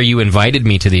 whether either you invited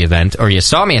me to the event or you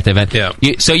saw me at the event,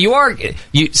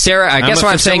 Sarah. I guess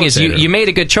what I'm saying is you made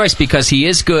a good choice because he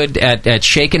is good at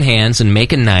shaking hands and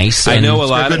making nice. I know a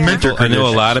lot of people. I know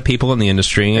a lot of people in the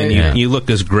industry, and you look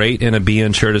as great in a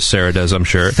BN shirt as Sarah does. I'm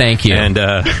sure. Thank you. And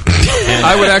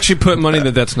I would actually put money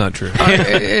that that's not true.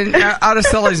 Out of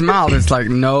Sully's mouth, it's like,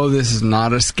 no, this is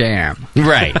not a scam.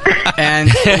 Right.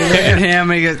 And you look at him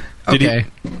and he goes, okay.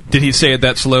 Did he say it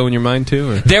that slow in your mind,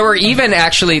 too? Or? There were even,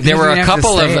 actually, there were a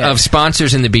couple of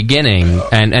sponsors in the beginning,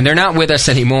 and they're not with us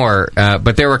anymore,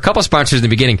 but there were a couple of sponsors in the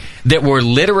beginning that were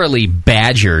literally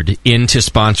badgered into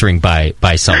sponsoring by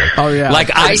Sully. Oh, yeah.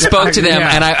 Like, I spoke to them,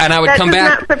 and I would come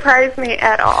back. That does not surprise me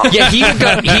at all. Yeah,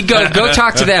 he'd go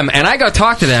talk to them, and I go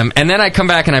talk to them, and then I'd come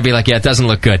back and I'd be like, yeah, it doesn't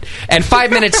look good. And 5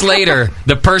 minutes later,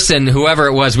 the person, whoever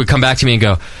it was, would come back to me and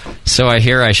go, so I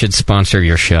hear I should sponsor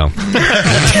your show.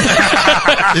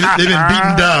 They've been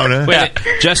beaten down, huh? Wait,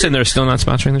 Justin, they're still not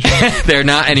sponsoring the show? They're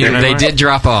not anymore. They did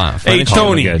drop off. Hey,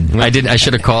 Tony. I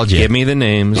should have called you. Give me the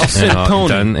names. Tony.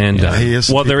 Done and done.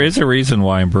 Well, there is a reason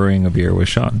why I'm brewing a beer with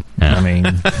Sean. Yeah. I mean,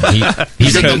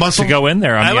 he's to go in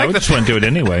there. I just want to do it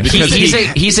anyway.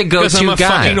 He's a go-to I'm a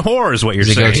guy. fucking whore is what you're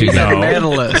He's saying. a go-to guy.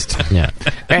 Medalist. Yeah.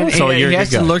 And So he you're a has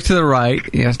good to guy. look to the right.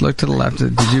 He has to look to the left.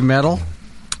 Did you medal?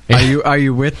 Are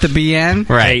you with the BN?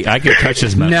 Right. Hey, I could touch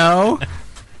his medal. No.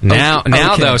 Now,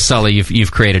 Okay. though, Sully,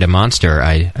 you've created a monster.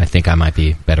 I think I might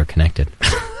be better connected.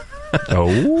 Oh,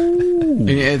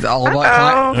 it's all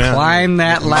about climb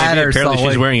that ladder. Apparently, Sully.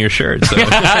 she's wearing your shirt. So.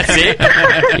 See?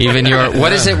 Even your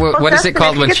what is it? What is it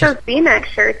called when If she? you get those V-neck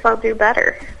shirts, I'll do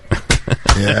better.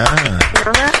 Yeah. You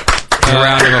know that? A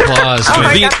round of applause. Oh,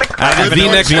 I got the clap.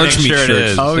 V-neck lunch meat shirt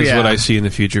shirts is. Oh, yeah. what I see in the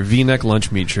future. V-neck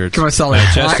lunch meat shirts. Come on, Sully.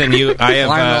 Justin, I have. Climb the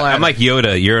ladder. I'm like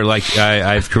Yoda. You're like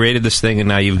I've created this thing, and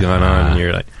now you've gone on, and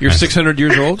you're like You're 600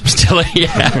 years old? Still,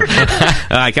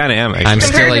 I kind of am. Actually. I'm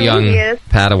still a young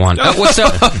Padawan. What's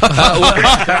up?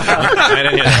 I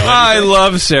didn't hear that. I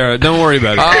love Sarah. Don't worry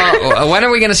about it. When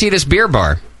are we going to see this beer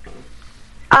bar?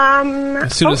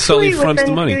 As soon as Sully hopefully fronts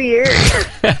the within money. 2 years.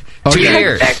 2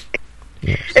 years.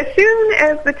 As soon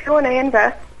as the 2&A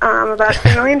invests about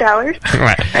 $2 million.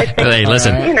 Right. I think, Hey,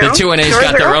 listen. you know, The 2&A's doors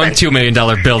got are their own open. $2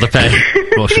 million bill to pay.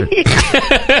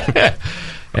 Bullshit.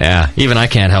 Yeah, even I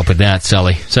can't help with that,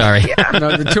 Sully. Sorry.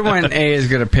 No, the 2-1A is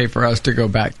going to pay for us to go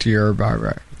back to your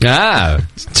barber.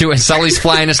 Sully's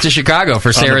flying us to Chicago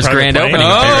for Sarah's grand plane? opening.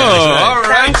 all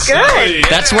right. Sounds good.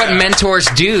 That's what mentors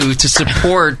do to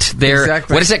support their.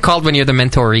 Exactly. What is it called when you're the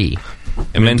mentoree?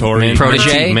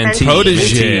 Protege? Mentee.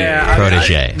 Protege. Yeah,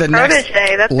 Protege. The next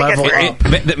Protege, that's level a good up.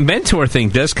 word. The mentor thing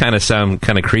does kind of sound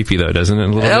kind of creepy, though, doesn't it?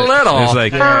 A little. It's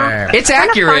like It's Kinda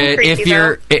accurate fun, if creepy,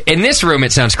 you're in this room.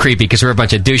 It sounds creepy because we're a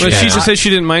bunch of douchebags. Well, she just said she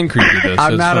didn't mind creepy, though. so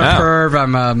I'm it's not a fine. perv,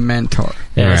 I'm a mentor.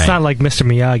 Yeah, it's Right. not like Mr.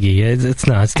 Miyagi. It's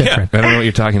not. It's different. I don't know what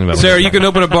you're talking about. Sarah, you can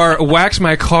open a bar, wax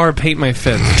my car, paint my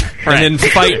fence, and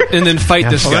then fight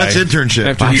this Well, guy. that's internship.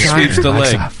 After he sweeps the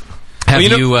leg.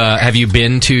 Have you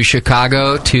been to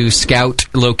Chicago to scout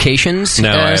locations? No,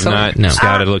 I have not No.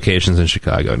 scouted locations in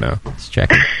Chicago. No, Let's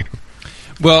check it.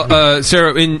 Well,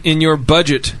 Sarah, in your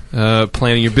budget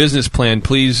planning, your business plan,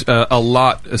 please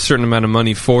allot a certain amount of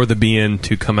money for the BN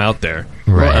to come out there.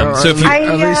 Right. So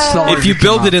if you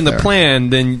build it in the plan,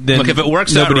 then look, if it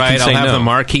works out nobody right, can I'll say have no. the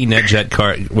marquee NetJet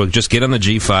car. We'll just get on the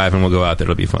G5 and we'll go out there.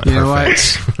 It'll be fun. You know what?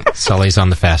 Sully's on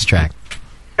the fast track.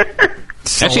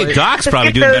 Actually, Doc's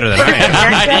probably doing better than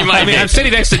I am. I mean, I'm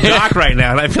sitting next to Doc right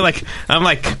now, and I feel like I'm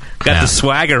got the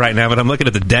swagger right now, but I'm looking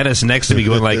at the dentist next to me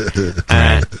going like,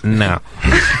 no.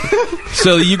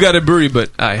 So you got a brewery, but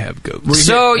I have goats.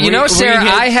 So, Sarah,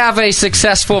 I have a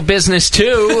successful business,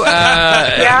 too.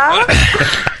 Yeah?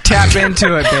 Tap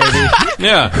into it, baby.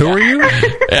 Yeah. Who are you?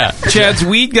 Yeah. Chad's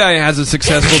weed guy has a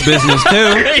successful business,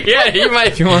 too. Yeah, he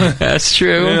might. That's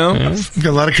true. You know? Got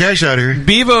a lot of cash out here.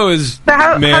 Bevo is So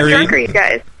how married. drunk are you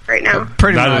guys right now?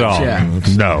 Pretty Not much, at all. yeah.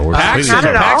 No. we're Not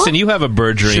at all? Paxton, you have a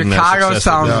burgeoning Chicago successful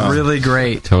sounds business. really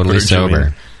great. Totally Virtually.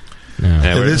 sober.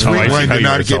 This week wine did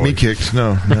not get me kicked.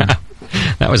 No.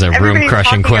 That was a Everybody's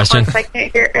room-crushing talking at question. once. I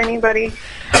can't hear anybody.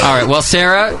 All right, well,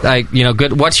 Sarah,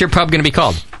 good. What's your pub going to be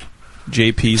called?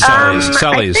 JP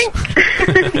Sully's.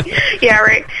 Yeah,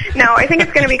 right. No, I think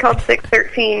it's going to be called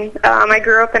 613. I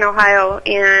grew up in Ohio,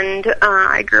 and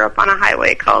I grew up on a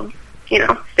highway called,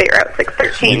 State Route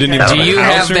 613. Do you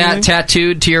have that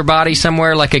tattooed to your body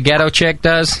somewhere like a ghetto chick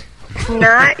does?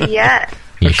 Not yet.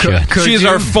 You should. She's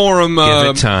our forum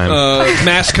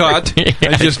mascot.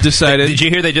 I just decided. Did you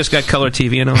hear they just got color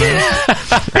TV in Ohio?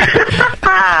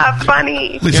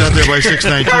 Funny. At least out there by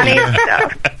 619. Funny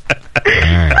stuff.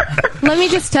 Let me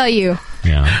just tell you.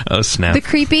 Yeah. Oh, snap. The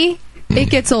creepy, it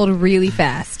gets old really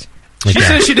fast. She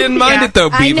said she didn't mind it, though,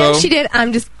 Bevo. I know she did.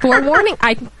 I'm just forewarning.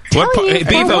 Bevo,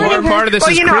 what part of this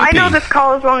is creepy? I know this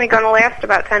call is only going to last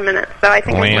about 10 minutes, so I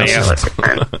think it's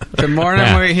going to The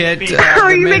morning we hit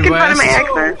Are you making fun of my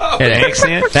accent?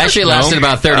 It actually lasted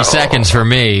about 30 seconds for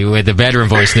me with the bedroom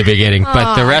voice in the beginning,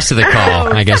 but the rest of the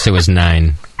call, I guess it was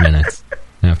 9 minutes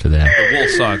after that. The wool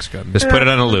socks got me. Just put it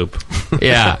on a loop.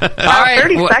 Yeah. All right.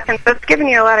 30 seconds. That's giving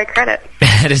you a lot of credit.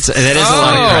 That is a lot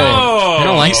of credit. I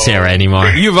don't like Sarah anymore.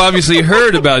 You've obviously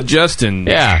heard about Justin.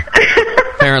 Yeah.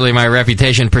 Apparently my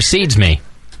reputation precedes me.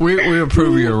 We will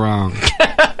prove you're wrong.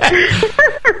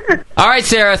 All right,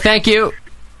 Sarah, thank you.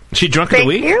 She drunk of the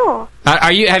week? Thank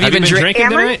you. Have you been drinking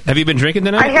tonight? Have you been drinking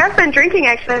tonight? I have been drinking,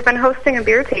 actually. I've been hosting a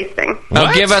beer tasting.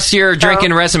 Oh, give us your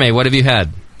drinking resume. What have you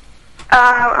had?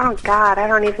 Oh, God, I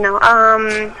don't even know.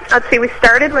 Let's see. We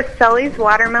started with Sully's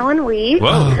Watermelon Wheat.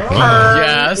 Whoa.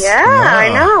 Yes. Yeah, wow. I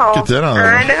know. Get that on.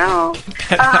 I know.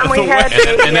 We had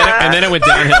and then it went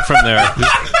downhill from there.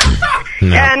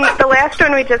 No. And the last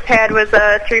one we just had was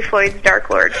Three Floyd's Dark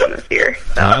Lord from this year.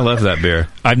 So. I love that beer.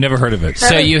 I've never heard of it.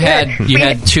 So you had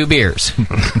 2 beers.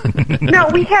 No,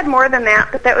 we had more than that,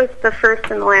 but that was the first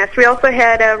and the last. We also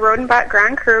had a Rodenbach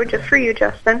Grand Cru just for you,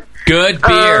 Justin. Good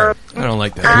beer. I don't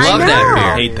like that. I love know. that beer.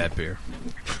 I hate that beer.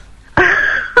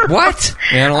 What?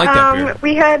 Yeah, I don't like that beer.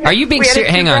 We had. Are you being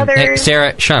serious? Hang on. Hey,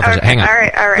 Sarah, shut up for a second. Hang on.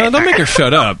 All right. No, don't make her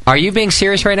shut up. Are you being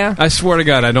serious right now? I swear to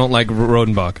God, I don't like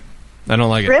Rodenbach. I don't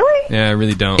like it. Really? Yeah, I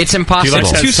really don't. It's impossible.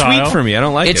 It's too sweet for me. I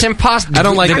don't like it. It's impossible. I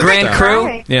don't like the it. Grand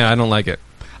Cru. Yeah, I don't like it.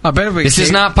 This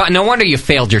is not. No wonder you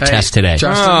failed your test today.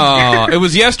 Justin, it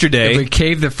was yesterday. If we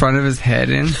cave the front of his head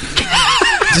in,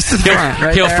 just the front,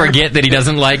 right He'll there. forget that he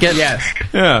doesn't like it. Yes.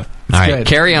 Yeah. All right, good.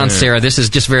 carry on, Sarah. This is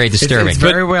just very disturbing. It's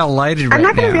very well lighted right I'm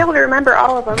not going to now. be able to remember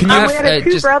all of them. Can you we had a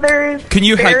Two Brothers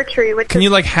Bear Tree, which can is you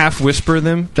like half whisper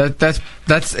them? That's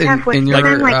half in whisper your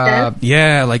them like this.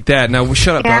 Yeah, like that. Now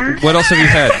shut up. Yeah. Doc. What else have you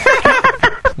had?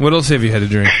 What else have you had to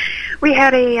drink? We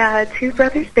had a Two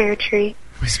Brothers Bear Tree,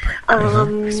 which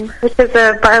is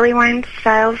a barley wine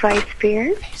style Weiss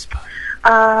beer.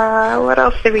 What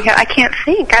else did we have? I can't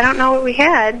think. I don't know what we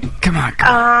had. Come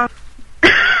on.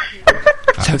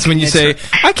 That's when you say,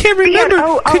 I can't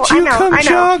remember. Could you come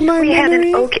jog my We had memory?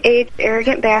 an oak-aged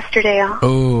Arrogant Bastard Ale.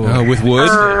 Oh, with wood?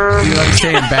 You like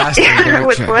saying bastard, don't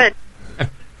with you? wood.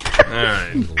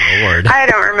 Lord. I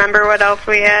don't remember what else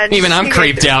we had. Even I'm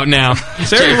creeped out now.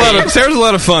 Sarah's a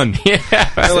lot of fun. Yeah,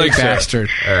 I like bastard.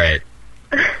 All right.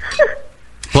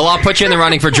 Well, I'll put you in the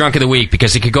running for Drunk of the Week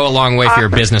because it could go a long way for your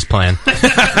business plan.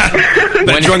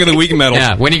 That Drunk of the Week medal.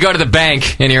 Yeah, when you go to the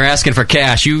bank and you're asking for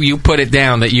cash, you put it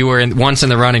down that you were once in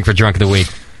the running for Drunk of the Week.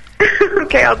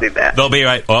 Okay, I'll do that. They'll be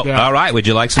right. Well, all right. Would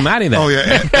you like some money then? Oh,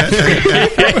 yeah.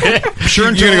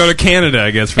 Sure, you're going to go to Canada,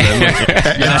 I guess, for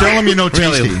that. And tell them you know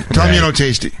Tasty. Tell them you know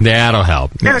Tasty. That'll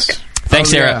help. Yes. Thanks,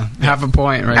 Sarah. Yeah. Half a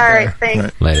point right All there. right,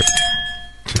 thanks. Later.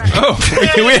 Oh,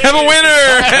 we have a winner!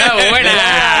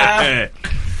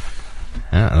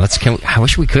 I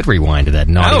wish we could rewind to that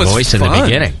naughty voice in the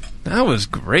beginning. That was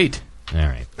great. All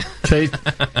right.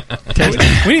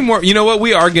 We need more. You know what?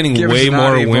 We are getting way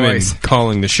more women voice.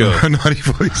 calling the show. Naughty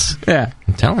voice. Yeah.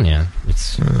 I'm telling you. I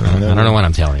don't know what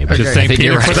I'm telling you. But Okay. I think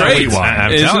you're right.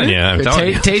 I'm telling you. I'm telling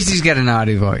you. Tasty's got a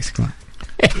naughty voice. Come on.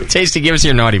 Tasty, give us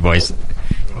your naughty voice.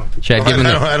 Chad, give him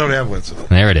the... I don't have one. So.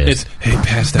 There it is. Hey,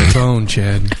 pass that phone,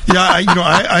 Chad. Yeah,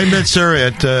 I met Sarah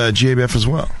at GABF as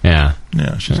well. Yeah.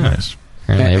 Yeah, she's nice.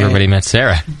 Apparently everybody met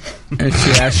Sarah. And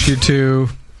she asked you to...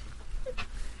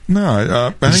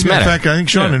 No, I think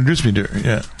Sean introduced me to her.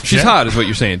 Yeah, she's hot, is what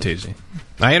you're saying, Tasty.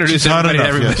 I introduced everybody to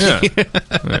everybody.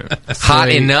 Yes. Hot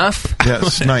enough?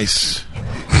 Yes, nice.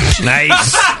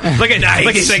 Nice. Look at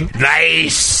he's saying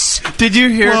nice. Did you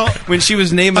hear when she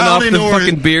was naming off the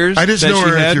fucking beers? I just that know she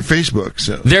her had? at your Facebook.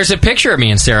 So There's a picture of me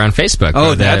and Sarah on Facebook.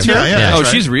 Oh, that's her? Yeah, Oh, right.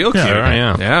 she's real cute.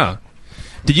 Yeah.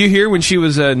 Did you hear when she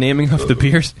was naming off the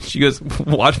beers? She goes,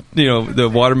 the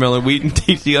watermelon, wheat, and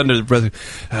tasty under the breath.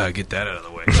 Get that out of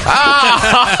the way.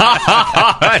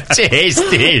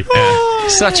 Tasty.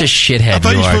 Such a shithead. I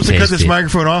thought you were supposed to cut Tasty. this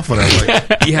microphone off when I was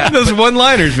like, yeah, those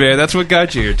one-liners, man. That's what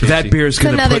got you here, Tasty. That beer is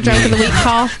going to Another put drunk of the me. week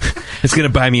call. It's going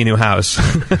to buy me a new house.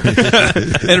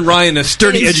 And Ryan a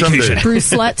sturdy education.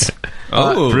 Bruce Slut,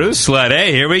 Oh, Bruce Slut.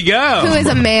 Hey, here we go. who is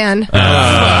a man.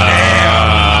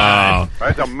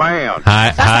 That's a man.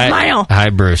 Hi,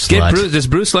 Bruce. Does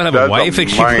Bruce Slut have a wife?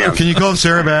 Can you call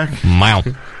Sarah back? Mile.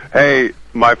 Hey,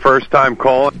 my first time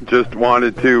calling, just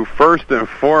wanted to first and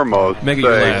foremost Make it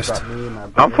say last.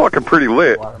 I'm fucking pretty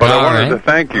lit, but I wanted to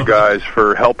thank you guys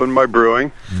for helping my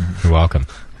brewing. You're welcome.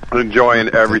 Enjoying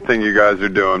everything you guys are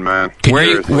doing, man.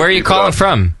 Where are you calling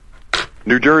from?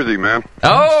 New Jersey, man.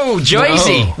 Oh,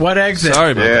 Jersey. What exit?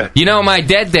 Sorry about that. You know, my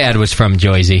dead dad was from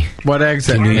Jersey. What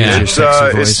exit?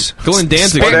 It's Go in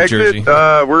Danzig, what New exit? Jersey.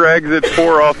 We're exit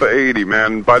 4 off of 80,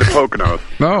 man, by the Poconos.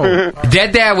 Oh.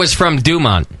 Dead dad was from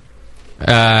Dumont.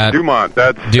 Dumont,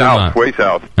 that's south, way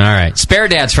south. All right. Spare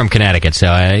dad's from Connecticut,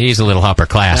 so he's a little upper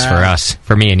class for us,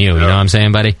 for me and you. You know what I'm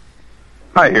saying, buddy?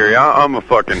 I hear you. I'm a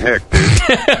fucking hick,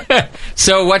 dude.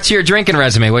 So what's your drinking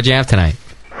resume? What'd you have tonight?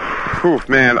 Oof,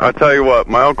 man, I tell you what,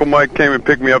 my Uncle Mike came and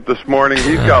picked me up this morning.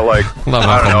 He's got like, Love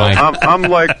I don't Uncle know, Mike. I'm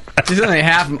like, He's only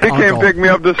half he came and picked me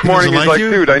up this morning. He's like,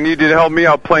 dude, I need you to help me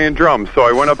out playing drums. So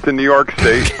I went up to New York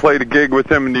State, played a gig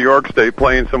with him in New York State,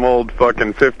 playing some old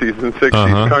fucking 50s and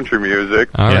 60s country music.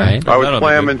 All right. I was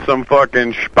slamming some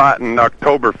fucking Spaten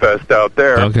Oktoberfest out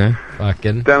there. Okay.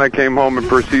 Fucking. Then I came home and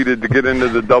proceeded to get into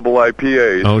the double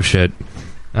IPAs. Oh, shit.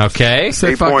 Okay.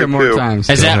 Say fucking more times.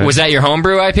 Was that your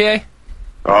homebrew IPA?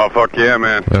 Oh, fuck yeah,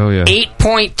 man. Oh, yeah.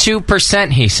 8.2%,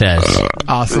 he says.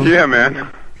 Awesome. Yeah, man.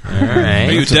 All right.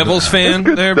 Are you a Devils fan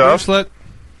there, Bruce Slut?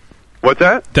 What's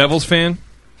that? Devils fan?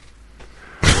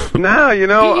 No,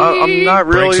 I'm not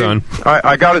really.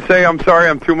 I got to say, I'm sorry,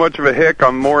 I'm too much of a hick.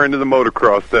 I'm more into the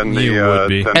motocross than the.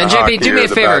 Than And the JP, hockey do me or a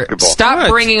the favor. basketball. Stop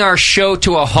bringing our show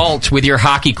to a halt with your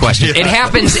hockey questions. It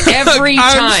happens every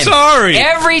I'm time. sorry.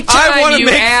 Every I time wanna you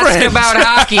make ask friends. about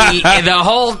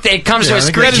hockey, it comes to a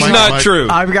screeching That is not true.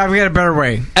 I've got a better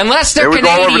way. Unless they're It was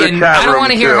all over the Canadian, chat I don't room,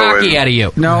 want to hear too, hockey and- out of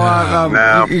you.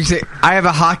 No, you say, I have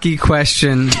a hockey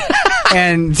question.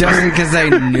 And just because I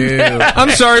knew.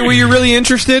 I'm sorry, were you really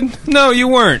interested? No, you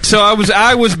weren't. So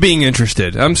I was being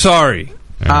interested. I'm sorry.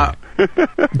 Do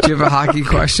you have a hockey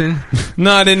question?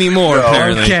 Not anymore,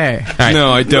 apparently. Okay. Right.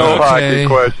 No, I don't. No hockey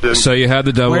question. So you had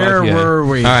the double Where IPA. were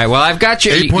we? All right, well, I've got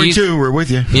you. 8.2, we're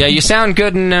with you. Yeah, you sound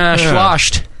good and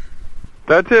sloshed.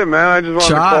 That's it, man. I just wanted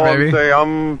to Shot, call baby. and say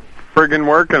I'm friggin'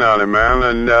 working on it, man.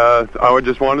 And I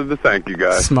just wanted to thank you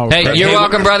guys. Hey, you're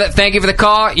welcome, brother. Thank you for the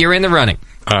call. You're in the running.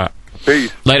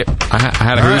 Peace. Later. I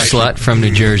had a Bruce Slut from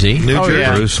New Jersey.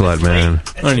 Bruce Slut, man.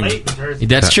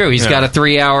 That's true. He's got a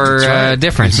 3-hour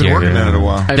difference He's been here. working at it a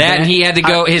while. That and he had to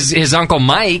go. His Uncle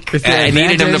Mike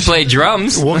needed him to play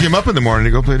drums. Woke him up in the morning to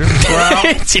go play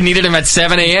drums. He needed him at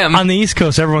 7 a.m. On the East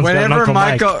Coast, everyone's got an Uncle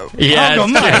Mike. Yeah, Uncle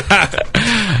Mike.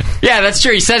 Yeah, that's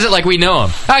true. He says it like we know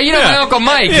him. Oh, you know my Uncle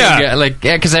Mike. Yeah.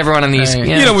 Because everyone on these. You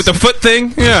know, with the foot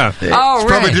thing? Yeah. Oh,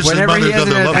 Probably right. just his Whenever mother he has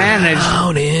doesn't an love him. advantage.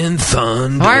 Down in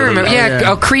thunder. Oh, I remember. Yeah,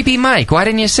 oh, creepy Mike. Why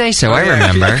didn't you say so? I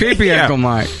remember. Creepy Uncle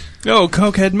Mike. Oh,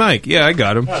 Cokehead Mike. Yeah, I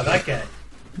got him. Oh, that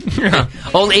guy.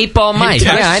 Old 8-ball Mike.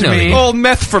 Yeah, I know. him. Old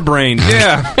meth for brain.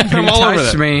 Yeah. I'm all over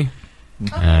Touched that. me.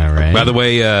 All right. By the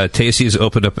way, Tasty's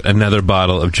opened up another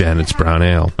bottle of Janet's Brown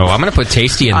Ale. Oh, I'm going to put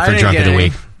Tasty in I for didn't Drunk get of the any.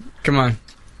 Week. Come on.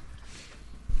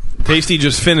 Tasty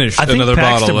just finished I think another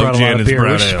Paxton bottle of brought a lot of Janet's beer.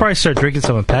 Brown We should Ale. probably start drinking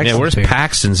some of Paxton's Yeah, where's beer.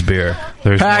 Paxton's beer?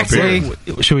 There's Paxi. no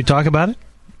beer. Should we talk about it?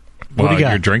 Well, What do you got?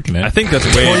 you're drinking it. I think that's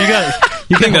way. Well,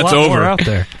 you think got a that's lot more over. out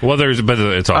there. Well, but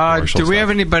it's all commercial Do we stuff. have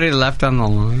anybody left on the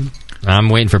line? I'm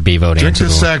waiting for Bevo to Drink answer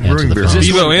this sack answer brewing the beer. phone.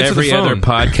 Bevo, answer Every the other phone.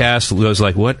 podcast was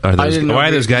like, "What are I those? didn't know Why are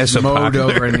we those guys so mowed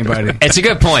popular?" over anybody. It's a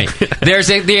good point. There's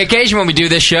the occasion when we do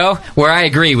this show where I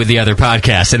agree with the other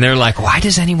podcasts, and they're like, "Why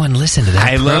does anyone listen to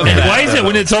that?" I love program?" that. Why is it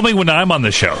when it's only when I'm on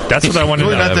the show? That's what I want to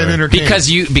Really know. not that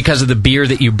entertaining. Because of the beer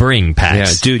that you bring, Pax.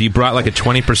 Yeah, dude, you brought like a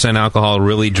 20% alcohol,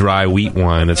 really dry wheat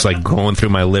wine. It's like going through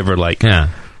my liver, like Yeah.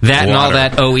 That and all water.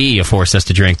 that OE you forced us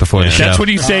to drink before the show. That's when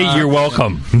you say you're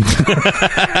welcome.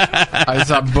 I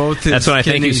saw both his That's when I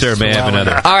thank you, sir. May I have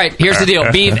another? All right, here's the deal.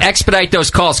 Beav, expedite those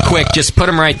calls quick. Just put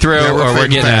them right through, Yeah, we're or we're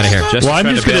fading getting out of fast. here. Well,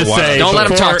 I'm just going to say, Don't let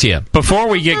them talk to you. Before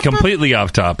we get completely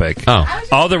off topic,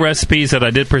 all the recipes that I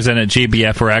did present at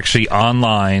GBF were actually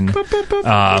online for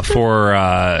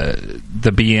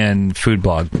the BN food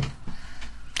blog.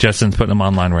 Justin's putting them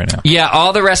online right now. Yeah,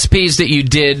 all the recipes that you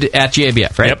did at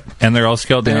GABF, right? Yep, and they're all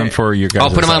scaled down for your guys. I'll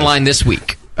put them online this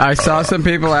week. I saw some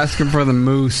people asking for the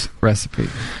moose recipe.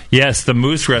 Yes, the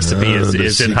moose recipe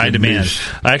is in high demand. Moose.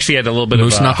 I actually had a little bit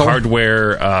of a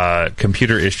hardware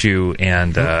computer issue,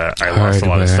 and I lost a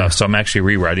lot of stuff. So I'm actually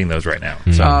rewriting those right now.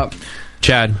 So,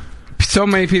 Chad. So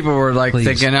many people were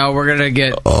thinking, "Oh, we're gonna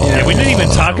get." Yeah, we didn't even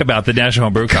talk about the National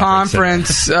Homebrew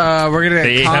Conference. We're gonna get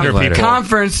 800 people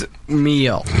conference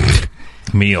meal,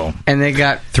 and they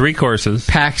got 3 courses.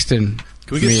 Paxton.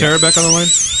 Can we get Sarah back on the line?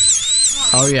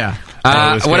 Oh yeah.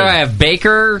 What do I have?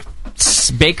 Baker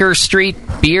Street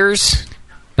Beers.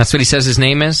 That's what he says his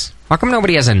name is. How come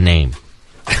nobody has a name?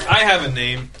 I have a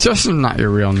name. Justin's not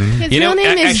your real name. His real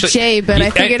name is Jay, but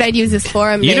I figured I'd use this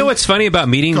forum name. You know what's funny about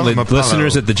meeting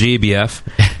listeners at the GABF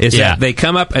is that they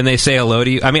come up and they say hello to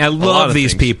you. I mean, I love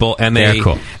these people, and they're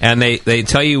cool. And they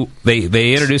tell you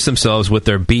they introduce themselves with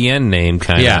their BN name,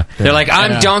 kind of. They're like,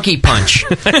 I'm Donkey Punch.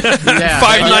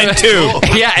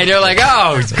 592. Yeah, and they're like,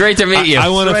 oh, it's great to meet you. I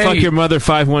want to fuck your mother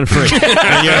 513.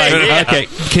 And you're like, okay,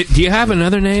 do you have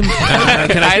another name?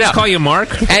 Can I just call you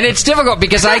Mark? And it's difficult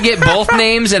because I get both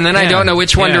names, and then I don't know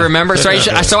which one to remember. So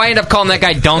I end up calling that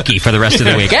guy Donkey for the rest of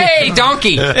the week. Hey,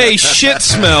 Donkey! Hey, shit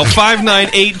smell,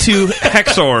 5982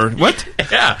 Hexor. What?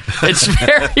 Yeah, it's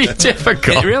very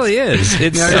difficult. It really is.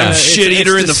 It's shit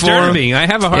eater in the forum. I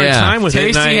have a hard time with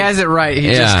it. Tasty has it right.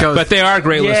 He just goes. But they are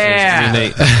great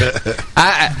listeners.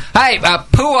 I mean,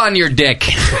 poo on your dick.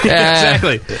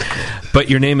 Exactly. But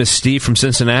your name is Steve from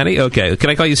Cincinnati? Okay. Can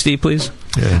I call you Steve, please?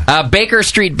 Yeah. Baker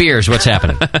Street Beers, what's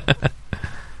happening?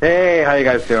 Hey, how you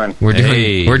guys doing?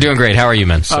 We're doing great. How are you,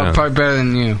 man? Probably better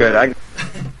than you. Good.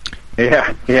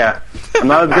 Yeah. I'm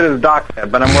not as good as Doc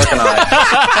said, but I'm working on it.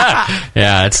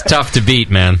 Yeah, it's tough to beat,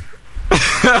 man.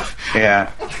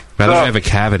 Yeah. I have a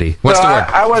cavity. What's the word?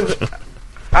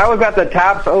 I was at the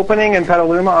Taps opening in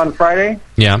Petaluma on Friday.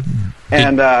 Yeah.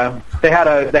 And they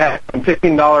had some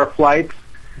 $15 flights,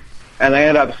 and I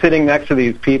ended up sitting next to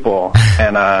these people,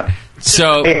 and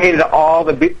so they hated all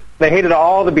the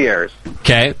beers.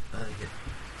 Okay.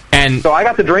 And so I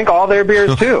got to drink all their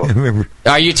beers too.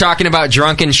 Are you talking about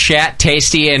Drunken Shat,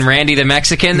 Tasty, and Randy the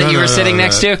Mexican that you were sitting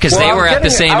next to? Because they were at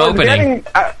the same opening.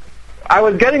 I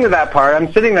was getting to that part.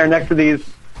 I'm sitting there next to these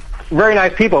very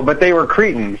nice people, but they were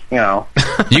cretins, you know.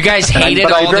 You guys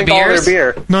hated all the beers? All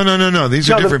their beer. No. These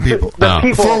are different people.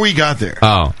 Before we got there.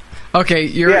 Oh.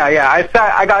 Okay,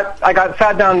 I got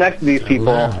sat down next to these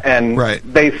people, and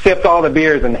they sipped all the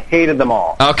beers and hated them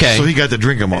all. Okay, so he got to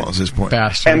drink them all at this point,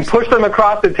 and pushed them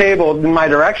across the table in my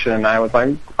direction. And I was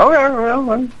like, "Oh yeah,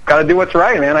 well, I got to do what's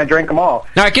right, man." I drank them all.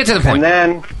 All right, get to the point. And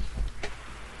then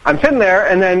I'm sitting there,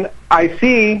 and then I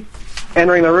see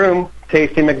entering the room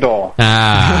Tasty McDole.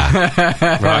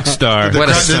 Rock star. What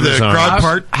the crowd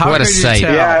part? What a sight!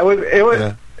 Yeah,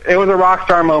 it was a rock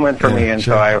star moment for me, and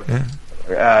so I.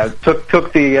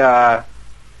 Took the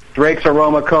Drake's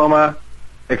Aroma Coma,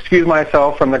 excused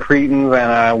myself from the cretins,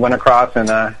 and went across and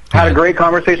had a great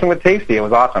conversation with Tasty. It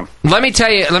was awesome. Let me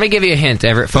give you a hint,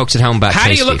 Everett, folks at home, about How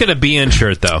Tasty. do you look at a BN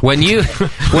shirt, though? When you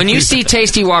see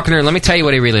Tasty walking around, let me tell you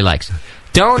what he really likes.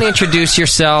 Don't introduce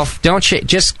yourself. Don't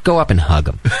just go up and hug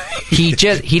him. He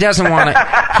doesn't want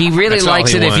to. He really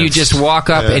likes it if you just walk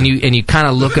up and you kind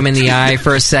of look him in the eye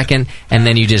for a second, and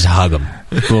then you just hug him.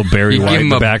 A little Barry White in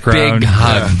the background. Big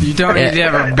hug. You don't need to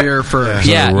have a beer first.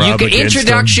 Yeah,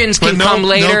 introductions can come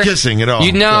later. No kissing at all.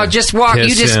 Just walk.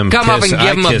 You just come up and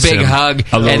give him a big hug,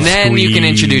 and then you can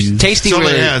introduce. Tasty That's all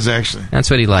really he has, actually. That's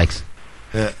what he likes.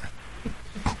 Yeah.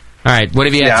 All right, what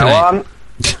have you had tonight?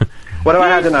 What do I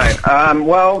have tonight?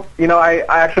 Well, I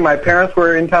actually, my parents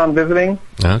were in town visiting.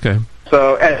 Okay.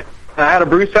 So, and I had a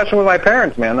brew session with my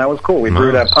parents, man. That was cool. We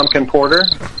brewed a pumpkin porter.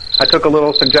 I took a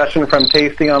little suggestion from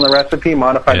Tasty on the recipe,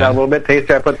 modified that a little bit.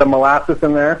 Tasty, I put the molasses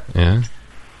in there. Yeah.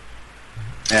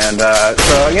 And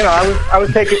so, I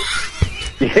was taking...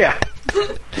 Yeah.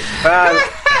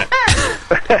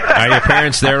 Are your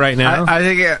parents there right now? I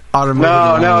think it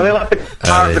automatically. No, they left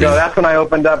hours ago. That's when I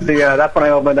opened up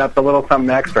the little something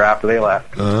extra after they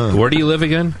left. Where do you live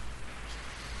again?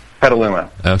 Petaluma.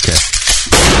 Okay.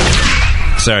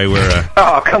 Sorry, we're.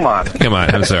 Oh, come on.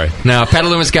 I'm sorry. No,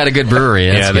 Petaluma's got a good brewery.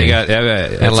 They got.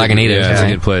 Lagunitas. That's a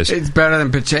good place. It's better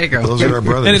than Pacheco. Those are our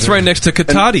brothers. And it's right next to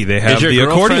Katati. They have the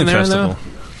accordion festival.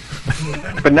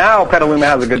 But now Petaluma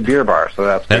has a good beer bar, so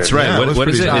that's good. That's right. Yeah, what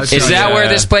is it? Is that where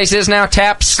this place is now?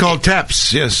 Taps? It's called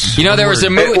Taps. Yes. There was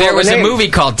a movie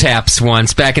called Taps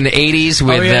once back in the 80s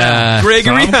with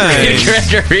Gregory Hines.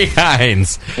 Gregory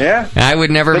Hines. Yeah. I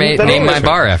would never name my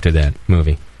bar after that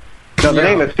movie. No, the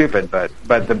name is stupid, but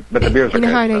the beers are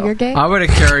good. You're gay? I would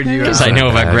have carried you. Because I know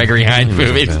about Gregory Hines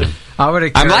movies. I would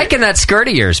have. I'm liking that skirt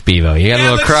of yours, Bevo. You got a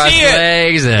little crossed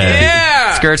legs.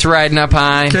 Skirts riding up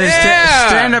high. Okay,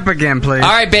 stand up again, please. All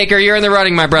right, Baker, you're in the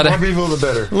running, my brother. More Bevo, the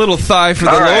better. A little thigh for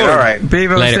the Lord. All right.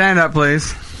 Bevo, Later. stand up,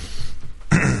 please.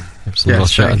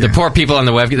 Yes, the poor people on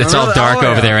the web. It's all dark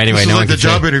over there anyway. This is No like one the can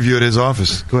job see. interview at his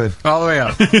office. Go ahead. All the way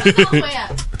up.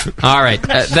 All right,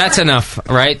 that's enough,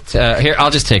 right? Here,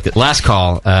 I'll just take it. Last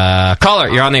call. Caller,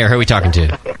 you're on the air. Who are we talking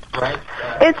to?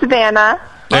 It's Vanna.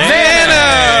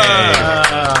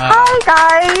 Hi,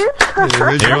 guys.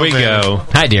 Here we go.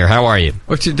 Hi, dear. How are you?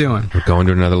 What you doing? We're going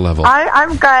to another level.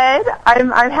 I'm good.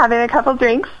 I'm having a couple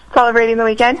drinks, celebrating the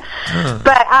weekend.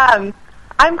 But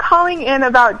I'm calling in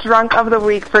about Drunk of the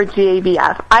Week for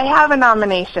GABF. I have a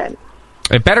nomination.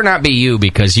 It better not be you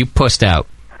because you pussed out.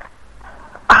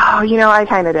 Oh, I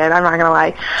kind of did. I'm not going to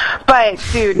lie. But,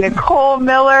 dude, Nicole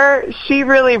Miller, she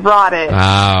really brought it.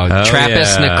 Oh,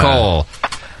 Trappist yeah. Nicole.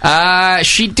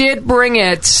 She did bring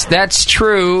it. That's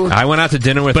true. I went out to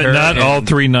dinner with her. But not all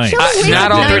 3 nights.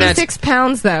 Not all 3 nights. 96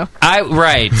 pounds, though.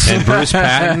 Right. And Bruce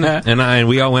Patton and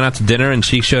we all went out to dinner, and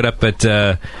she showed up at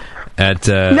No,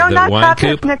 the not wine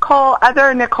Trappist coop. Nicole,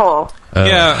 other Nicole.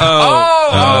 Yeah.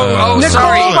 Nicole,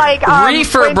 sorry. like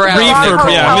Reefer went to Brown. the wrong Reefer,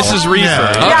 yeah, hotel. Mrs. Reefer.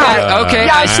 Yeah. Okay,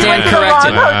 Yeah, I she stand went to the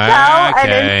corrected. wrong hotel,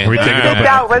 Okay. and We then take it thinks back.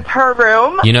 that was her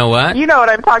room. You know what? You know what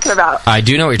I'm talking about. I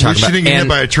do know what you're talking She about. didn't get hit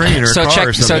by a train or a car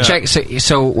or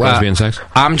something. Lesbian sex?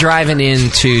 I'm driving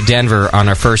into Denver on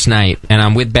our first night, and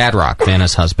I'm with Bad Rock,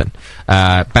 Vanna's husband.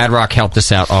 Bad Rock helped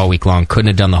us out all week long. Couldn't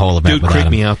have done the whole event Dude without creeped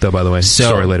him. me out, though, by the way.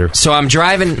 Sorry, later. So I'm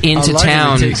driving into I like it. It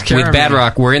town takes care with of Bad me.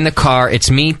 Rock. We're in the car.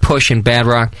 It's me, Push, and Bad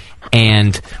Rock.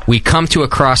 And we come to a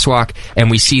crosswalk, and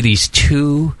we see these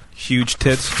two huge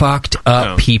tits, fucked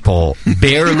up people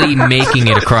barely making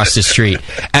it across the street.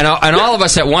 And all of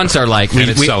us at once are like,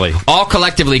 we Sully. all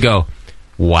collectively go,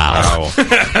 wow.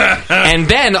 And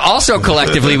then also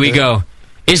collectively we go,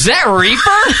 is that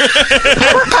Reefer?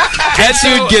 That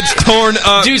dude gets torn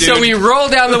up. Dude, so we roll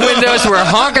down the windows, we're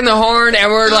honking the horn,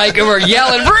 and we're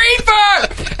yelling, Reefer!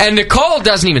 And Nicole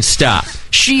doesn't even stop.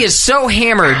 She is so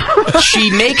hammered,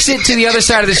 she makes it to the other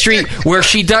side of the street where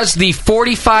she does the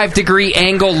 45-degree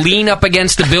angle, lean up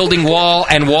against the building wall,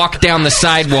 and walk down the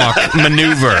sidewalk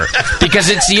maneuver. Because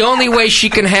it's the only way she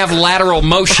can have lateral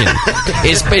motion,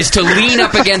 is to lean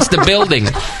up against the building.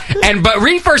 But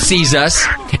Reefer sees us,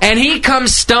 and he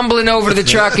comes stumbling over to the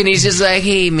truck, and he's just like,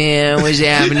 hey, man, what's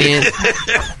happening?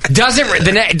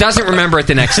 Doesn't remember it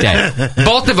the next day.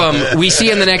 Both of them, we see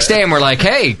him the next day, and we're like,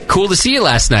 hey, cool to see you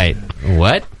last night.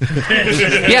 What?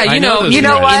 Yeah, you know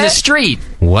what? in the street.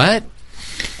 What?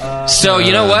 So,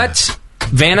 you know what?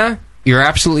 Vanna, you're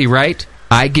absolutely right.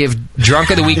 I give Drunk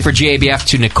of the Week for GABF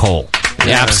to Nicole.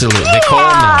 Yeah. Absolutely. Nicole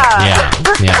Miller.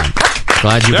 Yeah.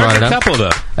 Glad you brought it up.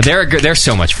 They're a good couple, though. They're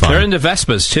so much fun. They're into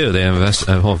Vespas, too. They have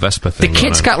a whole Vespa thing. The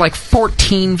kid's got like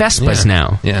 14 Vespas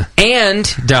now. Yeah. And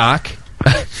Doc,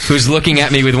 who's looking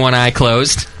at me with one eye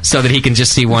closed so that he can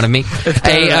just see one of me.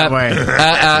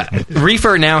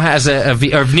 Reefer now has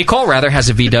Nicole rather has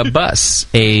a VW bus,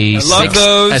 a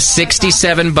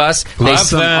 67 bus.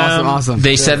 Awesome.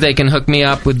 They said they can hook me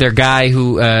up with their guy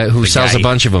who sells a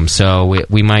bunch of them, so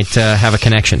we might have a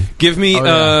connection. Give me,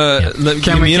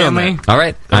 give me in on that. All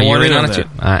right, you're in on it too.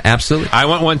 Absolutely, I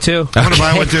want one too. I want to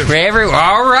buy one too.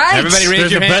 All right, everybody,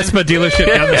 raise your hand. There's a Vespa dealership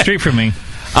down the street from me.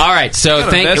 All right, so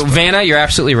Vanna, you're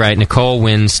absolutely right. Nicole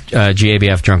wins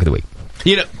GABF Drunk of the Week.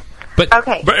 You know, but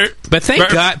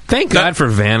thank God for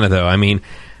Vanna, though. I mean,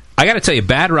 I got to tell you,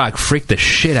 Bad Rock freaked the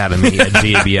shit out of me at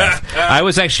GABF. I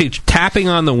was actually tapping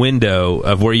on the window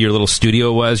of where your little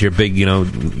studio was, your big,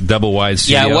 double wide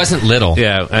studio. Yeah, it wasn't little.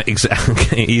 Yeah,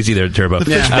 exactly. Easy there, Turbo.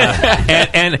 Yeah.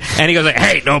 And he goes like,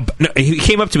 "Hey, no!" He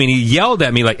came up to me and he yelled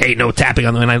at me like, "Hey, no tapping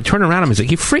on the." And I turned around and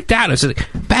he freaked out. I said,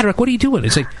 "Bad Rock, what are you doing?"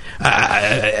 It's like,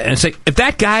 and it's like if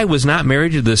that guy was not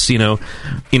married to this,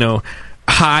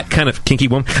 hot kind of kinky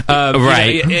woman,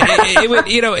 right? It would,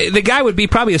 the guy would be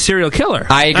probably a serial killer.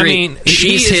 I agree. I mean,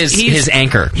 she's his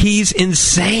anchor. He's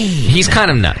insane. He's kind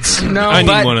of nuts. No, I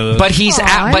need one of those. But he's he's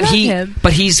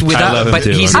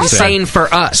insane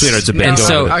for us. Sweetheart, it's a big and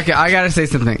so okay, I gotta say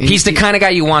something. He's the kind of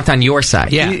guy you want on your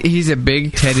side. Yeah, he's a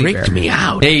big teddy bear. Freaked me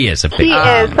out. He is a big. He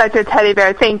is such a teddy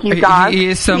bear. Thank you, Doc. He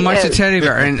is so much a teddy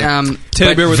bear. And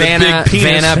teddy bear with Vanna, a big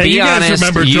penis. Vanna, be honest.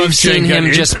 You've seen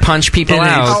him just punch people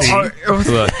out.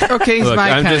 Okay, he's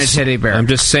my kind of teddy bear. I'm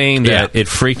just saying that it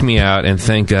freaked me out, and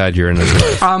thank God you're in his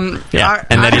life. And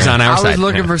that he's on our side. I was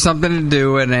looking for something to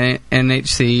do at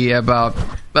NHC about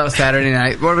Saturday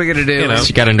night. What are we going to do?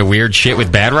 She got into weird shit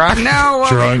with Bad Rock? No,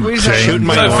 we just Shooting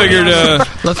my I figured,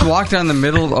 let's walk down the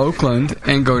middle of Oakland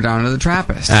and go down to the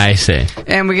Trappist. I see.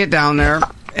 And we get down there,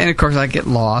 and of course I get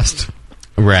lost.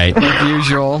 Right. Like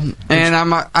usual. And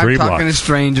I'm talking to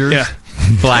strangers. Yeah.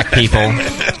 black people.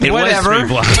 It Whatever. was 3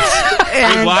 blocks.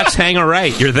 3 blocks, hang a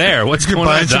right. You're there. What's going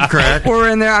on? Some crack. We're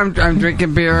in there. I'm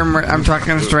drinking beer. I'm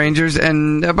talking to strangers,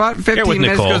 and about 15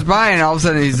 minutes Nicole. goes by, and all of a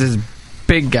sudden he's this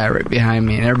big guy right behind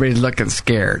me, and everybody's looking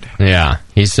scared. Yeah,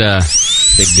 he's a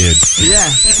big dude. Yeah.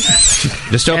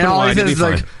 Just open And all wide. he You'll be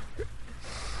says is fine.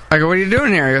 I go, what are you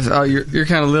doing here? He goes, oh, you're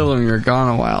kind of little and you're gone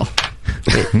a while.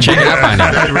 Check it out by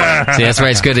now. See, that's why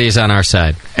it's good that he's on our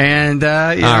side. And All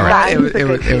right.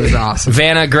 it was awesome.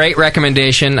 Vanna, great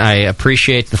recommendation. I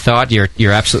appreciate the thought. You're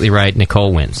absolutely right.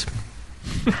 Nicole wins.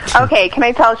 Okay, can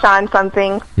I tell Sean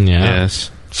something? Yeah.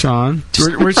 Yes. Sean.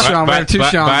 Where's Sean? We have 2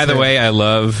 Seans. By the way, I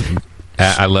love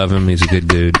him. He's a good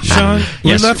dude. Sean,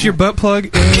 Yes. we left your butt plug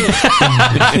in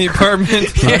the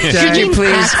apartment. Could you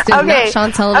please? Okay.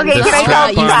 Sean Sullivan. Okay, can I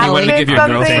tell You want to give your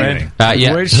Paxton girlfriend?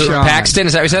 Yeah. Where's Who- Sean? Paxton,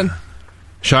 is that what you said?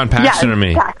 Sean Paxton or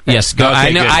me? Paxton. Yes. Go. Okay, I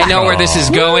know. good. I know where this is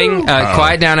going.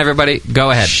 Quiet down, everybody. Go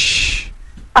ahead.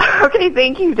 Okay,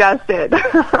 thank you, Justin.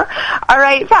 All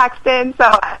right, Paxton, so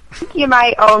I think you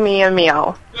might owe me a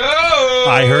meal.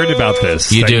 I heard about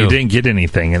this. You that do. You didn't get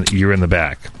anything, and you were in the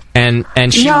back. And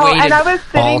she No, waited and I was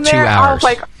sitting all 2 there, hours. I was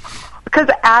like, because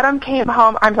Adam came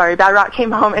home, Bad Rock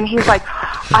came home, and he's like,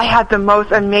 I had the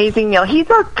most amazing meal. He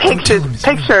took pictures.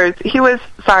 He was,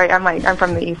 sorry, I'm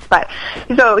from the East, but,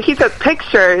 so he took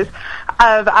pictures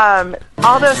of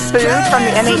all the food from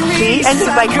the NHC, and he's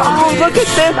like, oh, look at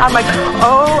this. I'm like,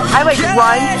 oh, I like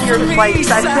run to your flight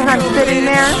section. I'm sitting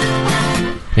there,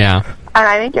 Yeah. and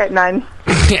I didn't get none.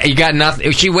 You got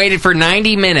nothing. She waited for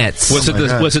 90 minutes. Was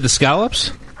it the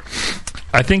scallops?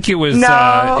 I think it was.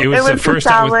 No, it was the first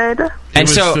time. salad. And It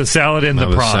was so the salad and the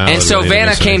was prawn. salad. And so They didn't Vanna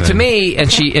miss came to anything. me,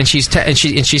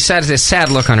 and she said this sad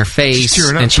look on her face,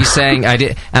 tearing up. and she's saying, "I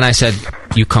did," and I said,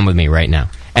 "You come with me right now."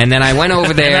 And then I went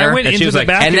over there, And I went And she into was the like-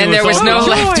 back, and then there was all no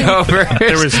joy. leftovers.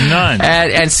 There was none.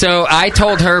 And so I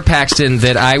told her, Paxton,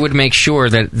 that I would make sure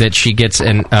that she gets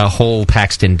a whole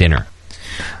Paxton dinner.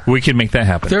 We can make that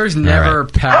happen. There's never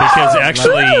because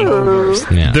actually,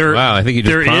 Yeah. there, Wow, I think you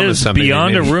just there promised is something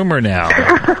beyond a maybe. rumor now.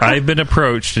 I've been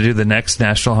approached to do the next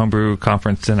National Homebrew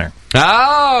Conference dinner.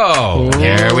 Oh,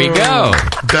 there we go.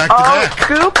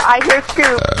 Scoop! I hear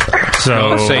scoop. So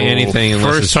Don't say anything unless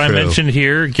first it's time true. mentioned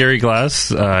here, Gary Glass.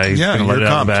 He's Yeah, gonna let you're it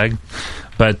out of the comped. bag.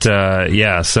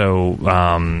 But so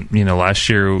last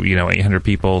year, 800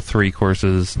 people, 3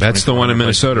 courses. That's the one in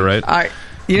Minnesota, right?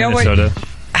 You know Minnesota. what?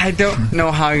 I don't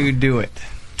know how you do it.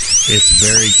 It's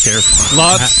very careful.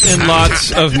 Lots and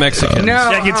lots of Mexicans. No,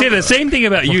 I can say the same thing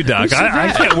about you, Doc.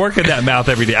 I can't work in that mouth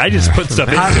every day. I just put stuff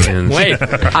into it. Wait.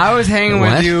 I was hanging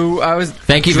What? with you. I was.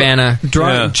 Thank you, Vanna.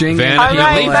 Drunk, jingle. Vanna, All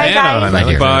right, leave bye, Vanna guys. on Right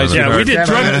here. Bye, Yeah, we did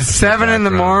drunk. 7 in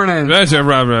the morning.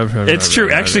 It's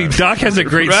true. Actually, Doc has a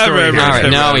great story. All right,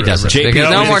 no, he doesn't. JP, Because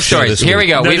no music more show stories. this Here we week.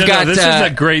 go. No, We've no, got. this is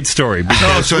a great story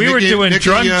because so we were Nikki- doing Nikki,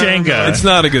 drunk Jenga. It's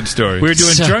not a good story. We were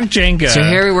doing So- drunk Jenga. So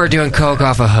here we were doing coke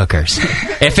off of hookers.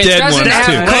 If it Dead doesn't ones, have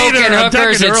too. coke Later, and I'm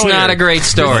hookers, talking it's earlier. not a great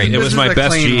story. It was is my a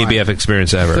best clean GABF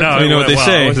experience ever. No, You know what they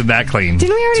say. It wasn't that clean.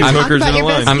 Didn't we already Two talk hookers about and a your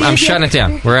line. best I'm GABF? shutting it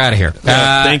down. We're out of here.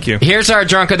 Yeah, thank you. Here's our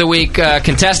drunk of the week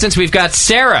contestants. We've got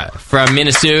Sarah from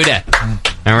Minnesota.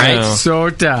 All right. No.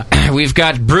 Soda. We've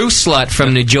got Bruce Slut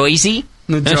from New Jersey.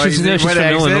 New No, she's Jersey, from what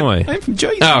exit? Illinois. I'm from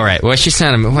Jersey. All right. Well, she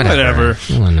sounded whatever.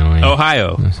 Illinois.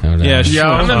 Ohio. Yeah, Sure.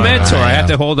 I'm a mentor. I have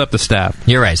to hold up the staff.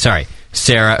 You're right. Sorry,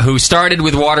 Sarah, who started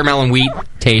with watermelon wheat,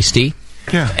 tasty.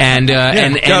 Yeah. And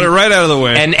got it right out of the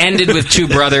way. and ended with Two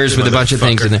Brothers with a bunch of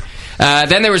things in there.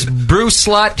 Then there was Bruce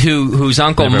Slut, whose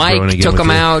uncle Never going Mike again took with him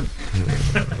you. out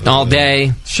all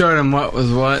day. Showed him what was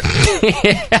what.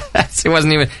 It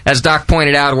wasn't even, as Doc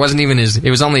pointed out, it wasn't even his. It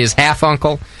was only his half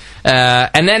uncle.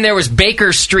 And then there was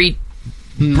Baker Street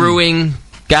Brewing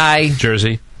guy,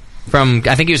 Jersey.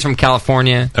 I think he was from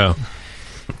California. Oh,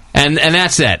 and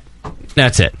that's it.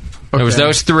 That's it. There was Okay.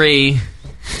 those 3.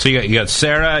 So you got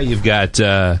Sarah. You've got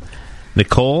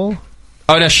Nicole.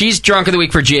 Oh no, she's drunk of the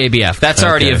week for GABF. That's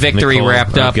already Okay, a victory Nicole.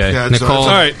 wrapped up. Okay. Yeah, Nicole. All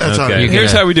right. That's all Okay. right.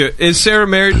 Here's how we do it. Is Sarah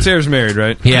married? Sarah's married,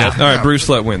 right? Yeah. All right, Bruce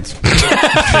Slut wins.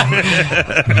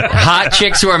 Hot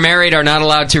chicks who are married are not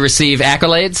allowed to receive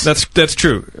accolades. That's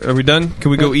true. Are we done?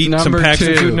 Can we go eat some Number Paxton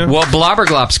 2. food now? Well,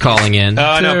 Blobberglop's calling in.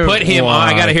 Oh no, put him on.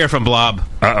 I got to hear from Blob.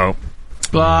 Uh-oh.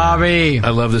 Blobby. I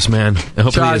love this man. I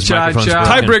hope his microphone's broken.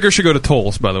 Tiebreaker should go to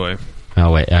Tolls, by the way.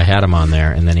 Oh wait, I had him on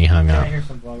there and then he hung up. Hey,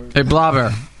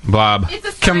 Blobber. Bob.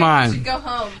 Come on. Go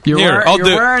home. You're, Here, I'll you're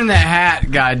do it. wearing the hat,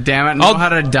 goddammit. Know how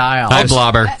to dial. Hi,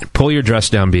 Blobber. Pull your dress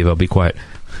down, Bevo. Be quiet.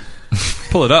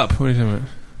 Pull it up. What are you talking about?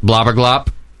 Blobberglop.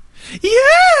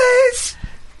 Yes!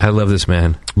 I love this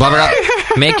man.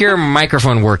 Blobberglop, make your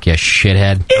microphone work, you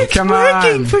shithead. Come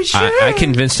on. I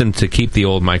convinced him to keep the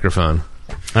old microphone.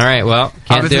 All right, well,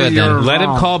 can't do it then. Let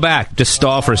him call back. Just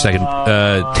stall for a second.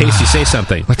 Tasty, say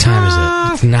something. What time is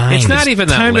it? It's 9. It's not even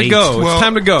that time late. to go. It's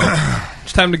time to go.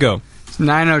 It's time to go. It's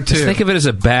 9:02. Just think of it as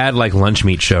a bad lunch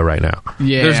meat show right now.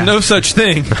 Yeah. There's no such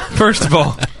thing. First of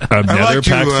all, I'd like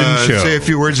to say a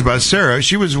few words about Sarah.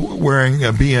 She was wearing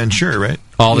a BN shirt, right?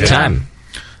 All the time.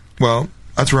 Well,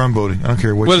 that's where I'm voting. I don't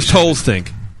care what. What does Tolls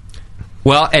think?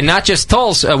 Well, and not just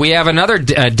Tolls. We have another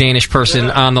Danish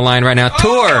person on the line right now.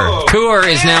 Tor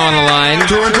is now on the line.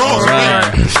 Tor and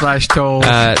Tolls. Slash Tolls.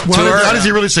 How does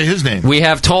he really say his name? We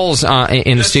have Tolls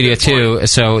in the studio, too,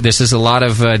 so this is a lot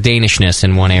of Danishness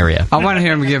in one area. I want to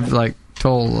hear him give,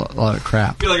 Toll a lot of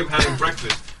crap. I feel like I'm having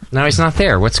breakfast. No, he's not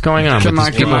there. What's going on with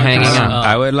these people hanging out?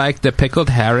 I would like the pickled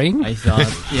herring. I thought,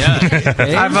 yeah.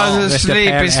 I was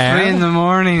asleep. It's 3 in the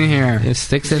morning here. It's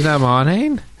 6 in the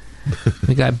morning.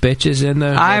 We got bitches in the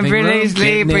I'm living really room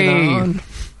sleepy.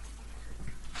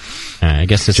 All right, I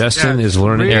guess it's Justin is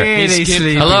learning. Really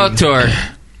sleepy. Hello, Tor.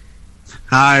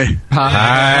 Hi.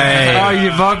 Oh,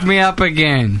 you woke me up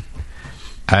again.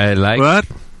 I like what?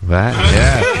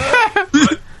 Yeah.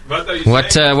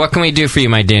 What can we do for you,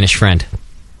 my Danish friend?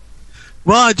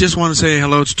 Well, I just want to say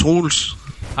hello to Tools.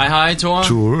 Hi, Tor.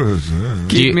 Do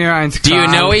you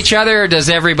know each other, or does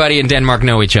everybody in Denmark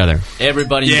know each other?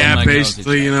 Everybody in Yeah, Denmark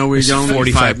basically, we're only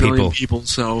 45 5 million people. people,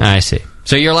 so... I see.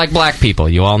 So you're like black people.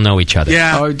 You all know each other.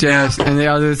 Yeah. Oh, yes, and they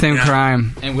all do the same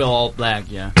crime. And we're all black,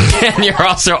 yeah. And you're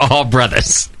also all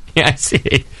brothers. Yeah, I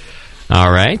see.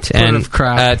 All right. And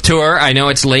Tor, I know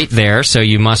it's late there, so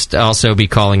you must also be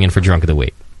calling in for Drunk of the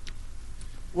Week.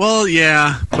 Well,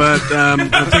 yeah, but I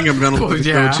think I'm going to go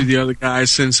to the other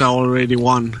guys since I already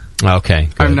won. Okay.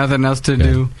 I have nothing else to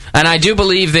do. And I do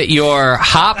believe that your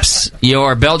hops,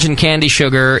 your Belgian candy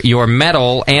sugar, your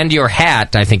medal, and your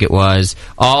hat, I think it was,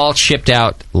 all shipped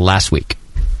out last week.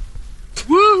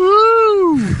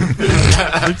 Woo-hoo!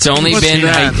 It's only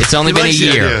been a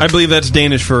year. I believe that's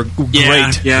Danish for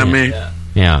great. Yeah, me.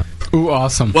 Yeah. Ooh,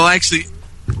 awesome. Well, actually,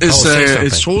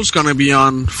 it's Tools going to be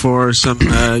on for some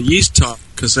yeast talk,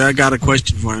 because I got a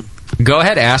question for him. Go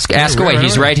ahead, ask away.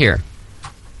 He's right here.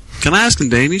 Can I ask in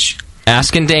Danish?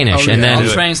 Ask in Danish, and then I'll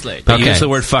translate. But use the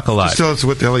word fuck a lot. Just tell us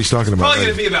what the hell he's talking about. Probably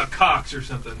going to be about cocks or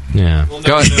something. Yeah.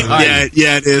 Go ahead.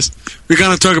 Yeah, it is. We're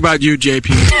going to talk about you, JP.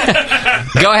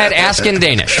 Go ahead, ask in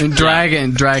Danish. And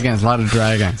dragons, a lot of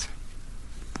dragons.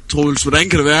 Troels, hvordan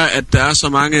kan det være, at der er så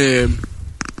mange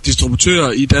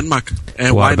distributører i Danmark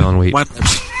af white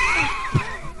labs?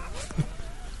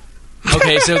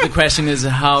 Okay, so the question is,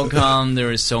 how come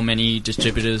there is so many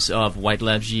distributors of White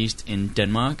Labs yeast in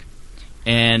Denmark?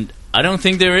 And I don't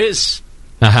think there is.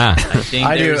 Uh-huh. I think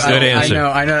I do. Good answer.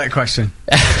 I know that question.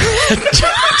 Okay,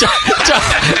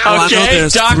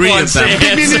 Doc wants to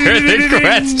answer the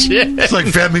question. It's like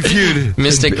Family Feud.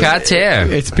 Mr.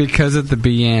 Carter. It's because of the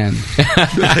BN.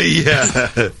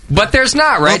 Yeah. But there's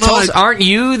not, right? Well, no, aren't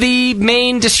you the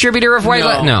main distributor of White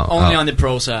Labs? No. Only on the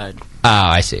pro side. Oh,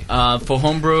 I see. For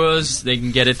home brewers, they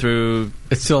can get it through...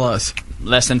 It's still us.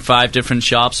 Less than 5 different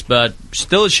shops, but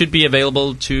still it should be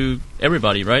available to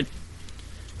everybody, right?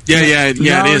 Yeah, it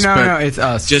is. No, but it's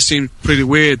us. Just seems pretty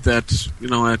weird that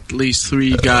at least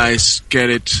 3 guys get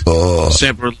it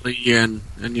separately, and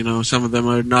some of them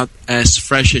are not as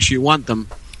fresh as you want them.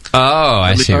 Oh,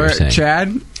 I see what you're saying.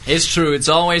 Chad, it's true. It's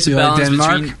always a balance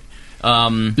between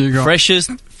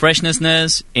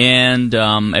freshness and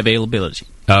availability.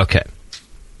 Okay.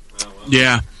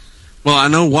 Yeah. Well, I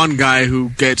know one guy who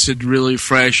gets it really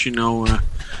fresh. I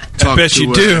bet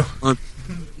you do.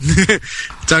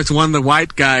 Talked to one of the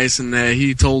white guys, and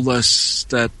he told us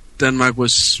that Denmark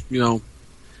was,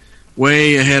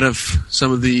 way ahead of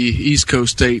some of the East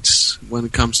Coast states when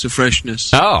it comes to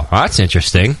freshness. Oh, that's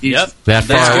interesting. Yep. That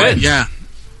far That's away. good. Yeah.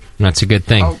 That's a good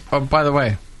thing. Oh, by the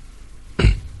way,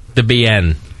 The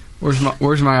BN.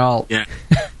 Where's my alt? Yeah.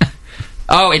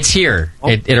 Oh, it's here.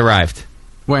 It arrived.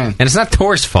 When? And it's not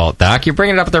Tor's fault, Doc. You're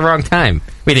bringing it up at the wrong time.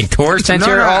 We think Tor sent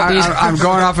your alt yeast? I'm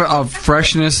going off of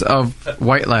freshness of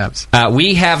White Labs.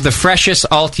 We have the freshest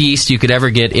alt yeast you could ever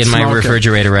get in my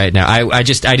refrigerator right now. I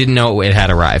didn't know it had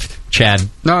arrived. Chad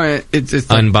it's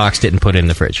unboxed it and put it in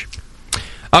the fridge.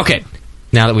 Okay.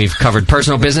 Now that we've covered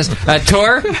personal business.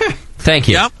 Tor, thank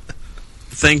you. Yep.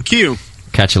 Thank you.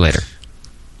 Catch you later.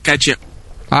 Catch you.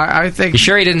 I think. You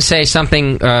sure he didn't say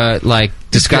something like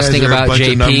disgusting about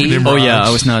JP? Oh yeah, I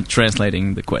was not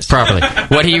translating the question properly.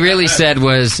 What he really said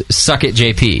was "suck it,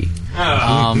 JP,"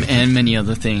 and many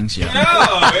other things. Yeah.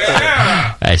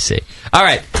 I see. All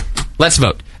right, let's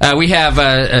vote. We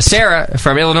have Sarah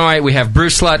from Illinois. We have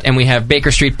Bruce Slut, and we have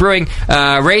Baker Street Brewing.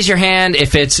 Raise your hand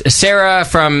if it's Sarah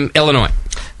from Illinois.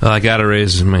 I got to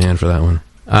raise my hand for that one.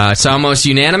 It's almost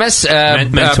unanimous.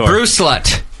 Mentor. Brew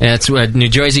Slut. That's what New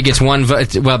Jersey gets one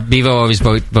vote. Well, Bevo always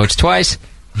votes twice.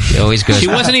 She always goes. She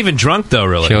wasn't even drunk, though,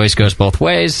 really. She always goes both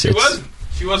ways.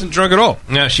 She wasn't drunk at all.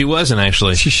 No, she wasn't,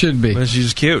 actually. She should be. But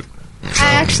she's cute.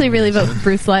 I actually really vote for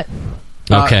Bruce Slut.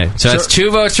 Okay, so that's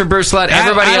 2 votes for Bruce Slut.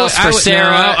 Everybody else for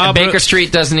Sarah. Baker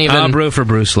Street doesn't even. I'll brew for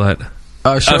Bruce Slut.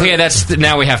 Sure. Okay,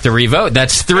 now we have to revote.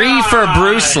 That's 3 for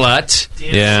Bruce Slut.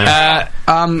 Yeah.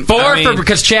 4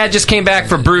 because Chad just came back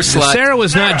for Bruce Slut. Sarah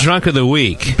was not drunk of the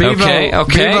week. Bevo, okay.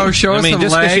 Bevo, show us some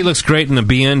just because she looks great in the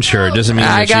BN shirt doesn't mean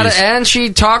that she's... And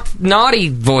she talked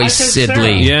naughty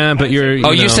voicedly. Yeah, but you're...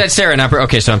 You said Sarah, not Bruce.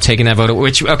 Okay, so I'm taking that vote.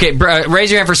 Okay, raise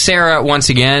your hand for Sarah once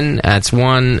again. That's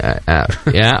 1.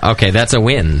 Yeah, okay, that's a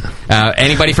win.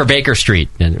 Anybody for Baker Street?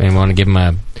 And want to give him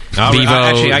a... Bevo,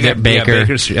 actually, I got Baker.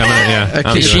 Baker Street.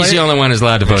 She's the only one who's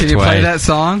allowed to vote twice. Can you play that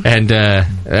song? And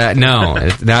no,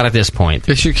 not at this point.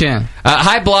 Yes, you can.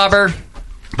 Hi, Blobber.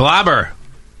 Blobber.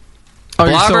 Oh,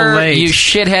 you're so Blobber, late. you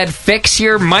shithead! Fix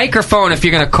your microphone if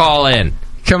you're going to call in.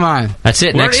 Come on. That's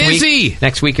it. Where next is week. he?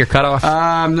 Next week, you're cut off.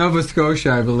 Nova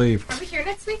Scotia, I believe. Are we here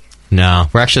next week? No,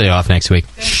 we're actually off next week.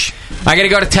 I got to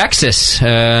go to Texas,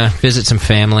 visit some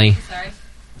family. Sorry.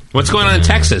 What's going on in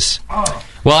Texas?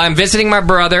 Well, I'm visiting my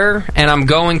brother, and I'm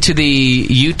going to the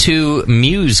U2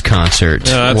 Muse concert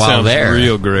that while sounds there.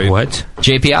 real great. What?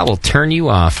 JP, I will turn you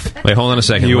off. Wait, hold on a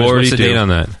second. What's the date on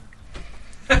that?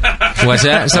 What's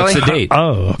that, Sully? What's the date?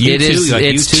 Oh. It is. like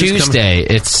It's U2's Tuesday.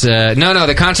 It's no.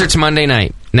 The concert's Monday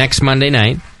night. Next Monday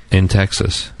night. In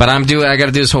Texas. But I got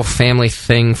to do this whole family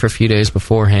thing for a few days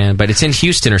beforehand. But it's in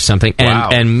Houston or something,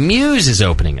 and Muse is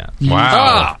opening up.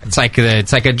 Wow, it's like a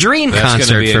dream That's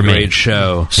concert gonna be for a me. great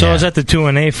show. So I was at the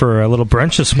 2&A for a little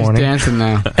brunch this morning. Dancing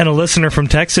now. And a listener from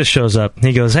Texas shows up.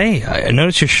 He goes, "Hey, I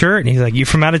noticed your shirt." And he's like, "You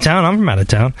from out of town?" "I'm from out of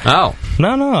town." Oh.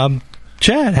 No, I'm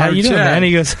Chad. How I'm you doing, Chad. man?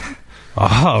 He goes,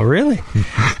 "Oh, really?"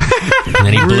 And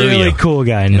then he blew really you. cool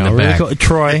guy. in No, the really back. cool.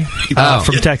 Troy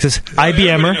from Texas,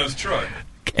 IBMer.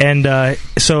 And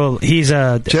so he's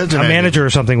a manager or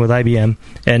something with IBM,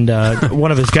 and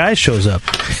one of his guys shows up.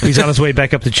 He's on his way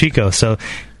back up to Chico, so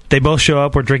they both show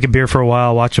up. We're drinking beer for a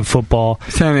while, watching football.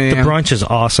 10 The a.m. brunch is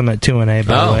awesome at 2&A,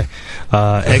 by the way.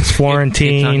 Eggs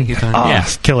Florentine, Yeah.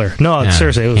 killer. No,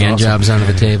 seriously, it was Hand awesome. jobs under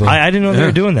the table. I didn't know they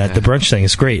were doing that. The brunch thing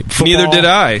is great. Neither Football. did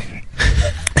I.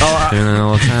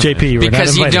 JP, you were not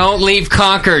because you invited. don't leave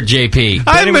Concord, JP.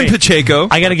 I'm Anyway, in Pacheco.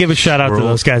 I got to give a shout out to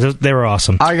those guys. They were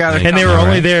awesome. And they were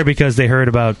only there because they heard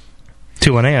about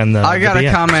 2&A on the. I got the a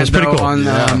BN. So comment it's pretty though cool. on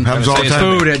Happens all the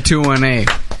time. food at 2&A.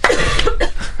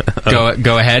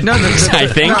 Go ahead. No, I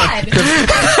think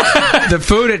the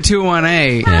food at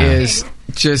 2&A is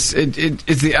just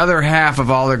it's the other half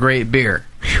of all the great beer.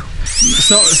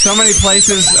 So many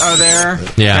places are there.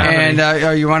 Yeah.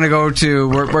 And you want to go to?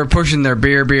 We're pushing their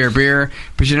beer,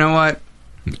 but you know what?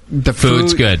 The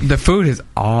food's good. The food is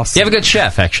awesome. You have a good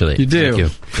chef, actually. You do. Thank you.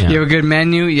 Yeah. You have a good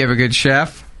menu. You have a good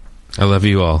chef. I love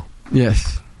you all.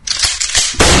 Yes.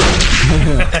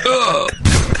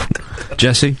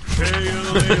 Jesse?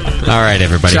 All right,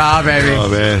 everybody. Job, baby. Oh,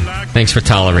 man. Thanks for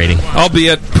tolerating. I'll be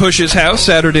at Push's house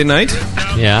Saturday night.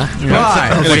 Yeah. Why?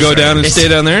 I'm going to go down and stay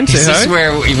down there and say Is this hi.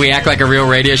 where we act like a real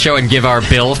radio show and give our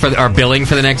billing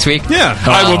for the next week? Yeah,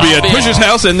 I will be at Push's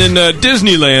house and then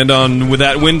Disneyland on with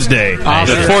that Wednesday, the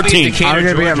 14th. I'm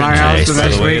going to be at my house the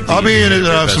next week. I'll be in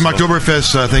some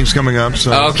Oktoberfest things coming up.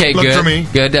 So Okay, look good. for me.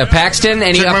 Good. Paxton,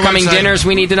 any Check my upcoming website. dinners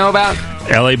we need to know about?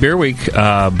 LA Beer Week,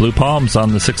 Blue Palms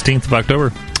on the 16th of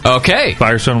October. Okay.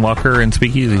 Firestone Walker and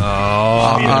Speakeasy.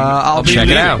 I'll Check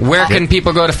it out. Where can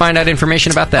people go to find out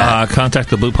information about that? Contact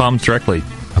the Blue Palms directly.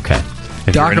 Okay.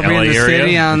 If Doc you're will be in the area,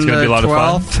 city on it's the going to be a lot of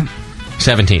 12th. fun.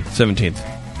 17th.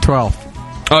 12th.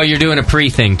 Oh, you're doing a pre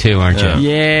thing too, aren't you?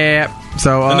 Yeah.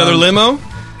 So Another limo?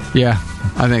 Yeah,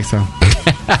 I think so.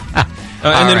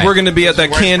 And then we're going to be at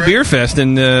that canned beer fest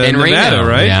in Nevada, Reno,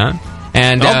 right? Yeah.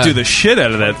 And I'll do the shit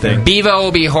out of that thing. Bevo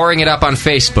will be whoring it up on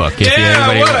Facebook. If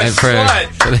Yeah, what a for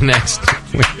the next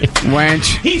week.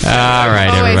 Wench. All right,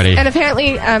 Always. everybody. And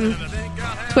apparently,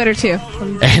 Twitter too.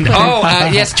 And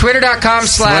yes,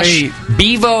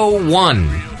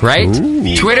 twitter.com/Bevo1, right?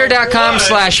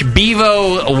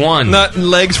 Twitter.com/Bevo1. Not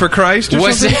Legs for Christ or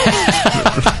something?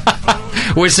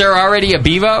 Was there already a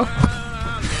Bevo?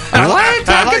 What? I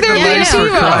like the legs for I'll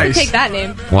Christ. take that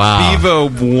name. Wow. Bevo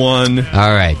 1.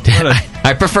 All right.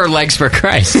 I prefer Legs for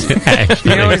Christ.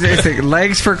 You know, it's like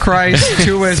legs for Christ,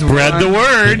 2 as 1. Spread the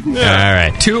word. All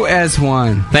right. 2 as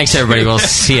 1. Thanks, everybody. We'll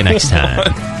see you next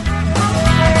time.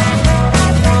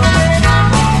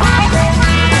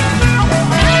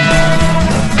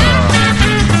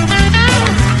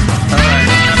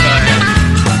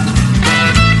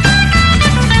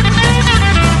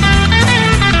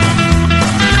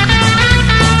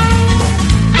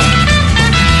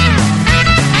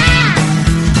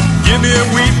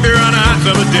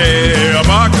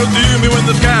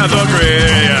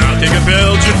 gray. I'll take a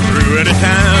Belgian brew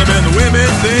anytime, and the women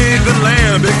think the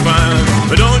lamb is fine.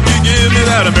 But don't you give me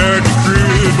that American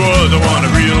crude, boys, I want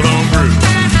a real home brew.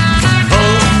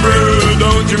 Home brew,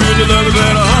 don't you really love it?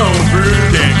 That home brew,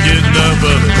 can't get enough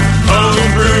of it. Home